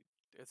fun, dude.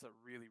 It's a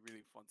really,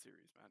 really fun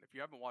series, man. If you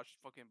haven't watched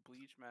fucking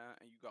Bleach, man,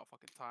 and you got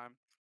fucking time,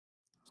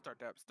 start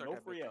that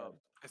free bitch up.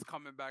 ads. It's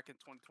coming back in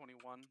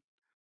 2021.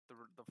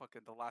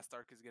 The last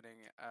arc is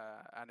getting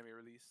anime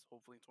release,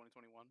 hopefully in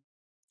 2021.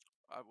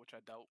 Which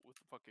I doubt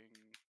with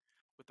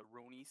the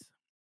Ronies.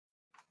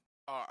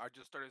 I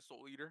just started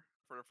Soul Eater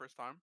for the first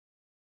time.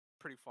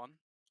 Pretty fun.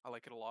 I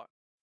like it a lot.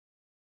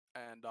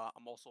 And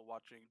I'm also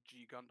watching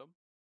G Gundam.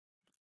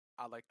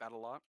 I like that a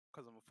lot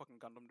because I'm a fucking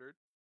Gundam nerd.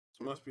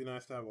 It must be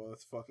nice to have all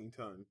this fucking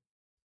time.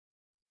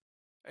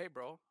 Hey,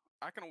 bro,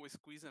 I can always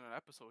squeeze in an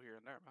episode here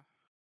and there, man.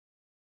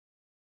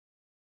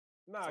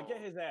 Nah, get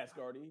his ass,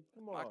 Guardy.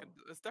 Come on.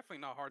 It's definitely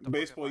not hard to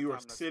Baseball, fucking you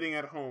find are time sitting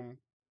at home.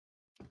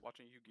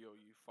 watching Yu-Gi-Oh,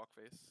 you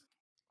fuckface.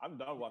 I'm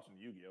done watching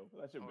Yu-Gi-Oh.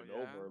 That shit Oh, been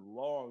yeah? over a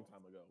long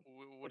time ago.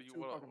 What do Like you 2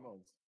 what? fucking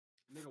months.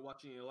 Nigga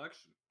watching the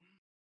election.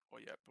 Oh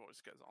yeah, boys,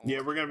 guys.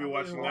 Yeah, we're gonna be I'm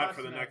watching just that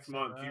for the watching next shit,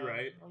 month. You man.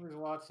 right? I'm just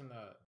watching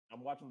that.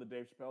 I'm watching the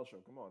Dave Chappelle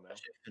show. Come on now. That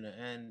shit's gonna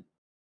end.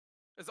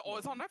 It's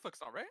on Netflix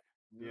now, right?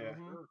 Yeah.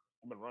 Mhm.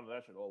 I've been running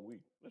that shit all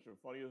week. That shit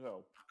funny as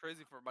hell.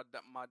 Crazy for my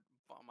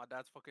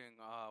dad's fucking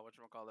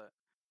whatchamacallit.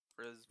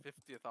 For his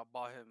 50th, I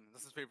bought him.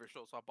 This is his favorite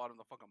show, so I bought him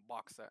the fucking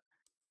box set.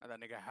 And that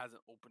nigga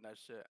hasn't opened that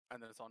shit,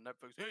 and then it's on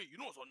Netflix. Hey, you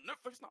know it's on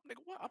Netflix now,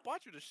 nigga. What? I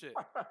bought you this shit.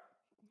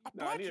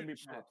 I need to meet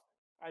Pops.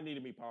 I need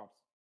to meet Pops.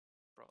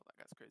 Bro, that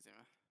guy's crazy,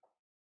 man.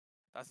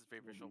 That's his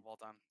favorite show of all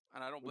time,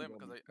 and I don't blame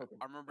him because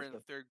I remember in the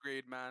 3rd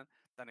grade, man,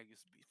 that nigga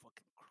used to be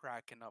fucking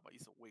cracking up. I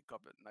used to wake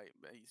up at night,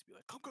 man. He used to be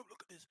like, "Come,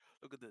 look at this,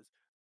 look at this."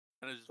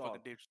 And it's just Dog.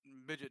 fucking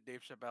midget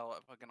Dave Chappelle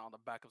fucking on the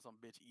back of some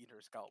bitch eating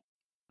her scalp.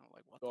 I'm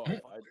like, what Dog, the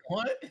fuck?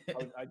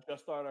 What? I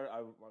just started.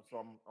 I'm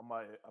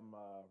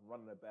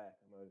running it back.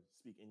 I'm gonna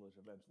speak English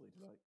eventually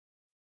tonight.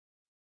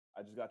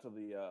 I just got to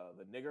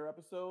the nigger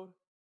episode,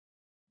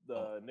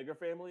 the nigger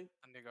family.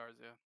 The niggers,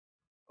 yeah.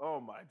 Oh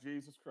my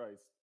Jesus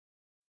Christ!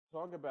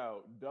 Talk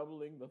about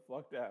doubling the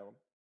fuck down.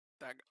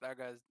 That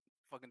guy's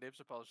fucking Dave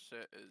Chappelle's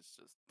shit is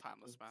just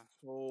timeless, It's man.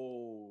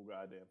 so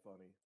goddamn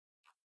funny.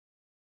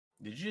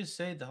 Did you just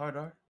say the hard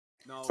R?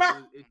 No,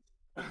 it,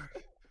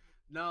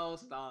 no,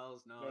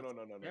 Styles, no.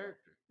 No.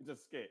 Character. It's a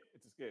skit.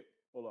 It's a skit.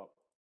 Hold up.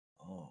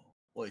 Oh,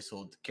 wait.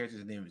 So the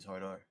character's name is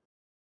hard R.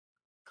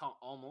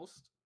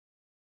 Almost.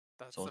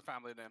 That's So- the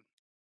family name.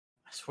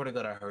 I swear to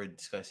God, I heard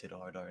this guy say the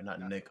hard R, not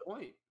That's Nick. the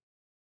point.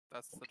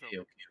 That's the Okay,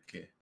 joke.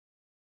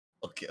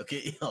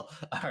 okay. Yo, all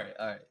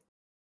right.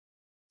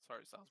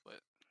 Sorry, Styles, but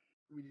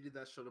We needed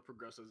that show to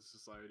progress as a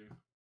society.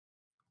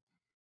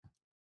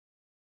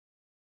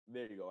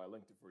 There you go. I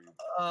linked it for you.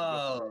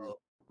 Oh,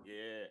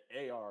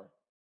 Yeah, AR.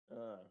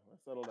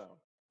 Let's settle down.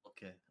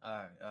 okay.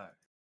 All right.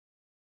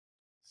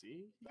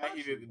 See? Now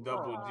you did the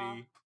double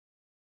G.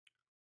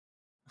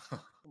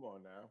 Come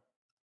on now.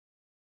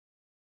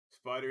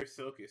 Spider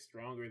silk is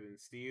stronger than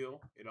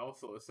steel. It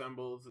also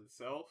assembles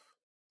itself.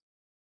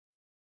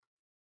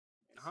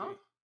 Huh? See?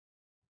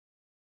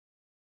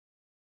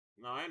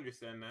 No, I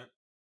understand that.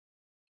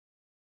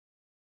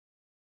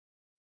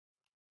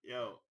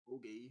 Yo,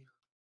 Okay.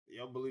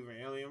 y'all believe in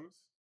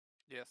aliens?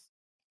 yes,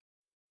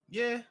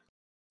 Yeah.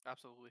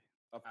 absolutely.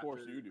 Of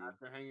course After- you do.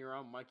 After hanging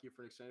around Mikey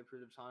for an extended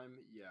period of time,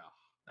 yeah.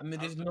 I mean,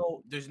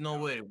 there's no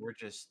way we're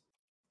just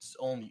it's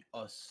only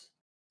us.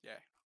 Yeah,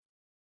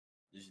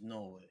 There's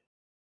no way.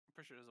 I'm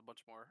pretty sure there's a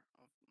bunch more.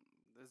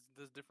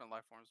 There's different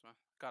life forms, man.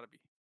 Gotta be.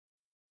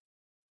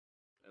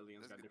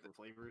 Aliens Let's got get different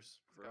flavors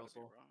for Gotta us be,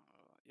 all. bro.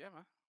 Yeah,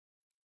 man.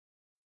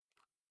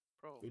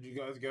 Bro. Would you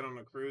guys get on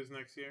a cruise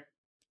next year?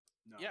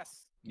 No.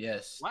 Yes.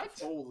 Yes. What?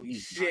 Holy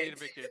Easy. I need a shit!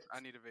 vacation. I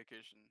need a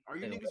vacation. Are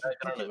you Hey, niggas I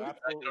gotta ridiculous?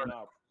 Absolutely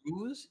not.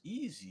 Cruise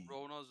easy.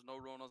 Ronas, no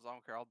Ronas, I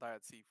don't care. I'll die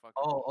at sea. Fuck.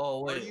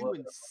 Oh Are wait. you what?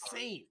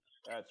 insane?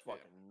 That's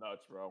fucking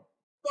nuts, bro.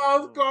 I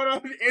was going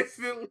on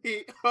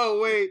instantly.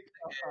 Oh wait,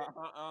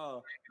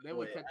 They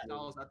would Wait, catch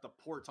Styles at the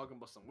port talking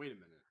about some. Wait a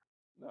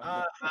minute.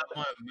 I have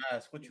my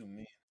mask. What you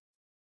mean?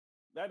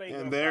 that ain't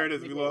and gonna there it stop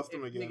is. me. We lost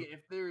him If- again. Nigga,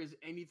 if there is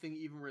anything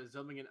even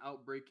resembling an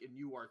outbreak and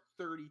you are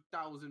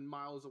 30,000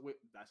 miles away,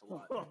 that's a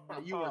lot.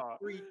 You are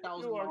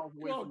 3,000 You are miles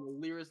away from cooked.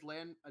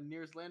 the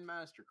nearest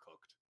landmass. You're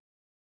cooked.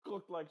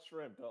 Cooked like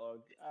shrimp,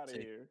 dog. Out of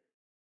Say- here.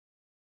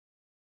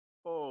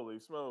 Holy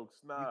smokes.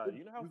 Nah, could-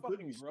 you know how you could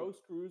fucking be gross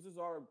cruises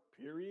are,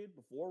 period,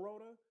 before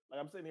Rona? Like,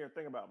 I'm sitting here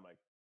thinking about, them, like,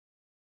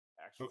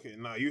 actually. Okay,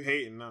 now you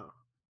hating now.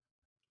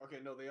 Okay,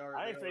 no, they are.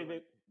 I ain't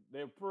saying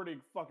they're pretty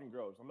fucking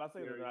gross. I'm not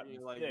saying they're not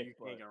like sick, you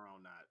but can't get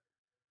around that.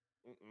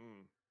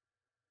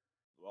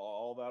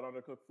 all that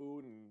undercooked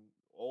food and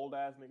old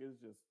ass niggas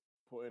just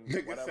putting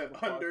Nigga whatever said the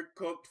fuck.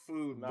 undercooked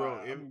food, Nah,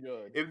 bro. If, I'm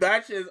good. if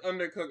that shit is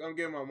undercooked, I'm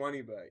getting my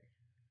money back.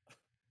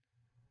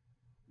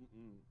 I'm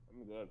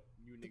good.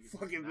 You The niggas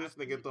fuck is this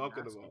nasty, nigga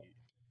talking nasty. about?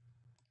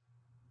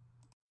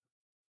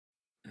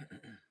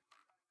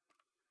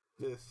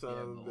 This son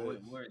Yeah, of a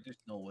but bitch. there's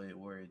no way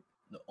we're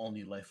the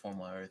only life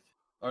form on Earth,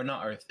 or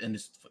not Earth, in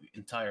this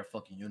entire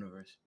fucking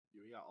universe.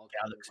 You got all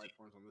Galaxy. life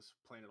forms on this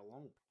planet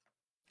alone.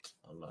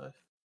 Alive.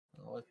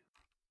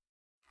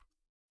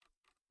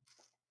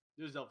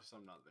 There's definitely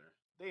something out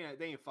there.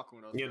 They ain't fucking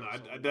with us. Yeah, bro, no, so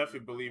I we definitely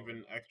gotta believe follow in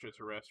them.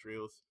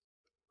 extraterrestrials.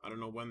 I don't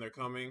know when they're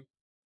coming.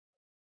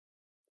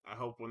 I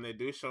hope when they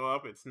do show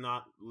up, it's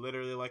not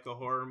literally like a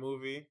horror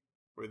movie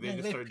where they Yeah,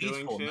 just they start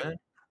peaceful, doing shit. man.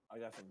 I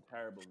got some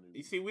terrible news.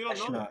 You see, we don't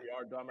know Actually, that. We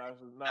are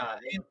dumbasses. Nah, Nah,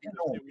 ain't the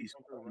no shit we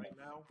peaceful, going through man.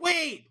 right now.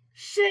 Wait,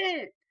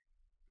 shit!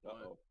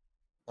 Uh-oh.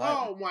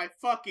 Oh my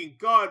fucking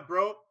god,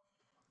 bro!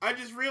 I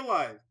just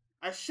realized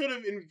I should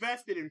have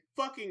invested in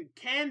fucking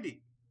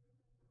candy.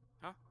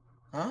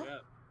 Huh?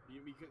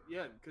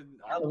 Yeah, because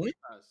Halloween?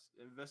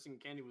 investing in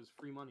candy was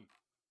free money.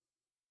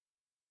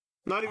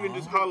 Not even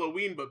just Oh.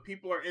 Halloween, but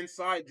people are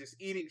inside just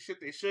eating shit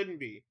they shouldn't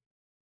be.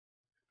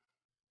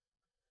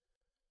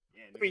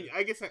 Yeah, I mean,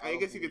 I guess don't you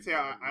could believe say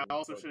that I you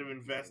also would should have do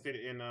that. invested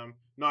in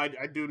No,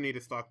 I do need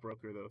a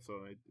stockbroker though.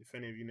 So if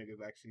any of you niggas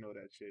actually know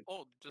that shit,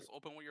 Oh, just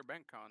open with your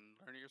bank account and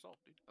learn it yourself,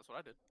 dude. That's what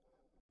I did.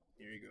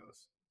 here he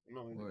goes.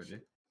 No, Word,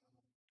 shit.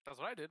 That's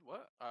what I did.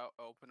 What? I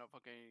opened a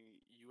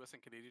fucking U.S.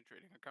 and Canadian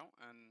trading account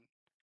and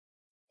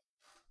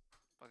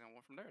fucking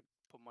went from there.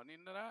 Put money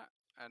into that,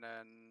 and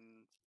then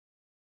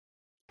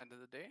end of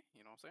the day,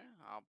 you know what I'm saying?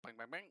 I'll bang,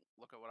 bang, bang.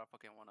 Look at what I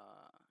fucking wanna,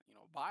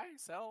 buy,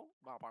 sell,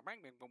 bang, bang, bang,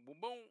 bang, boom, boom,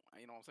 boom.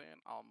 You know what I'm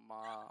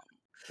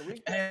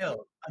saying?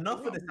 Hell,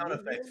 enough of the do sound this,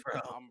 effects, bro.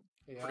 I'm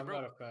Yeah, pretty I'm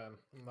broke. not a fan.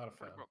 I'm not a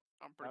fan. Pretty broke.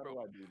 I'm How pretty do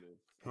broke. I do this?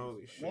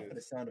 Holy Enough shit! of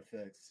the sound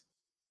effects.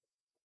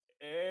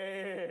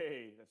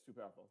 Hey, that's too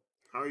powerful.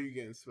 How are you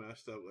getting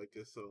smashed up like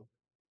this? So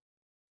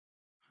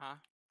Huh?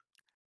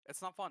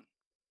 It's not fun.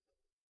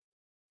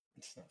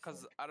 It's not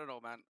Cause fun. I don't know,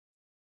 man.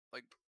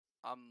 Like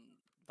I'm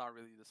not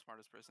really the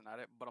smartest person at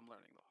it, but I'm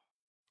learning though.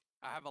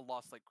 I haven't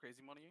lost like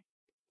crazy money,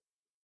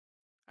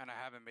 And I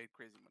haven't made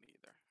crazy money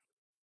either.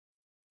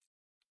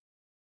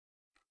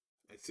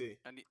 I see.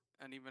 And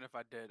even if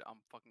I did, I'm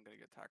fucking gonna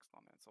get taxed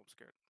on it, so I'm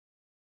scared.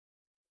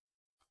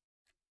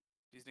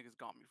 These niggas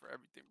got me for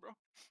everything, bro.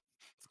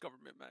 It's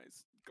government, man.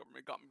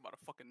 Government got me by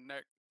the fucking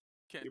neck.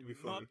 Can't You'll do be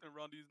fine. nothing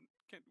around these.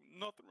 Can't do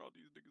nothing around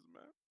these niggas,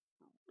 man.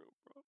 For real,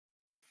 bro.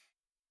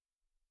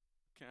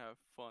 Can't have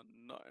fun,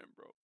 nothing,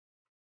 bro.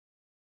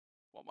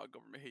 Why my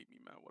government hate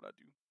me, man? What I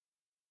do?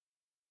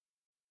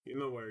 You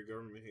know why your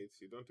government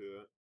hates you. Don't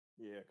do that.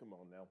 Yeah, come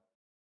on now.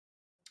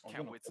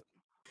 Can't wait.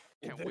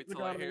 Can't Is wait this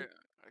till I economy- hear.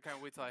 I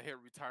can't wait till I hit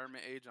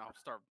retirement age and I'll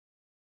start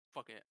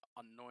fucking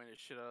annoying the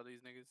shit out of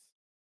these niggas.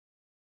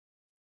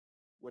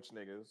 Which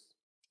niggas?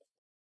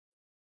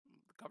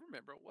 The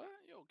government, bro. What?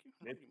 Yo, keep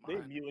They, me they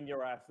mind. viewing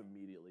your ass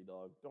immediately,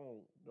 dog.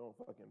 Don't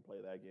fucking play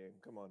that game.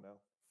 Come on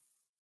now.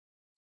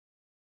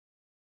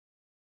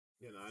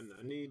 You know,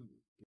 I need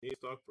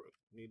stock, bro.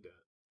 Need that.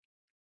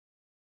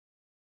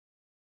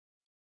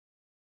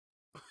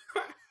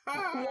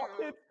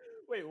 What?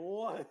 Wait,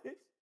 what?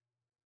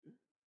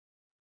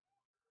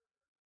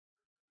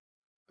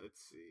 Let's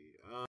see.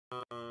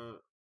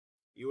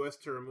 U.S.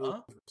 to remove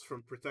wolves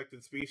from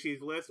protected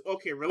species list.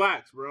 Okay,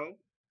 relax, bro.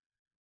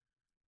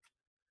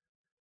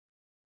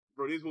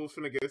 Bro, these wolves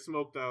finna get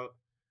smoked out.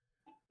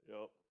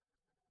 Yup.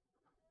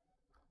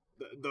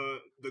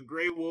 The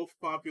gray wolf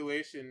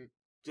population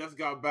just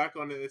got back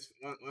on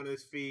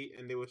his feet,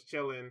 and they was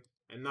chilling,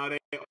 and now they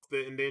off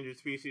the endangered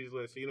species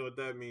list. So you know what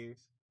that means?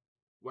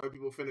 White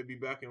people finna be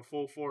back in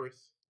full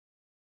force,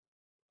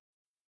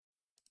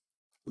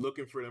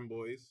 looking for them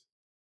boys.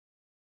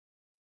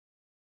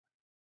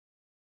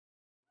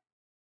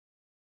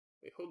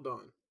 Wait, hold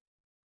on.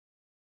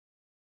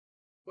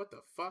 What the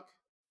fuck?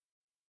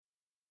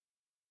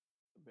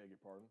 Beg your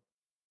pardon.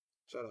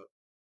 Shut up.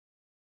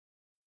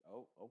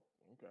 Oh,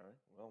 okay.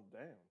 Well,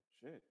 damn,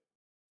 shit.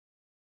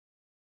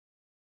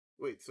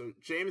 Wait, so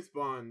James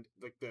Bond,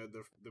 like the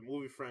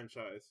movie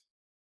franchise,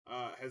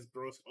 has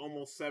grossed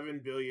almost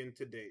 $7 billion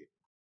to date,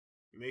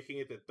 making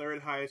it the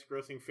third highest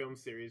grossing film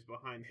series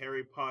behind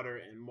Harry Potter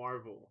and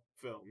Marvel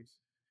films,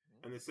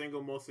 and the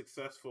single most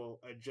successful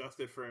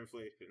adjusted for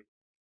inflation.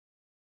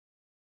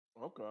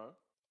 Okay.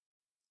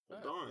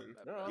 Hold on.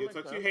 No, that Yo, makes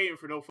touch you sense. hating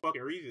for no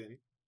fucking reason.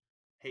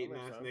 Hating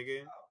makes ass sense.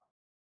 nigga.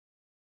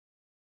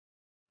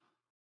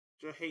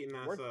 Just hating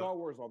ass Where's up. Star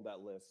Wars on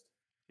that list?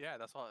 Yeah,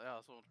 that's what. Yeah,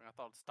 that's what I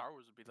thought. Star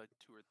Wars would be like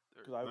 2 or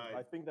 3. Because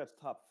I think that's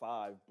top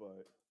 5,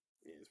 but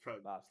Yeah, it's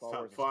probably nah, Star top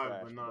Wars is 5,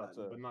 trash, but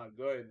but that's not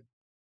good.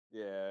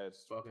 yeah,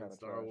 it's Fucking kinda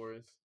Star trash.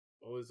 Wars.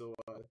 Always the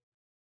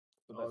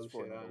The dog best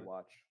Florida shit, to huh?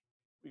 watch.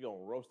 We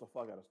gonna roast the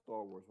fuck out of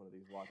Star Wars one of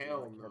these watches.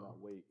 Hell I no. cannot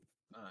wait.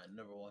 Nah, I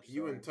never watched.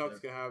 You Star and Wars,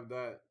 Tux can have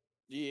that.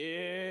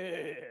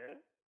 Yeah.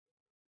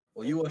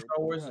 Well, you watch Okay, Star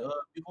Wars, go ahead.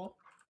 people?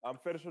 I'm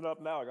finishing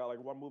up now. I got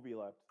like 1 movie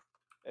left.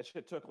 That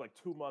shit took like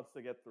 2 months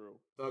to get through.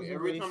 Dog, You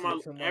every time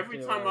wasted too much every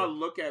of time your I life.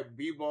 look at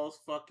B-Ball's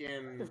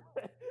fucking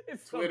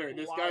It's Twitter, some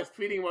this wild guy's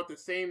tweeting about the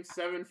same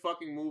 7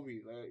 fucking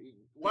movies. Like,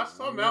 watch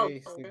something else.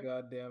 Wasted man.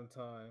 goddamn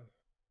time.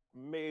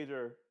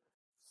 major,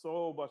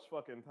 so much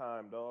fucking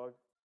time, dog.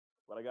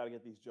 But I gotta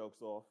get these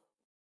jokes off.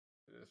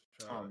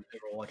 Just I'm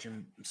never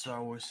watching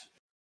Star Wars.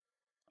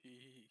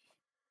 Eee.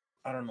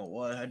 I don't know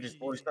why. I just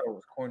always thought it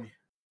was corny.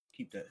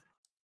 Keep that.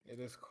 It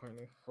is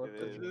corny. Fuck It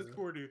the is. movie.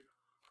 corny.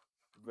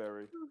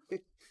 Very.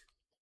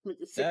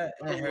 That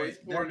and Harry, It's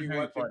corny Harry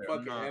watching Potter, I'm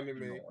fucking not anime.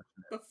 watching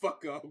The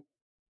fuck up.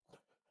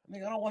 that.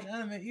 Nigga, I don't watch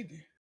anime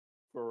either.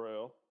 For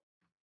real.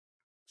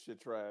 Shit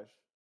trash.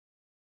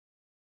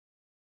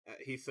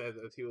 He said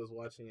that he was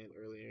watching it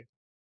earlier.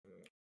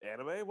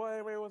 Anime? What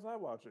anime was I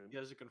watching? You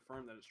guys have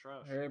confirmed that it's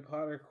trash. Harry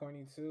Potter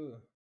corny too.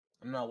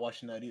 I'm not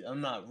watching that either.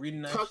 I'm not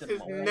reading that Tux shit.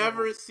 has on my own.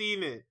 never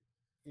seen it.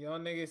 Y'all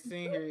niggas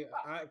seen here,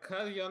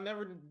 cause y'all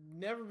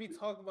never be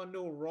talking about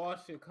no raw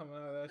shit coming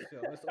out of that show.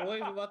 It's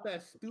always about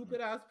that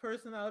stupid ass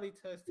personality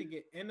test to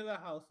get into the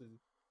houses.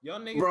 Y'all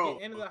niggas Bro,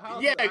 get into the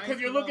houses. yeah, I ain't because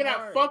you're seen looking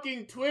nothing at hard.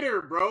 fucking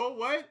Twitter, bro.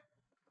 What?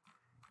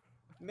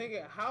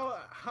 Nigga, how,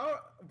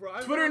 bro?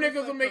 I've Twitter been on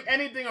this niggas will site make for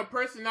anything a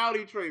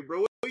personality trait,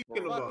 bro. What are you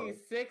talking about? fucking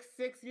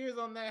six years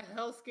on that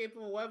hellscape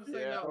of a website.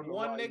 Yeah, I Not don't know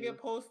one why nigga you-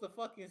 post a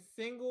fucking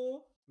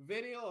single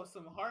video of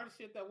some hard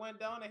shit that went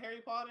down in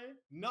Harry Potter.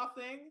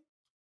 Nothing.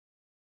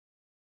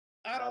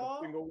 At Not all.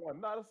 a single one.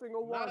 Not a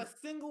single one. Not a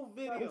single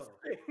Not a video.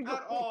 single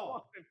At all.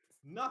 one.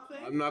 Nothing.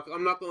 I'm not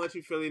gonna let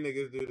you Philly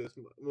niggas do this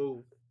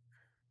move.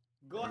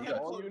 Go You ahead, got- and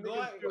all put- you go, niggas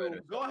ahead,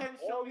 do- go ahead and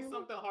show all me you-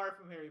 something hard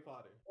from Harry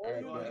Potter. All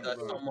Alright, you go niggas ahead, got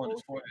do is someone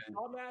post for your it.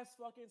 dumbass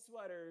fucking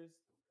sweaters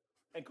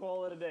and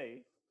call it a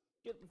day.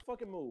 Get the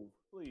fucking move,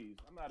 please.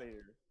 I'm out of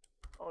here.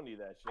 I don't need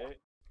that shit.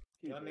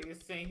 Keep Y'all it.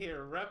 niggas sitting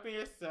here repping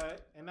your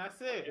set, and that's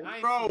it. I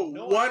ain't Bro, seen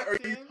no what are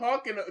action, you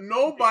talking about?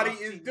 Nobody I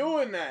is seen-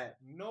 doing that.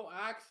 No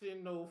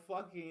action, no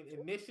fucking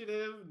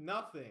initiative,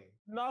 nothing.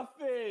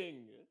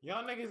 Nothing.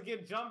 Y'all niggas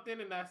get jumped in,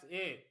 and that's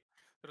it.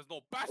 There's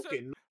no bashing.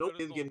 Okay,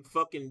 nobody's getting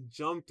fucking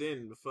jumped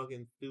in, the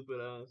fucking stupid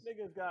ass.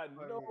 Niggas got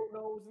no Fucking-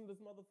 nose in this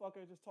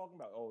motherfucker just talking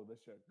about, oh, this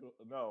shit.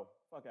 No.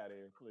 Fuck out of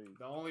here, please.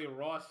 The only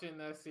raw shit in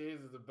that series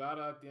is the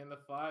battle at the end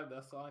of 5.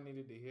 That's all I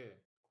needed to hear.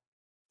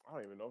 I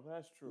don't even know if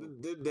that's true.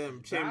 The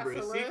damn Chamber of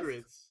Basilisk?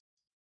 Secrets.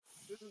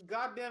 This is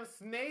goddamn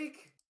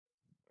snake.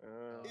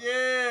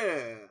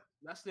 Yeah.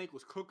 That snake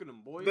was cooking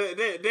them, boy.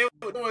 They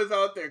was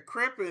out there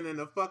cripping in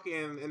the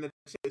Chamber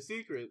of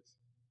Secrets.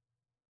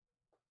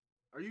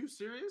 Are you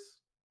serious?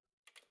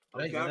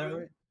 Did I hear that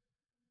right?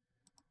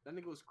 That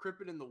nigga was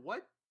cripping in the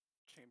what?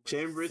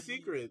 Chamber of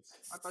Secrets.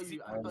 I thought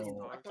you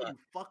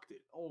fucked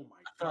it. Oh my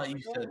I thought god.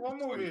 you said. What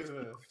movie is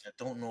this? I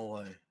don't know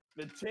why.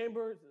 The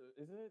Chamber,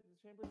 isn't it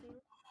the Chamber of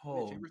Secrets?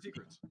 Oh, Chamber of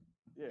Secrets.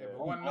 Yeah.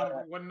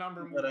 What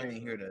number but I movie?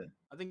 didn't hear that.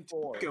 I think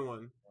Four. Second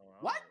one.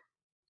 What?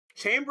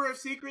 Chamber of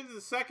Secrets is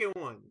the second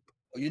one.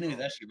 Oh, you niggas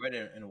actually read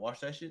it and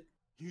watched that shit?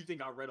 You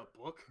think I read a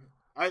book?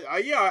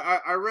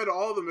 I read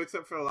all of them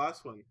except for the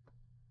last one.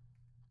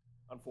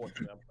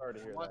 Unfortunately, I'm sorry to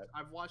hear that.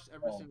 I've watched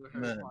every single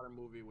Harry man. Potter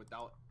movie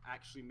without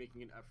actually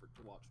making an effort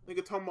to watch one.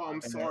 Nigga talking about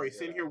I'm Yeah. sorry,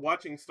 sitting here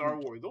watching Star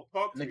Wars. Don't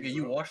talk to Nigga, me.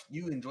 you bro.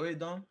 you enjoyed it,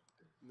 Dom?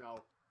 No.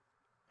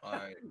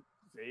 Alright.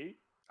 See?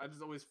 I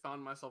just always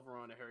found myself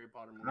around a Harry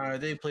Potter movie. Alright,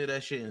 they played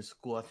that shit in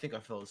school. I think I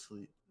fell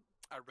asleep.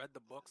 I read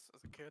the books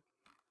as a kid.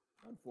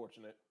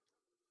 Unfortunate.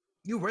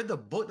 You read the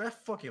book?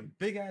 That fucking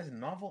big ass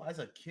novel as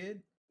a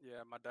kid? Yeah,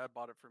 my dad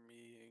bought it for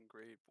me in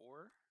grade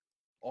 4.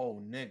 Oh,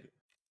 nigga.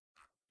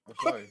 I'm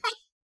sorry.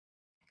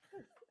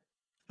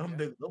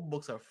 Those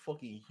books are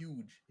fucking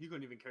huge. He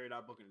couldn't even carry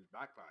that book in his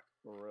backpack.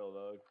 For real,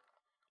 dog.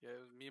 Yeah, it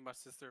was me and my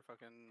sister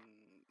fucking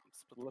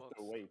split the Lift books.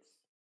 the weights.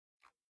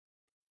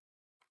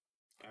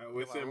 I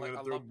always Yeah, say I'm I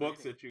gonna throw love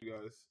books reading. at you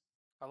guys.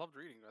 I loved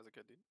reading as a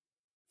kid, dude.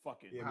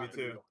 Fucking. Yeah, me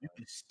too. You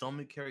can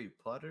stomach Harry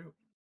Potter?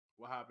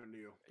 What happened to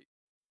you?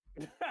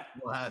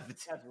 What happened?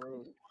 That's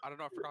rude. I don't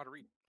know. I forgot how to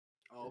read.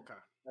 Oh, okay.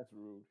 That's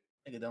rude.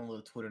 Nigga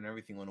downloaded Twitter and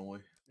everything went away.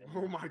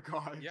 Oh my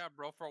god. Yeah,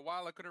 bro. For a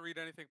while, I couldn't read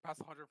anything past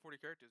 140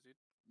 characters, dude.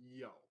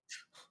 Yo.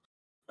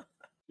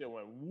 It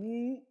went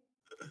woo.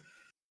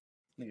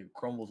 Nigga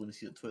crumbles when you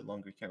see a tweet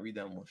longer. You can't read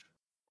that much.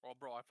 Oh,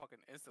 bro, I fucking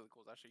instantly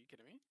closed that shit. You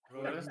kidding me?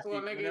 Bro, this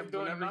little nigga is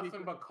doing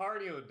nothing but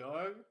cardio,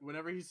 dog.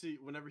 Whenever he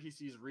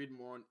sees read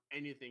more on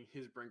anything,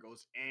 his brain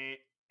goes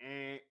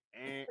eh.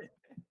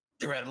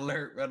 Red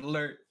alert, red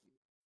alert.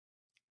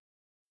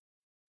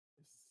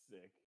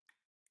 Sick.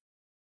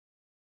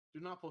 Do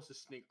not post a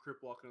snake crip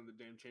walking in the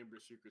damn Chamber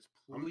of Secrets,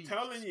 I'm please.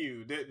 telling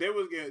you, they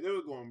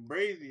was going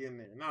crazy in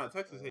there. Nah,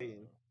 Texas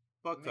hating.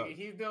 Fucked up. Nigga,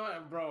 he's doing,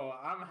 bro.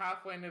 I'm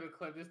halfway into the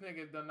clip. This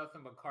nigga's done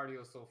nothing but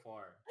cardio so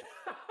far.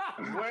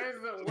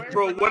 Where's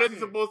Bro, the what is he magic?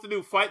 supposed to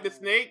do? Fight the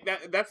snake?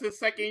 That's his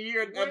second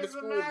year at the Where's the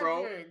school, magic?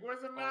 bro.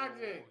 Where's the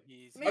magic?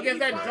 He's Against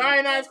that fighting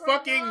giant ass snake right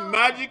fucking now.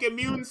 magic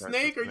immune Fight the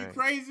snake? Are you snake.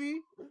 crazy?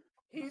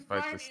 He's Fight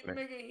the fighting, snake.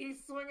 nigga. He's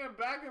swinging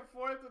back and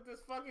forth with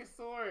this fucking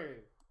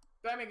sword.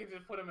 That nigga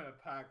just put him in a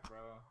pack, bro.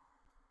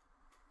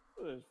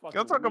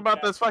 Y'all talk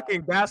about this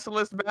fucking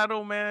basilisk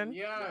battle, man.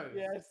 Yes.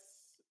 Yes.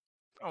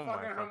 Oh my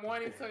Fucking fucking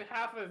Hermione God. took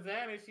half of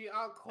Zen and she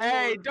out cold.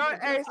 Hey,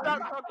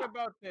 stop talking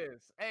about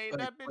this. Hey, Wait,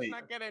 that bitch wait.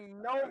 not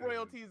getting no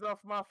royalties off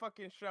my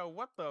fucking show.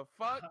 What the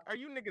fuck? Are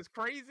you niggas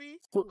crazy?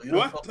 You don't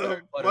What fuck the with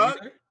Harry Potter fuck?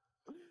 either?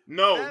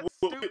 No, That's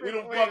we stupid.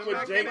 don't Wait, fuck with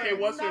not JK. getting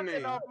What's her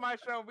Nothing name? off my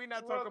show. We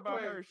not Real talking about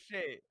quick. her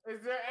shit.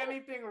 Is there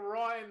anything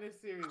raw in this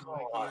series,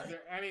 Mikey? Is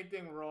there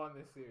anything raw in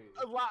this series?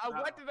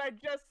 What did I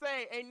just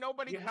say? Ain't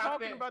nobody You have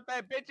talking to- about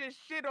that bitch's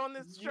shit on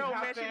this You show,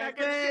 have man. to She not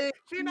answer- getting shit.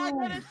 She not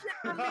getting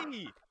shit from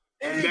me.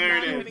 And She's there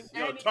not it getting is.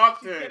 Yo, any- talk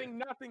she's to her. getting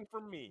nothing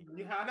from me.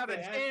 You have Not to a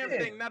damn answer.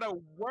 thing, not a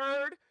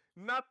word,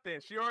 nothing.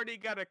 She already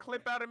got a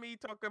clip out of me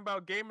talking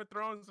about Game of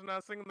Thrones and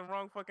not singing the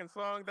wrong fucking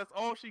song. That's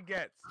all she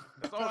gets.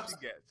 That's all she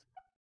gets.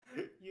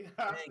 You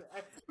have to.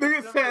 Nigga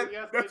Simple said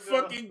yes that or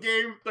no. fucking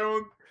Game of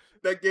Thrones,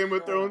 that Game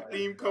of Thrones my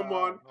theme. Come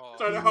God. on, Oh,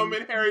 started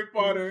humming Harry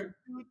Potter.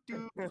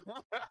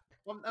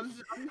 I'm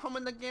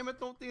humming the Game of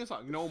Thrones theme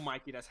song. No,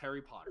 Mikey, that's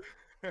Harry Potter.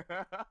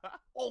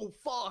 Oh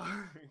fuck.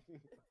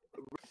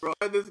 Bro,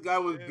 this guy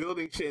was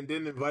building shit and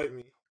didn't invite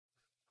me.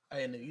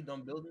 Hey, nigga, you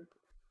done building?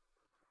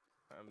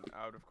 I'm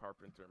out of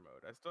carpenter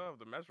mode. I still have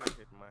the measuring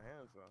tape in my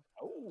hands though.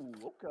 Oh,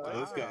 okay. Oh,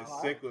 this guy's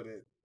Bob. sick with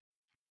it.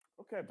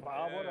 Okay,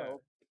 Bob, what Yeah.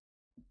 else?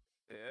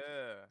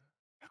 Yeah.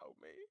 Help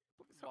me.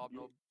 Please help me.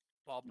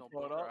 Bob no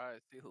pull it blink your up? eyes,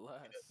 see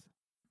less.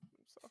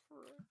 I'm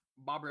suffering.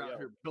 Bobber out Yo.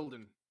 here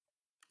building.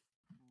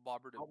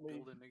 Bobber the Help me.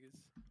 building niggas.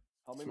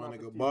 Help me It's my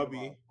mount this nigga TV Bobby.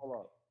 tomorrow. Hold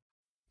up.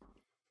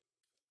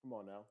 Come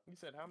on now. You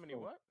said how many Oh.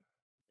 what?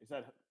 He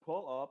said,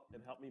 pull up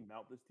and help me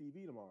mount this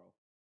TV tomorrow.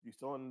 You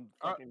still in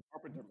Uh, fucking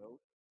carpenter mode?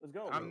 Let's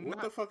go. I'm What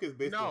not- the fuck is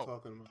baseball no.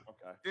 talking about?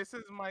 Okay. This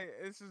is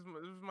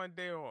my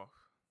day off.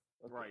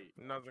 Okay. Right.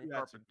 Nothing You had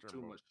carpenter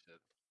too mode. much shit.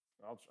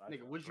 I'll try.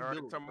 Nigga, what'd you Alright,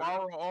 build?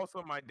 tomorrow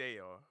also my day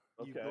off.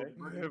 You Okay. built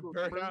birdhouse?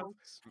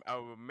 Birdhouse,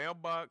 a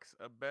mailbox,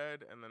 a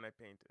bed, and then I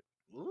painted.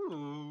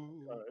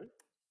 Ooh. Okay.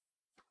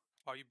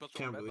 Oh, you built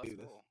Can't your bed? That's believe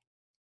this. cool.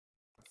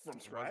 From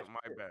It scratch? wasn't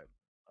my bed.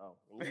 Oh.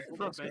 From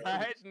bed.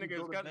 scratch, You niggas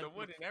built a got bed the from-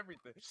 wood and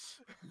everything.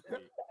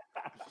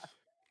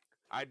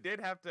 I did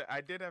have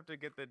to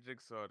get the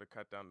jigsaw to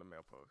cut down the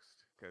mail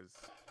post because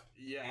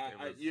Yeah, It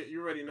was-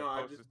 you already the know.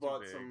 I post just is too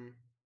bought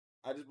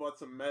big.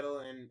 some metal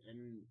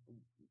and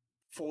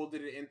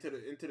folded it into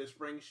the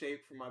spring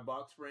shape for my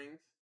box springs.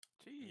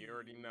 You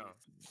already know.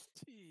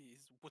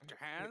 Jeez, with your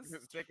hands,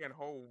 Taking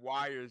whole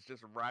wires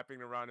just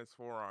wrapping around his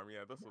forearm.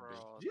 Yeah, this will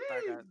bro. be.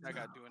 That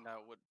guy doing that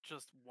with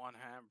just one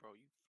hand, bro.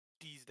 You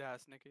teased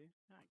ass nigga.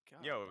 My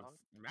God, Yo, dog.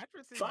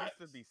 mattresses Facts.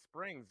 used to be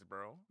springs,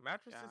 bro.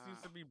 Mattresses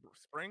used Yeah. to be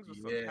springs with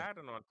some Yeah.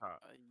 padding on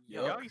top.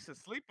 Yo, Y'all used to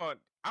sleep on.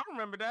 I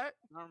remember that.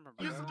 I remember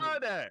You used to that.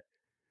 love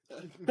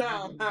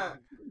that. Nah.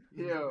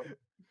 Yo,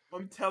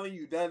 I'm telling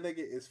you, that nigga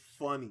is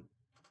funny.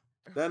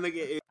 That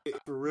nigga is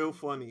for real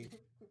funny.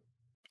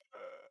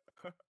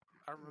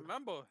 I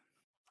remember.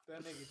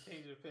 That nigga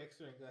changed the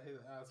picture and got his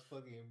ass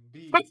fucking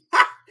beat.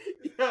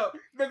 Yo,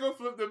 nigga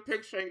flipped the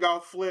picture and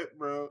got flipped,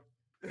 bro.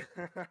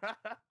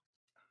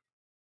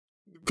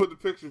 Put the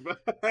picture back.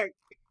 Damn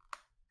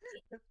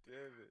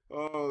it.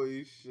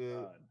 Holy shit.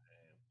 God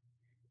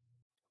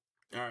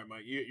All right,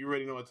 Mike, you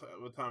already know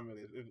what time it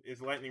is.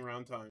 It's lightning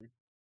round time.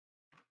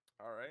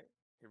 All right,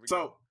 here we So,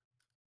 go.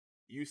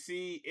 you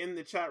see in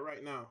the chat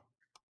right now,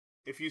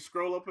 if you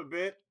scroll up a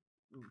bit,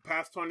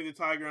 past Tony the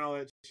Tiger and all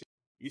that shit,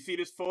 you see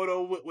this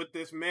photo with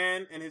this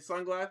man and his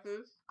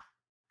sunglasses?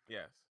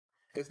 Yes.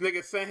 This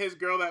nigga sent his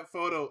girl that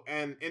photo,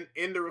 and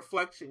in the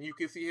reflection, you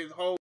can see his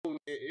hole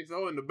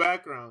in the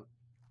background.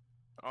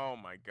 Oh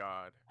my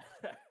god.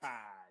 yeah.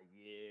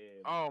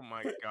 Oh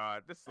my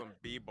god. This is some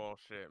b-ball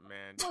shit,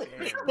 man. Damn.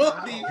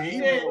 Holy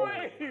shit.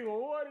 Wait,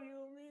 what do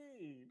you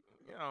mean?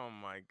 Oh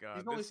my god.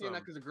 He's only this saying that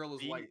some because the girl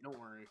is B- white. Don't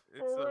worry. It's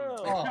For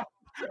some.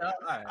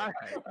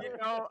 real. You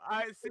know,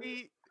 I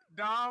see,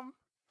 Dom.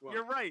 What?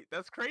 You're right.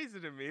 That's crazy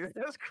to me.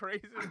 That's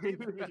crazy to me.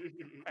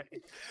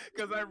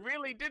 Because I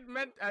really did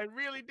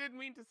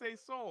mean to say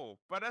soul,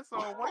 but that's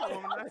all white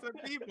woman. That's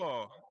a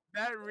b-ball.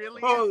 That really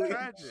Holy is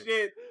tragic.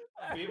 shit.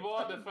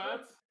 B-ball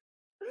defense.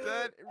 That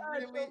That's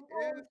really some is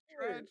bullshit.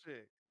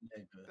 tragic.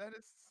 Nigga. That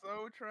is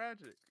so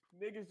tragic.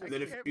 Niggas just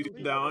Then if can't you believe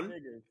sit down,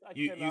 niggas. I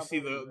you cannot see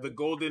believe the it.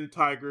 golden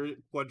tiger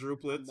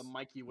quadruplets The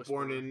Mikey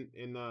whisperer. born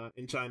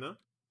in China.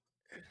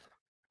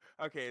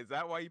 Okay, is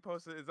that why you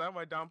posted? Is that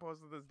why Dom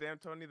posted this damn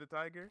Tony the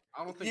Tiger?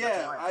 I don't think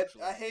that's why,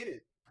 actually. hate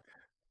it.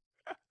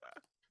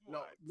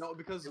 No,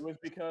 because It was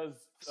because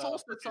Soul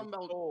said something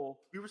about Soul.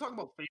 we were talking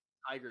about famous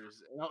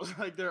tigers, and I was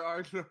like, there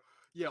are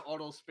no, all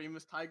those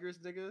famous tigers,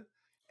 nigga.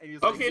 And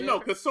he's like, Okay, yeah. no,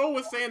 because Soul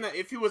was saying that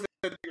if he was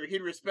a nigger,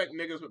 he'd respect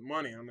niggas with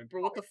money. I'm like,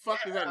 bro, what the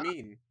fuck does that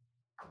mean?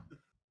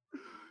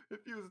 If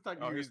he was a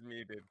tiger, Oh, he he's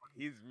muted.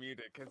 He's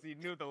muted because he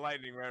knew the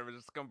lightning round was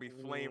just gonna be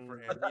flame for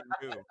him.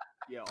 He knew.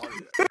 yeah,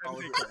 all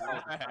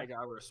tiger,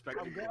 I would respect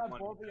I'm him for glad money.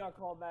 both of y'all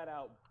called that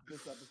out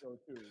this episode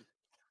too.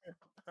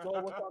 So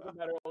we're talking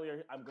about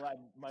earlier. I'm glad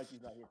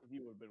Mikey's not here because he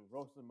would have been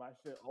roasting my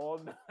shit all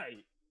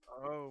night.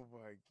 Oh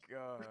my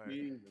god.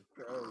 Jesus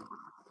Christ.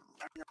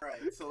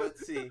 Alright, so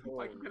let's see.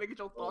 Like, can I get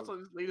your thoughts on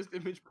this latest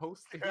image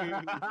post?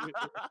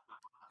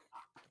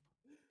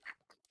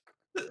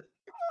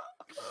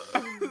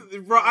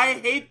 Bro, I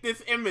hate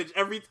this image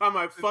every time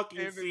I fucking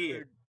Image see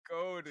it. is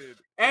goated.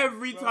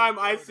 Every So time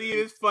I goated. see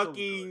this so good.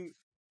 fucking...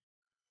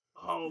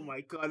 Oh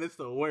my god, it's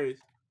the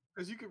worst.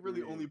 Because you could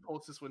really only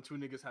post this when two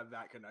niggas have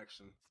that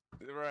connection.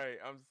 Right,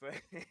 I'm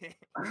saying.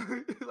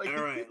 Like,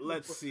 Alright,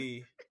 let's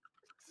see.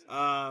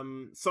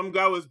 Some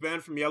guy was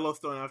banned from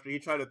Yellowstone after he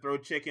tried to throw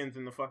chickens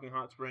in the fucking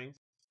hot springs.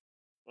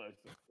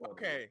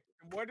 Okay,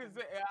 what is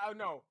it? I don't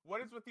know.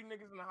 What is with you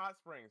niggas in the hot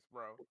springs,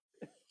 bro?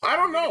 I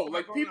don't know. Niggas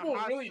Like, going to people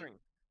hot really springs.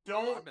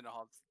 don't... I've been to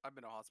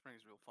hot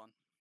springs, real fun.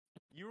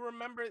 You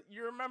remember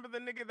the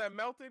nigga that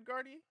melted,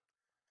 Guardy?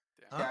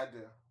 Damn. Yeah, I do.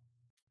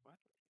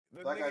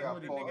 The That guy nigga,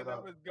 got the folded nigga that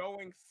up. was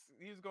going,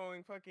 he was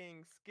going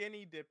fucking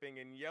skinny dipping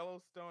in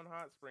Yellowstone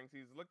hot springs.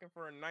 He's looking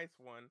for a nice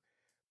one,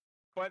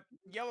 but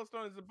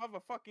Yellowstone is above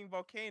a fucking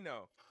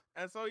volcano,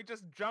 and so he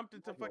just jumped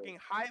into fucking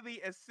highly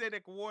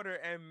acidic water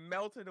and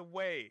melted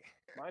away.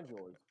 Mind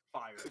yours.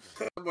 fire.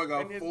 Oh my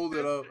god, And his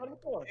folded up.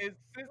 sister- His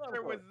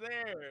sister was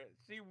there.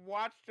 She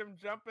watched him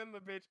jump in the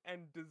bitch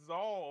and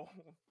dissolve.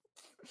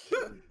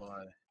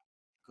 Goodbye.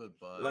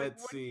 Goodbye.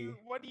 Let's what see.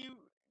 What do you?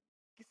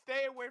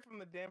 Stay away from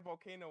the damn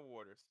volcano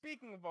water.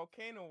 Speaking of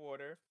volcano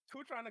water,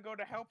 who trying to go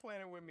to Hell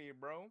Planet with me,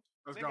 bro?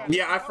 Let's They go. got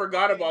Yeah, I hell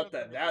forgot volcanoes about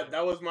that. over there.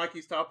 That was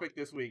Mikey's topic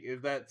this week. Is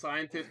that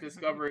scientists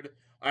discovered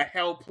a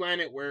hell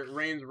planet where it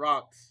rains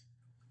rocks?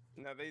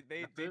 No, they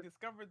That's it?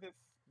 discovered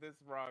this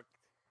rock,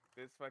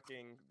 this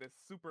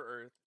super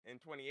Earth in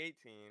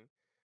 2018,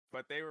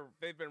 but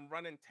they've been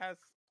running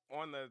tests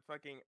on the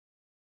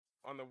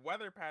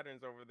weather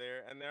patterns over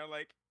there, and they're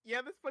like,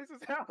 yeah, this place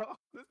is hell.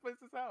 This place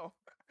is hell.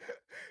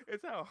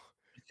 It's hell.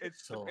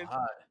 It's so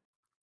hot.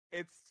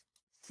 It's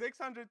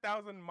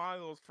 600,000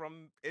 miles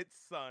from its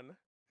sun.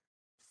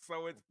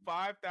 So it's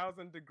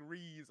 5,000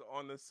 degrees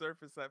on the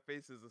surface that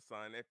faces the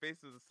sun. It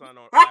faces the sun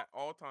at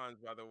all times,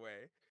 by the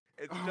way.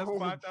 It's just Oh,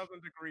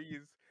 5,000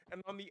 degrees.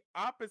 And on the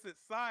opposite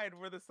side,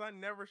 where the sun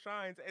never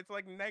shines, it's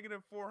like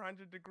negative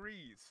 400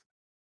 degrees.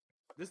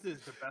 This is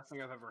the best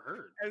thing I've ever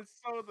heard. And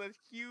so the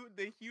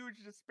huge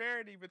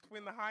disparity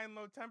between the high and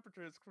low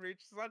temperatures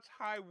creates such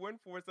high wind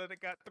force that it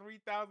got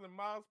 3,000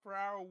 miles per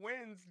hour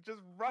winds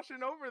just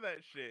rushing over that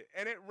shit.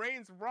 And it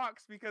rains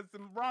rocks because the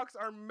rocks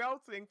are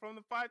melting from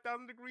the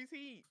 5,000 degrees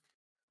heat.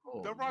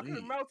 The rocks are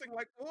Holy. melting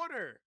like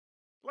water,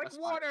 like That's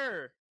fire.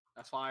 water.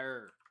 That's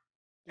fire.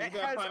 You It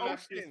gotta has find that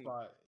sweet oceans.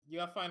 spot. You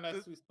gotta find that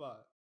The- sweet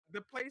spot.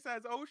 The place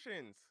has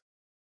oceans,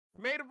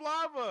 made of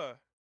lava.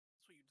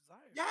 That's what you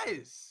desire.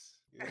 Yes.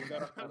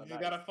 You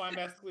gotta find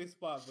that sweet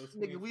spot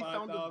between Nigga, we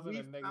 5,000 found the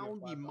and negative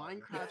 5,000.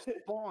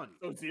 Minecraft spawn.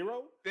 So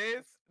 0?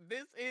 This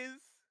is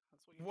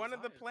That's what you one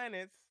of the desire.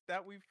 planets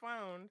that we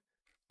found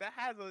that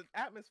has an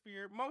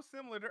atmosphere most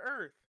similar to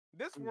Earth.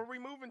 This is where we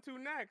moving to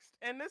next,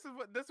 and this is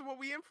what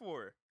we in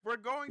for. We're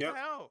going Yep. to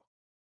hell.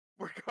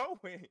 We're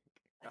going.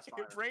 That's It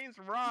fire. rains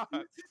rocks.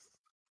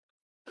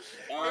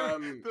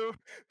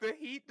 The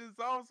heat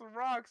dissolves the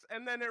rocks,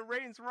 and then it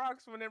rains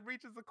rocks when it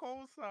reaches the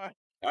cold side.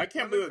 I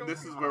can't When it believe that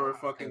this goes- is where we're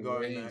fucking It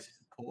going rains, next.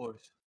 of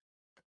course.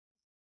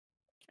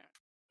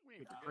 We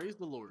ain't forget. Praise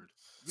the Lord.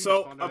 We So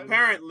just found out-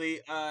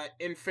 apparently,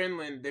 in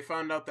Finland, they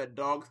found out that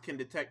dogs can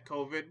detect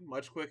COVID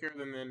much quicker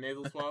than the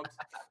nasal swabs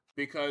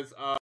because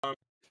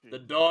the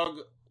dog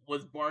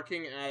was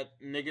barking at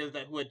niggas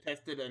who had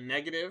tested a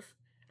negative,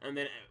 and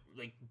then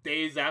like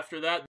days after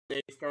that,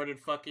 they started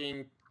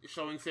fucking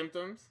showing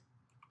symptoms.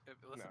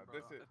 Listen, No, bro,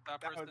 this is if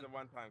that that was person, a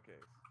one-time case.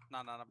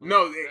 no.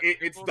 No,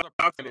 If it's was a person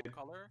documented. of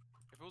color,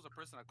 if it was a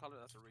person of color,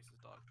 that's a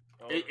racist dog.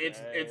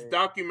 It's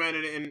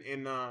documented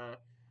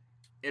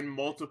in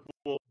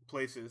multiple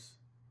places,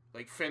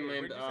 like Wait,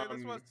 Finland. where'd you say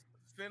this was?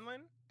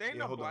 Finland? They ain't yeah,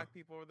 no hold on. black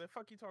people over there.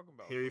 Fuck you talking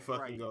about? Here he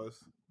fucking Right.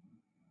 goes.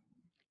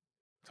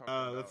 Talking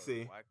let's about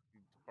see. Black,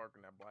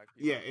 barking at black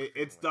people. Yeah,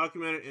 it's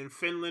documented in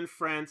Finland,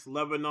 France,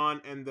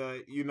 Lebanon, and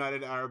the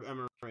United Arab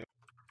Emirates.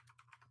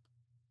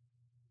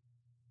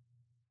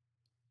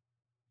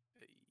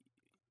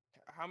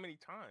 How many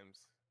times?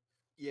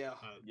 Yeah.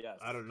 Yes.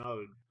 I don't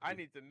know. I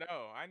need to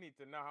know. I need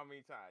to know how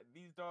many times.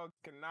 These dogs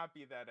cannot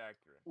be that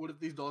accurate. What if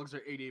these dogs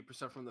are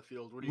 88% from the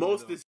field? What are you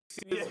Most gonna do?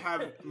 diseases have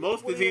What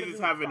are you gonna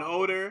do have an about it?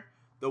 odor.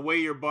 The way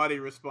your body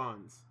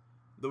responds,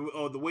 the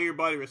way your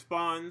body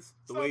responds,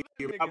 the So way them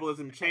your niggas-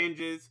 metabolism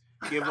changes,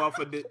 give off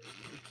a.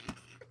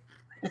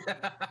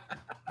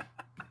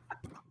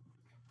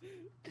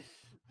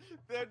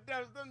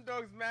 Them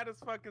dogs mad as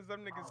fuck because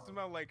them niggas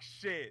smell like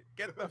shit.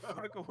 Get the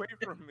fuck away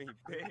from me,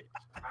 bitch.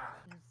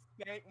 You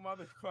stank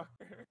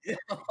motherfucker.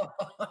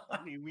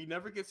 We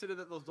never considered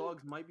that those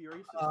dogs might be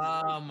racist.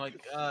 Oh my I'm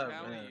god,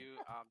 telling man. you,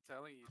 I'm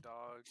telling you,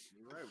 dog.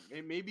 You're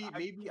right. Maybe I I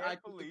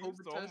can't took the believe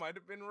COVID Soul test. might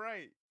have been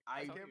right.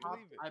 I can't popped,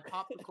 believe it. I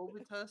popped the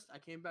COVID test. I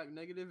came back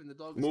negative, and the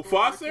dog. is still Mufasa?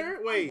 barking.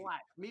 I'm Wait.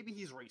 black. Maybe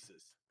he's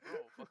racist. Bro,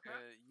 fucking,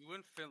 you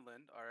in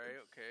Finland, all right?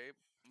 Okay.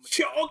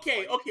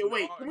 Okay, But you-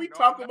 wait. no, Can we no,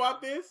 talk no.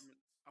 about this?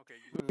 Okay.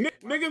 You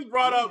Niggas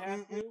brought We up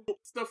have to.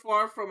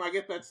 Mustafar from I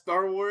guess that's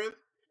Star Wars,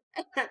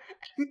 and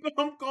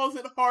Dom calls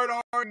it hard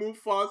R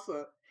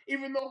Mufasa,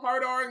 even though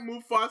hard R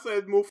Mufasa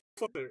is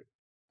Mufasa.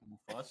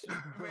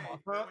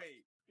 Mufasa?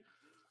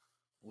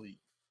 Wait.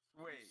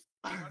 Wait.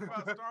 What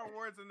about Star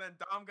Wars and then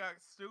Dom got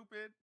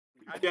stupid?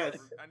 Yes.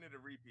 I need a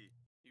repeat.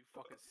 You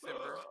fucking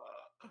simber.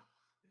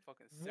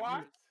 Fucking simbers.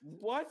 What?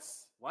 What?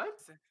 What?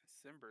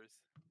 Simbers.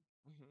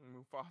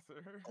 Mufasa.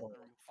 Oh,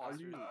 Are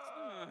you?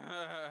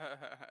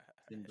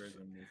 Timbers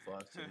and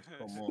Mufasa.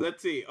 Come on.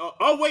 Let's see.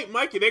 Oh wait,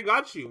 Mikey, they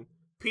got you.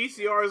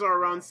 PCRs are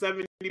around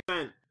 70%.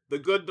 The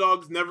good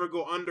dogs never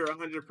go under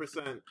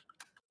 100%.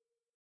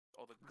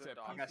 Oh, the Said good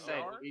dog. Like I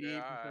said, dog. 88%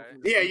 Yeah,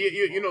 from the Yeah,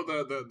 field. you know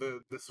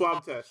the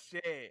swab test.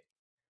 Shit.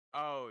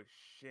 Oh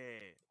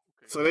shit.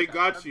 So they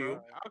got you.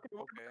 Okay,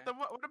 what Okay.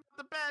 about what about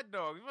the bad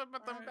dogs? What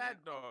about them Alright, bad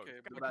dogs? okay,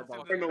 Gotta but bad consider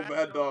dogs. There are the no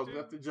bad dogs. too?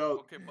 That's the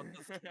joke.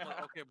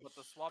 Okay, but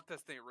the swab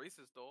test ain't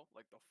racist though,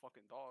 like the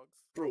fucking dogs.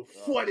 Bro,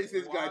 what is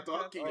this guy Swab test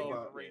talking is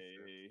about?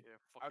 racist. Yeah,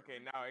 fucking Okay,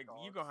 racist now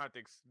dogs. you gonna have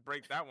to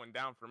break that one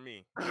down for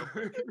me. real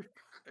quick.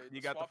 Hey,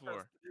 You got the swab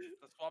floor.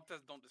 Test, the swab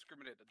test don't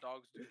discriminate. The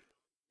dogs do.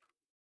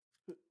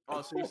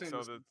 Oh, so you're saying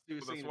So the,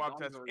 the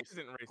swab test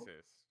isn't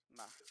racist.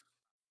 Nah.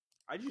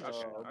 I just.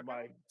 Okay, Oh okay.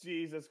 my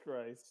Jesus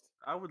Christ!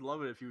 I would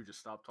love it if you would just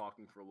stop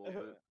talking for a little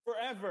bit.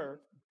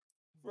 Forever,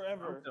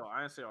 forever.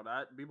 I didn't say all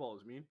that. B-ball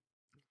is mean.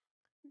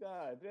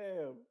 God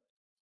damn.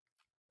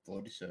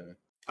 47.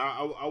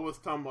 I was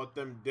talking about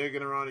them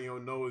digging around in your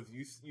nose.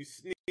 You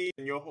sneeze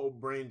and your whole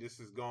brain just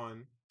is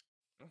gone.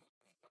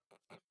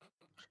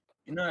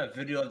 You know that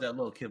video of that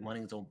little kid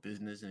minding his own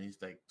business and he's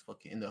like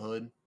fucking in the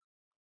hood?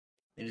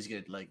 They just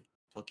get like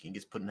fucking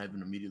gets put in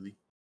heaven immediately.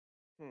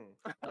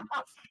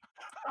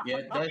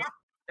 Yeah,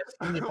 that's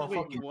only if I Wait,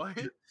 fucking what?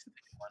 my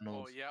Oh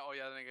nose. yeah,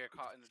 they get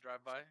caught in the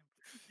drive-by.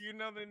 You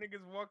know the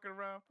niggas walking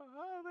around.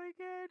 Oh, they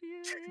get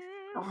you.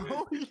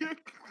 Oh yeah.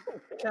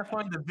 I can't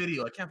find the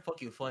video. I can't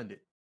fucking find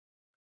it.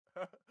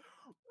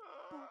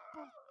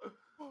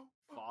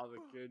 Father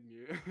kid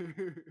you.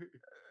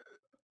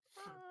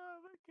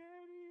 Father,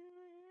 can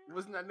you?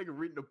 Wasn't that nigga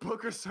reading a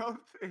book or something?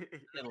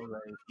 That was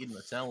like eating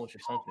a sandwich or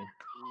something.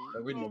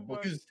 Like reading a Oh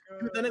book. my He was-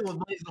 that nigga was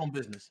minding his own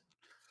business.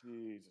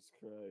 Jesus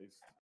Christ.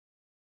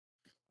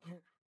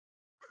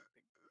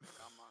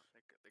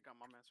 They got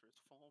my man for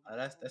his phone.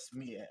 That's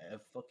me. I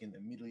fucking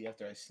immediately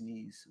after I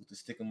sneeze with the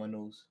stick in my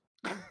nose.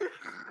 Oh,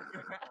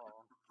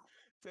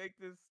 Take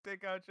this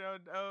stick out your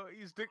nose.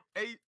 You stick.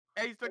 Hey,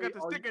 Hey, you still got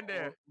the stick in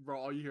there. Bro,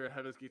 all you hear at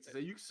Heaven's Gate is say,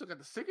 you still got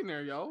the stick in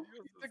there, yo.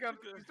 You still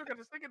got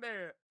the stick in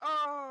there.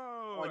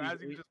 Oh, these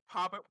as you eight- just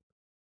pop it.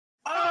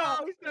 Oh,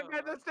 you still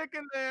got the stick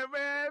in there,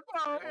 man.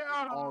 Oh,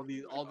 yeah. all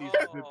these what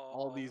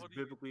are you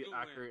biblically doing?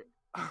 accurate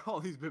all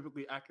these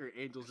biblically accurate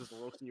angels just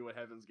roasting you at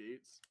Heaven's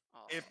Gates.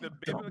 If the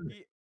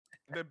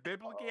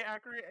biblically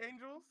accurate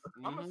angels,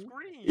 I'm a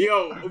scream.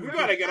 Yo, we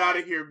gotta get out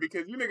of here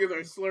because you niggas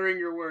are slurring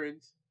your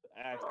words.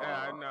 Yeah,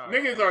 I know.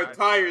 Niggas are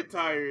tired.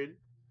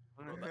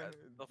 Bro,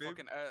 the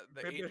fucking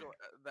the angel,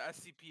 the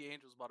SCP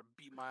angels about to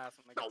beat my ass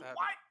when I get to heaven.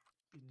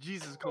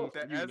 Jesus comes The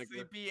for you,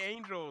 nigga. SCP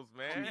angels,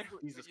 man.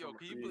 Jesus Yo, comes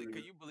can for you believe? you.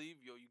 Can you believe?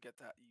 Yo, you get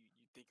that?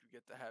 You think you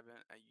get to heaven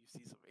and you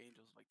see some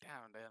angels? Like,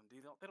 damn,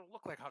 they don't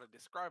look like how to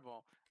describe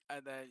them.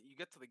 And then you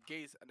get to the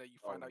gates and then you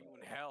find out you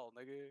in hell,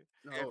 nigga.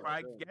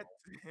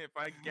 If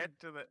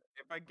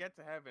I get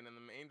to heaven and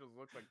the angels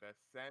look like that,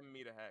 send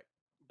me to heck.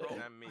 Bro.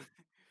 Send me.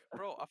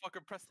 Bro, I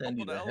fucking pressed Send up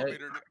you on the the heck.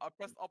 elevator. I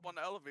pressed up on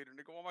the elevator,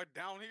 nigga. Why am I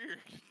down here?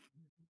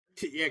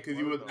 Yeah, because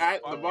you What was the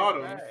at the fuck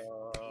bottom. is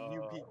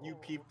that? You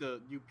peep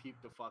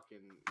the fucking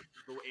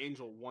the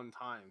angel one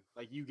time.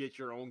 Like you get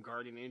your own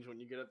guardian angel and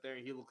you get up there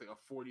and he looks like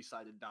a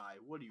 40-sided die.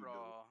 What do you do?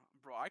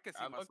 Bro, I can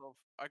see I look- myself.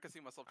 I can see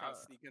myself trying to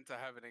sneak into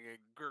heaven and get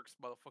gurks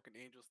by the fucking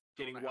angels.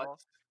 Getting thrown to what?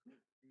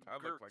 hell.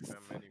 I look like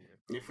them anyway.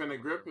 You finna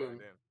grip him.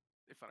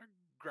 They finna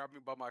grab me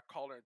by my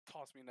collar and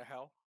toss me into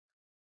hell.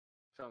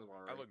 Sounds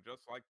about right. I look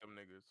just like them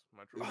niggas.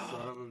 My true.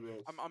 Son of a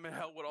bitch. I'm in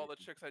hell with all the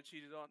chicks I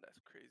cheated on. That's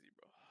crazy,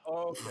 bro.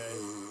 Okay.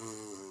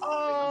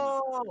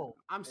 Oh,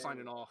 I'm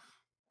signing off.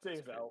 Take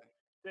us out.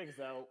 Take us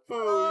out.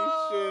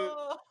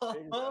 Holy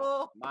Take us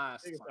out. My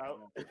ass Take us signing out.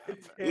 off.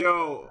 shit.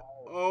 Yo,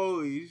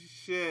 holy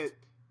shit.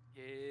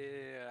 Yeah.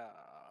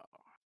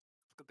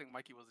 It's a good thing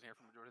Mikey wasn't here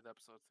for the majority of the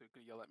episode, so he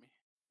could yell at me.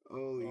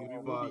 Holy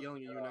We'll fuck. be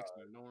yelling at you next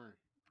time. Don't worry.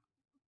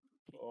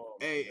 Oh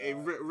my Hey,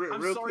 God.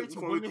 I'm real sorry quick to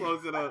before we women.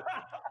 close it up.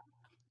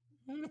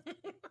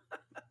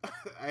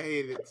 I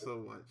hate it so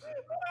much. I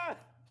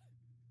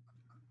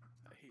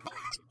hate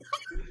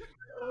you.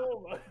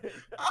 Oh my.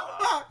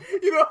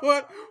 You know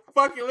what?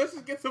 Fuck it. Let's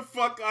just get the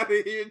fuck out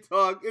of here,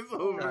 dog. It's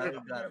over. We gotta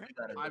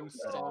go. I'm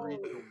sorry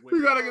to We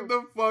women. gotta get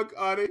the fuck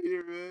out of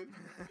here, man.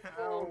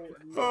 Oh,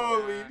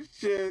 Holy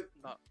shit.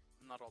 Not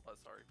all that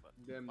sorry, but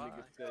Them bye.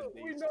 niggas said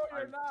they We know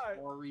you're I'm not.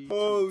 sorry to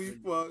Holy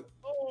women. fuck.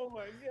 Oh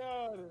my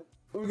God.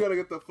 We gotta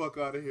get the fuck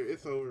out of here.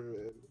 It's over,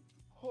 man.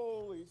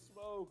 Holy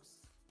smokes.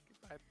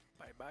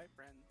 Bye,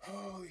 friends.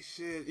 Holy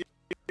shit.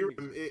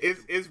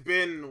 It's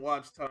been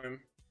watch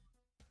time.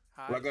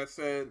 Hi. Like I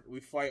said, we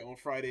fight on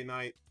Friday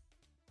night.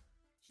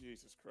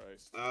 Jesus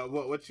Christ.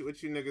 What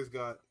you niggas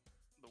got?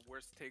 The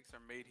worst takes are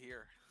made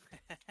here.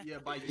 Yeah,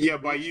 by you. Yeah,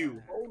 by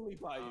you. Only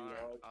by you,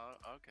 dog.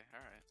 Okay,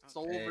 all right.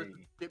 Soul over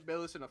Skip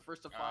Bayless in a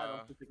first to 5.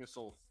 I'm picking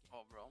Soul.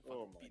 Oh, bro, I'm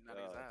Oh fucking my beating on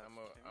his God.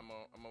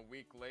 ass. I'm a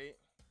week late.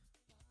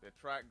 The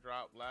track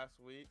dropped last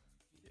week,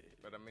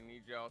 but I'm gonna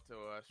need y'all to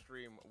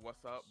stream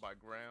 "What's Up" by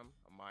Graham,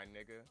 my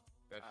nigga.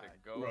 That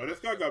shit go. Bro, this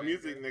guy got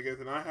music niggas,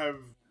 and I have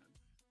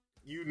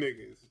you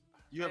niggas.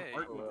 You have Hey.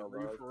 art, Well, are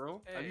you dog. for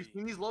real? Have you Hey.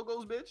 seen these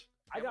logos, bitch?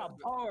 I got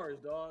bars,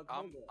 dog.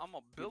 I'm a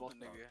builder,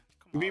 People nigga.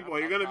 Come on. B-boy,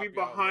 you're gonna be I'll copy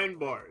y'all behind real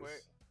bars.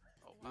 quick.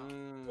 Oh, wow.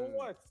 For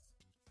what?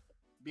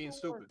 Being For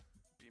stupid.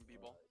 Being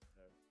b-ball.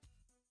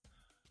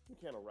 You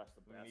can't arrest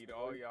a We bastard. need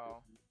all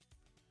y'all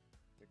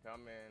to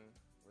come in.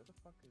 Where the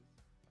fuck is?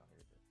 Oh, here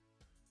it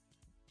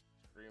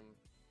is.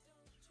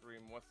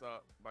 Stream "What's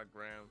Up" by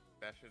Graham.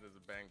 That shit is a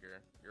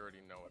banger. You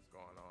already know what's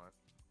going on.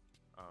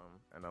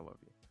 And I love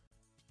you.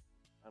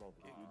 I don't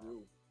think you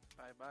do.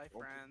 Bye,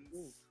 Don't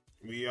friends.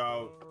 We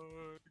out.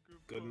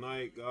 Good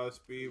night,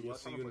 Godspeed. We'll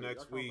see you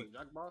next week.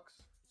 Jackbox?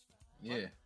 Yeah.